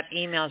I send out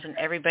emails and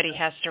everybody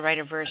has to write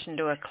a verse and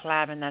do a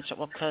collab, and that's what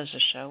we'll close the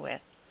show with.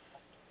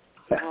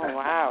 Oh,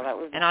 wow. That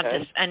would be And I'll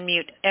good. just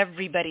unmute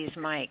everybody's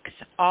mics,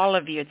 all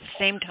of you at the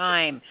same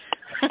time.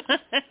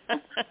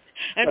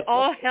 And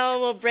all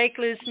hell will break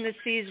loose and the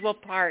seas will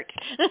part.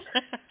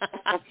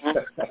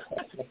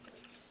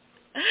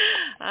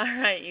 All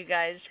right, you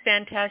guys.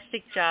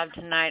 Fantastic job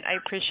tonight. I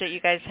appreciate you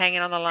guys hanging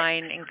on the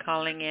line and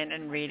calling in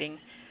and reading.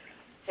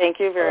 Thank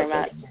you very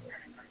much.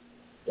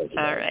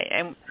 All right.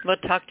 And we'll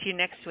talk to you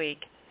next week.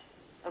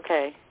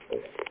 Okay.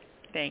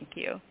 Thank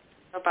you.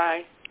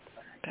 Bye-bye.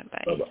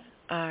 Bye-bye.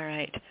 All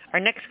right. Our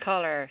next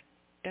caller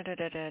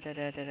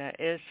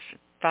is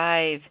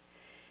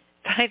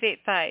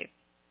 585.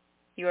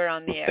 You are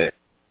on the air.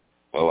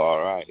 Well,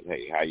 all right.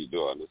 Hey, how you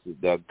doing? This is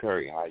Doug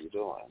Curry. How you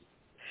doing?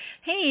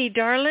 Hey,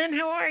 darling.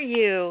 How are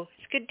you?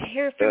 It's good to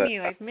hear from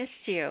you. I've missed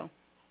you.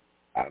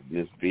 I've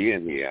missed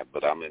being here,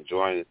 but I'm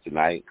enjoying it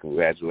tonight.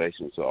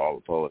 Congratulations to all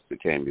the poets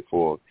that came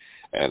before,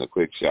 and a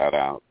quick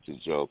shout-out to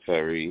Joe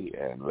Perry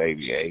and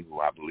Lady A, who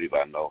I believe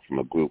I know from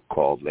a group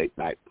called Late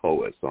Night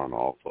Poets on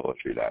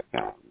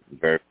allpoetry.com.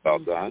 Very well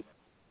done.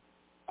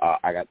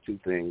 I got two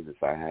things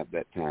if I have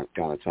that kind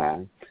of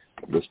time.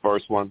 This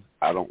first one,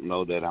 I don't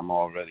know that I'm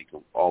already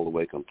all the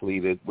way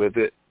completed with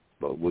it,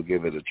 but we'll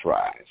give it a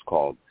try. It's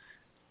called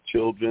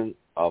Children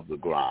of the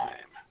Grime.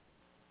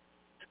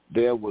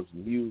 There was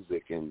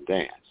music and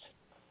dance,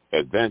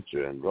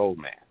 adventure and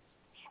romance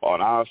on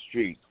our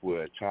streets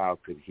where a child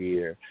could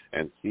hear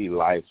and see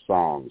life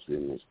songs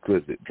in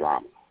exquisite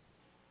drama,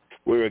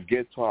 where a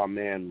guitar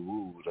man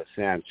wooed a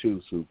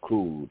chanteuse who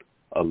cooed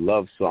a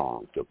love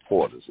song to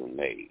porters and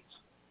maids,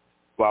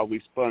 while we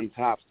spun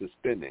tops to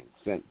spinning,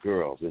 sent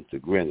girls into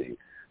grinning,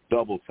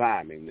 double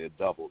timing their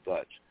double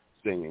dutch,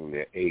 singing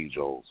their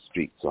age-old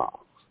street songs.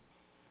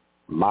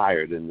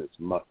 Mired in this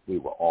muck, we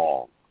were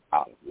all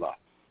out of luck.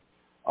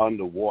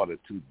 Underwater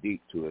too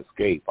deep to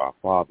escape our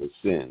father's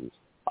sins,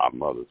 our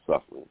mother's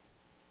suffering.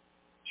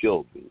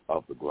 Children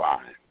of the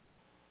grime,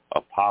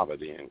 of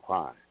poverty and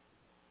crime.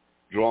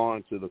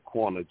 Drawn to the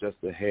corner just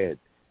ahead,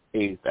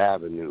 8th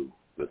Avenue,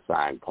 the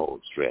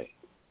signpost tread.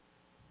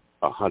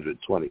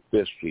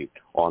 125th Street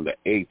on the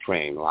A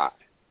train line.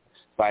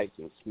 Sights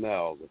and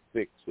smells are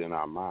fixed in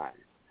our minds.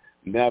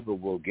 Never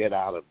will get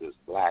out of this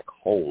black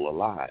hole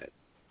alive.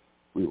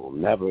 We will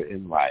never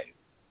in life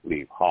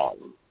leave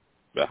Harlem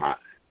behind.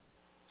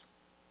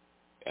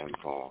 And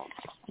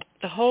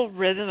the whole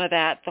rhythm of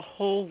that, the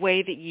whole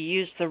way that you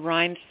used the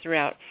rhymes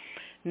throughout,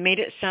 made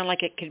it sound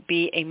like it could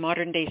be a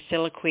modern-day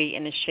soliloquy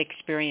in a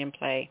Shakespearean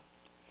play.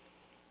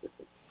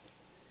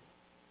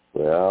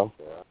 Well,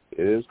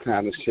 it is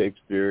kind of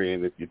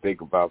Shakespearean if you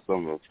think about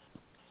some of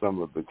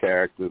the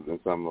characters and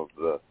some of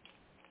the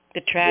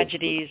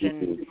tragedies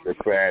the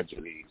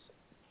tragedies.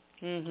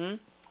 Mhm.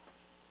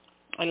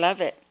 I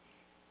love it.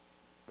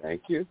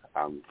 Thank you.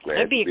 I'm glad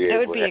that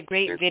would be a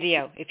great it.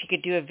 video if you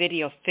could do a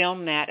video,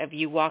 film that of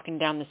you walking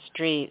down the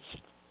streets.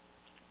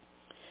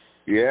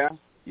 Yeah.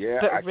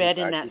 But read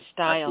in that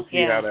style. I can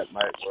see how that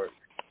might work.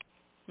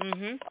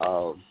 Mhm.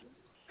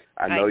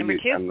 I know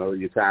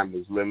your time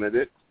is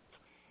limited,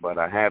 but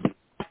I have this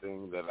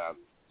thing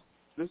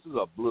this is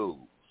a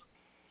blues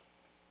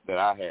that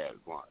I had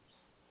once.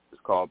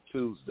 It's called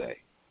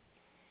Tuesday.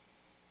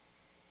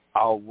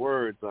 Our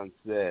words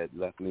unsaid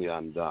left me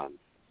undone.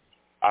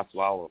 I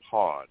swallowed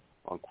hard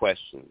on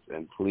questions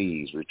and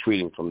pleas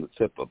retreating from the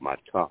tip of my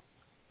tongue.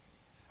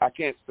 I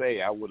can't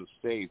say I would have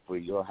stayed for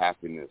your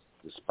happiness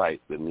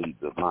despite the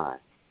needs of mine.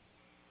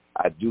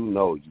 I do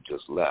know you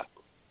just left,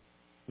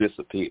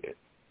 disappeared.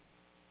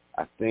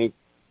 I think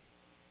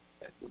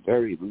at the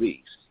very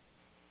least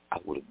I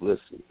would have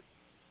listened.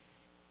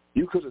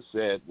 You could have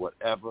said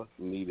whatever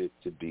needed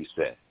to be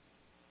said.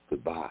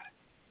 Goodbye.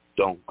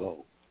 Don't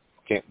go.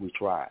 Can't we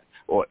try?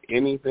 Or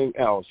anything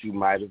else you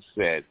might have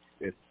said,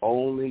 if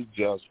only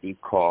just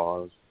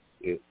because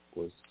it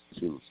was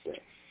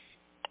Tuesday.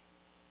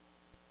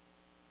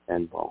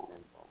 And boom.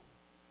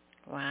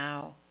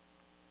 Wow.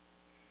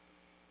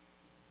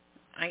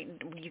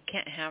 You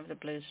can't have the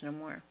blues no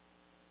more.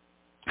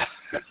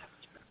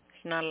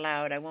 It's not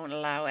allowed. I won't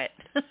allow it.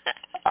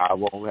 I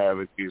won't have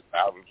it.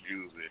 I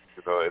refuse it.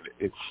 You know,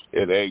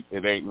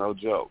 it ain't no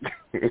joke.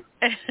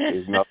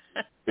 It's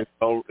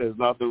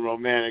nothing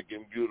romantic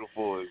and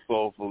beautiful and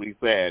soulfully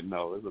sad.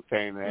 No, it's a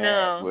pain in the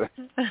ass. But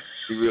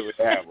you really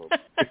have them.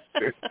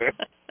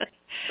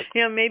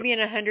 You know, maybe in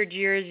 100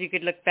 years you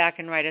could look back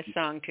and write a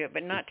song to it,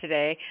 but not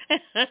today.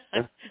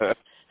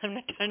 I'm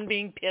not done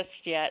being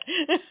pissed yet.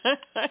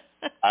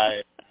 I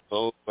am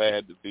so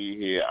glad to be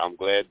here. I'm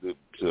glad to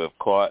have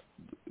caught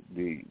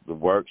the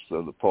works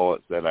of the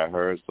poets that I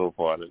heard so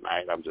far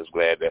tonight. I'm just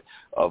glad that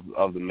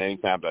of the many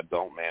times I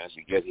don't manage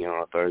to get here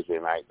on a Thursday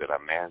night, that I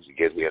managed to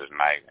get here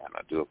tonight, and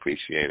I do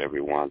appreciate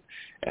everyone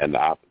and the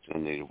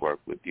opportunity to work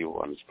with you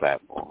on this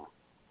platform.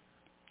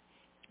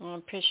 Well, I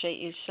appreciate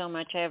you so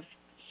much. I have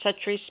such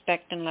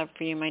respect and love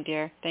for you, my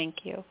dear.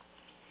 Thank you.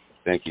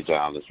 Thank you,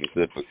 John. It's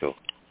reciprocal.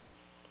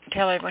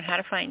 Tell everyone how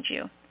to find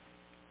you.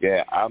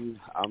 Yeah, I'm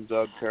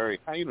Doug Curry.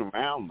 I ain't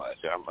around much.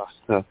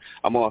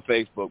 I'm on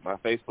Facebook. My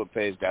Facebook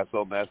page got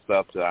so messed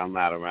up that I'm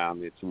not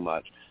around it too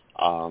much.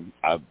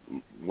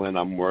 When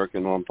I'm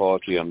working on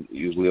poetry, I'm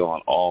usually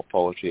on All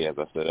Poetry. As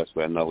I said, that's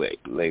where I know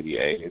Lady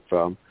A is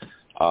from,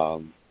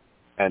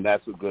 and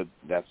that's a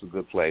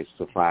good place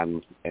to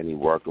find any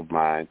work of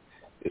mine.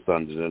 It's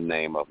under the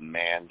name of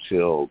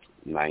Man-Chilled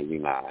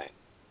 99,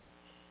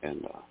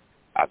 and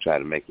I try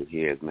to make it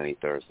here as many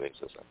Thursdays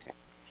as I can.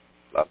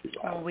 Love you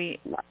guys. Oh, we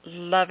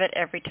love it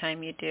every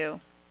time you do.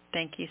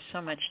 Thank you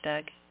so much,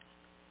 Doug.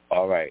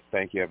 All right.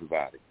 Thank you,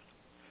 everybody.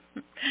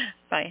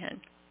 Bye,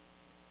 hon.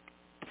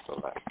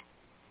 Bye-bye.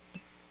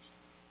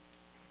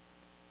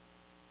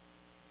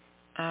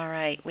 All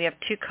right. We have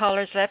 2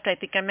 callers left. I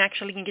think I'm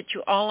actually going to get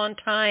you all on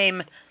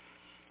time.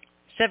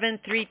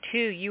 732,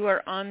 you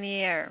are on the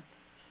air.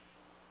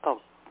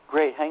 Oh,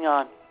 great. Hang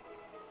on.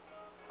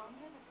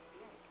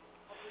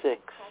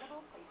 6,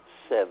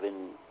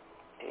 7,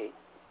 8.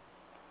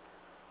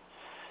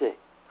 6,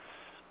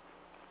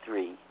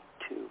 3,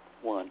 2,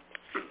 1.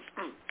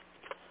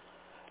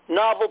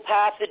 Novel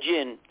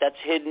pathogen that's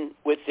hidden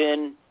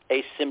within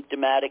a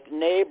symptomatic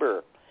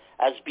neighbor,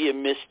 as be a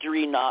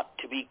mystery not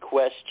to be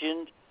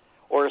questioned,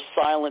 or a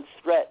silent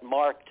threat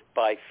marked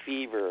by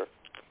fever.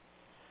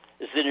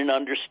 Is it an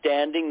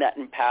understanding that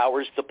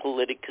empowers the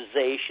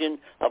politicization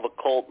of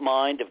a cult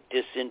mind of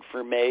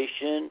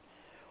disinformation,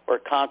 or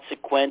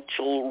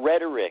consequential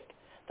rhetoric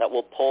that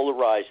will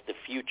polarize the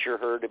future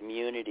herd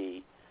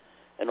immunity?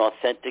 An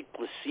authentic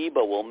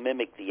placebo will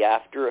mimic the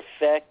after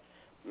effect,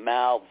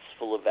 mouths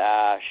full of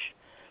ash.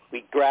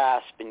 We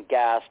grasp and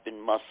gasp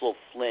and muscle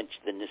flinch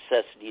the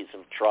necessities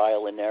of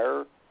trial and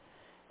error.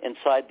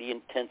 Inside the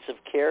intensive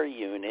care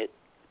unit,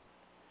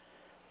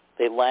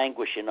 they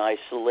languish in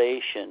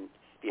isolation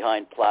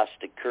behind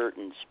plastic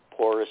curtains,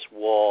 porous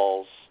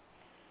walls.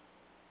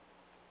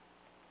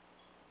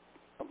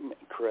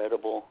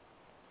 Incredible.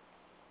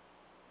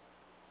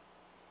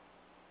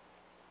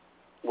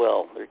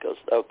 Well, there goes.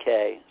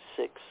 Okay,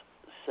 6,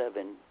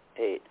 7,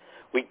 8.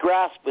 We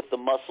grasp with the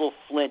muscle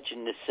flinch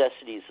and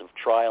necessities of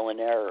trial and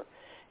error.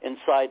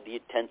 Inside the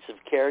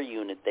intensive care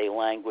unit, they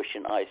languish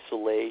in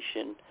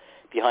isolation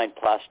behind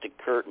plastic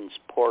curtains,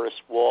 porous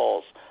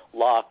walls,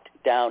 locked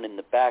down in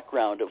the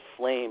background of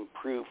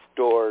flame-proof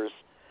doors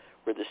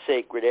where the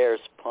sacred air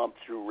is pumped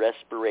through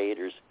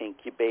respirators,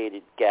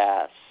 incubated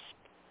gas.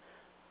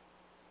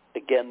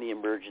 Again, the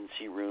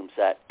emergency room's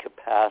at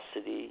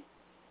capacity.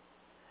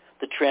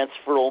 The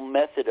transferal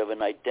method of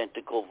an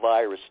identical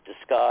virus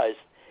disguised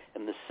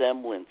in the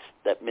semblance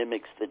that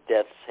mimics the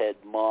death's head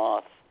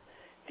moth,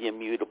 the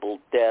immutable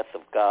death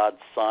of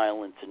God's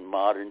silence in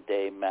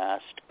modern-day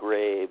massed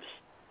graves.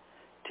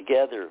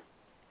 Together,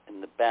 in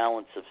the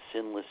balance of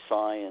sinless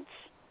science,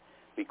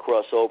 we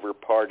cross over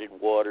parted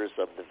waters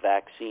of the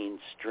vaccine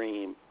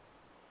stream.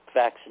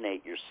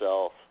 Vaccinate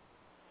yourself.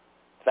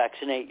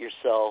 Vaccinate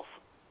yourself.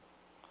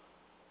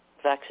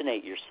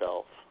 Vaccinate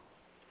yourself.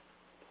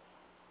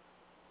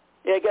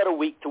 Yeah, I got a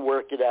week to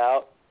work it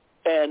out,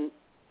 and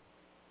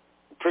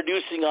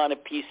producing on a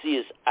PC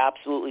is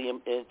absolutely,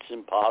 it's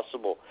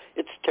impossible.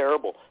 It's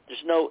terrible. There's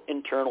no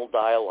internal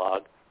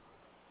dialogue.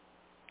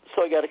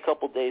 So I got a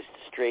couple days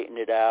to straighten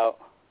it out.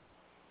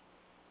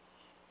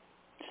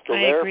 Still I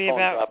agree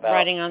about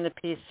writing on the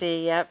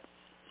PC, yep.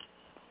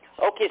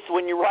 Okay, so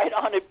when you write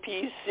on a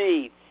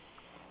PC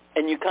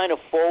and you kind of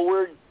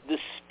forward the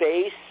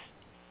space,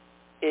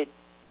 it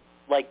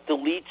like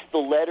deletes the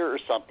letter or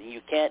something.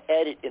 You can't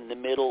edit in the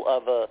middle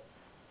of a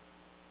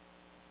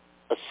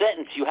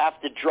sentence. You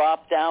have to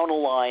drop down a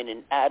line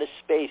and add a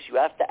space. You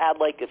have to add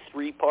like a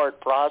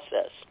 3-part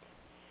process.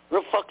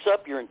 It fucks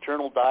up your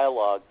internal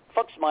dialogue.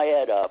 Fucks my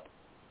head up.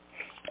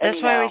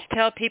 That's why I always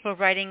tell people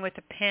writing with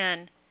a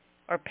pen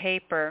or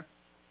paper,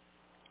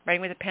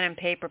 writing with a pen and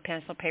paper,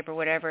 pencil, paper,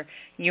 whatever,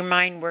 your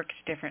mind works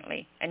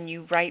differently and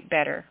you write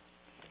better.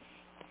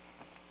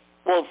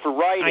 Well, for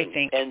writing, I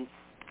think. And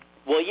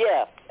well,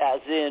 yeah, as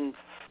in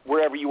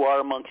wherever you are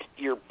amongst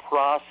your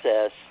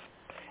process,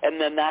 and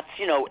then that's,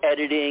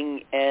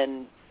 editing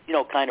and,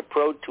 kind of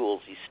Pro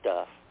Tools-y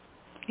stuff.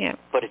 Yeah.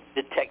 But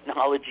the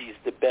technology is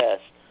the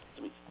best.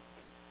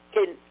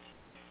 Okay,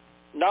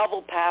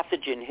 novel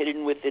pathogen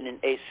hidden within an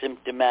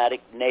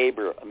asymptomatic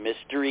neighbor, a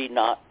mystery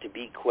not to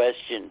be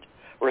questioned,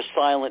 or a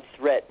silent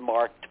threat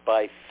marked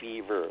by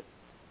fever.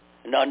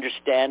 An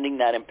understanding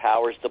that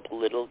empowers the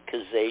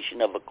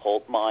politicization of a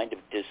cult mind of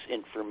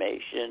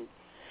disinformation,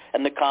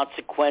 and the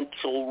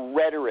consequential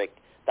rhetoric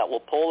that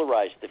will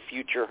polarize the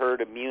future herd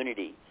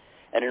immunity,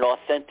 and an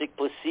authentic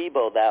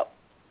placebo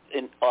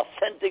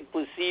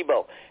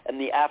and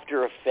the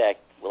after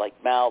effect, like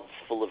mouths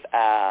full of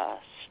ash.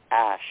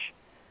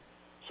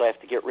 So I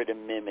have to get rid of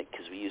mimic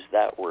because we use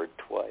that word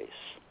twice.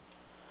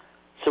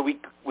 So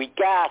we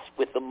gasp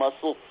with the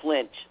muscle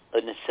flinch,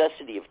 a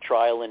necessity of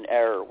trial and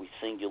error. We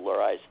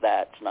singularize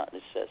that. It's not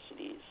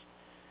necessities.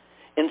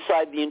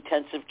 Inside the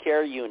intensive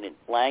care unit,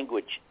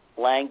 languish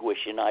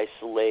in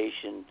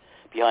isolation,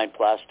 behind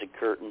plastic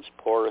curtains,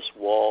 porous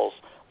walls,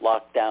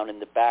 locked down in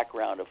the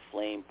background of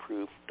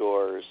flame-proof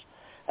doors,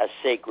 as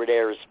sacred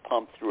air is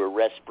pumped through a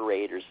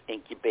respirator's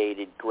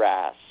incubated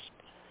grasp.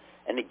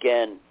 And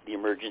again, the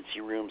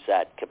emergency room's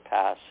at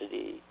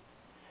capacity.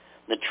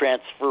 The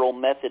transferal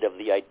method of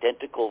the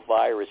identical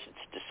virus,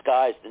 it's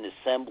disguised in a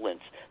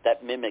semblance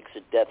that mimics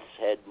a death's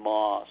head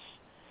moss,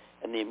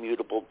 and the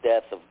immutable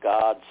death of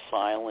God's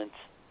silent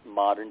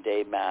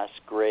modern-day mass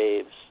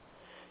graves.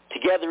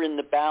 Together in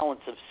the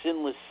balance of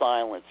sinless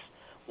silence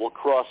will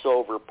cross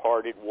over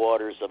parted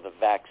waters of a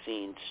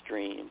vaccine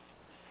stream.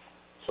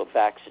 So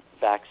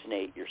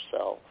vaccinate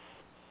yourself.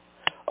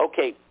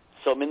 Okay,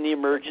 so I'm in the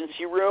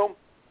emergency room,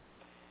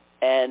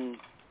 and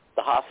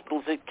the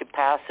hospital's at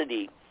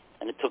capacity,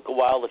 and it took a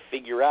while to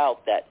figure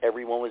out that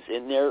everyone was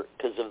in there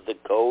because of the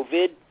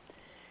COVID.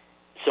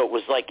 So it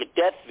was like a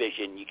death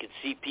vision. You could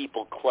see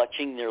people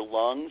clutching their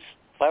lungs.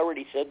 If I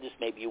already said this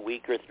maybe a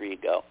week or 3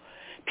 ago,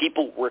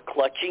 people were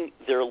clutching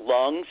their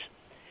lungs,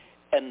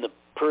 and the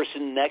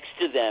person next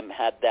to them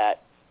had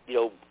that,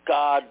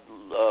 God,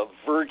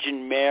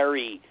 Virgin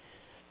Mary,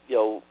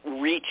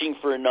 reaching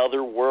for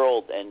another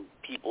world, and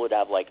people would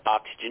have like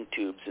oxygen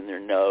tubes in their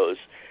nose,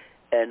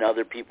 and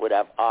other people would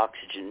have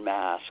oxygen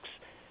masks.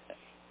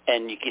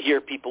 And you could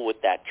hear people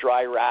with that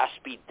dry,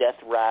 raspy death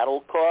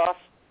rattle cough.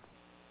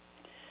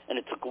 And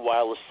it took a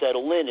while to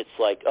settle in. It's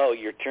like, oh,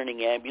 you're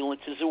turning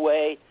ambulances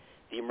away.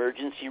 The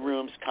emergency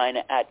room's kind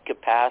of at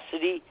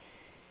capacity.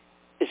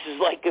 This is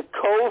like a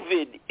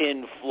COVID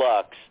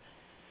influx.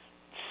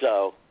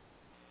 So,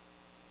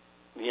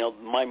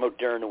 my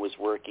Moderna was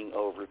working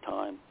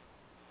overtime.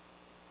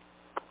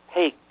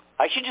 Hey,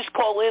 I should just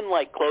call in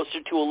like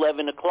closer to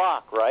 11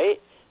 o'clock, right?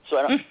 So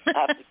I don't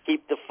have to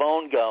keep the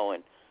phone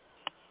going.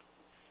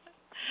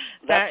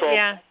 That's all,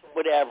 yeah.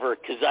 Whatever,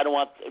 because I don't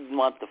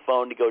want the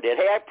phone to go dead.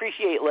 Hey, I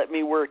appreciate letting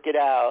me work it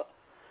out.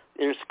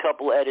 There's a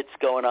couple edits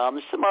going on.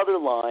 There's some other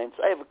lines.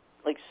 I have,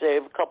 I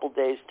have a couple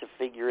days to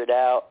figure it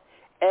out.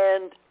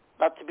 And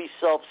not to be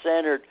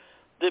self-centered,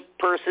 the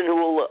person who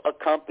will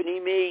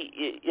accompany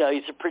me,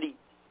 he's a pretty,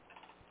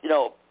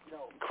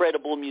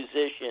 credible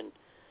musician.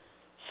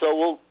 So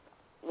we'll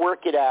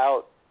work it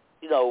out,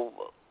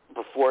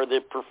 before the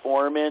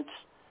performance.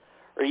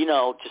 Or,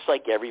 just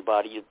like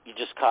everybody, you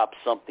just cop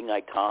something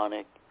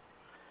iconic.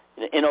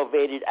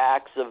 Innovated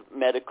acts of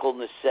medical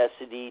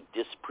necessity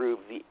disprove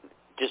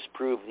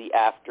the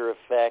after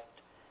effect.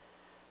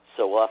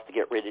 So we'll have to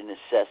get rid of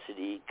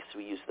necessity because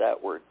we use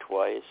that word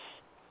twice.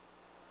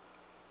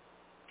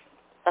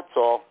 That's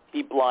all.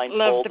 Be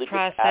blindfolded with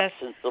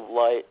absence of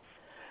light.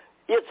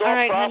 Yeah, it's all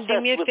right, hon,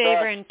 do me a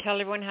favor and tell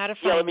everyone how to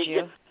find you.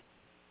 Are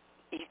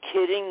you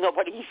kidding?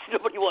 Nobody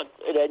wants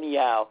it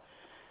anyhow.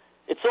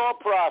 It's all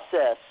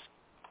process.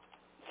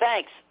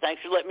 Thanks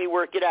for letting me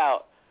work it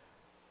out.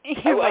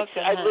 You're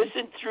welcome. I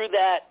listened through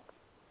that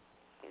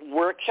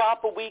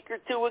workshop a week or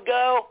 2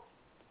 ago.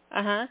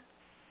 Uh-huh.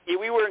 Yeah,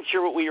 we weren't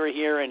sure what we were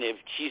hearing. If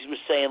she was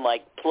saying,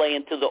 like, play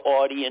into the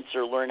audience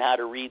or learn how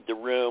to read the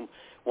room.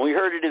 When we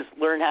heard it as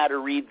learn how to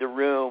read the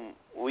room,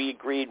 we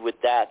agreed with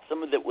that.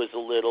 Some of it was a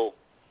little,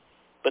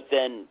 but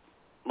then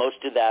most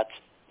of that's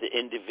the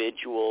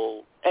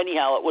individual.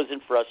 Anyhow, it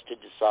wasn't for us to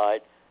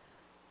decide.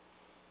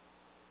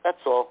 That's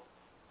all.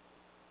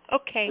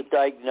 Okay. The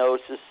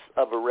diagnosis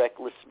of a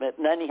reckless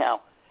smitten. Anyhow,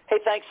 hey,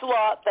 thanks a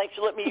lot. Thanks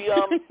for letting me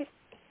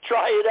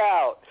try it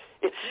out.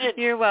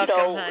 You're welcome,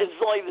 hon. It's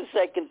only the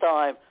second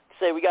time.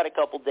 Say we got a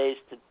couple days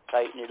to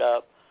tighten it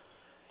up.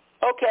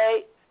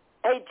 Okay.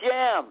 Hey,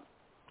 Jam.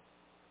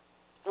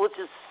 Let's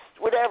just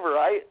whatever.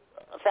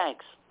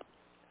 Thanks.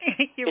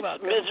 You're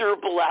welcome. It's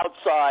miserable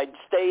outside.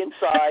 Stay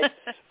inside.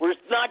 We're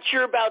not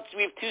sure about.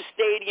 We have 2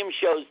 stadium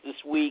shows this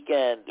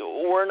weekend.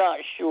 We're not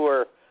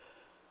sure,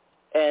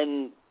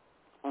 and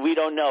we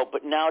don't know.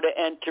 But now to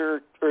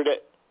enter or to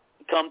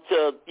come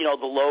to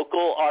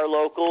our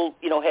local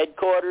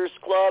headquarters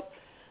club,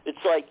 it's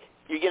like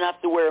you're gonna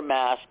have to wear a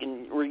mask,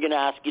 and we're gonna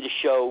ask you to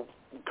show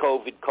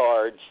COVID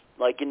cards.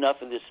 Like,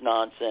 enough of this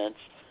nonsense.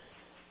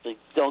 Like,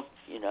 don't.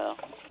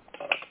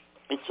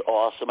 It's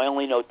awesome. I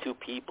only know 2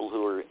 people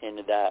who are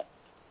into that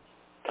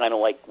kind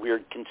of like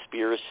weird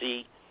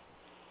conspiracy,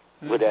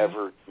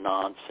 whatever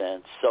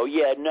nonsense. So,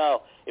 yeah,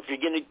 no. If you're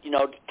going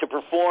to, to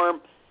perform,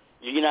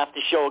 you're going to have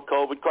to show a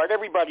COVID card.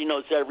 Everybody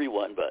knows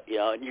everyone, but,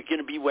 and you're going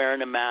to be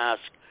wearing a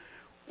mask.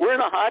 We're in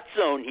a hot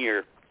zone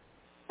here,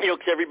 because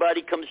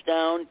everybody comes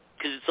down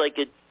because it's like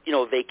a,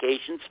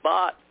 vacation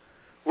spot.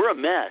 We're a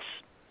mess.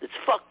 It's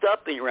fucked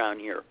up around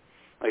here.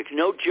 Like,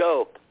 no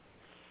joke.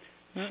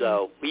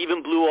 So we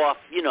even blew off,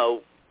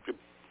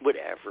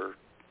 whatever.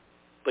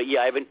 But,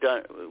 yeah,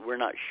 we're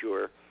not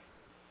sure.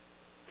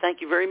 Thank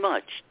you very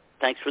much.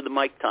 Thanks for the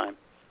mic time.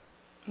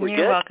 You're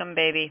good? Welcome,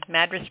 baby.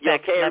 Mad respect. You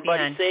okay? Love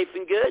Everybody safe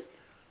and good?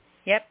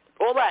 Yep.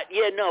 All that.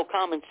 Yeah, no,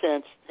 common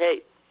sense. Hey,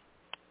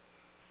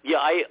 Yeah,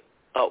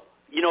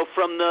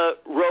 from the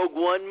Rogue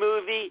One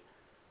movie,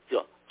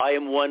 I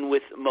am one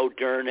with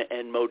Moderna,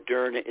 and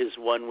Moderna is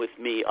one with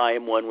me. I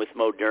am one with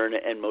Moderna,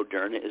 and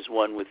Moderna is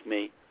one with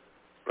me.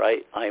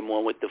 Right? I am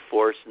one with the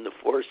Force, and the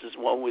Force is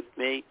one with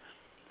me.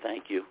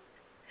 Thank you.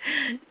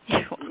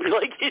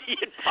 Like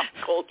idiot pop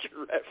culture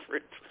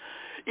reference.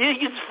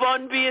 It's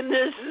fun being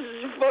this. This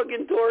is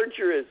fucking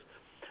torturous.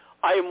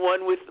 I am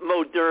one with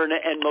Moderna,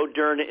 and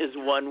Moderna is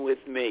one with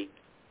me.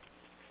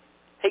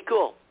 Hey,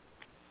 cool.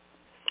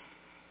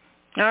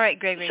 All right,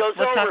 Gregory. Show's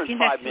we'll over talk to in you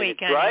 5 next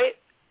minutes, week, right?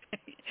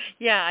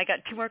 Yeah, I got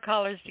 2 more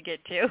callers to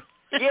get to.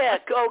 Yeah,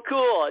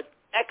 cool.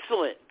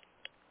 Excellent.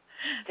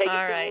 Take All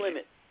it to right. the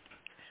limit.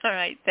 All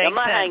right, thanks. I'm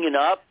not hanging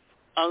up.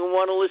 I'm going to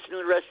want to listen to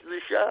the rest of the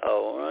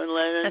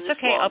show. That's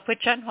okay. I'll put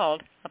you on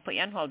hold. I'll put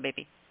you on hold,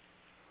 baby.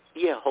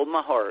 Yeah, hold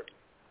my heart.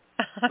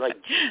 Like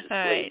Jesus, all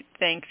right.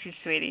 Thanks, you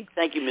sweetie.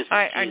 Thank you, Mrs. All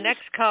right, Jesus. our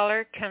next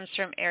caller comes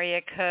from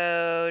area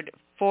code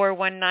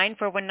 419.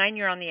 419,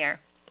 you're on the air.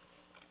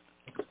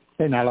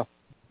 Hey, Nyla.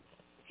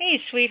 Hey,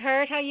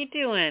 sweetheart. How you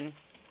doing?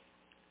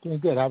 Doing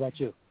good. How about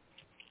you?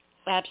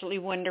 Absolutely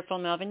wonderful,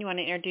 Melvin. You want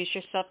to introduce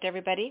yourself to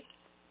everybody?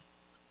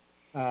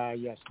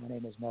 Yes, my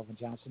name is Melvin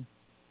Johnson.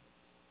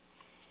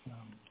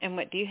 And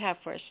what do you have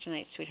for us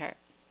tonight, sweetheart?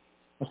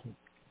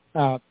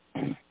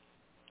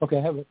 Okay,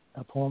 I have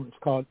a poem. It's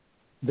called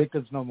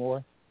Victims No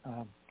More.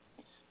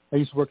 I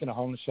used to work in a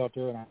homeless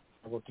shelter, and I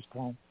wrote this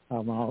poem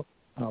while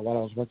I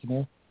was working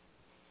there.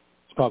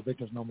 It's called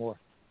Victims No More.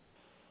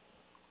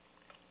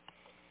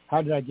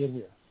 How did I get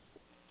here?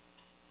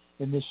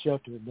 In this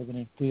shelter, living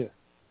in fear.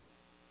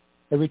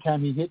 Every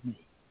time he hit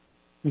me,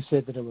 he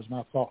said that it was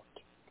my fault,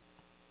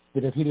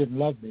 that if he didn't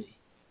love me,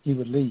 he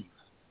would leave.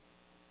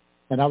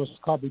 And I was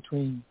caught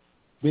between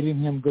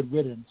bidding him good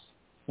riddance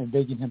and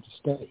begging him to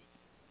stay.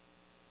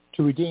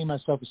 To redeem my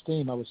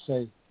self-esteem, I would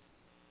say,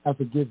 I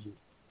forgive you,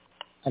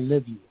 I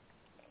live you,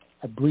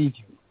 I breathe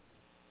you,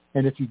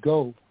 and if you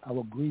go, I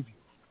will grieve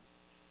you.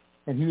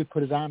 And he would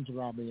put his arms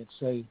around me and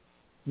say,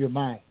 you're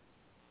mine,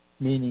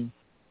 meaning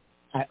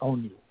I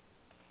own you.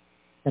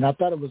 And I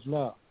thought it was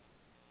love,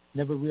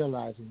 never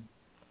realizing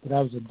that I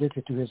was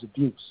addicted to his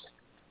abuse.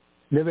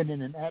 Living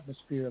in an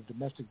atmosphere of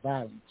domestic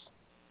violence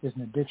is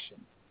an addiction.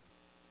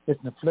 It's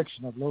an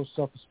affliction of low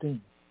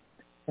self-esteem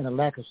and a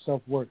lack of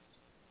self-worth.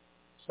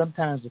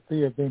 Sometimes the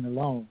fear of being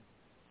alone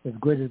is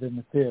greater than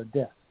the fear of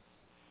death.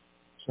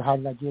 So how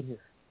did I get here?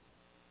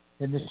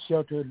 In this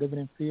shelter, living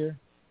in fear,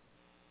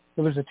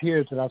 it was the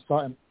tears that I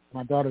saw in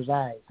my daughter's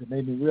eyes that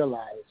made me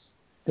realize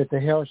that the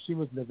hell she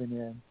was living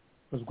in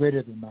was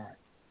greater than mine,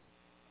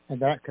 and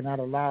that I cannot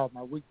allow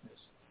my weakness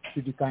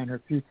to define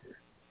her future.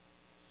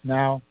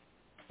 Now,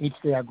 each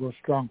day I grow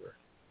stronger.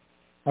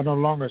 I no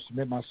longer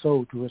submit my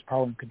soul to his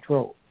power and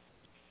control.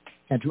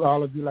 And to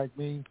all of you like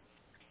me,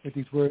 with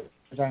these words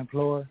I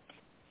implore,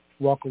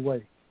 walk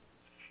away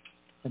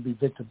and be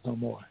victims no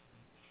more.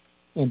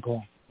 End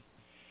poem.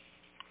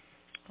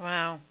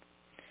 Wow.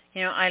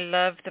 You know, I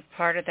love the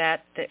part of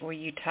that where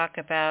you talk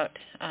about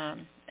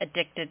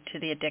addicted to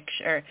the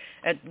addiction, or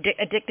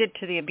addicted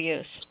to the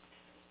abuse.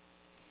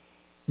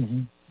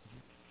 Mm-hmm.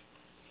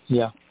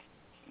 Yeah.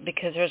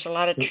 Because there's a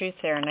lot of truth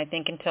there, and I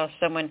think until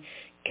someone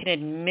can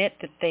admit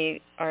that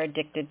they are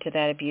addicted to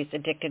that abuse,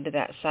 addicted to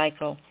that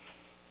cycle,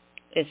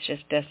 it's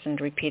just destined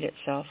to repeat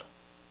itself.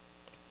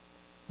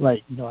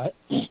 Right. You know,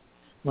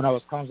 when I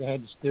was college, I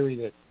had this theory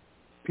that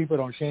people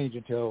don't change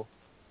until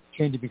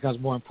changing becomes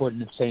more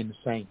important than staying the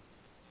same.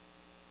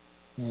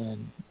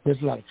 And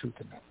there's a lot of truth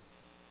in that.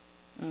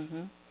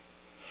 Mm-hmm.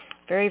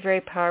 Very,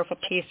 very powerful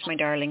piece, my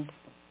darling.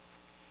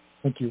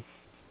 Thank you.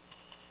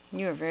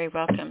 You are very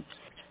welcome.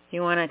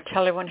 You want to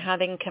tell everyone how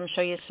they can come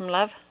show you some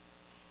love?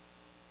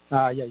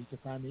 Yeah, you can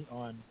find me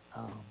on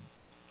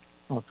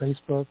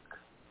Facebook,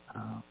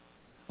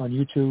 on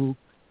YouTube,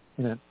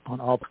 and on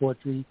All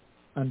Poetry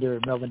under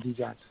Melvin D.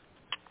 Johnson.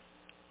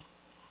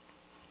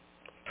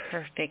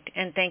 Perfect.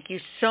 And thank you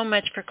so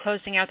much for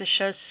closing out the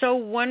show so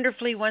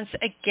wonderfully once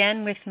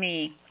again with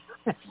me.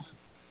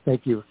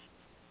 Thank you.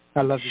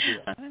 I love you,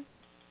 dear.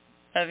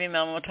 Love you,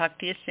 Melvin. We'll talk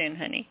to you soon,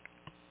 honey.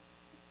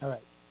 All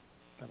right.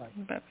 Bye-bye.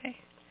 Bye-bye.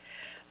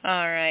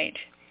 All right.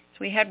 So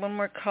we had one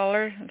more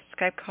caller, the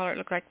Skype caller. It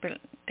looked like, but I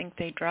think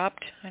they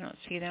dropped. I don't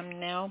see them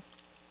now.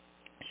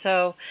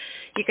 So,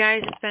 you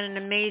guys, it's been an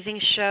amazing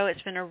show.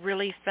 It's been a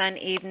really fun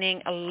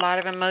evening. A lot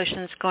of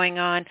emotions going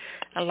on,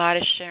 a lot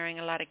of sharing,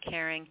 a lot of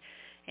caring,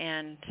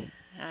 and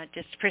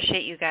just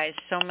appreciate you guys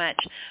so much.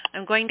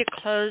 I'm going to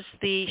close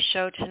the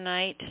show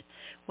tonight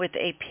with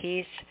a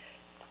piece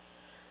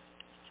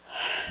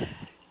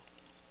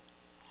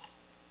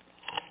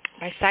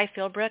by Cy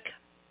Philbrook,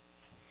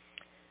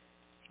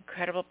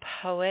 incredible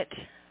poet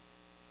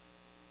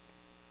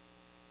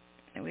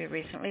that we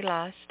recently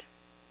lost.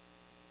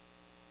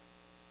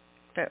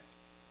 But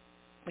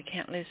we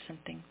can't lose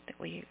something that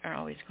we are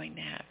always going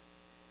to have.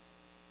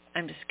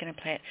 I'm just going to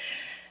play it.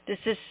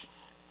 This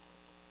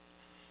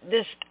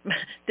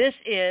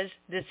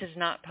is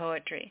not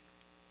poetry.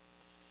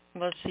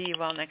 We'll see you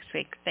all next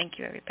week. Thank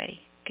you, everybody.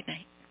 Good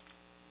night.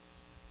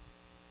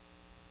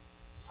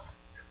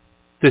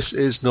 This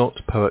is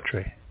not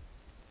poetry.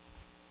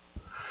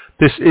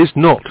 This is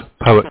not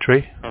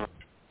poetry.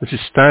 This is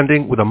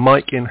standing with a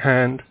mic in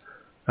hand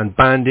and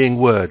bandying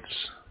words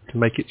to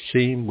make it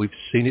seem we've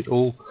seen it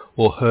all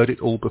or heard it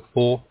all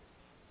before,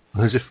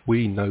 as if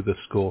we know the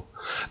score.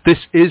 This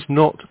is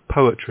not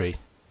poetry.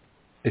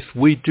 If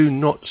we do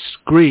not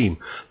scream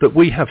that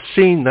we have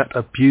seen that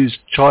abused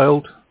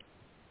child,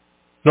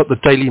 not the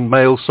Daily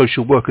Mail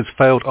social worker's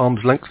failed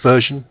arm's length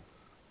version,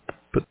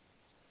 but...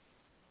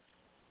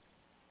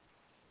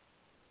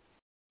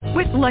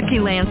 With Lucky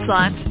Land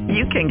Slots,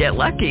 you can get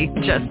lucky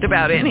just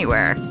about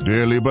anywhere.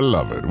 Dearly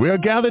beloved, we are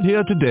gathered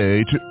here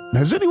today to...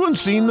 Has anyone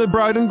seen the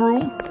bride and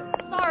groom?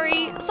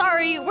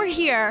 Sorry, we're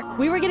here.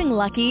 We were getting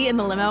lucky in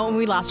the limo and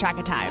we lost track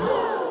of time.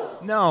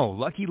 No,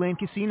 Lucky Land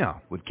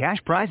Casino, with cash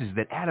prizes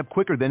that add up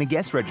quicker than a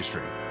guest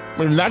registry.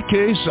 In that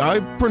case, I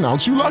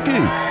pronounce you lucky.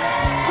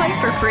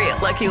 Play for free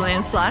at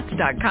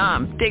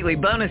LuckyLandSlots.com. Daily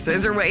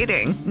bonuses are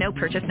waiting. No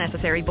purchase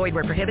necessary. Void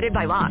where prohibited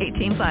by law.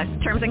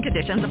 18+. Terms and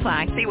conditions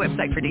apply. See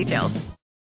website for details.